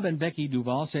 Bob and Becky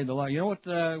Duval say you know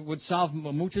what would solve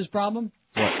Mooch's problem?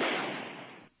 What?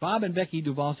 Bob and Becky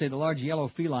Duval say the large yellow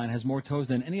feline has more toes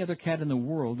than any other cat in the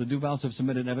world. The Duvals have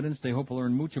submitted evidence they hope will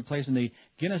earn Mooch a place in the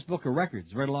Guinness Book of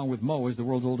Records, right along with Mo as the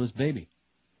world's oldest baby.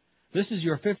 This is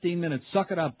your 15-minute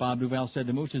suck it up, Bob Duval said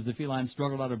to Mooch as the feline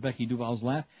struggled out of Becky Duval's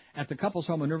lap. At the couple's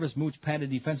home, a nervous Mooch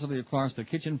padded defensively across the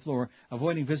kitchen floor,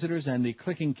 avoiding visitors and the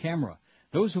clicking camera.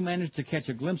 Those who managed to catch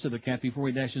a glimpse of the cat before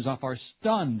he dashes off are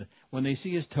stunned when they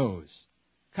see his toes.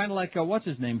 Kind of like, what's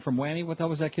his name from Whammy? What the hell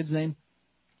was that kid's name?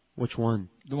 Which one?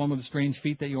 The one with the strange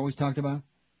feet that you always talked about?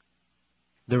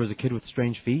 There was a kid with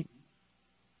strange feet?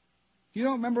 You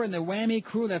don't remember in the Whammy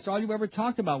crew, that's all you ever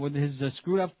talked about with his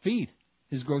screwed up feet.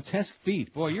 His grotesque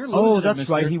feet. Boy, you're losing Oh, it, that's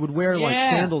mister. right. He would wear like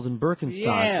sandals and Birkenstocks.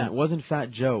 Yeah. And it wasn't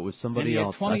Fat Joe. It was somebody and he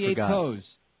else. had 28 I forgot. toes.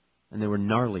 And they were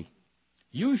gnarly.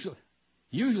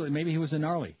 Usually, maybe he was a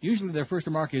gnarly. Usually their first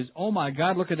remark is, oh, my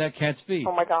God, look at that cat's feet.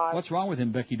 Oh, my God. What's wrong with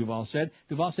him, Becky Duval said.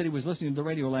 Duval said he was listening to the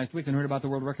radio last week and heard about the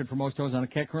world record for most toes on a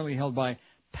cat currently held by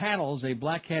Paddles, a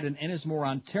black cat in Ennismore,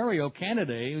 Ontario,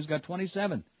 Canada, who's got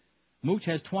 27. Mooch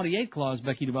has 28 claws,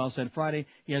 Becky Duval said Friday.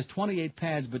 He has 28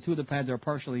 pads, but 2 of the pads are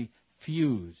partially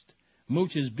fused.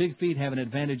 Mooch's big feet have an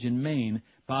advantage in Maine,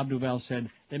 Bob Duval said.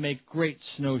 They make great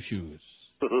snowshoes.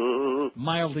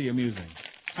 Mildly amusing.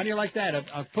 How do you like that?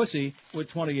 A pussy with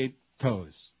 28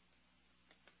 toes.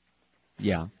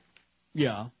 Yeah.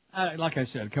 Yeah. Like I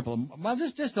said,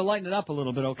 just to lighten it up a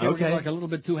little bit, okay? We're getting like a little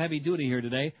bit too heavy duty here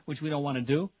today, which we don't want to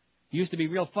do. Used to be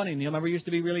real funny, Neil. Remember, used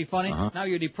to be really funny? Uh-huh. Now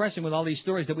you're depressing with all these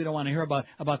stories that we don't want to hear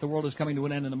about the world is coming to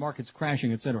an end and the market's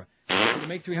crashing, etc. Did you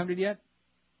make 300 yet?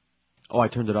 Oh, I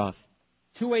turned it off.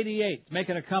 288,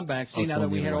 making a comeback. See, now that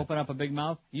we had to way. open up a big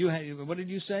mouth. What did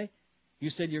you say?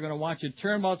 You said you're going to watch it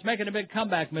turn. Well, it's making a big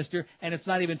comeback, mister, and it's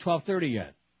not even 12:30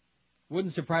 yet.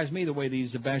 Wouldn't surprise me the way these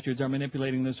bastards are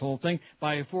manipulating this whole thing.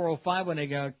 By 4:05, when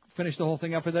they finish the whole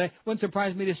thing up for the day, wouldn't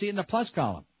surprise me to see it in the plus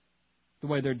column. The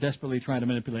way they're desperately trying to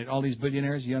manipulate all these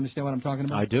billionaires. You understand what I'm talking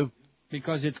about? I do.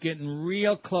 Because it's getting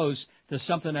real close to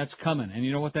something that's coming. And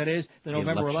you know what that is? The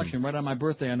November election, right on my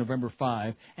birthday on November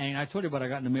 5. And I told you what I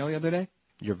got in the mail the other day.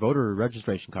 Your voter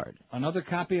registration card. Another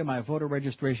copy of my voter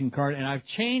registration card, and I've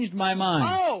changed my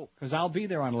mind. Oh! Because I'll be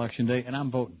there on Election Day, and I'm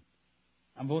voting.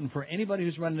 I'm voting for anybody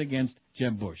who's running against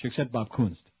Jeb Bush, except Bob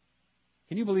Kunst.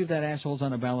 Can you believe that asshole's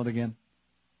on the ballot again?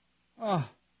 Oh,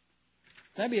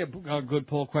 that'd be a good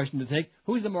poll question to take.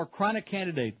 Who's the more chronic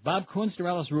candidate, Bob Kunst or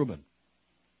Ellis Rubin?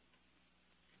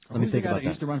 Let me think about that.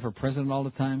 Used to run for president all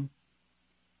the time?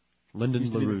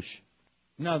 Lyndon LaRouche.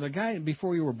 No, the guy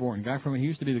before you were born, he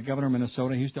used to be the governor of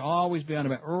Minnesota. He used to always be on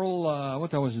about Earl,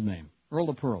 what the hell was his name? Earl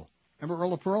the Pearl. Remember Earl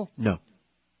the Pearl? No.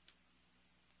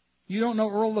 You don't know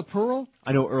Earl the Pearl?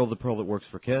 I know Earl the Pearl that works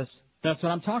for KISS. That's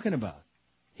what I'm talking about.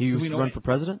 He used to run for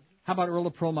president? How about Earl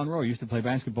the Pearl Monroe? He used to play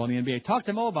basketball in the NBA. Talk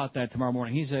to Mo about that tomorrow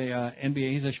morning. He's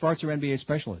a Schwarzer NBA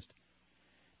specialist.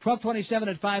 12:27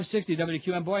 at 560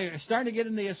 WQM. Boy, starting to get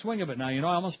in the swing of it now. You know,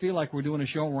 I almost feel like we're doing a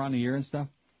show and we're on the air and stuff.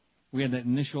 We had that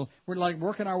we're like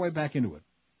working our way back into it.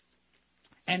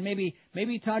 And maybe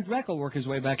Todd Dreck will work his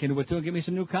way back into it too and give me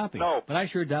some new copy. No. But I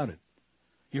sure doubt it.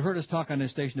 You've heard us talk on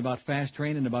this station about fast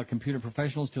train and about computer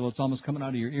professionals till it's almost coming out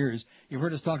of your ears. You've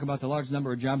heard us talk about the large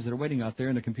number of jobs that are waiting out there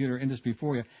in the computer industry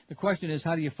for you. The question is,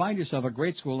 how do you find yourself a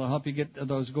great school to help you get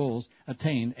those goals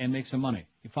attained and make some money?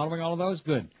 You following all of those?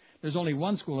 Good. There's only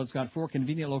one school that's got 4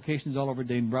 convenient locations all over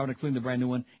Dayton, Broward, including the brand new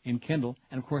one in Kendall,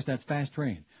 and of course that's Fast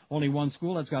Train. Only one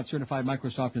school that's got certified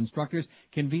Microsoft instructors,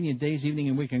 convenient days, evening,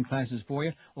 and weekend classes for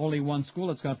you. Only one school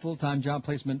that's got full-time job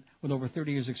placement with over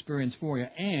 30 years experience for you,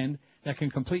 and that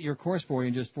can complete your course for you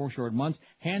in just 4 short months.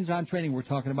 Hands-on training we're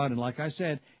talking about, and like I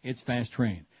said, it's Fast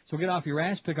Train. So get off your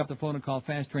ass, pick up the phone and call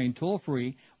Fast Train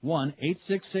toll-free,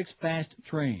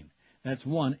 1-866-FAST-TRAIN. That's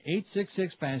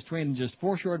 1-866-FAST-TRAIN. In just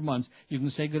 4 short months, you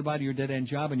can say goodbye to your dead-end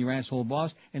job and your asshole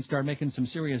boss and start making some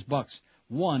serious bucks.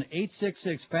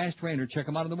 1-866-FAST-TRAIN, or check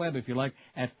them out on the web if you like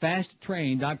at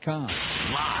fasttrain.com.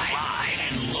 Live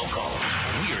and local.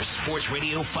 We're Sports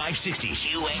Radio 560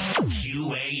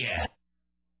 QAM.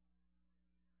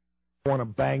 I want to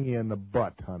bang you in the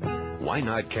butt, honey. Why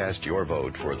not cast your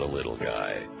vote for the little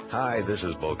guy? Hi, this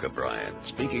is Boca Brian,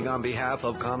 speaking on behalf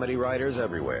of comedy writers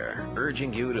everywhere,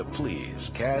 urging you to please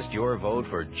cast your vote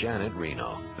for Janet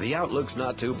Reno. The outlook's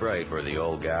not too bright for the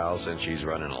old gal since she's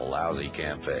running a lousy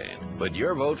campaign. But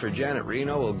your vote for Janet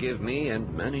Reno will give me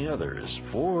and many others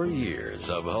 4 years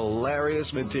of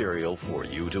hilarious material for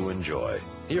you to enjoy.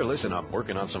 Here, listen, I'm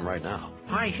working on some right now.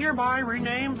 I hereby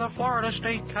rename the Florida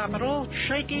state capital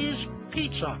Shakey's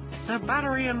Pizza. The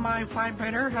battery in my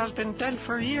vibrator has been dead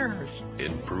for years.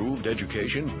 Improved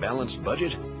education, balanced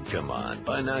budget? Come on,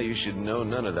 by now you should know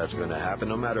none of that's going to happen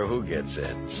no matter who gets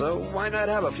in. So why not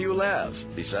have a few laughs?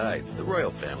 Besides, the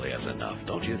royal family has enough,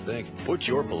 don't you think? Put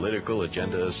your political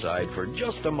agenda aside for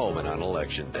just a moment on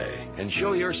Election Day and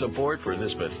show your support for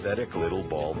this pathetic little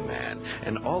bald man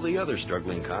and all the other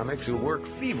struggling comics who work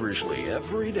feverishly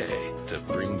every day to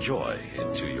bring joy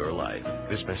into your life.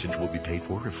 This message will be paid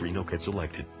for if Reno gets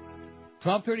elected.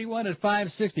 12:31 at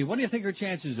 560. What do you think her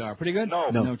chances are? Pretty good?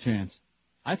 No. No chance.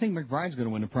 I think McBride's going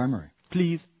to win the primary.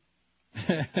 Please.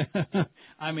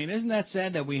 I mean, isn't that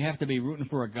sad that we have to be rooting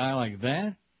for a guy like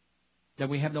that? That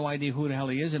we have no idea who the hell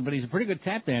he is, but he's a pretty good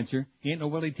tap dancer. He ain't no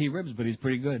Willie T. Ribs, but he's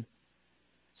pretty good.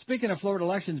 Speaking of Florida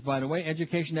elections, by the way,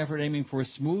 education effort aiming for a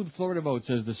smooth Florida vote,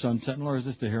 says the Sun Sentinel, or is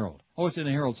this the Herald? Oh, it's in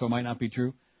the Herald, so it might not be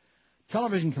true.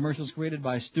 Television commercials created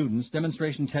by students,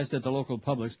 demonstration tests at the local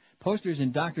Publix, posters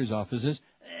in doctors' offices,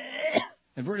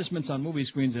 advertisements on movie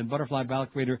screens, and butterfly ballot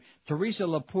creator Teresa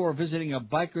Lepore visiting a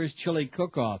biker's chili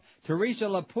cook-off. Teresa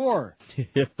Lepore.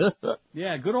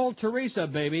 Yeah, good old Teresa,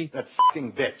 baby. That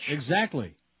f***ing bitch.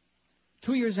 Exactly.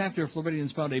 2 years after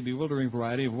Floridians found a bewildering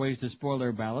variety of ways to spoil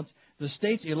their ballots, the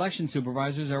state's election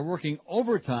supervisors are working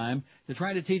overtime to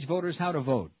try to teach voters how to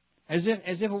vote, as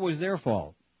if it was their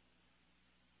fault.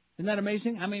 Isn't that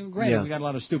amazing? I mean, granted, we got a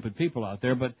lot of stupid people out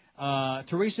there, but,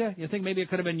 Teresa, you think maybe it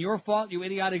could have been your fault, you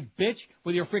idiotic bitch,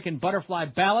 with your freaking butterfly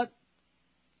ballot?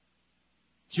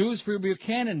 Jews for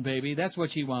Buchanan, baby. That's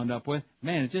what she wound up with.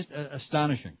 Man, it's just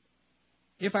astonishing.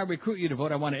 If I recruit you to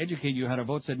vote, I want to educate you how to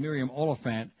vote, said Miriam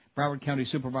Oliphant, Broward County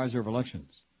Supervisor of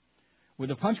Elections. With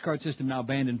the punch card system now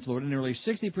banned in Florida, nearly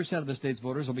 60% of the state's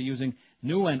voters will be using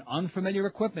new and unfamiliar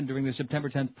equipment during the September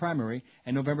 10th primary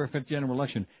and November 5th general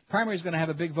election. Primary is going to have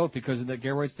a big vote because of the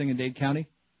Garrett's thing in Dade County.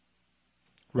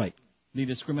 Right. The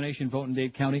discrimination vote in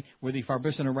Dade County, where the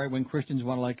Farbissen and right-wing Christians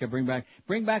want to bring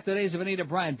back the days of Anita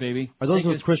Bryant, baby. Are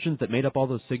those Christians that made up all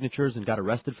those signatures and got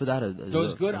arrested for that?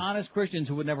 Those good, honest Christians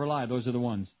who would never lie. Those are the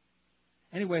ones.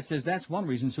 Anyway, it says that's one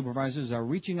reason supervisors are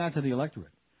reaching out to the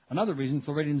electorate. Another reason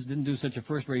Floridians didn't do such a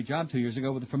first-rate job 2 years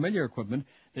ago with the familiar equipment.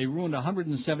 They ruined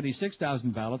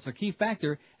 176,000 ballots, a key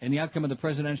factor in the outcome of the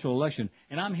presidential election.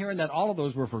 And I'm hearing that all of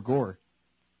those were for Gore.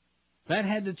 That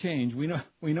had to change. We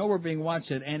know we're being watched,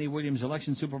 said Annie Williams,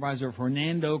 election supervisor of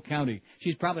Hernando County.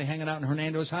 She's probably hanging out in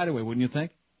Hernando's hideaway, wouldn't you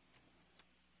think?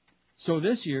 So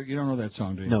this year, you don't know that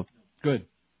song, do you? No. Good.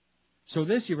 So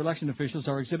this year, election officials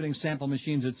are exhibiting sample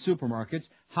machines at supermarkets,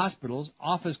 hospitals,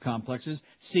 office complexes,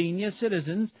 senior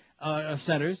citizens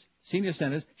centers, senior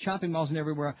centers, shopping malls, and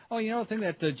everywhere. Oh, you know the thing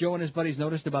that Joe and his buddies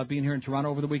noticed about being here in Toronto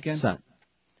over the weekend? What's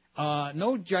that?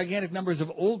 No gigantic numbers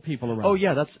of old people around. Oh,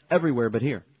 yeah, that's everywhere but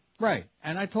here. Right.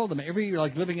 And I told them, every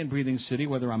living and breathing city,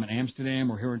 whether I'm in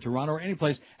Amsterdam or here in Toronto or any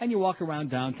place, and you walk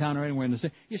around downtown or anywhere in the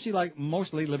city, you see,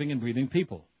 mostly living and breathing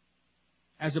people.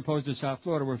 As opposed to South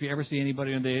Florida, where if you ever see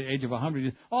anybody under the age of 100,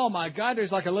 you, oh, my God,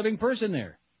 there's like a living person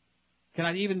there. Can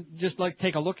I even just,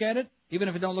 take a look at it? Even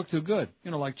if it don't look too good.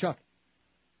 Like Chuck.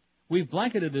 We've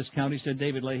blanketed this county, said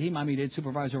David Leahy, Miami-Dade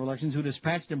supervisor of elections, who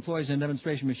dispatched employees and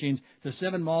demonstration machines to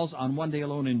 7 malls on one day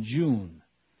alone in June.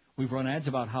 We've run ads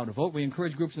about how to vote. We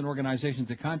encourage groups and organizations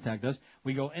to contact us.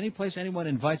 We go any place anyone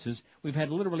invites us. We've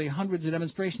had literally hundreds of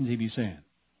demonstrations, he'd be saying.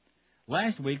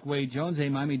 Last week, Wade Jones, a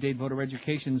Miami-Dade voter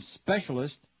education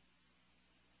specialist.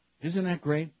 Isn't that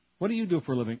great? What do you do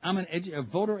for a living? I'm a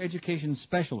voter education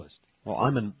specialist. Well,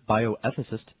 I'm a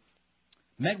bioethicist.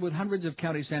 Met with hundreds of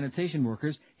county sanitation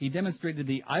workers. He demonstrated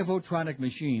the iVotronic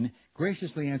machine,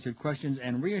 graciously answered questions,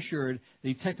 and reassured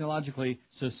the technologically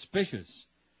suspicious.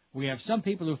 We have some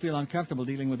people who feel uncomfortable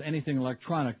dealing with anything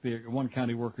electronic, the one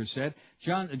county worker said.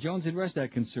 Jones addressed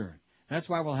that concern. That's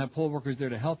why we'll have poll workers there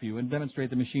to help you and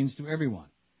demonstrate the machines to everyone.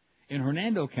 In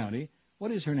Hernando County,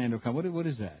 what is Hernando County? What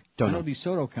is that? Don't know.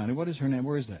 DeSoto County, what is Hernando?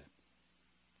 Where is that?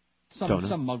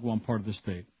 Some mugwump part of the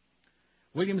state.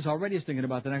 Williams already is thinking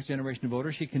about the next generation of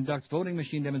voters. She conducts voting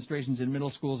machine demonstrations in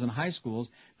middle schools and high schools,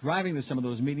 driving to some of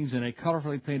those meetings in a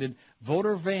colorfully painted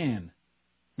voter van.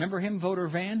 Remember him, Voter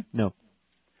Van? No.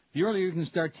 The earlier you can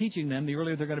start teaching them, the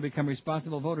earlier they're going to become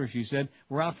responsible voters, she said.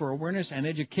 We're out for awareness and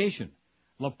education.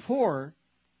 Lepore,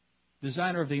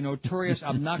 designer of the notorious,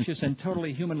 obnoxious, and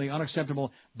totally humanly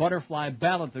unacceptable butterfly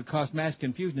ballot that caused mass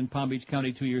confusion in Palm Beach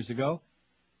County 2 years ago,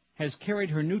 has carried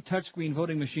her new touchscreen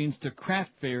voting machines to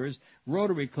craft fairs,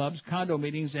 Rotary clubs, condo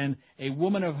meetings, and a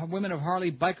Women of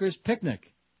Harley bikers picnic.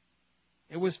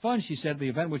 It was fun, she said, the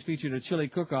event, which featured a chili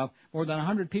cook-off. More than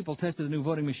 100 people tested the new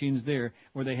voting machines there,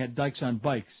 where they had dykes on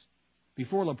bikes.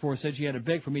 Before, Lepore said she had to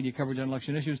beg for media coverage on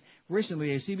election issues.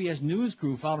 Recently, a CBS News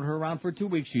crew followed her around for 2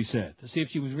 weeks, she said, to see if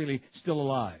she was really still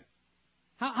alive.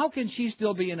 How can she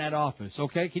still be in that office,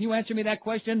 okay? Can you answer me that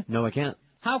question? No, I can't.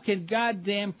 How can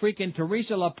goddamn freaking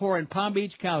Teresa Lepore in Palm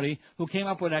Beach County, who came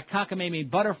up with that cockamamie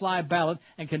butterfly ballot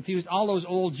and confused all those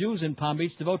old Jews in Palm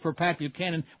Beach to vote for Pat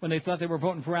Buchanan when they thought they were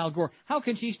voting for Al Gore, how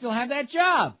can she still have that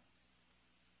job?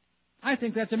 I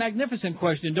think that's a magnificent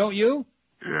question, don't you?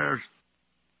 Yes.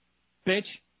 Bitch.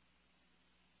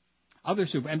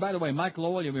 And by the way, Mike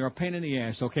Lowell, you're a pain in the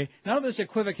ass, okay? None of this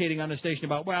equivocating on the station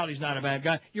about, well, he's not a bad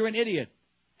guy. You're an idiot.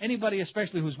 Anybody,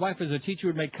 especially whose wife is a teacher,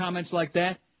 would make comments like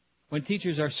that when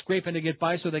teachers are scraping to get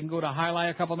by so they can go to Highlight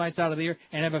a couple nights out of the year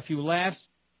and have a few laughs.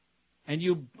 And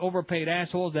you overpaid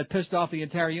assholes that pissed off the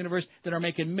entire universe that are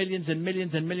making millions and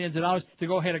millions and millions of dollars to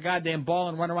go hit a goddamn ball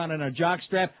and run around in a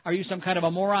jockstrap. Are you some kind of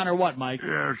a moron or what, Mike?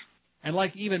 Yes. And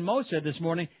like even Mo said this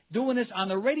morning, doing this on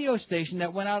the radio station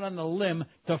that went out on the limb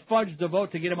to fudge the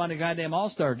vote to get him on the goddamn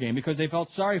All-Star game because they felt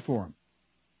sorry for him.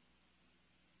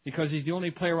 Because he's the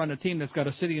only player on the team that's got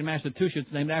a city in Massachusetts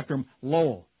named after him,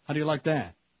 Lowell. How do you like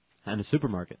that? And a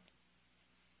supermarket.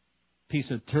 Piece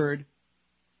of turd.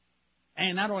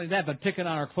 And not only that, but picking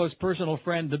on our close personal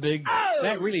friend, the Big,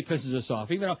 that really pisses us off.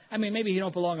 Even though, maybe he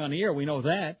don't belong on the air, we know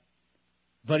that.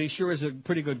 But he sure is a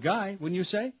pretty good guy, wouldn't you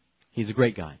say? He's a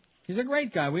great guy. He's a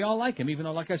great guy. We all like him, even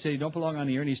though, like I said, he don't belong on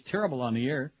the air, and he's terrible on the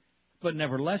air. But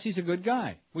nevertheless, he's a good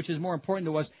guy, which is more important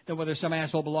to us than whether some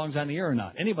asshole belongs on the air or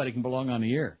not. Anybody can belong on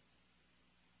the air.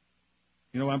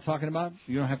 You know what I'm talking about?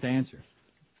 You don't have to answer.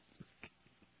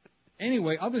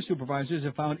 Anyway, other supervisors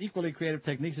have found equally creative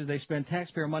techniques as they spend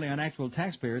taxpayer money on actual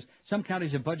taxpayers. Some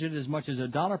counties have budgeted as much as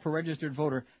 $1 per registered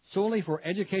voter solely for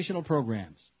educational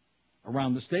programs.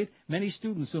 Around the state, many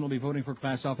students soon will be voting for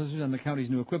class officers on the county's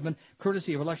new equipment,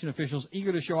 courtesy of election officials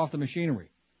eager to show off the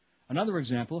machinery. Another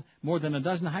example, more than a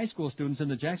dozen high school students in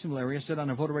the Jacksonville area sit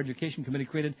on a voter education committee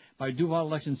created by Duval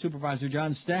election supervisor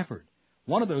John Stafford.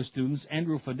 One of those students,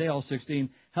 Andrew Fadale, 16,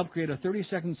 helped create a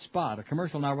 30-second spot, a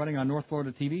commercial now running on North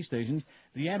Florida TV stations.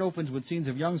 The ad opens with scenes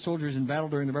of young soldiers in battle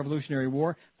during the Revolutionary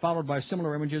War, followed by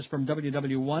similar images from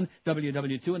WW1,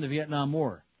 WW2, and the Vietnam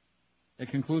War. It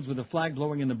concludes with a flag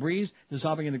blowing in the breeze,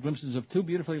 dissolving into glimpses of 2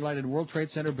 beautifully lighted World Trade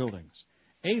Center buildings.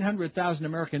 800,000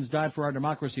 Americans died for our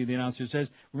democracy, the announcer says.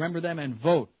 Remember them and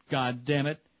vote, God damn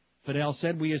it. Fidel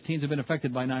said, we as teens have been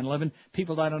affected by 9/11.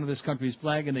 People died under this country's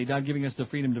flag, and they died giving us the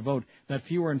freedom to vote. That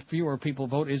fewer and fewer people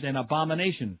vote is an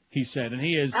abomination, he said, and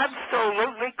he is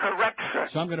absolutely correct, sir.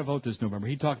 So I'm going to vote this November.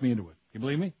 He talked me into it. You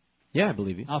believe me? Yeah, I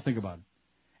believe you. I'll think about it.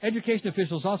 Education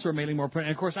officials also are mailing more print.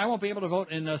 And of course, I won't be able to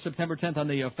vote in September 10th on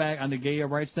the gay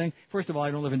rights thing. First of all, I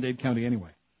don't live in Dade County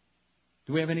anyway.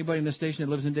 Do we have anybody in this station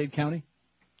that lives in Dade County?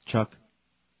 Chuck.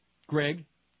 Greg?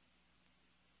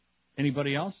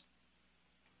 Anybody else?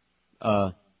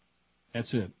 That's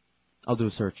it. I'll do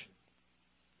a search.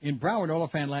 In Broward,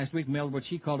 Oliphant last week mailed what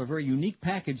she called a very unique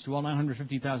package to all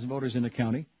 950,000 voters in the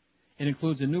county. It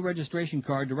includes a new registration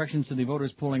card, directions to the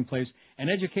voters' polling place, and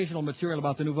educational material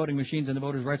about the new voting machines and the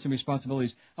voters' rights and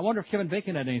responsibilities. I wonder if Kevin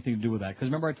Bacon had anything to do with that. Because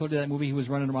remember I told you that movie he was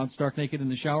running around stark naked in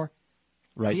the shower?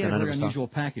 Right. He had a very unusual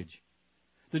package.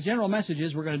 The general message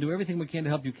is we're going to do everything we can to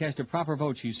help you cast a proper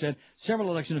vote, she said. Several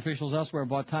election officials elsewhere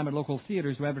bought time at local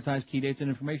theaters to advertise key dates and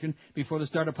information before the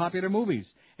start of popular movies.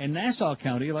 In Nassau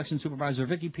County, election supervisor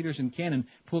Vicki Peterson Cannon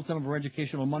pooled some of her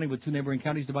educational money with 2 neighboring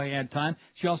counties to buy ad time.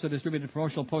 She also distributed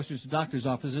promotional posters to doctors'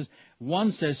 offices.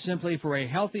 One says simply, for a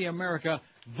healthy America,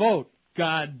 vote,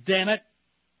 God damn it.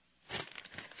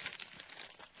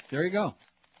 There you go.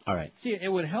 All right. See, it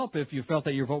would help if you felt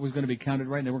that your vote was going to be counted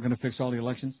right and they were going to fix all the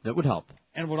elections. That would help.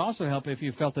 And it would also help if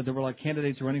you felt that there were like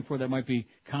candidates running for that might be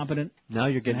competent. Now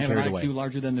you're getting and have carried an away. IQ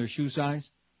larger than their shoe size.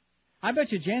 I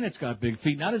bet you Janet's got big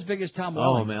feet, not as big as Tom Oh,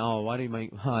 Welling. man. Oh, why do you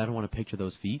make... I don't want to picture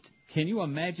those feet. Can you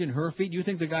imagine her feet? You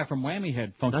think the guy from Whammy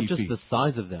had funky Not just feet. the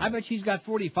size of them. I bet she's got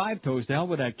 45 toes. To hell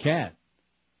with that cat.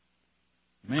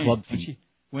 Man, Club feet.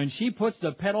 when she puts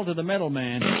the pedal to the metal,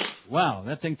 man, wow,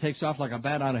 that thing takes off like a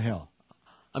bat out of hell.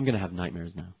 I'm going to have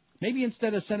nightmares now. Maybe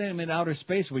instead of sending him in outer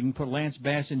space, we can put Lance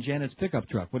Bass in Janet's pickup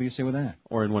truck. What do you say with that?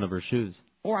 Or in one of her shoes.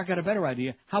 Or I got a better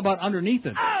idea. How about underneath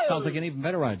it? Sounds like an even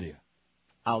better idea.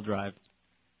 I'll drive.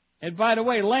 And by the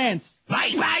way, Lance. Bye,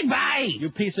 bye, bye.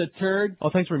 You piece of turd. Oh,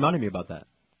 thanks for reminding me about that.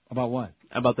 About what?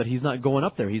 About that he's not going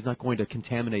up there. He's not going to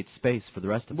contaminate space for the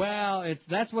rest of us. Well,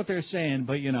 that's what they're saying,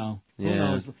 but you know, who Yeah.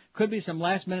 knows? Could be some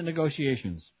last-minute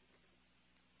negotiations.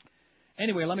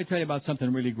 Anyway, let me tell you about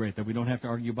something really great that we don't have to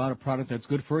argue about, a product that's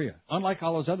good for you. Unlike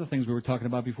all those other things we were talking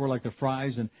about before, like the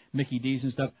fries and Mickey D's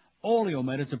and stuff,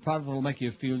 Oleomed is a product that will make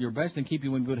you feel your best and keep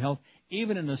you in good health,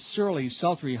 even in the surly,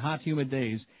 sultry, hot, humid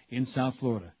days in South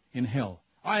Florida, in hell,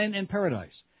 and in paradise.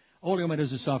 Oleomed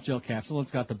is a soft gel capsule. It's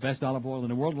got the best olive oil in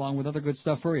the world, along with other good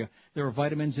stuff for you. There are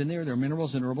vitamins in there. There are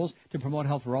minerals and herbals to promote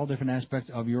health for all different aspects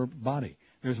of your body.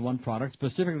 There's one product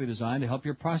specifically designed to help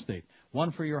your prostate,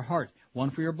 one for your heart,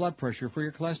 one for your blood pressure, for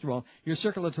your cholesterol, your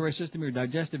circulatory system, your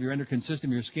digestive, your endocrine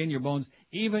system, your skin, your bones,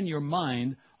 even your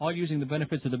mind, all using the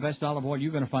benefits of the best olive oil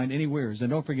you're going to find anywhere. And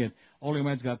don't forget,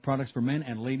 Oleomed's got products for men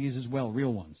and ladies as well,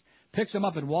 real ones. Pick some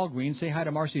up at Walgreens. Say hi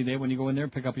to Marcy today when you go in there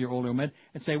and pick up your Oleomed.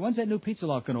 And say, when's that new pizza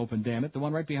loft going to open, damn it? The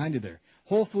one right behind you there.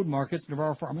 Whole Food Markets,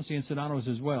 Navarro Pharmacy, and Sedano's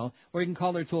as well. Or you can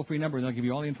call their toll-free number, and they'll give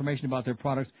you all the information about their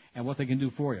products and what they can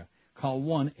do for you. Call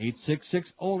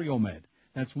 1-866-OLEOMED.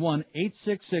 That's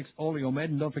 1-866-OLEOMED.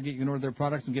 And don't forget, you can order their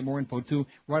products and get more info, too,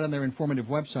 right on their informative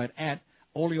website at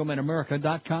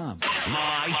oleomedamerica.com.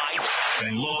 Live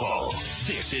and local.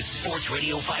 This is Sports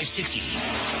Radio 560.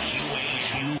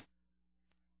 QAM.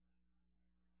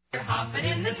 You're hopping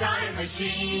in the time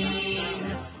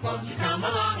machine. Won't you come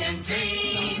along and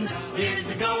dream? Here's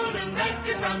the golden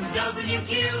record from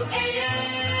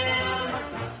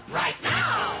WQAM. Right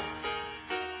now.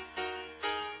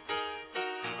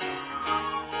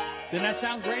 Didn't that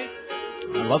sound great?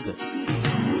 I loved it.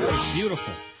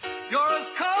 Beautiful. You're as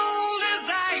cold as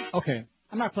ice. Okay,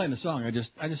 I'm not playing the song. I just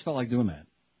felt like doing that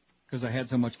because I had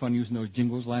so much fun using those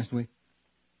jingles last week.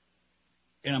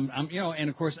 And I'm and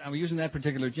of course I'm using that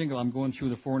particular jingle. I'm going through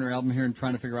the Foreigner album here and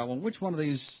trying to figure out, well, which one of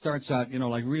these starts out,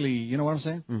 like really, you know what I'm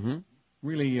saying? Mm-hmm.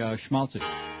 Really schmaltzy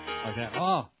like that.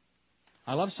 Oh,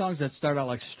 I love songs that start out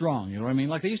like strong. You know what I mean?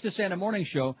 Like they used to say on the morning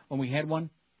show when we had one.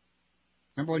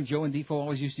 Remember when Joe and Defoe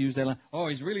always used to use that line? Oh,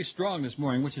 he's really strong this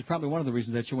morning, which is probably one of the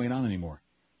reasons that show ain't on anymore.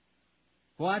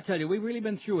 Well, I tell you, we've really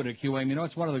been through it at QAM.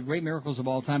 It's one of the great miracles of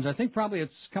all times. I think probably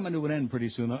it's coming to an end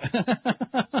pretty soon, though.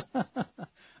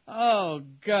 Oh,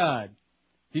 God.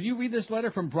 Did you read this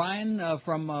letter from Brian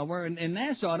from where in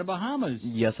Nassau, the Bahamas?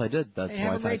 Yes, I did. That's Hey, why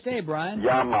have I a great faxed day, it. Brian.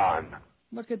 Yeah, man.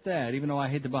 Look at that. Even though I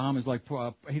hate the Bahamas,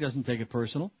 he doesn't take it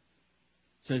personal.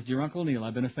 Says, Dear Uncle Neil,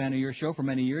 I've been a fan of your show for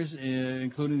many years,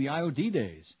 including the IOD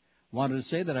days. Wanted to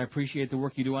say that I appreciate the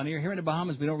work you do on here. Here in the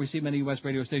Bahamas, we don't receive many U.S.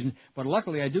 radio stations, but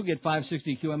luckily I do get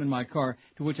 560 QM in my car,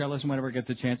 to which I listen whenever I get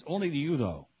the chance. Only to you,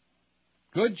 though.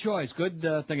 Good choice. Good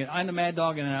thing. I'm the Mad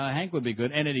Dog, and Hank would be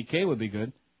good, and Eddie K would be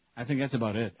good. I think that's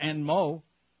about it. And Mo.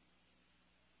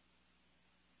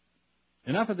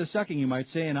 Enough of the sucking, you might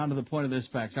say, and on to the point of this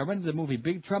fact. I rented the movie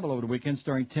Big Trouble over the weekend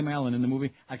starring Tim Allen in the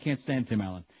movie. I can't stand Tim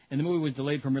Allen. And the movie was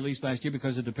delayed from release last year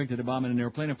because it depicted a bomb in an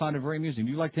airplane and found it very amusing.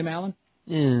 Do you like Tim Allen?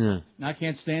 Yeah. I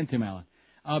can't stand Tim Allen.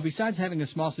 Besides having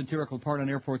a small satirical part on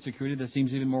airport security that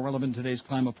seems even more relevant in today's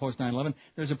climate of post 9/11,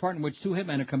 there's a part in which two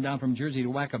hitmen have come down from Jersey to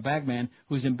whack a bagman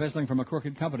who's embezzling from a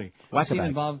crooked company. Whack a The scene bag.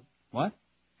 involved what?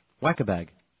 Whack a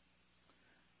bag.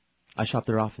 I shop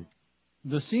there often.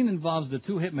 The scene involves the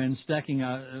two hitmen staking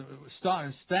out.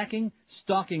 I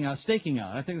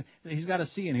think he's got a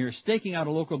C in here. Staking out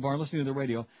a local bar, listening to the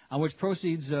radio, on which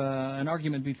proceeds an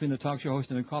argument between the talk show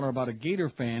host and a caller about a Gator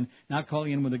fan not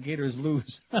calling in when the Gators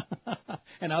lose.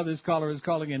 And how this caller is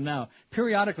calling in now.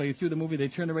 Periodically, through the movie, they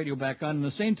turn the radio back on, and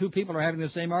the same two people are having the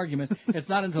same argument. It's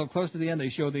not until close to the end they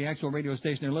show the actual radio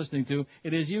station they're listening to.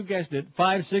 It is, you guessed it,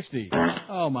 560.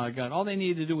 Oh, my God. All they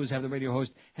needed to do was have the radio host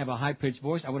have a high-pitched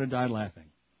voice. I would have died laughing.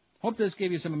 Hope this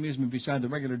gave you some amusement beside the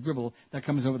regular dribble that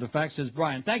comes over the facts, says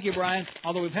Brian. Thank you, Brian.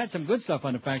 Although we've had some good stuff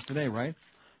on the facts today, right?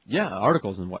 Yeah,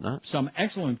 articles and whatnot. Some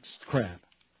excellent crap,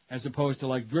 as opposed to,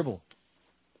 like, dribble.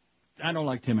 I don't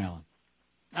like Tim Allen.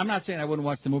 I'm not saying I wouldn't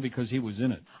watch the movie because he was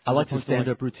in it. I like his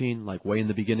stand-up routine, like way in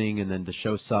the beginning, and then the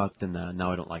show sucked, and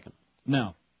now I don't like him.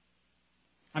 No.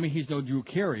 I mean, he's no Drew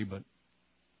Carey, but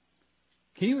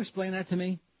can you explain that to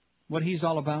me? What he's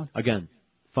all about? Again,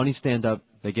 funny stand-up.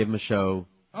 They give him a show.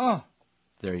 Oh.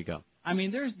 There you go. I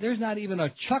mean, there's not even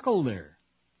a chuckle there.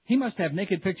 He must have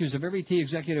naked pictures of every TV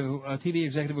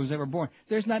executive who's ever born.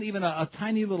 There's not even a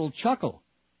tiny little chuckle.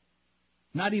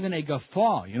 Not even a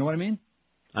guffaw. You know what I mean?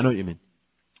 I know what you mean.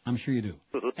 I'm sure you do.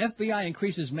 FBI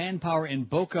increases manpower in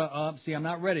Boca. See, I'm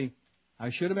not ready.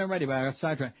 I should have been ready, but I got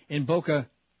sidetracked. In Boca.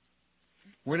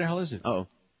 Where the hell is it? Uh-oh.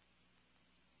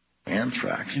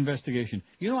 Anthrax. Investigation.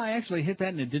 You know, I actually hit that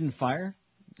and it didn't fire.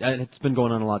 It's been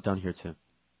going on a lot down here, too.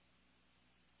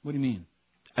 What do you mean?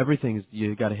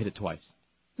 You got to hit it twice.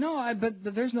 No, but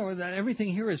there's no.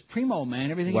 Everything here is primo,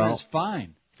 man. Everything here is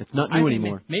fine. It's not new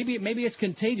anymore. Maybe it's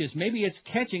contagious. Maybe it's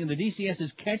catching. The DCS is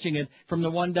catching it from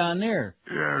the one down there.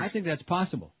 Yes. I think that's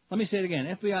possible. Let me say it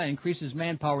again. FBI increases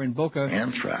manpower in Boca.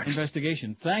 Anthrax.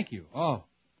 Investigation. Thank you. Oh,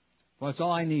 well, that's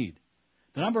all I need.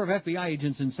 The number of FBI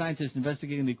agents and scientists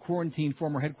investigating the quarantined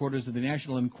former headquarters of the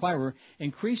National Enquirer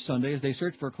increased Sunday as they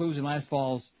searched for clues in last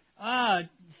fall's.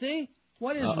 See?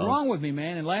 What is wrong with me,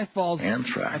 man? In last fall's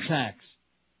Anthrax. attacks.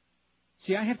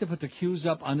 See, I have to put the cues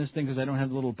up on this thing because I don't have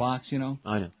the little box, you know.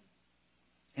 I know.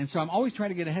 And so I'm always trying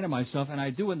to get ahead of myself, and I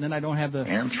do it, and then I don't have the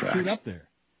queued up there.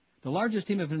 The largest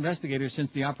team of investigators since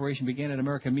the operation began at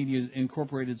American Media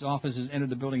Incorporated's offices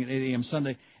entered the building at 8 a.m.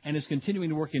 Sunday and is continuing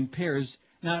to work in pairs.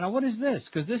 Now, what is this?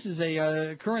 Because this is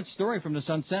a current story from the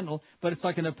Sun Sentinel, but it's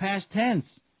like in the past tense.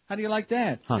 How do you like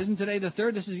that? Huh. Isn't today the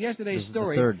 3rd? This is yesterday's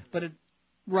story. The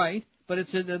 3rd. But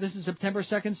it's this is September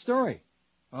 2nd story.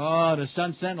 Oh, the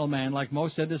Sun Sentinel, man, like Mo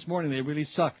said this morning, they really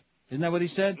suck. Isn't that what he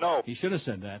said? No. He should have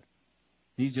said that.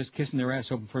 He's just kissing their ass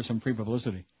open for some free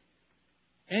publicity.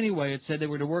 Anyway, it said they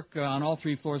were to work on all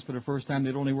 3 floors for the first time.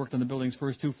 They'd only worked on the building's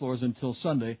first 2 floors until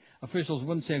Sunday. Officials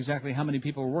wouldn't say exactly how many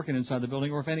people were working inside the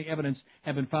building or if any evidence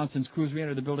had been found since crews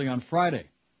re-entered the building on Friday.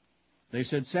 They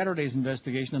said Saturday's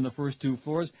investigation on the first 2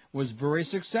 floors was very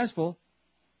successful.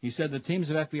 He said the teams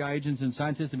of FBI agents and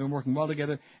scientists have been working well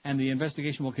together, and the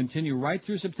investigation will continue right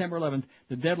through September 11th,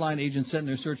 the deadline agents set in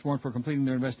their search warrant for completing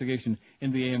their investigation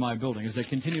in the AMI building, as they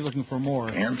continue looking for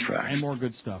more Anthrax. and more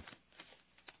good stuff.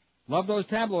 Love those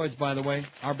tabloids, by the way.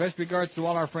 Our best regards to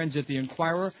all our friends at the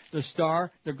Enquirer, the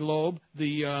Star, the Globe,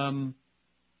 the,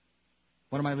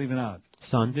 what am I leaving out?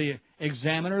 Sun. The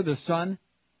Examiner, the Sun,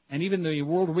 and even the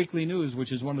World Weekly News,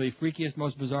 which is one of the freakiest,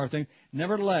 most bizarre things.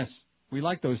 Nevertheless, we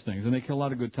like those things, and they kill a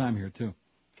lot of good time here, too.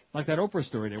 Like that Oprah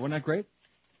story there. Wasn't that great?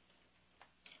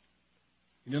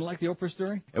 You didn't like the Oprah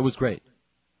story? It was great.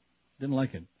 Didn't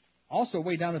like it. Also,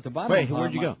 way down at the bottom. Wait,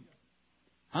 where'd you go?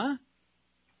 Huh?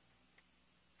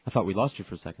 I thought we lost you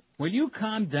for a second. Will you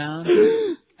calm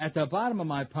down? At the bottom of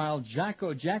my pile,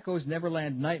 Jacko's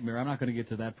Neverland Nightmare. I'm not going to get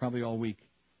to that probably all week.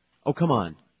 Oh, come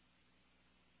on.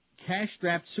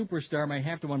 Cash-strapped superstar may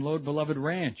have to unload beloved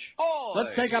ranch.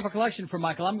 Let's take up a collection for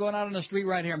Michael. I'm going out on the street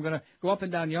right here. I'm going to go up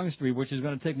and down Yonge Street, which is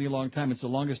going to take me a long time. It's the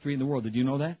longest street in the world. Did you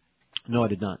know that? No, I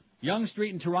did not. Yonge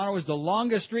Street in Toronto is the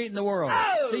longest street in the world.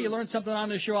 See, you learned something on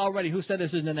this show already. Who said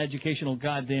this isn't an educational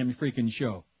goddamn freaking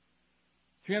show?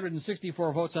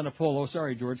 364 votes on the poll. Oh,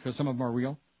 sorry, George, because some of them are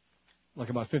real. Like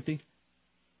about 50.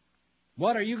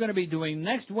 What are you going to be doing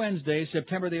next Wednesday,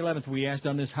 September the 11th, we asked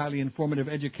on this highly informative,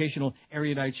 educational,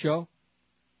 erudite show?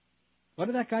 What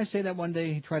did that guy say that one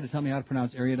day? He tried to tell me how to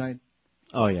pronounce erudite.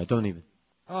 Oh, yeah, don't even.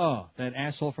 Oh, that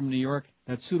asshole from New York,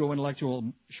 that pseudo-intellectual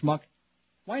schmuck.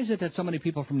 Why is it that so many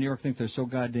people from New York think they're so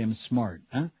goddamn smart,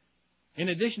 huh? In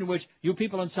addition to which, you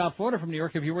people in South Florida from New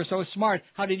York, if you were so smart,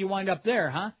 how did you wind up there,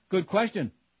 huh? Good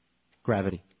question.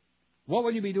 Gravity. What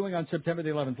will you be doing on September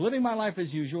the 11th? Living my life as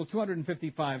usual,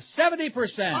 255, 70%.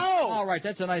 Oh! All right,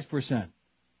 that's a nice percent.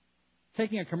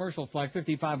 Taking a commercial flight,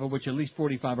 55 of which at least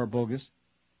 45 are bogus.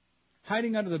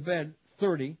 Hiding under the bed,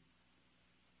 30.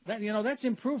 That, you know, that's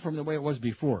improved from the way it was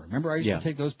before. Remember, I used to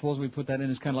take those polls, we put that in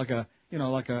as kind of like a, you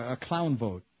know, like a clown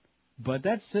vote. But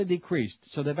that's decreased,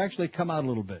 so they've actually come out a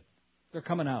little bit. They're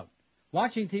coming out.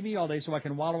 Watching TV all day so I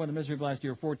can wallow in the misery of last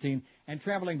year, 14, and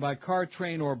traveling by car,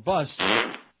 train, or bus,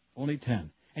 only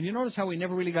 10. And you notice how we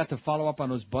never really got to follow up on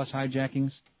those bus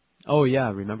hijackings? Oh,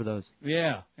 yeah, remember those.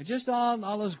 Yeah, and just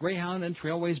all those Greyhound and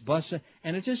Trailways bus,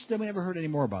 and it just, we never heard any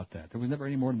more about that. There was never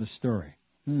any more to the story.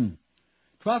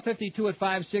 12:52 at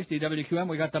 560 WQM.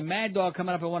 We got the Mad Dog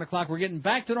coming up at 1 o'clock. We're getting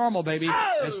back to normal, baby.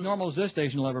 Oh! As normal as this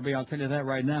station will ever be, I'll tell you that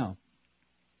right now.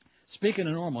 Speaking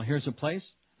of normal, here's a place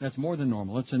that's more than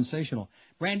normal. It's sensational.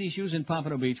 Brandy Shoes in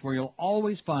Pompano Beach, where you'll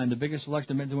always find the biggest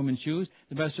selection of men's and women's shoes,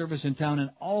 the best service in town, and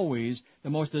always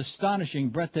the most astonishing,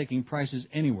 breathtaking prices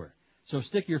anywhere. So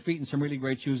stick your feet in some really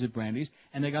great shoes at Brandy's,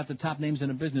 and they got the top names in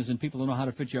the business and people who know how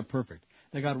to fit you up perfect.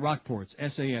 They got Rockports,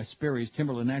 SAS, Sperry's,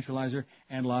 Timberland, Naturalizer,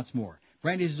 and lots more.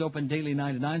 Brandy's is open daily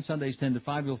 9 to 9, Sundays 10 to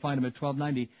 5. You'll find them at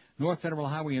 1290 North Federal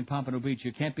Highway in Pompano Beach.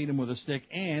 You can't beat them with a stick.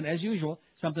 And, as usual,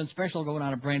 something special going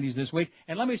on at Brandy's this week.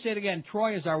 And let me say it again,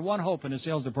 Troy is our one hope in the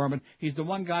sales department. He's the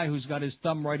one guy who's got his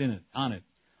thumb right on it.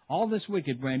 All this week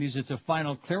at Brandy's, it's a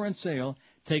final clearance sale.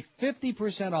 Take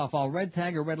 50% off all red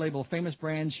tag or red label famous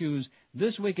brand shoes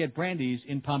this week at Brandy's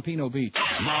in Pompano Beach.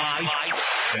 Live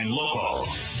and local.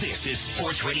 This is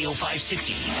Sports Radio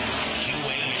 560.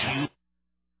 QAM.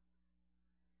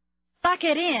 Suck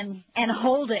it in and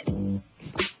hold it.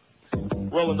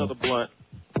 Roll another blunt.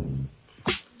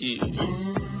 Yeah.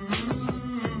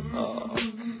 Oh,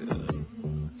 good.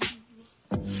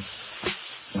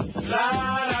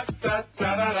 La da da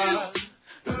da da da.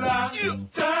 La da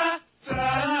da la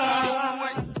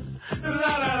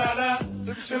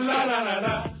la la la la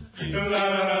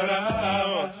la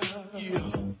la.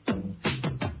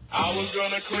 I was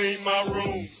gonna clean my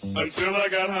room until I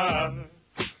got high.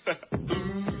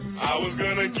 I was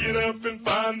gonna get up and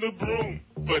find the broom,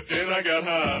 but then I got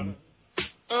high.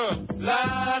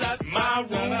 My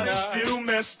room is still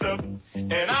messed up,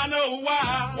 and I know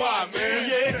why. Why, man?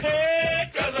 Yeah,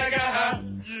 'cause I got high.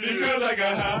 Because I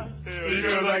got high.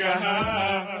 Because I got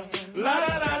high. La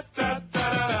da da da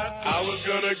da da. I was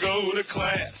gonna go to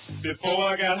class before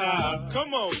I got high.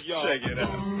 Come on, y'all. Check it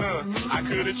out. I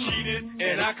could have cheated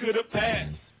and I could have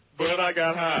passed, but I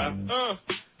got high.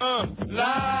 La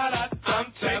da.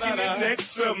 I'm taking it next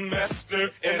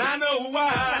semester, and I know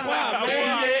why. Why,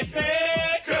 man?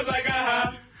 Yeah, 'cause I got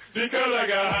high. Because I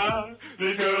got high.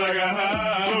 Because I got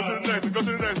high. Go to the next. Go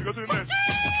to the next. Go to the next.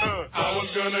 I was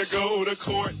gonna go to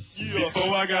court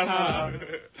before I got high.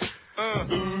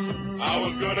 I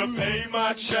was gonna pay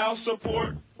my child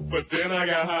support, but then I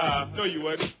got high. No, you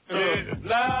wasn't.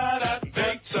 La da.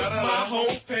 They took my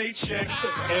whole paycheck,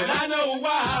 and I know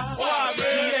why. Why,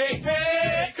 man?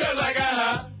 Yeah, 'cause I got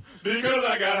high. Because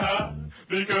I got high.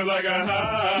 Because I got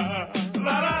high.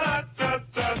 La da da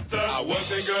da da. I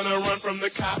wasn't gonna run from the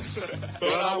cops,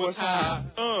 but I was high.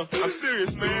 I'm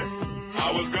serious, man. I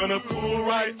was gonna pull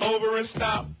right over and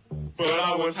stop, but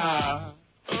I was high.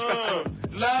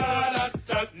 La da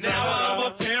da. Now I'm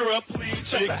a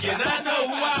paraplegic, and I know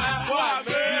why. Why,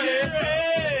 man?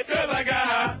 Yeah, 'cause I got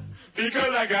high.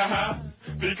 Because I got high.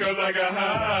 Because I got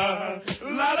high.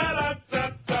 La da da da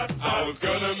da. I was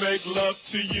gonna make love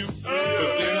to you,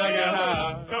 but then I got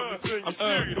high. I'm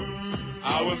serious.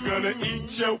 I was gonna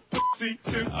eat your pussy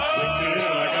too, but then I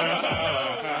got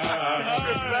high.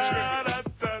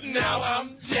 Now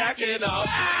I'm jacking off,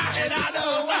 and I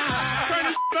know why. Turn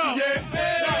this off.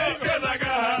 Yeah, because I got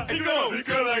high. Hey,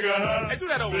 because I got high. Hey, do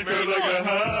that over, because man. I got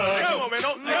high. Come on, man.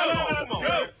 Come on.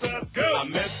 Go. I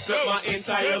messed up my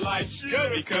entire life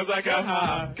because I got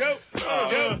high. Go.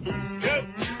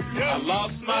 I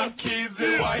lost my kids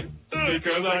and wife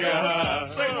because I got high.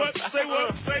 Say what? Say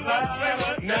what? Say what? Say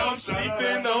what? Now I'm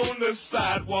sleeping on the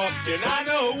sidewalk, and I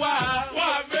know why.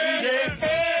 Why, man?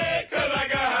 Yeah, 'cause I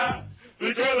got high.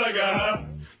 Because I got high.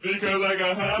 Because I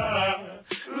got high.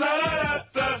 La da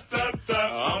da da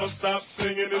da. I'ma stop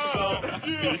singing this song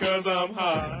because I'm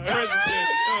high.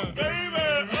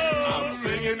 Baby, I'm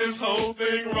singing this whole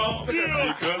thing wrong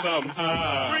because I'm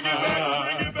high. Bring it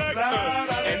back. Bring it back.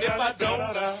 And if I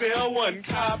don't sell one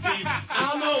copy,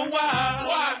 I'll know why.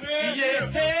 Why, man?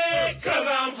 Yeah, 'cause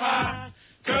I'm high.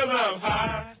 'Cause I'm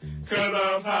high. 'Cause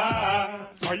I'm high.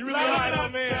 Are you really high,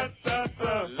 man?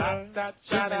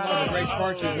 Certainly one of the great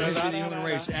sparks in the history of the human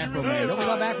race, Afro Man. Don't we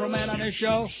love Afro Man on this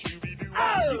show?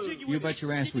 You bet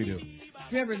your ass we do.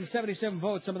 377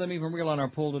 votes, some of them even real on our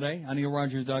poll today on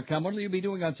neilrogers.com. What will you be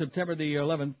doing on September the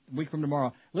 11th, week from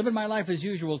tomorrow? Living my life as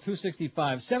usual,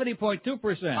 265,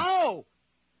 70.2%. Oh!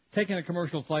 Taking a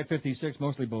commercial flight, 56,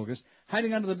 mostly bogus.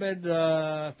 Hiding under the bed,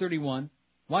 31.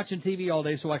 Watching TV all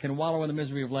day so I can wallow in the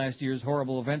misery of last year's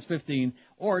horrible events, 15.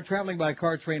 Or traveling by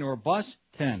car, train, or bus,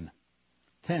 10.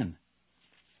 10.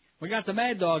 We got the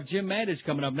Mad Dog, Jim Maddich,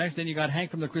 coming up next. Then you got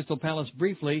Hank from the Crystal Palace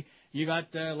briefly. You got,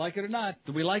 like it or not,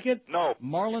 do we like it? No.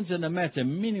 Marlins and the Mets, a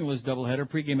meaningless doubleheader.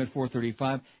 Pregame at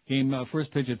 4:35. Game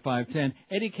first pitch at 5:10.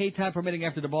 Eddie K. time permitting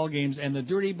after the ball games. And the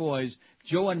Dirty Boys,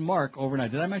 Joe and Mark,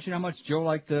 overnight. Did I mention how much Joe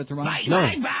liked Toronto? Bye. No.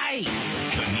 Bye.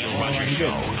 The Neil Rogers Show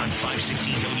on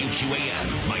 560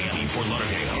 WQAM, Miami, Fort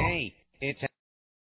Lauderdale. Hey, it's